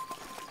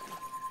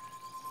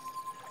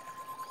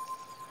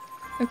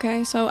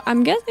 Okay, so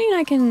I'm guessing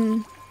I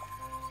can...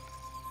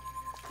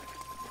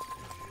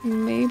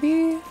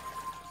 Maybe?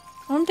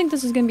 I don't think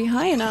this is gonna be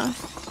high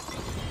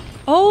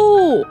enough.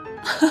 Oh!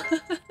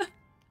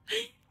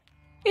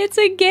 It's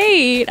a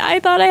gate! I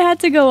thought I had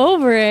to go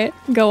over it.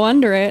 Go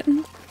under it.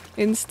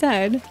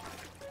 Instead.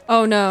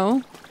 Oh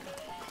no.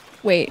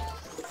 Wait.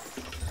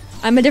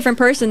 I'm a different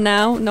person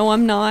now. No,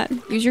 I'm not.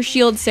 Use your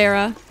shield,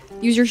 Sarah.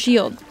 Use your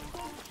shield.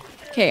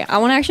 Okay, I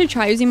want to actually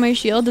try using my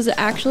shield. Does it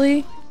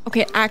actually...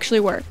 Okay, it actually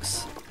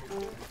works.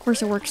 Of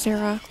course it works,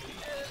 Sarah.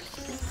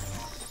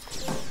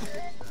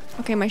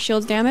 Okay, my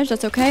shield's damaged.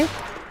 That's okay.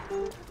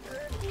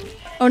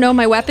 Oh no,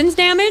 my weapon's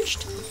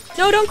damaged?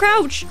 No, don't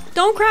crouch!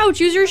 Don't crouch!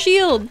 Use your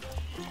shield!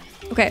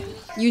 Okay,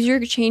 use your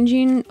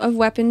changing of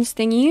weapons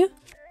thingy.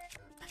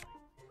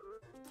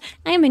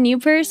 I am a new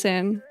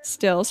person.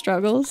 Still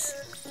struggles.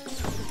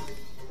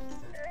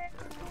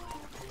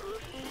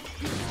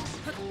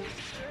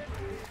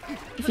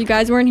 If you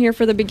guys weren't here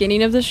for the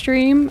beginning of the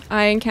stream,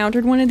 I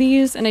encountered one of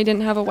these and I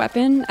didn't have a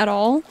weapon at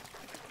all.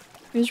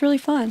 It was really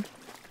fun.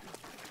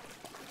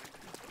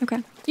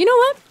 Okay. You know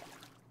what?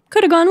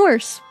 Could have gone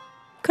worse.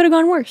 Could have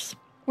gone worse.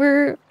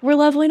 We're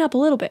leveling up a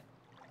little bit.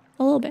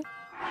 A little bit.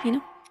 You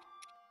know?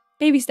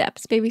 Baby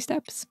steps. Baby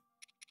steps.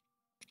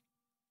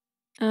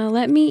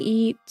 Let me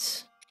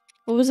eat...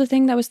 What was the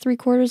thing that was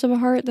 3/4 of a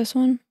heart? This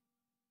one?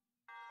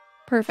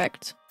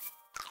 Perfect.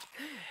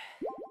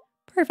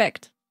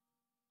 Perfect.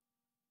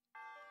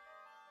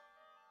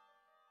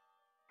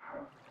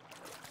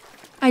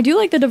 I do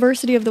like the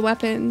diversity of the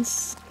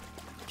weapons.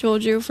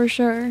 Joelju, for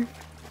sure.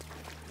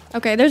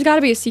 Okay, there's gotta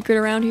be a secret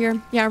around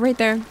here. Yeah, right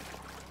there.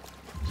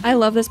 I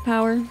love this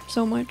power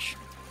so much.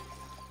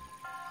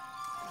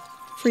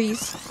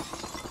 Freeze.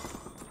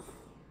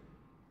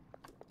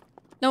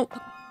 Nope.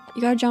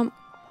 You gotta jump.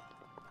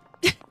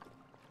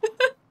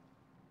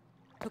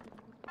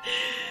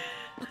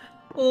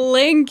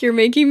 Link, you're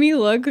making me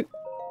look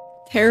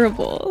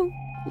terrible.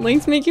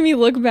 Link's making me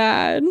look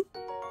bad.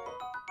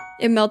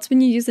 It melts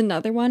when you use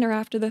another one or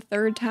after the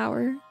 3rd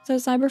tower,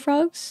 says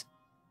Cyberfrogs.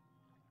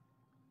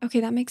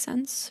 Okay, that makes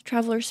sense.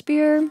 Traveler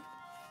Spear.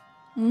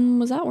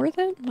 Was that worth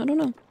it? I don't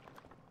know.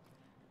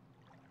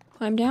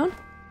 Climb down?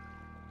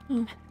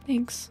 Oh,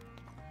 thanks.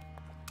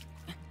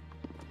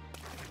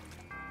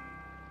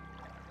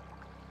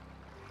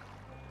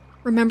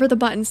 Remember the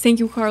buttons. Thank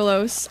you,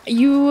 Carlos.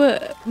 You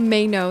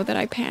may know that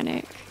I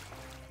panic.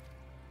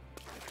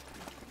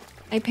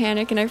 I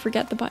panic and I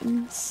forget the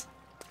buttons.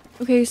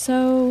 Okay,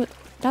 so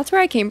that's where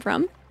I came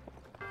from.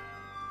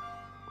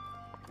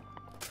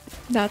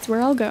 That's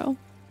where I'll go.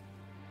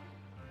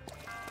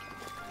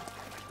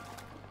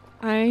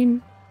 I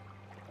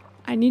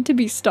need to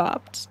be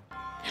stopped.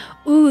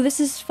 Ooh, this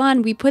is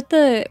fun. We put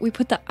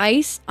the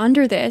ice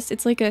under this.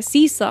 It's like a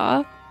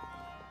seesaw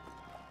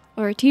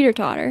or a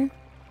teeter-totter.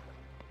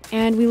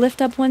 And we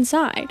lift up one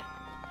side.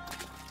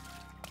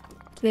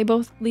 Do they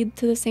both lead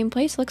to the same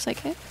place? Looks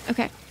like it.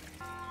 Okay.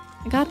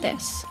 I got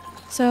this.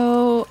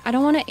 So I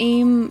don't want to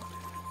aim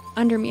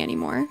under me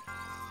anymore.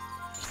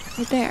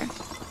 Right there.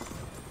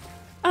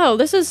 Oh,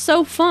 this is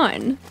so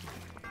fun.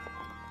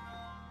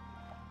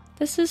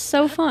 This is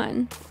so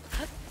fun.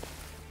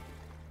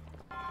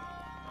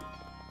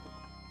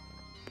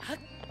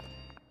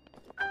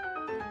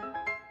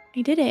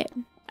 I did it.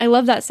 I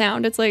love that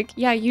sound. It's like,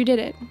 yeah, you did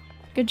it.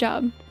 Good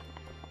job.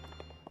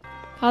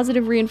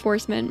 Positive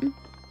reinforcement.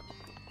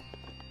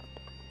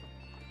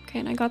 Okay,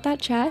 and I got that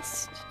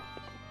chest.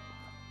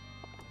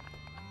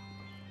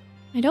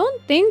 I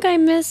don't think I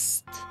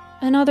missed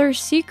another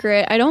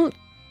secret. I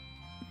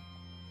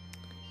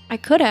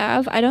could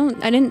have. I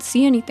didn't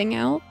see anything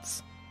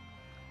else.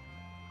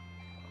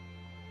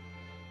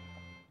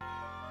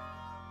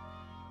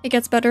 It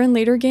gets better in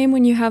later game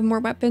when you have more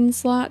weapon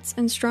slots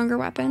and stronger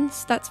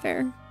weapons. That's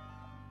fair.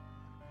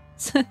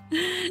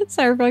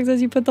 Cyberfox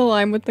says you put the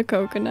lime with the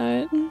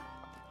coconut.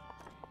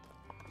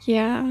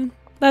 Yeah,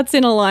 that's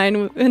in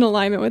alignment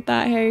with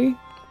that, hey?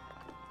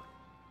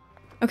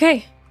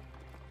 Okay.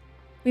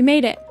 We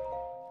made it.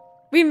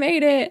 We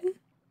made it.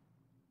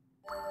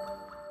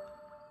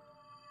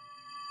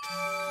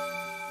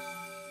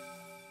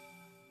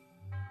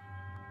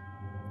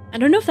 I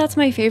don't know if that's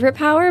my favorite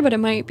power, but it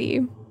might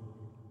be.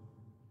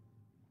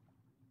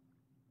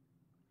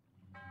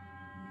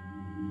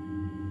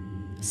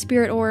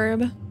 Spirit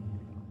orb.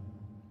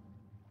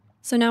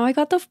 So now I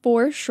got the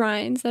 4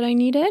 shrines that I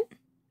needed.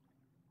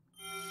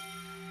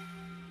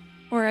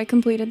 Or I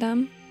completed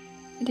them.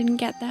 I didn't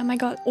get them. I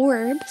got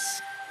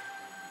orbs.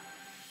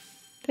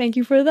 Thank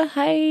you for the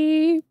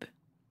hype.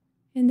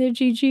 And the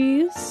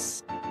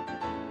GGs.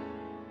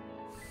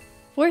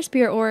 4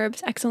 spirit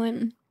orbs.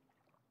 Excellent.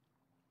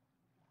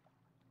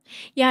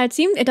 Yeah,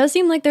 it does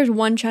seem like there's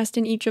 1 chest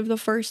in each of the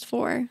first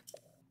 4.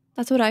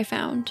 That's what I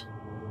found.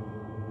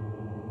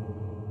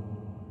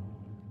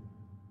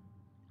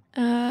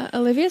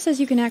 Olivia says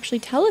you can actually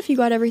tell if you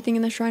got everything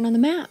in the shrine on the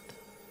map.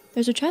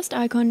 There's a chest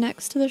icon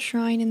next to the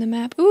shrine in the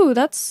map. Ooh,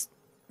 that's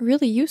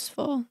really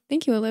useful.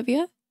 Thank you,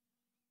 Olivia.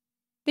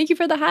 Thank you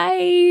for the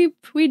hype.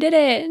 We did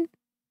it.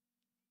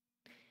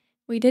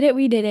 We did it.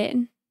 We did it.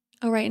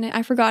 Oh, right. And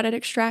I forgot it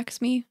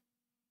extracts me.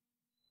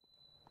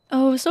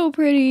 Oh, so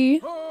pretty.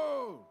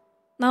 Ho!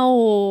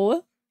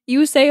 No.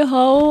 You say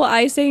ho,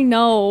 I say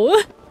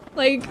no.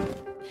 Like,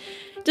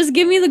 just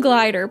give me the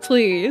glider,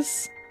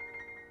 please.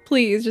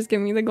 Please, just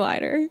give me the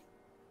glider.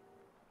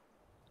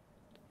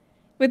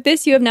 With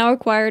this, you have now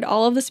acquired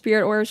all of the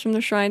spirit orbs from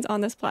the shrines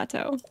on this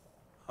plateau.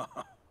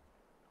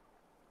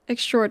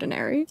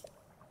 Extraordinary.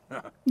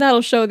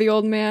 That'll show the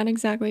old man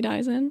exactly,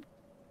 Dyson.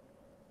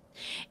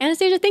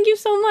 Anastasia, thank you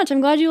so much.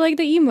 I'm glad you like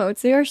the emotes.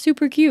 They are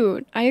super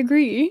cute. I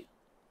agree.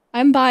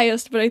 I'm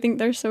biased, but I think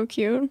they're so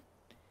cute.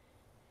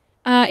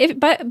 By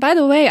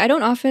the way, I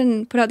don't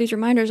often put out these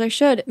reminders. I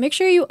should. Make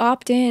sure you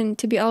opt in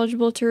to be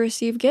eligible to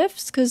receive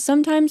gifts, because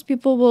sometimes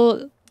people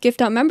will gift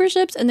out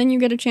memberships and then you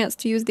get a chance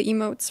to use the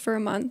emotes for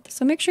a month.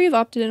 So make sure you've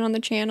opted in on the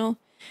channel.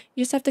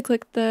 You just have to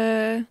click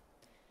I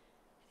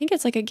think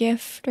it's like a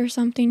gift or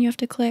something you have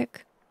to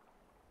click.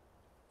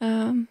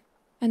 And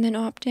then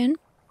opt in.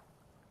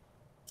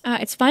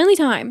 It's finally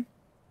time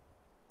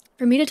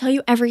for me to tell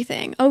you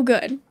everything. Oh,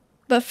 good.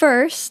 But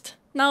first,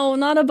 no,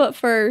 not a but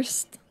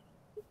first.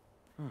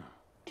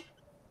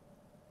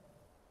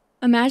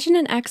 Imagine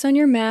an X on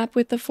your map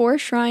with the 4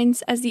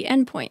 shrines as the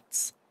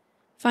endpoints.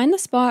 Find the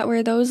spot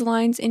where those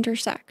lines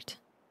intersect.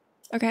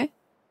 Okay?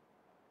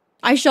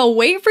 I shall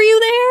wait for you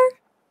there?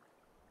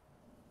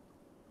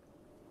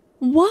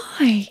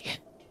 Why?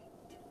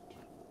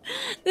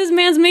 This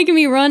man's making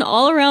me run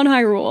all around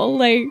Hyrule.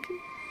 Like,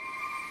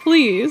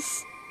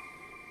 please.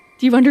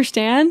 Do you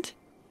understand?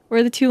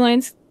 Where the 2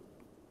 lines...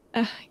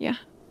 yeah.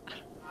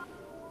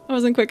 I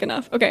wasn't quick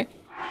enough. Okay.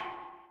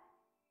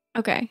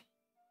 Okay.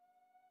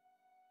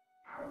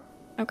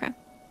 Okay.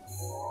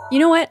 You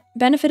know what?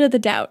 Benefit of the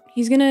doubt.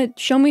 He's gonna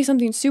show me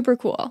something super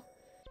cool.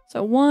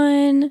 So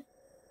 1,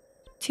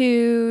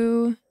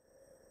 2,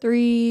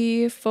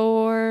 3,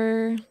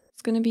 4.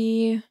 It's gonna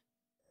be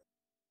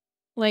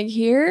like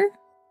here-ish.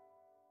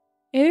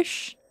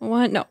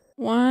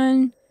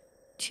 1,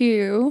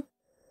 2,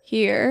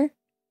 here.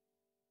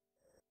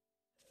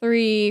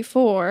 3,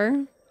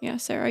 4. Yeah,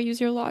 Sarah, use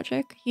your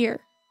logic.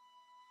 Here.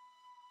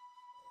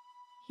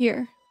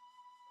 Here.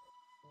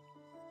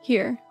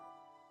 Here.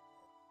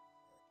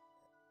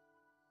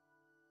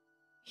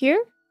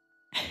 Here?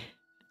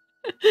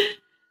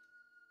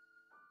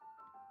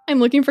 I'm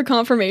looking for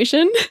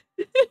confirmation.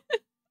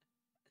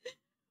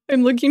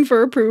 I'm looking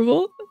for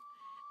approval.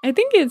 I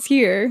think it's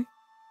here.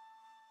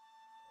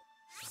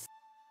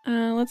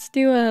 Let's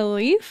do a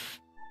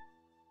leaf.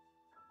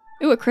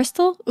 Ooh, a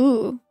crystal?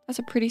 Ooh, that's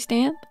a pretty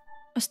stamp.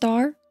 A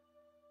star.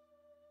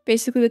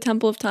 Basically the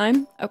Temple of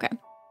Time. Okay,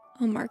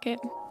 I'll mark it.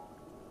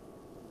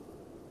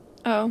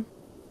 Oh,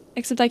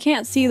 except I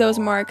can't see those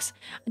marks.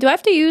 Do I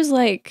have to use,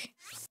 like,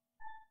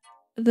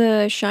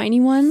 the shiny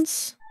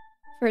ones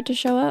for it to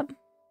show up?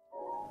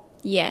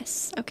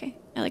 Yes, okay.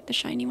 I like the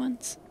shiny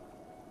ones.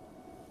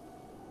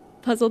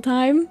 Puzzle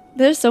time.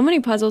 There's so many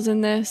puzzles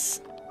in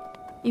this.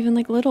 Even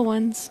like little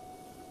ones.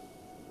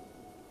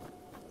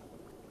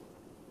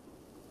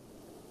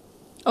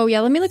 Oh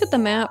yeah, let me look at the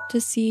map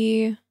to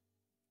see.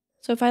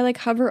 So if I like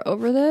hover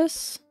over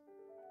this.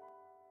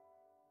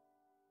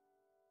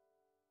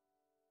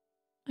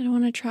 I don't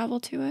want to travel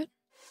to it.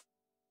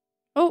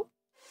 Oh.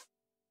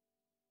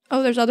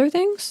 Oh, there's other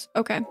things?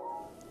 Okay.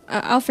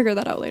 I'll figure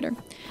that out later.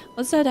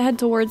 Let's head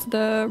towards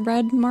the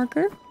red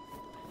marker.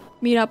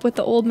 Meet up with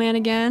the old man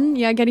again.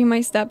 Yeah, getting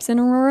my steps in,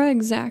 Aurora.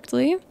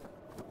 Exactly.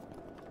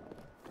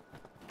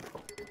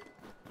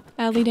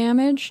 Badly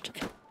damaged.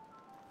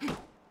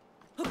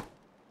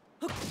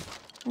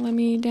 Let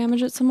me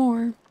damage it some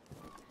more.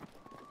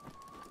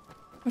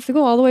 I have to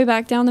go all the way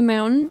back down the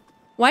mountain.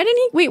 Why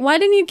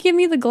didn't he give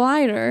me the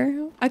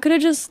glider? I could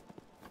have just...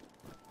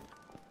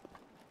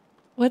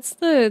 What's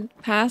the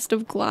past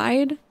of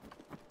glide?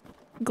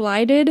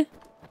 Glided?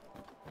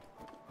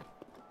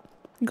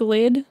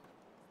 Glid?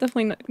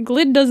 Definitely not.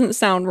 Glid doesn't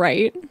sound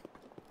right.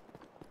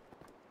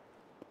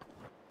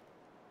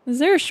 Is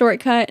there a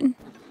shortcut?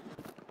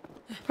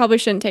 Probably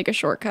shouldn't take a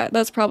shortcut.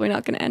 That's probably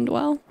not going to end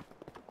well.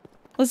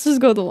 Let's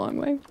just go the long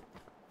way.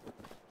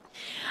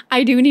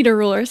 I do need a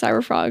ruler,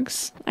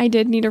 Cyberfrogs. I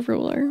did need a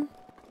ruler.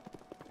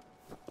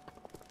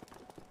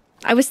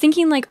 I was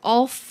thinking like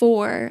all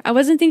four. I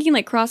wasn't thinking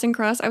like cross and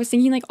cross. I was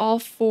thinking like all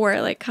four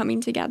like coming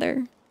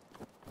together.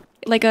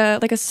 Like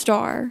a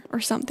star or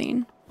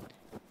something.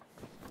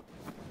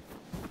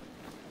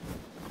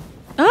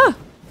 Ah!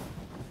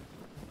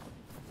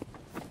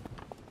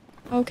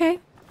 Okay.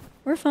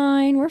 We're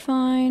fine. We're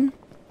fine.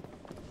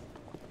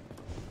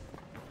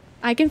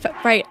 I can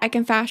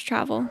fast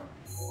travel.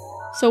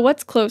 So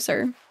what's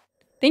closer?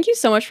 Thank you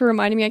so much for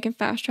reminding me I can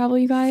fast travel,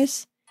 you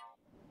guys.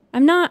 I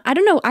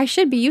don't know, I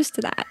should be used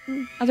to that.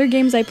 Other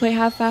games I play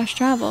have fast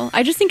travel.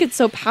 I just think it's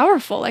so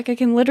powerful, like I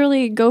can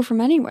literally go from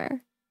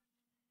anywhere.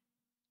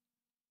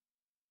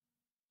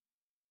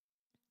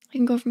 I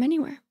can go from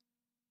anywhere.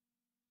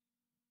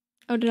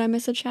 Oh, did I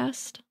miss a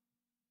chest?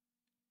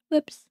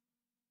 Whoops.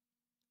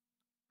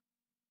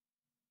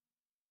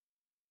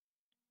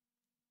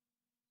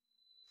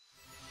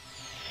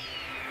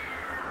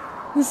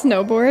 The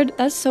snowboard?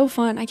 That's so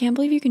fun. I can't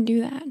believe you can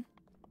do that.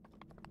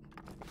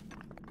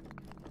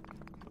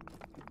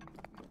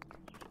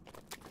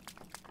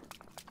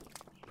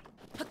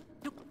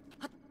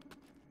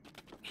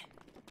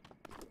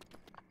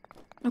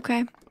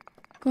 Okay.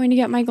 Going to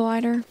get my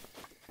glider.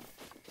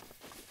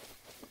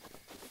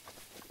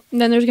 And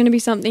then there's going to be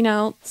something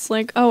else.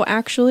 Like, oh,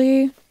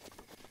 actually...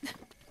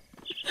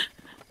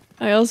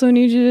 I also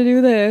need you to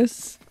do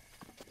this.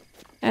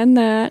 And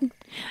that.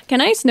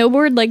 Can I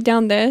snowboard, like,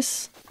 down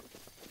this?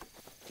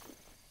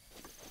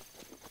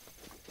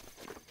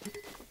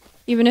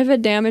 Even if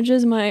it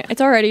damages my...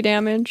 It's already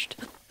damaged.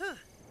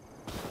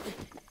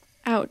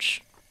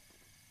 Ouch.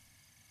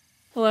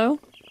 Hello?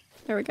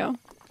 There we go.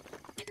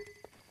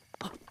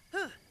 Oh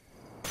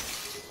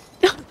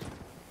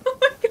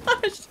my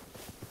gosh!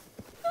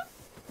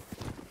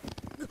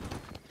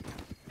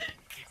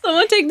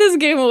 Someone take this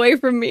game away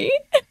from me.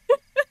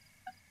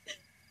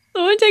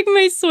 Someone take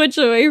my Switch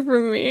away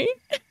from me.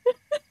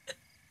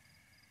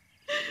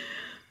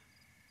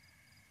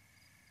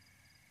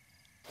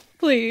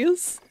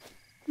 Please.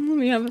 Let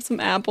me have some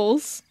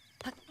apples.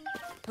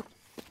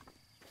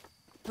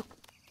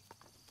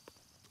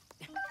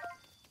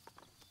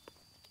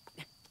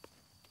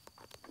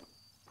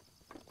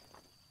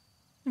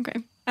 Okay.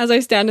 As I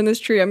stand in this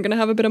tree, I'm gonna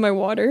have a bit of my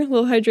water. A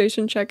little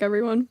hydration check,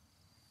 everyone.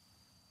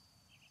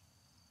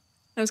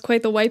 That was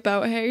quite the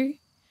wipeout, hey?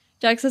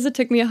 Jack says it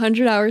took me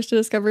 100 hours to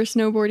discover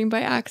snowboarding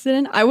by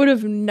accident. I would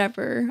have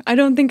never. I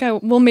don't think I...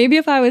 Well, maybe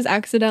if I was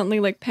accidentally,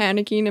 like,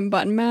 panicking and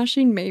button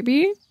mashing,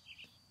 maybe.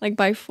 Like,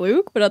 by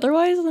fluke, but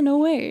otherwise, no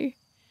way.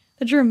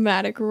 The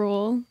dramatic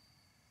rule.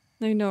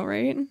 I know,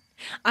 right?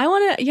 I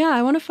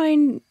wanna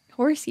find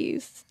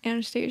horsies,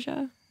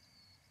 Anastasia.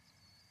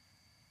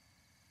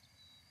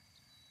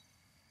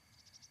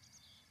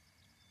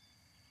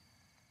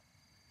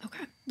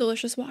 Okay,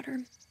 delicious water.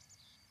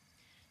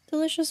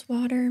 Delicious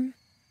water.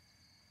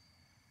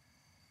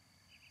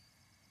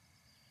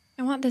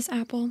 I want this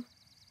apple.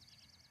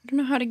 I don't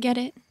know how to get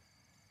it.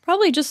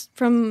 Probably just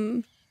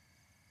from,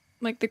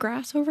 like, the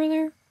grass over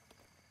there.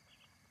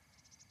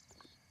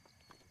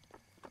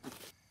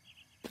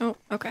 Oh,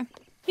 okay.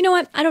 You know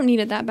what? I don't need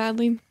it that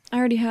badly. I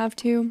already have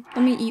two.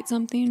 Let me eat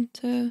something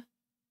to...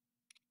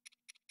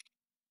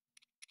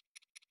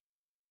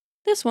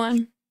 This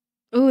one.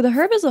 Ooh, the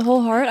herb is a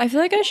whole heart. I feel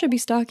like I should be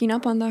stocking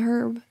up on the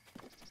herb.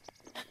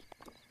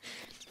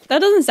 That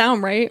doesn't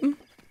sound right,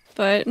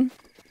 but...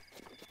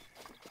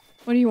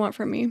 What do you want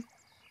from me?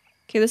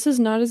 Okay, this is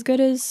not as good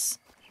as...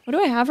 What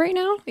do I have right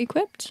now?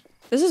 Equipped?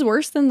 This is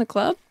worse than the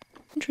club?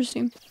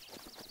 Interesting.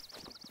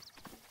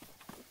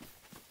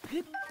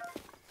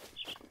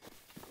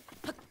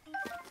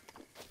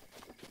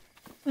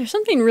 There's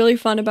something really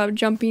fun about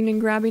jumping and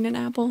grabbing an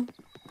apple.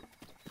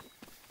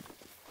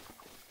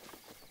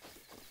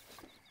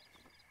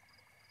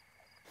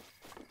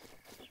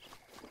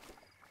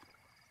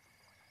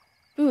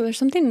 Ooh, there's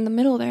something in the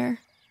middle there.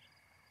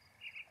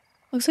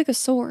 Looks like a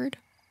sword.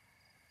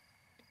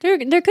 There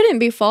couldn't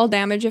be fall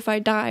damage if I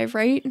dive,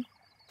 right?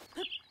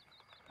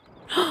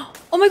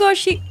 Oh my gosh,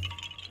 she...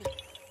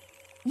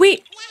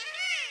 Wait.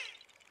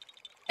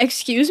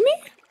 Excuse me?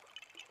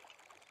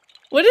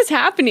 What is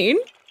happening?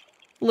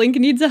 Link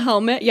needs a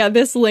helmet. Yeah,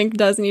 this Link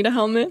does need a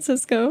helmet,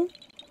 Cisco.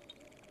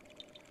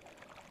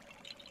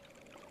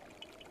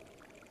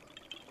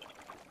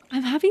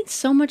 I'm having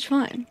so much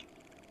fun.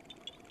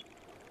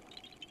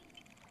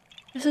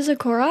 This is a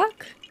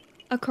Korok?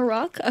 A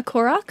Korok? A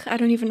Korok? I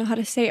don't even know how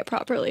to say it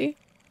properly.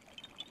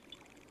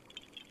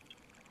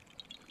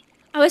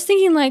 I was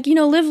thinking like, you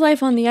know, live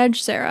life on the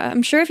edge, Sarah.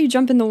 I'm sure if you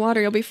jump in the water,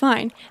 you'll be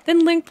fine.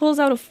 Then Link pulls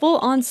out a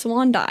full-on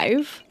swan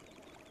dive.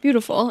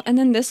 Beautiful. And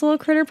then this little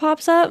critter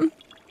pops up.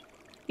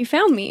 You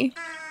found me.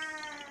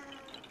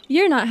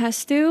 You're not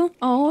Hestu.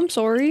 Oh, I'm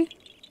sorry.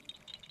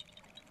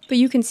 But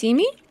you can see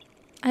me?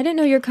 I didn't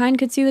know your kind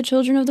could see the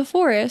children of the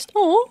forest.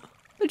 Oh,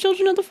 the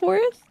children of the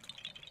forest?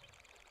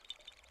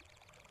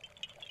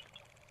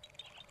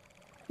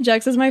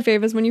 Jax is my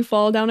fave is when you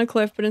fall down a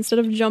cliff, but instead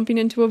of jumping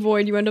into a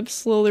void, you end up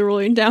slowly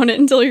rolling down it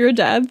until you're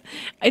dead.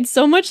 It's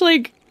so much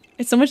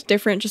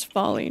different just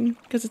falling.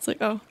 Because it's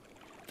like, oh.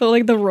 But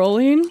like the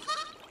rolling,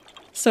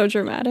 so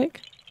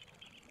dramatic.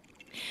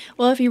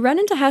 Well, if you run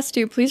into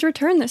Hestu, please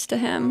return this to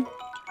him.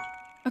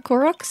 A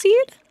Korok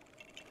seed?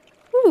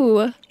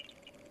 Ooh.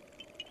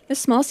 This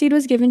small seed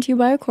was given to you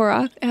by a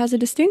Korok. It has a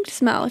distinct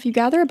smell. If you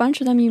gather a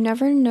bunch of them, you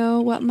never know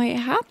what might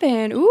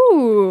happen.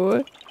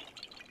 Ooh.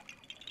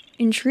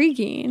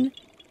 Intriguing.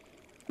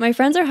 My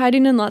friends are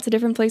hiding in lots of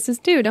different places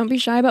too. Don't be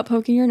shy about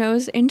poking your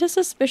nose into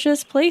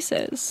suspicious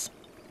places.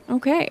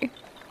 Okay.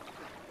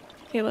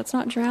 Okay, let's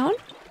not drown.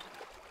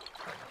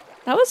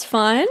 That was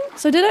fun.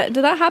 So did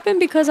that happen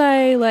because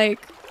I like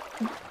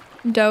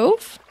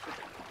dove?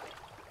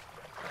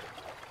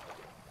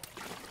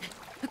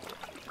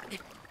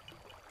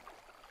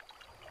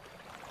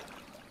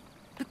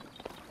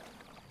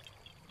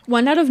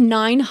 One out of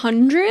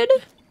 900?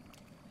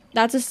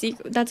 That's a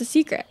secret. That's a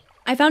secret.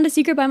 I found a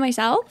secret by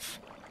myself?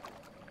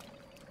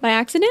 By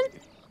accident?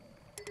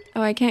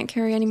 Oh, I can't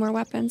carry any more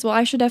weapons. Well,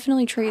 I should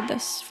definitely trade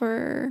this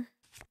for...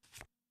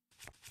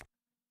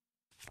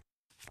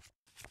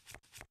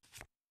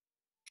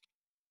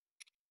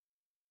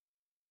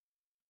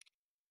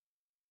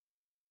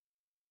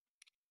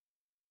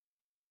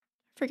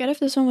 Forget if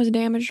this one was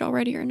damaged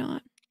already or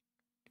not.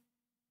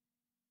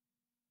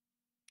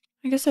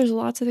 I guess there's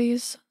lots of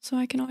these, so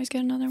I can always get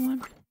another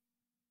one.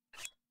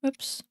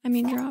 Whoops, I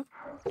mean drop.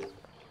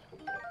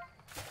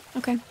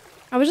 Okay.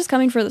 I was just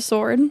coming for the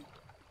sword.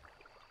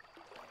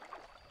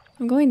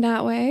 I'm going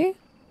that way.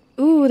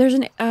 Ooh, there's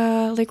an,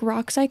 like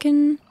rocks I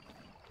can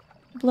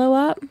blow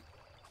up.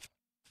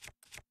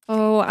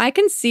 Oh, I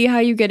can see how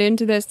you get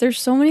into this. There's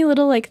so many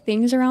little, like,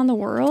 things around the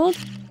world,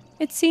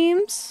 it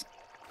seems.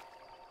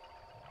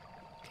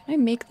 Can I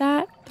make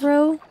that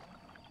throw?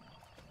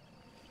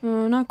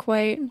 Oh, not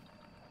quite.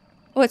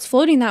 Oh, it's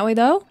floating that way,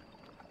 though.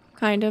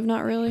 Kind of,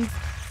 not really.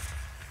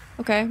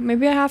 Okay,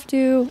 maybe I have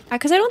to...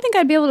 Because I don't think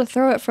I'd be able to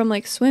throw it from,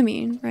 like,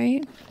 swimming,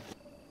 right?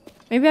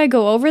 Maybe I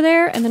go over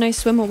there and then I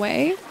swim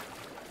away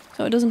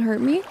so it doesn't hurt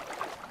me.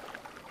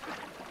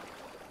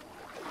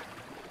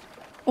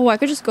 Oh, I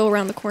could just go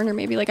around the corner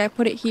maybe. Like, I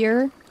put it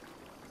here.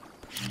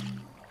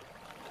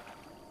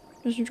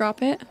 Just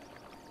drop it.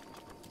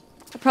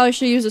 I probably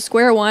should use a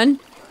square one.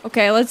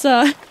 Okay, let's,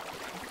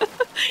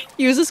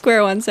 use a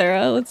square one,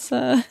 Sarah. Let's,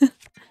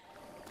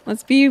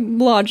 let's be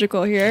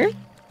logical here.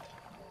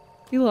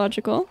 Be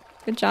logical.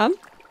 Good job.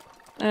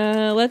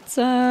 Let's,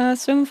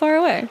 swim far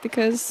away,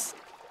 because...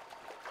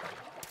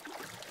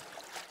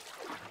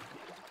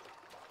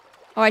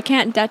 Oh, I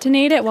can't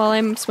detonate it while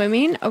I'm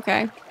swimming?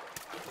 Okay.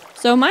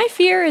 So my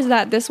fear is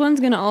that this one's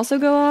gonna also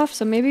go off,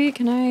 so maybe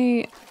can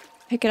I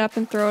pick it up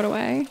and throw it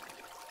away?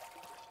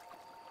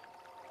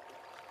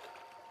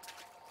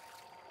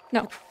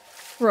 No.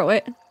 Throw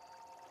it.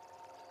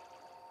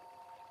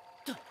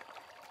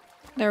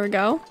 There we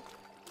go.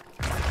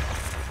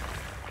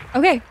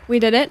 Okay, we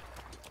did it.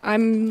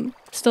 I'm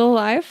still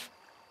alive.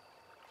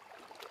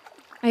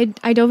 I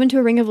dove into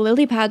a ring of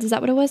lily pads. Is that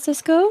what it was,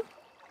 Cisco?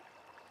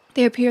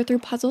 They appear through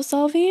puzzle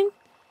solving.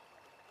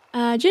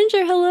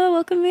 Ginger, hello,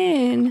 welcome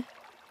in.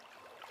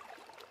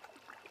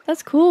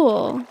 That's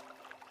cool.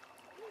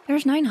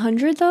 There's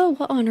 900 though?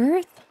 What on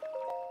earth?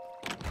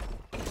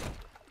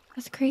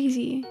 That's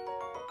crazy.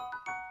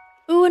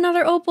 Ooh,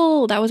 another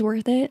opal. That was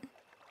worth it.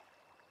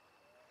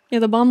 Yeah,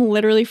 the bomb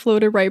literally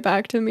floated right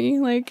back to me.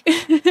 Like,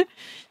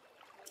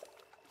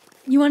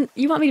 you want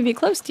me to be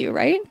close to you,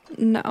 right?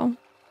 No.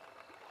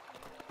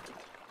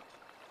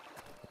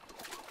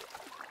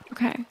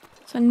 Okay,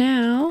 so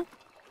now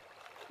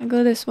I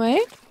go this way.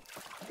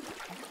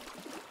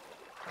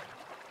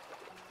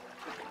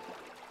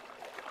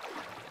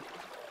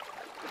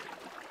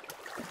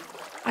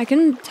 I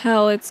can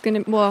tell it's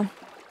gonna, well,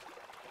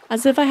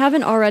 as if I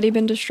haven't already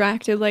been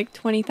distracted like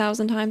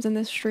 20,000 times in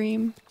this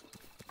stream.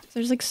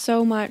 There's like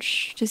so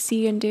much to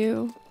see and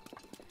do.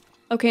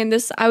 Okay, and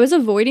this, I was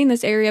avoiding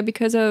this area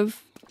because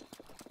of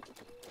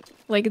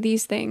like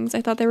these things.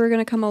 I thought they were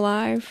gonna come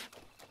alive.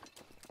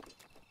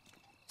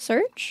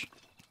 Search?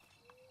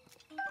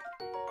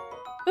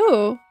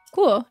 Oh,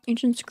 cool.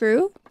 Ancient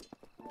screw.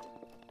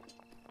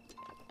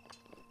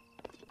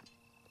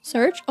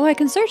 Search? Oh, I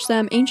can search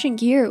them. Ancient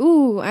gear.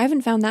 Ooh, I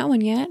haven't found that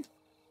one yet.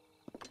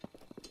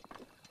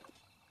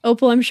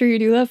 Opal, I'm sure you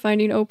do love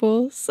finding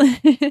opals.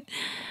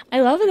 I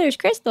love that there's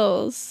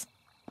crystals.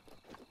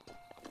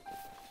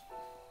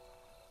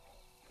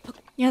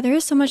 Yeah, there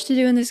is so much to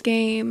do in this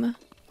game.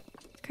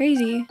 It's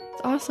crazy.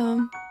 It's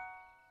awesome.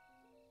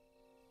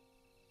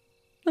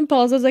 And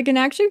Paul says, I can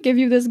actually give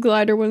you this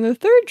glider when the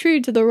third tree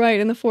to the right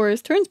in the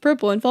forest turns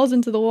purple and falls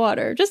into the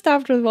water, just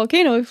after the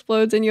volcano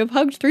explodes and you have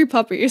hugged 3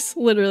 puppies.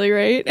 Literally,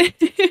 right?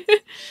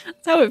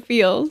 That's how it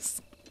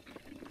feels.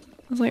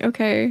 I was like,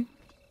 okay.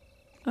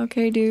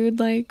 Okay, dude,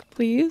 like,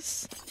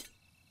 please.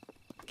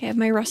 Okay, I have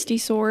my rusty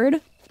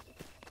sword.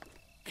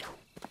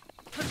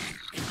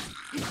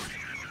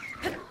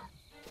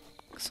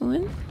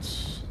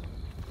 Excellent.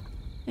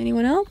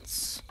 Anyone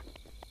else?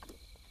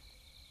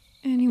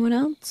 Anyone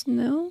else?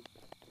 No?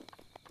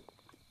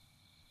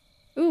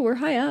 Ooh, we're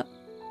high up.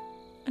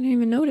 I didn't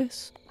even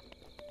notice.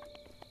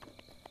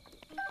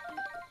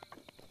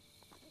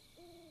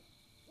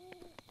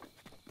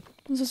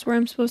 Is this where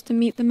I'm supposed to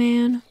meet the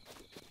man?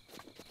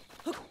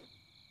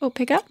 Oh,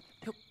 pick up?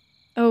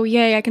 Oh,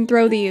 yay, I can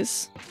throw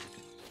these.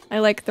 I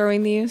like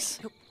throwing these.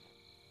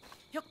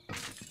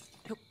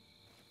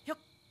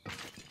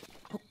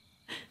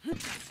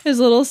 His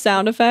little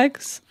sound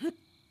effects.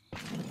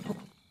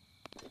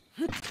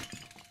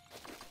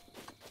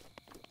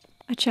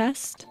 A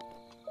chest.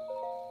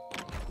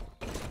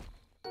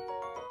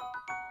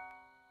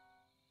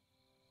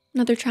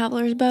 Another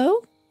traveler's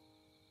bow.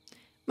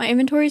 My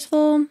inventory's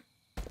full.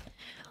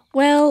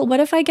 Well, what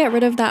if I get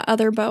rid of that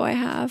other bow I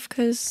have?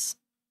 Because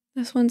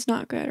this one's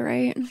not good,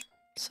 right?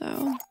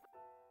 So,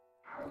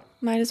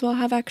 might as well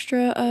have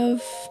extra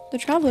of the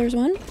traveler's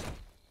one.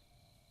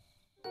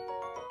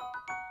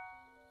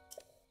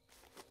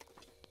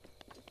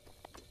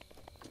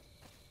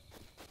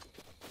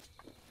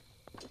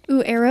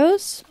 Ooh,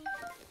 arrows.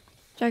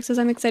 Jack says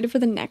I'm excited for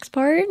the next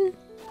part.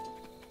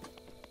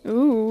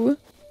 Ooh.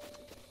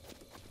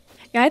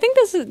 Yeah, I think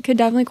this could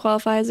definitely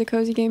qualify as a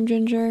cozy game,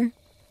 Ginger.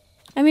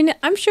 I mean,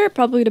 I'm sure it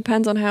probably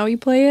depends on how you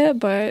play it,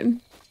 but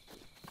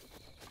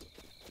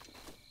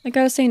like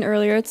I was saying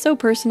earlier, it's so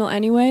personal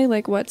anyway,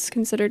 like what's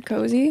considered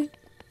cozy.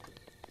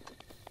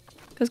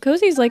 Because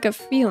cozy is like a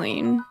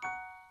feeling,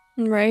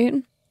 right?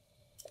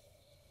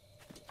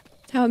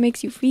 It's how it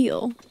makes you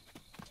feel.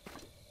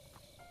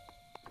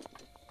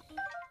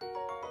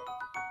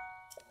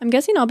 I'm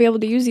guessing I'll be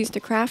able to use these to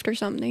craft or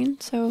something,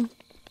 so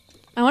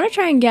I want to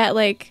try and get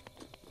like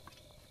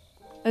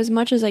as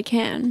much as I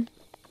can.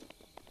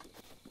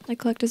 Like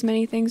collect as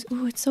many things.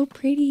 Ooh, it's so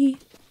pretty.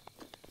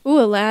 Ooh,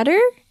 a ladder?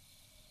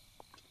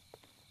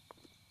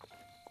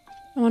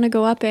 I want to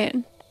go up it.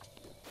 I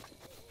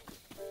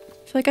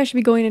feel like I should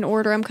be going in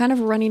order. I'm kind of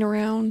running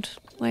around,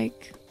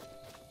 like...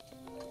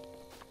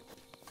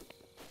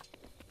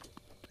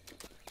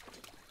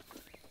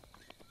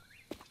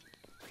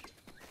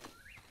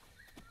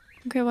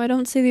 Okay, well I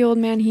don't see the old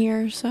man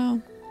here,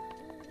 so...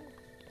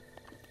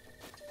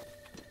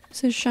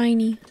 This is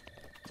shiny.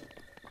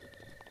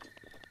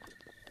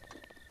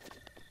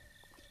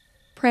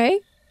 Pray?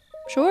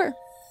 Sure.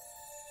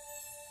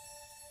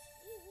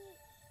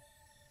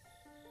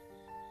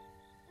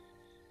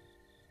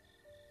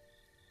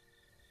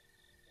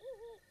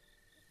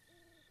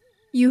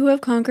 You who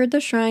have conquered the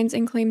shrines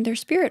and claimed their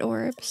spirit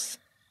orbs,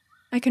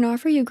 I can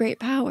offer you great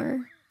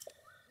power.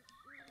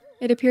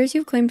 It appears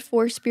you've claimed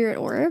 4 spirit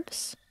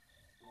orbs.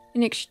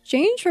 In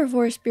exchange for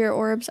 4 spirit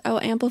orbs, I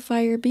will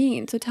amplify your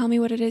being, so tell me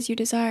what it is you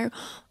desire.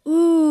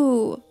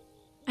 Ooh,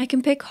 I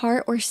can pick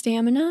heart or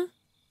stamina.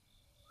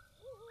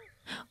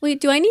 Wait,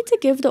 do I need to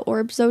give the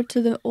orbs though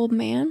to the old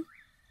man?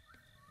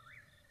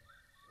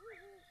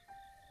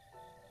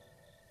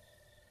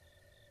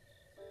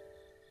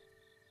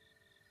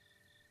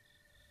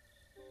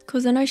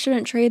 Because then I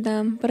shouldn't trade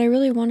them, but I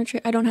really want to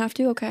trade. I don't have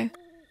to? Okay.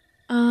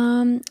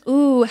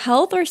 Ooh,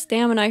 health or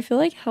stamina? I feel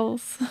like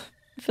health.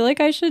 I feel like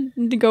I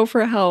should go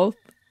for health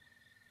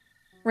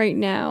right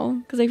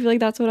now, because I feel like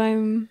that's what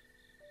I'm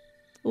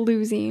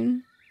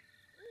losing.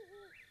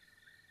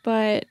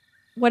 But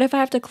what if I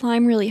have to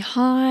climb really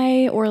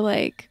high or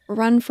like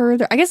run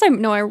further? I guess I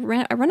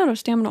run out of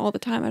stamina all the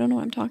time. I don't know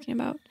what I'm talking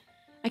about.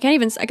 I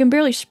can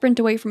barely sprint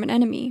away from an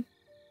enemy.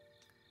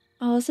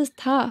 Oh, this is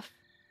tough.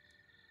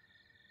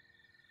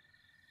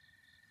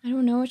 I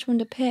don't know which one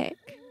to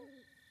pick.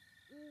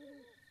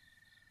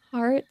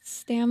 Heart,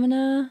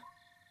 stamina.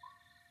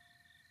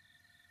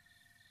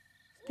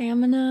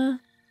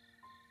 Stamina.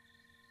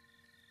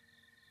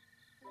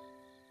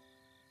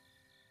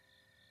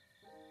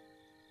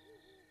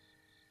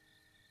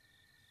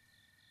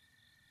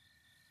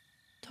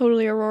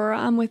 Totally, Aurora.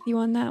 I'm with you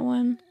on that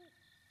one.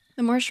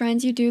 The more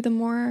shrines you do, the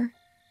more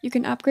you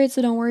can upgrade,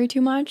 so don't worry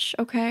too much.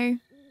 Okay.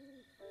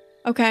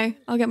 Okay,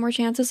 I'll get more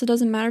chances, so it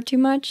doesn't matter too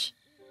much.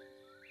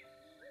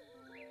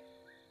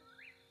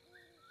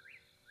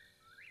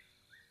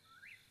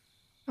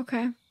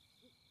 Okay.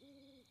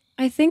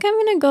 I think I'm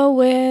gonna go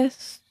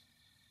with...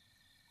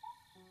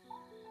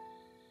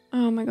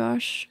 Oh my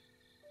gosh.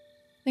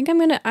 I think I'm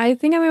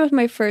going with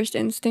my first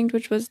instinct,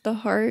 which was the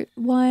heart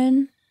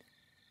one.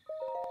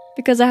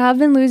 Because I have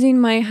been losing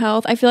my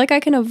health. I feel like I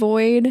can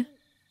avoid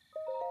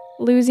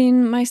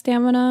losing my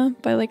stamina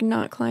by like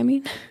not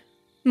climbing.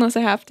 Unless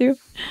I have to.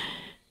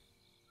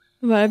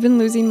 But I've been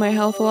losing my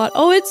health a lot.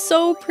 Oh, it's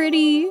so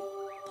pretty!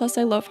 Plus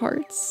I love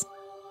hearts.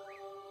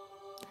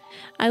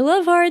 I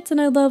love hearts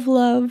and I love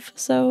love.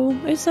 So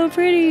it's so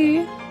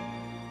pretty.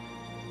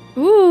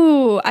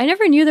 Ooh, I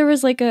never knew there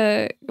was like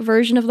a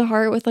version of the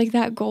heart with like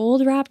that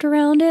gold wrapped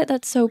around it.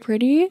 That's so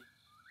pretty.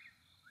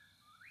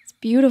 It's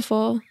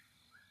beautiful.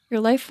 Your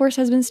life force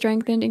has been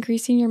strengthened,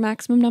 increasing your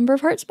maximum number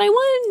of hearts by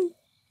 1.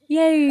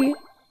 Yay.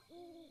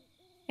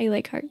 I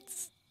like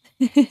hearts.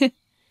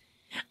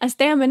 A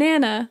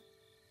stamina.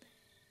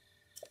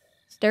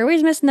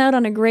 Stairway's missing out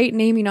on a great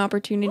naming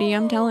opportunity,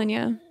 I'm telling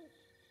you.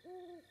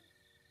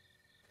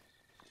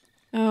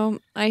 Oh,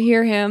 I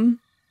hear him.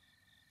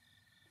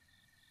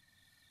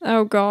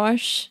 Oh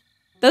gosh.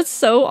 That's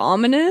so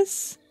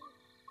ominous.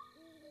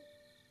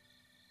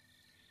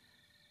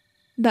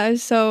 That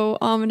is so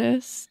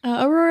ominous.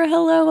 Aurora,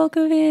 hello,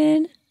 welcome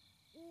in.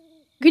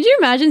 Could you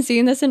imagine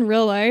seeing this in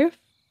real life?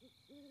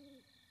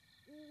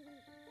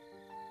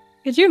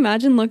 Could you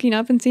imagine looking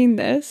up and seeing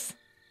this?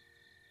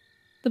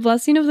 The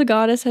blessing of the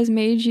goddess has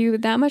made you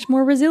that much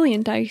more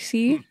resilient, I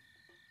see.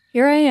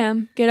 Here I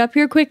am. Get up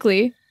here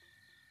quickly.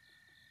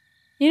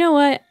 You know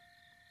what?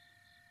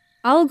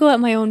 I'll go at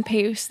my own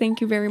pace,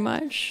 thank you very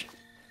much.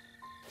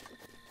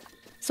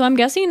 So I'm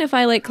guessing if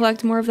I like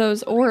collect more of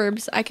those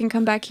orbs, I can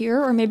come back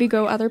here or maybe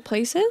go other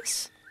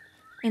places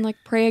and like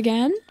pray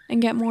again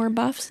and get more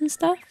buffs and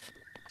stuff.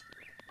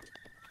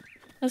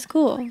 That's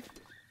cool.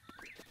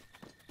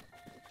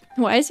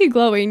 Why is he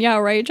glowing? Yeah,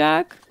 right,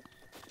 Jack?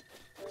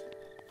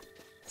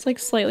 It's like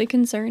slightly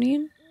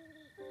concerning.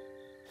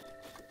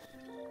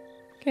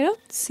 Okay, I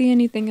don't see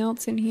anything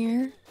else in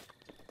here.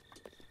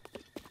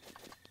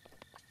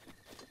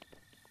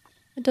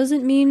 It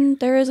doesn't mean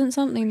there isn't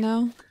something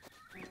though.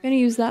 I'm gonna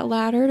use that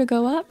ladder to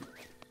go up.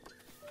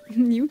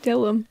 You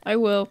tell him. I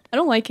will. I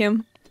don't like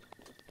him.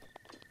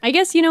 I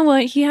guess, you know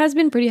what? He has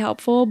been pretty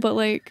helpful, but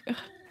like... ugh.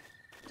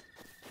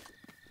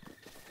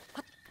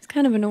 It's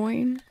kind of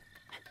annoying.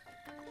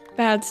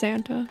 Bad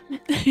Santa.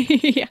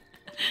 Yeah.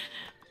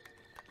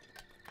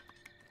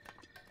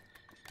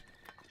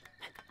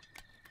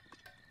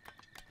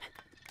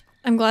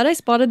 I'm glad I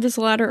spotted this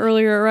ladder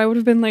earlier or I would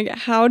have been like,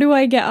 how do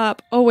I get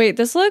up? Oh wait,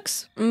 this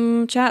looks...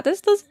 chat, this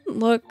doesn't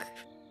look...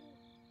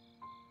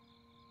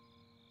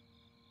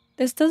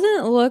 This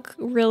doesn't look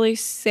really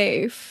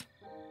safe.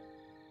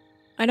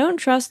 I don't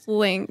trust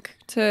Link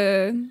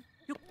to...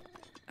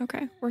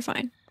 Okay, we're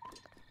fine.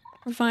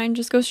 We're fine,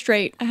 just go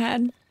straight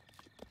ahead.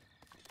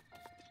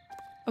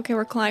 Okay,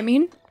 we're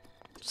climbing.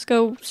 Just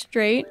go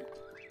straight.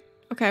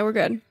 Okay, we're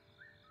good.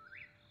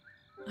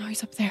 Oh,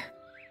 he's up there.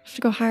 I have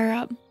to go higher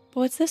up. But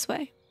what's this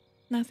way?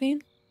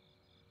 Nothing?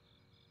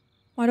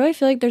 Why do I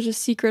feel like there's a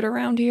secret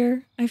around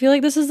here? I feel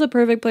like this is the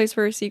perfect place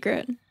for a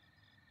secret.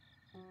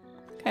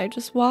 Okay,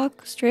 just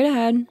walk straight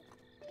ahead.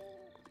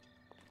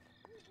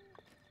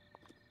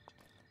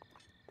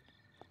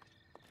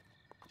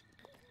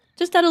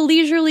 Just at a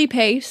leisurely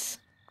pace.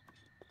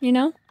 You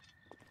know?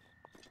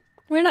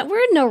 We're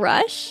in no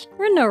rush.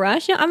 We're in no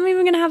rush. Yeah, I'm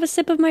even gonna have a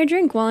sip of my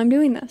drink while I'm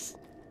doing this.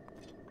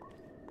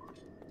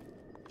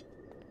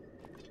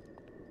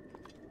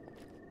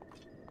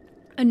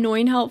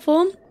 Annoying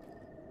helpful?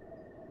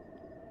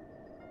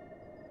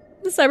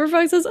 The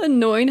Cyberfox says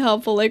annoying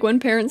helpful, like when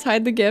parents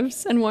hide the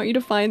gifts and want you to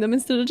find them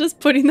instead of just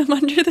putting them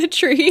under the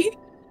tree.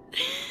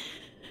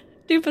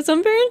 Dude, but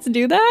some parents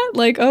do that?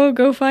 Like, oh,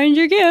 go find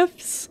your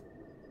gifts.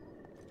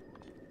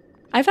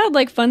 I've had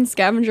like fun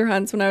scavenger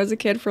hunts when I was a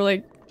kid for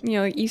like, you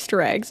know, like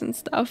Easter eggs and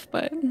stuff,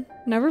 but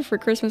never for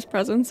Christmas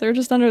presents. They're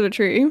just under the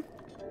tree.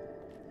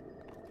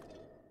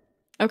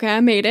 Okay,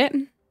 I made it.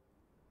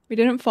 We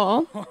didn't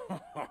fall.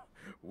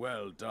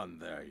 Well done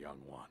there, young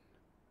one.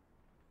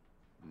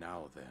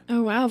 Now then.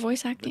 Oh wow,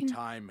 voice acting. The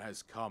time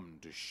has come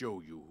to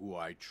show you who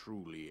I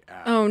truly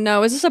am. Oh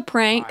no, is this a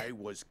prank? I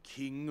was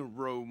King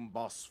Rome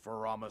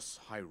Bosphorus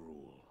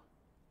Hyrule.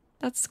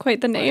 That's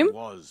quite the name. I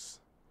was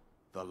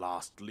the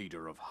last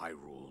leader of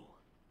Hyrule.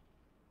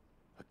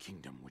 A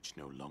kingdom which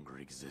no longer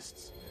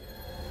exists.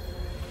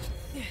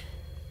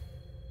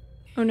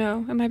 Oh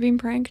no, am I being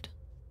pranked?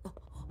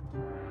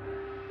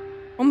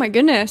 Oh my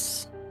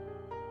goodness.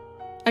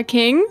 A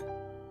king?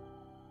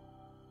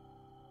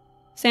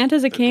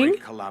 Santa's a king?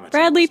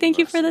 Bradley, thank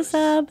you for the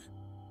sub.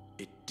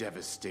 It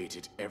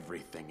devastated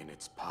everything in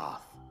its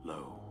path,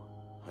 lo,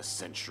 a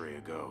century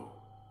ago.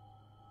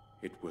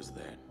 It was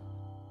then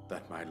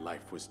that my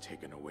life was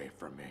taken away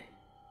from me.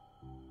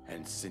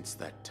 And since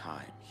that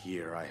time,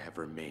 here I have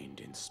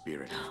remained in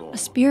spirit form. A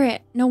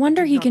spirit. No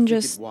wonder he can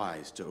just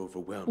wise to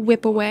overwhelm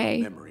whip me while away.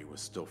 my memory was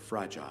still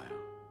fragile.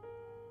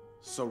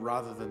 So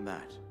rather than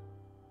that,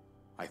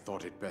 I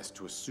thought it best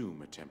to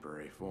assume a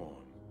temporary form.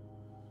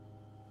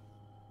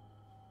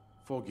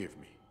 Forgive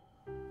me.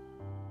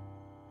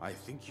 I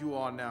think you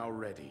are now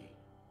ready.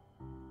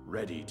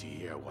 Ready to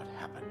hear what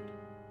happened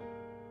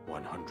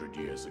 100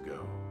 years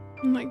ago.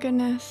 Oh my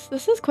goodness.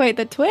 This is quite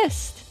the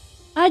twist.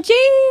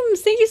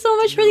 James! Thank you so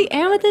much for the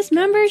Amethyst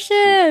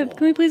membership!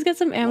 Can we please get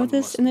some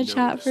Amethyst in the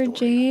chat for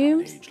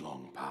James?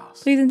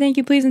 Please and thank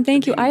you, please and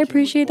thank you. I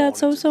appreciate that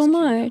so, so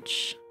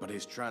much. But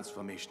his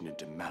transformation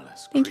into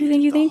malice Thank you,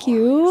 thank you, thank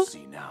you.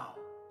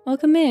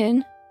 Welcome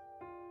in.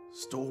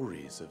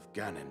 Stories of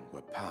Ganon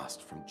were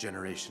passed from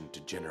generation to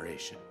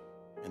generation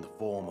in the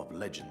form of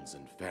legends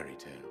and fairy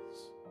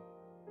tales.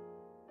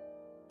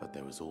 But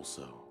there was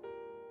also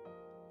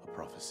a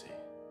prophecy.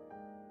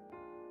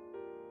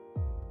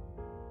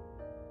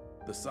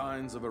 The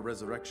signs of a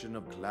resurrection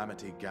of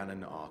Calamity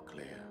Ganon are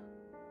clear,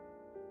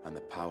 and the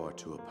power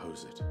to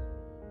oppose it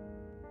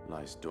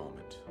lies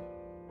dormant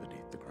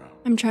beneath the ground.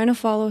 I'm trying to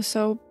follow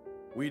so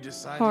We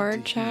decided hard,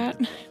 to chat.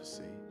 heed the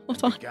prophecy Hold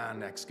and on.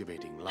 began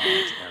excavating large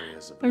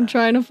areas of I'm land.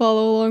 trying to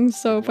follow along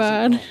so It wasn't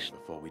bad. long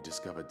before we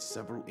discovered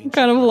several I'm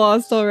kind of ancient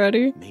lost relics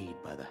already. made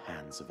by the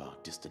hands of our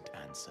distant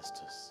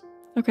ancestors.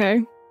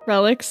 Okay.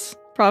 Relics.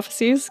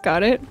 Prophecies.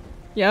 Got it.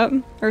 Yep.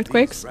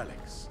 Earthquakes. These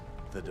relics,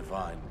 the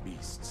divine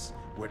beasts,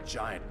 were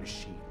giant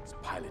machines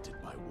piloted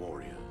by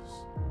warriors.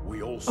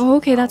 We also Oh,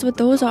 okay, that's found what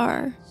the those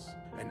are. Guardians,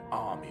 an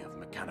army of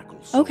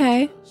mechanical soldiers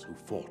Okay. who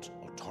fought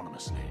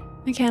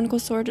autonomously. Mechanical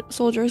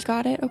soldiers.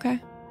 Got it. Okay.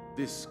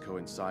 This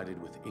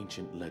coincided with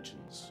ancient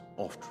legends,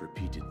 oft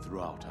repeated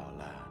throughout our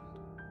land.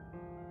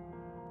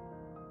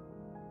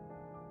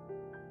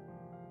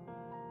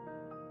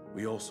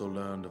 We also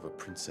learned of a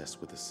princess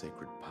with a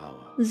sacred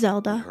power.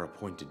 Zelda. Her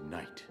appointed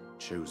knight,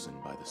 chosen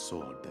by the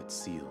sword that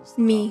seals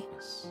the Me.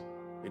 darkness.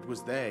 It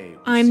was they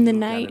who I'm the sealed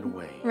knight, Ganon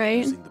away, right?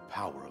 using the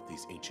power of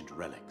these ancient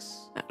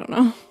relics. I don't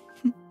know.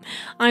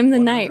 I'm the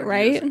 100 knight, years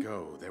right?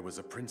 ago, there was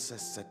a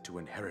princess set to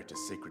inherit a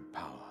sacred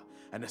power,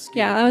 and a skilled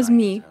Yeah, that was knight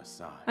me. at her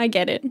side. I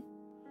get it.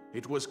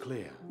 It was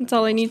clear. That's that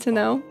all we I must need to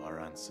know. follow Our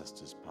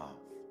ancestors' path.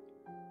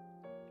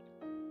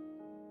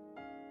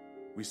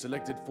 We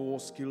selected 4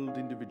 skilled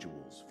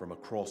individuals from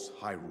across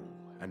Hyrule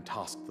and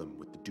tasked them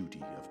with the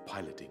duty of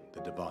piloting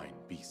the divine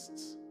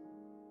beasts.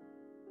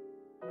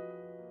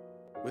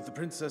 With the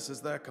princess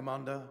as their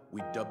commander,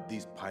 we dubbed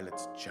these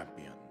pilots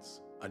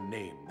champions, a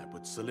name that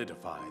would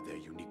solidify their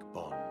unique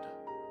bond.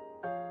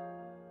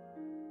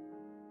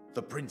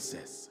 The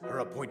princess, her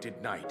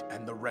appointed knight,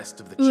 and the rest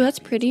of the Ooh, that's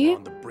champions pretty. were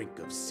on the brink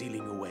of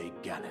sealing away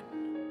Ganon.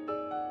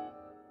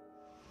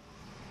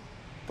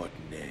 But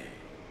nay.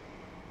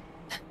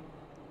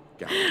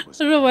 Ganon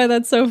was I don't know why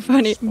that's so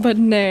funny, but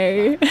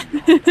nay.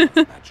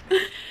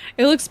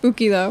 It looks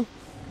spooky though.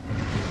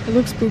 It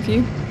looks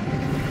spooky.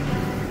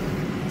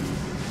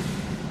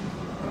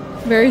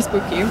 Very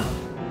spooky.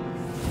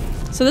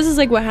 So this is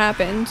like what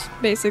happened,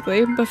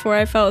 basically, before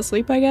I fell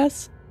asleep, I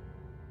guess.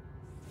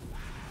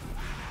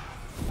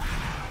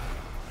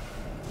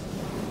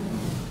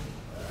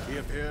 He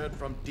appeared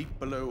from deep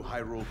below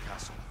Hyrule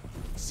Castle,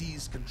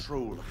 seized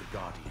control of the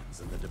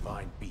Guardians and the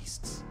divine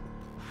beasts,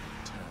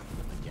 and turned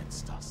them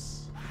against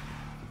us.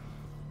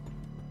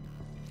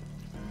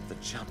 The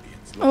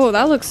champions. Oh,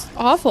 that looks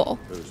awful.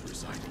 Those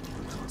residing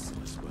in the castle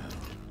as well.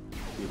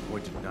 The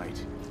appointed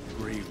knight,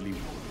 bravely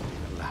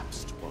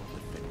collapsed while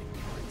defending the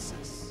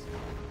princess.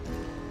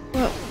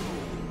 Whoa.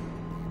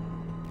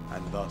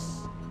 And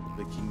thus,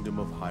 the kingdom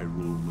of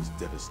Hyrule was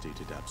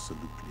devastated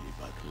absolutely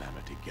by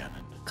Calamity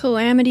Ganon.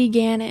 Calamity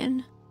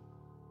Ganon.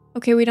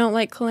 Okay, we don't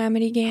like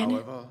Calamity Ganon.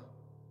 However,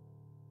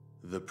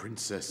 the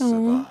princess Aw.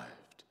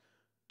 survived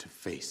to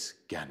face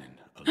Ganon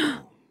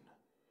alone.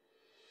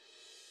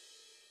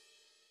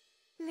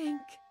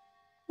 Link,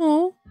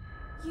 Oh.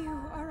 you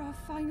are our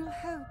final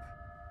hope.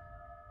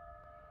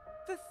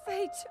 The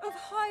fate of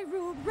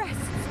Hyrule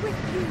rests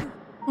with you.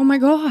 Oh my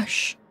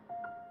gosh.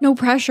 No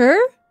pressure?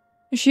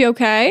 Is she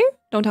okay?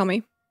 Don't tell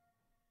me.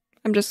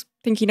 I'm just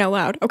thinking out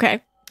loud.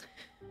 Okay.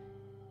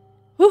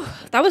 Whew,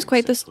 that was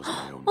quite this. Princess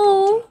was my own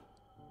Oh. daughter,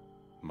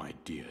 my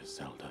dear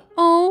Zelda.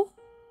 Oh.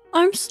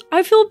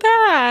 I feel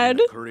bad.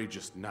 The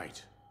courageous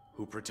knight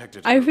who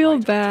protected I her feel right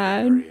up to the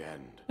bad. very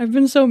end. I've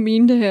been so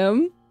mean to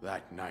him.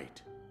 That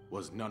knight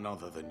was none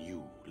other than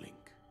you, Link.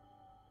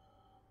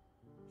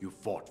 You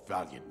fought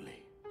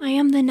valiantly I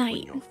am the when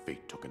knight. your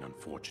fate took an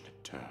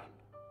unfortunate turn.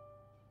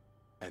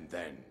 And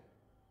then,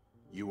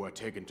 you were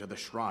taken to the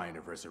Shrine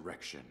of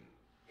Resurrection.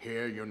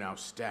 Here you now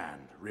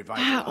stand,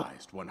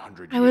 revitalized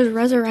 100 years I was later.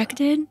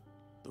 resurrected?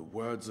 The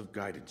words of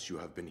guidance you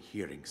have been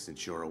hearing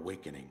since your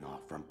awakening are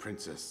from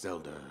Princess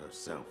Zelda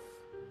herself.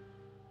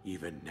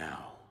 Even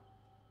now,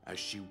 as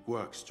she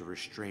works to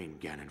restrain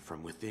Ganon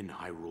from within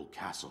Hyrule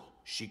Castle,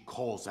 she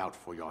calls out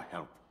for your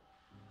help.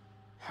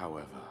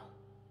 Hahowever,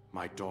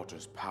 my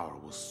daughter's power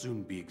will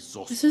soon be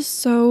exhausted. This is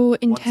so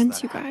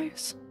intense, that you happens,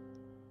 guys.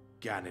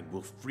 Ganon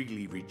will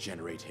freely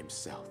regenerate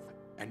himself,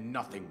 and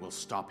nothing will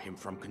stop him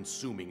from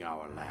consuming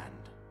our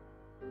land.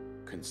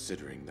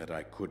 Considering that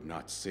I could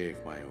not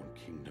save my own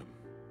kingdom,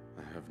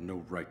 I have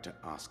no right to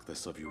ask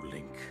this of you,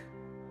 Link.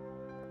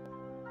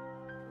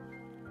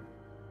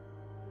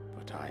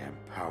 But I am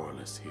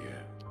powerless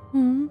here.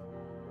 Hmm.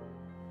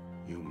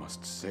 You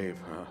must save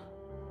her,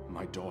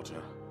 my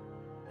daughter,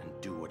 and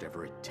do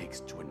whatever it takes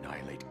to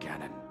annihilate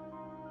Ganon.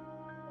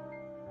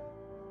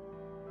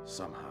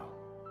 Somehow,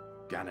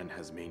 Ganon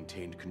has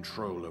maintained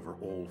control over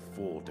all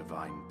 4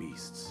 divine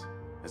beasts,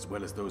 as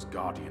well as those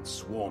guardians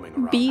swarming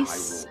around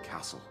Hyrule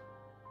Castle.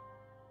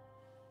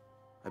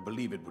 I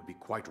believe it would be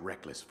quite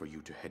reckless for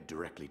you to head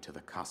directly to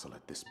the castle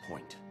at this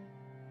point.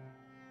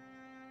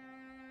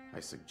 I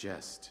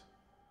suggest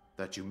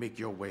that you make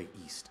your way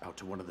east out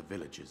to one of the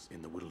villages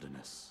in the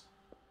wilderness.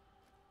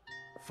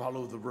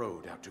 Follow the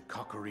road out to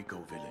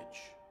Kakariko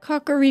Village.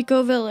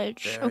 Kakariko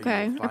Village. There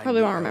okay, I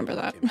probably won't remember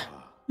that.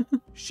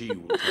 She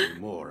will tell you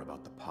more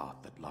about the path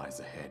that lies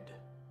ahead.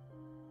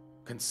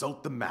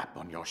 Consult the map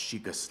on your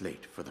Sheikah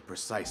slate for the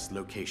precise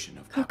location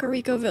of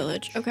Kakariko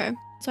Village. Okay,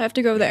 so I have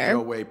to go there.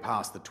 Make your way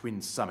past the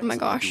twin summits of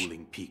the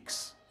dueling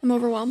peaks. I'm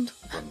overwhelmed.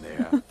 From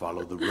there,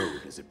 follow the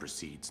road as it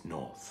proceeds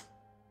north.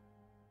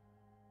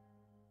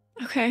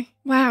 Okay,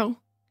 wow.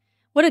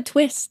 What a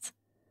twist.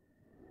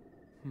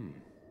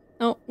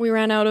 Oh, we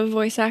ran out of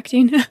voice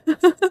acting.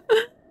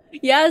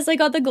 Yes, I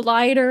got the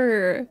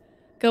glider.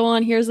 Go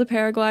on, here's the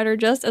paraglider,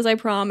 just as I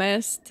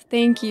promised.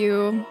 Thank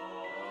you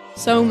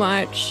so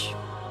much.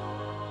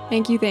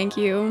 Thank you, thank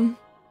you.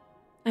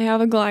 I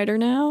have a glider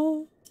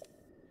now.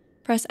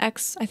 Press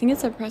X. I think it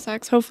said press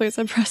X. Hopefully it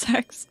said press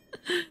X.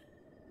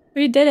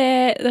 We did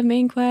it. The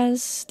main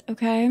quest.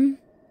 Okay. You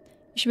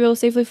should be able to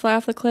safely fly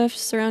off the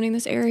cliffs surrounding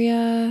this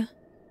area.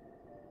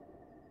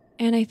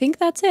 And I think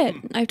that's it.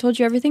 I've told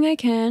you everything I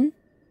can.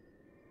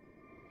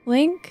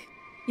 Link,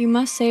 you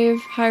must save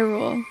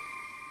Hyrule.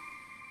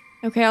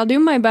 Okay, I'll do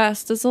my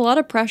best. It's a lot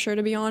of pressure,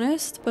 to be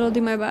honest, but I'll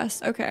do my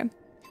best. Okay.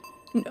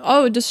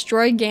 Oh,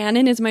 destroy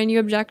Ganon is my new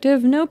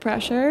objective. No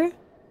pressure.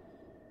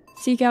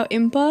 Seek out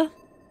Impa.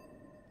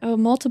 Oh,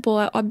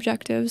 multiple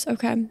objectives.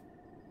 Okay.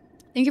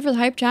 Thank you for the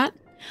hype, chat.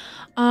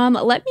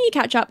 Let me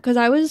catch up because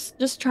I was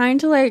just trying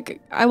to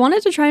I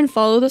wanted to try and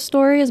follow the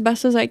story as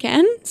best as I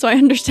can so I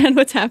understand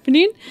what's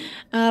happening.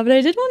 But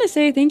I did want to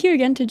say thank you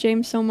again to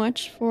James so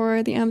much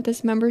for the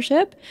Amethyst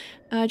membership.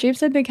 James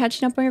said, been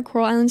catching up on your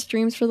Coral Island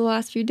streams for the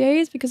last few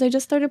days because I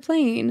just started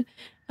playing.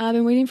 I've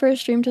been waiting for a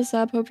stream to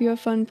sub. Hope you have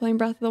fun playing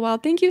Breath of the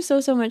Wild. Thank you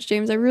so much,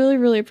 James. I really,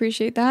 really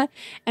appreciate that.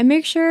 And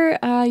make sure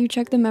you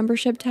check the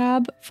membership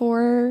tab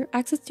for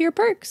access to your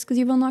perks because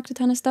you've unlocked a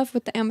ton of stuff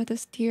with the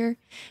Amethyst tier.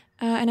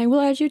 And I will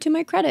add you to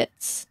my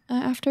credits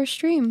after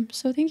stream.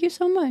 So thank you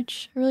so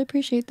much. I really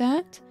appreciate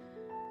that.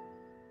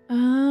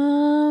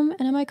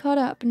 And am I caught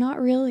up? Not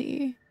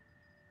really.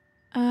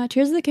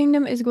 Tears of the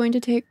Kingdom is going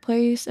to take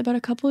place about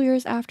a couple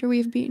years after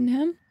we've beaten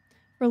him.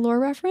 For lore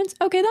reference?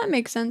 Okay, that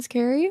makes sense,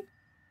 Carrie.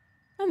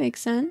 That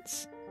makes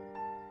sense.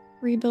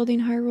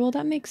 Rebuilding Hyrule,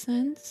 that makes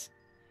sense.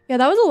 Yeah,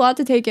 that was a lot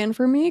to take in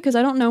for me because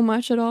I don't know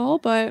much at all,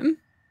 but...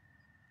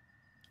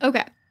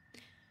 Okay.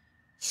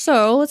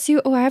 So, let's see.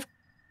 Oh, I have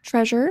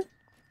treasure.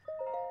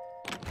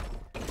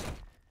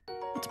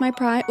 What's my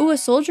prize? Oh, a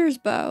soldier's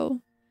bow.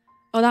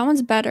 Oh, that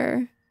one's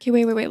better. Okay,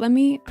 wait. Let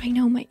me... I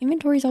know, my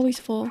inventory's always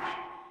full.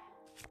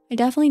 I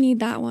definitely need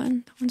that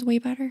one. That one's way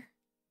better.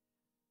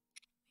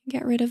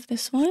 Get rid of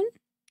this one.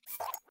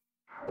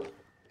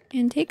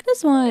 And take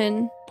this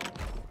one.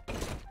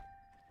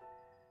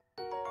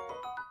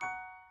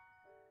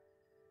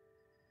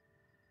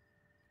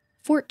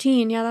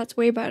 $14. Yeah, that's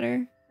way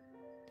better.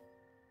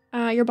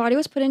 Your body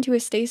was put into a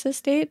stasis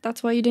state.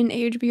 That's why you didn't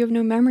age, but you have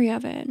no memory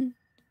of it.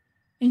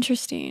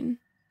 Interesting.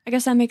 I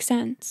guess that makes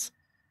sense.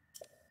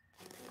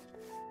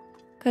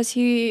 Because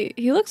he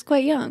looks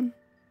quite young.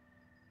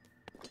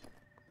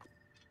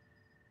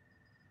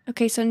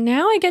 Okay, so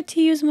now I get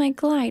to use my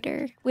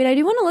glider. Wait, I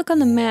do want to look on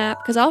the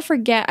map because I'll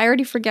forget. I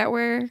already forget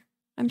where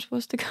I'm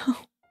supposed to go.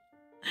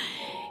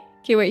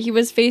 Okay, wait, he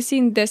was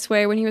facing this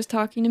way when he was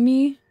talking to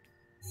me.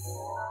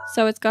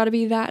 So it's got to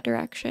be that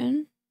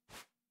direction.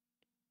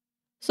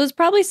 So it's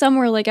probably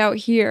somewhere like out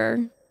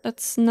here.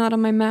 That's not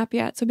on my map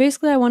yet. So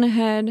basically I want to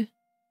head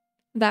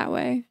that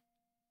way,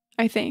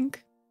 I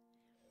think.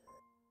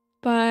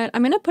 But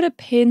I'm going to put a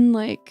pin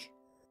like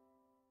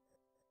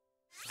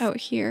out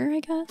here,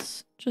 I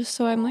guess. Just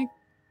so I'm like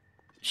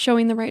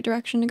showing the right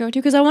direction to go to.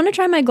 Because I want to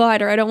try my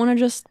glider. I don't want to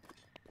just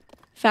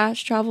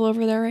fast travel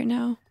over there right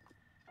now.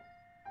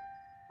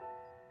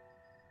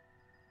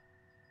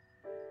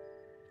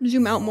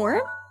 Zoom out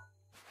more.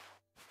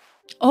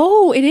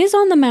 Oh, it is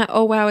on the map.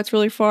 Oh, wow, it's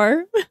really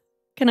far.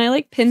 Can I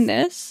like pin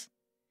this?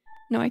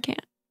 No, I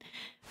can't.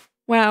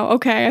 Wow,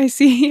 okay, I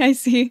see, I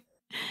see.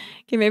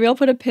 Okay, maybe I'll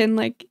put a pin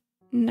like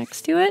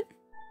next to it.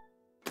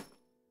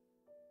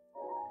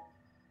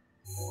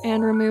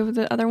 And remove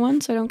the other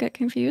one so I don't get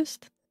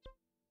confused.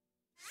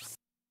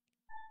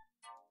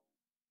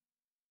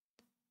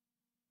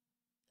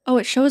 Oh,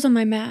 it shows on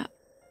my map.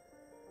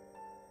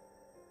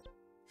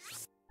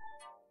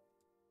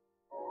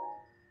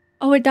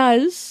 Oh, it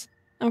does?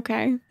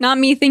 Okay. Not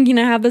me thinking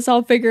I have this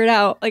all figured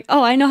out. Like,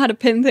 oh, I know how to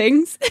pin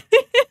things.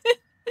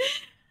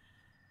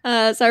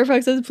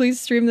 Cyberfox says, please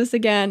stream this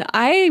again.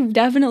 I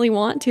definitely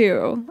want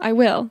to. I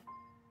will.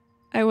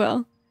 I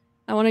will.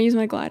 I want to use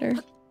my glider.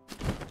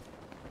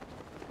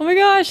 Oh my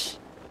gosh!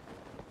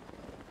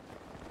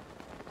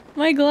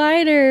 My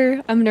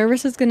glider. I'm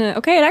nervous it's gonna...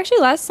 Okay, it actually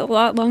lasts a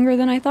lot longer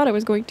than I thought it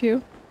was going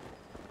to.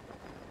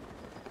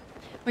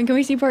 When can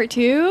we see part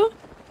 2?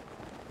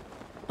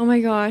 Oh my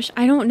gosh,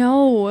 I don't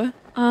know.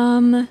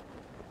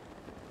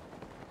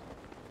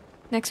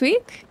 Next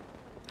week?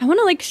 I want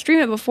to like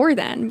stream it before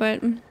then,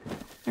 but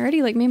I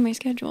already like made my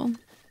schedule.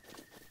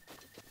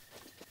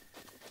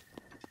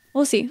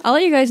 We'll see. I'll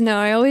let you guys know.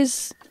 I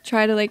always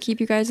try to like keep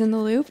you guys in the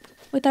loop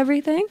with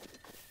everything.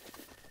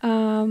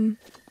 You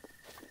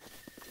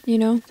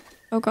know?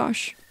 Oh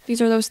gosh.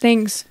 These are those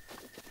things.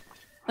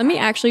 I'm gonna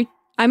actually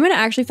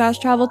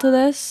fast travel to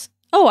this.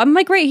 Oh, I'm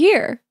like right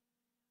here.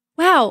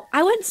 Wow,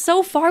 I went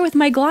so far with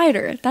my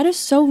glider. That is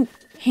so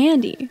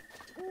handy.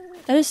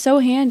 That is so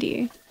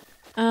handy.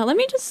 Let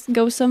me just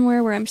go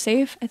somewhere where I'm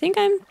safe. I think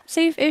I'm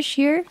safe-ish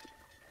here.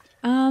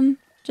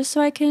 Just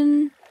so I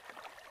can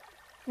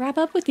wrap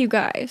up with you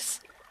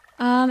guys.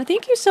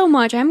 Thank you so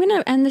much. I'm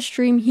gonna end the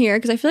stream here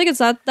because I feel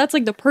like that's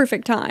like the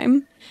perfect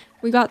time.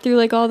 We got through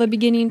like all the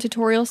beginning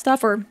tutorial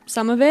stuff, or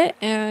some of it,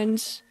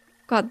 and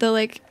got the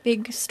like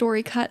big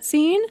story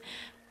cutscene.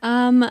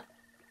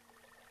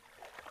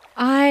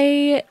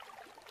 I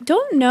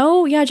don't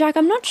know. Yeah, Jack,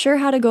 I'm not sure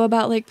how to go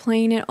about like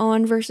playing it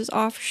on versus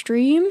off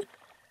stream.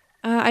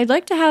 I'd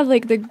like to have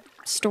like the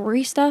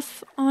story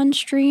stuff on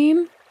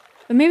stream,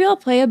 but maybe I'll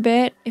play a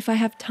bit if I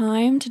have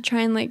time to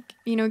try and like,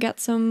 you know,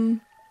 get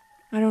some,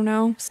 I don't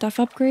know, stuff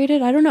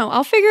upgraded. I don't know.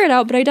 I'll figure it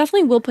out, but I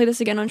definitely will play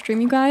this again on stream,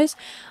 you guys.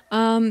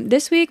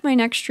 This week, my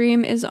next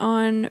stream is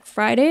on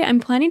Friday. I'm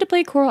planning to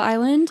play Coral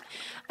Island.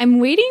 I'm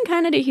waiting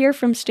kind of to hear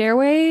from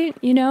Stairway,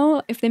 you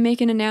know, if they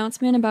make an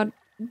announcement about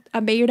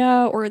a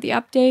beta or the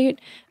update,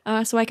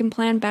 so I can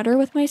plan better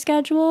with my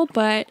schedule,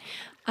 but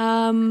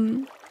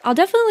I'll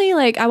definitely,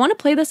 like, I want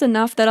to play this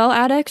enough that I'll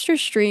add extra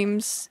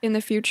streams in the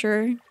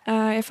future,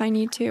 if I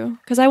need to,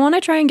 because I want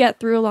to try and get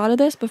through a lot of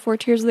this before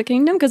Tears of the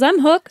Kingdom, because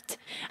I'm hooked,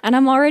 and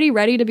I'm already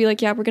ready to be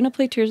like, yeah, we're gonna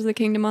play Tears of the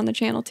Kingdom on the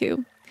channel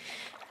too.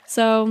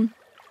 So,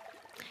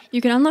 you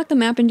can unlock the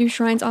map and do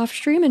shrines off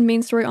stream and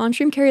main story on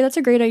stream. Carrie, that's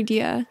a great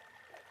idea.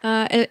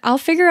 I'll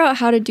figure out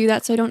how to do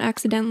that so I don't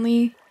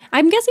accidentally...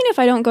 I'm guessing if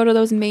I don't go to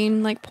those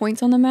main, like,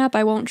 points on the map,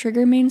 I won't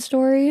trigger main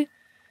story.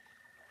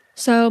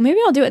 So maybe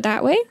I'll do it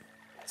that way,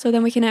 so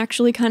then we can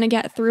actually kind of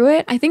get through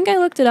it. I think I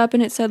looked it up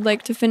and it said,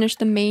 like, to finish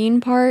the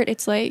main part,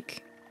 it's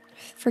like,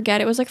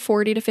 forget, it was like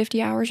 40 to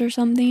 50 hours or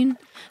something.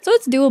 So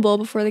it's doable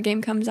before the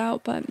game comes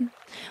out, but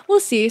we'll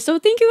see. So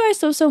thank you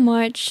guys so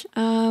much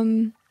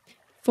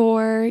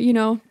for, you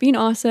know, being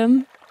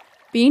awesome,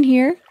 being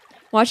here,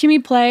 watching me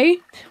play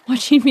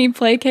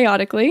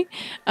chaotically.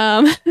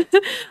 I'm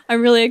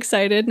really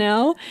excited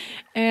now.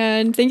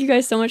 And thank you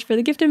guys so much for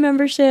the gifted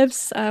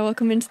memberships.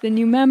 Welcome into the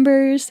new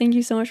members. Thank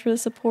you so much for the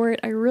support.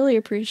 I really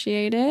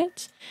appreciate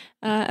it.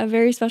 A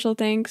very special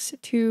thanks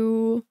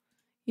to,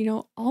 you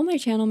know, all my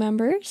channel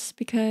members,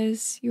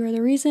 because you are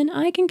the reason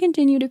I can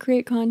continue to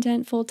create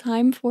content full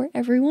time for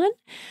everyone.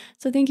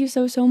 So thank you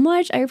so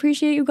much. I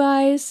appreciate you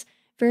guys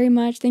very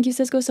much. Thank you,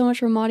 Cisco, so much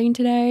for modding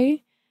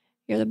today.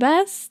 You're the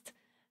best.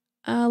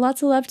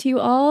 Lots of love to you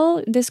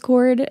all.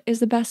 Discord is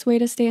the best way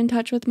to stay in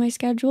touch with my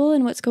schedule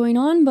and what's going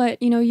on,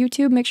 but, you know,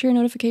 YouTube, make sure your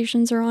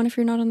notifications are on if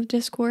you're not on the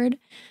Discord.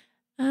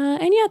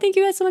 And yeah, thank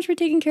you guys so much for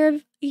taking care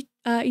of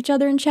each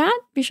other in chat.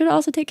 Be sure to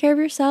also take care of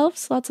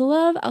yourselves. Lots of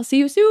love. I'll see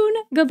you soon.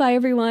 Goodbye,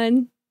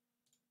 everyone.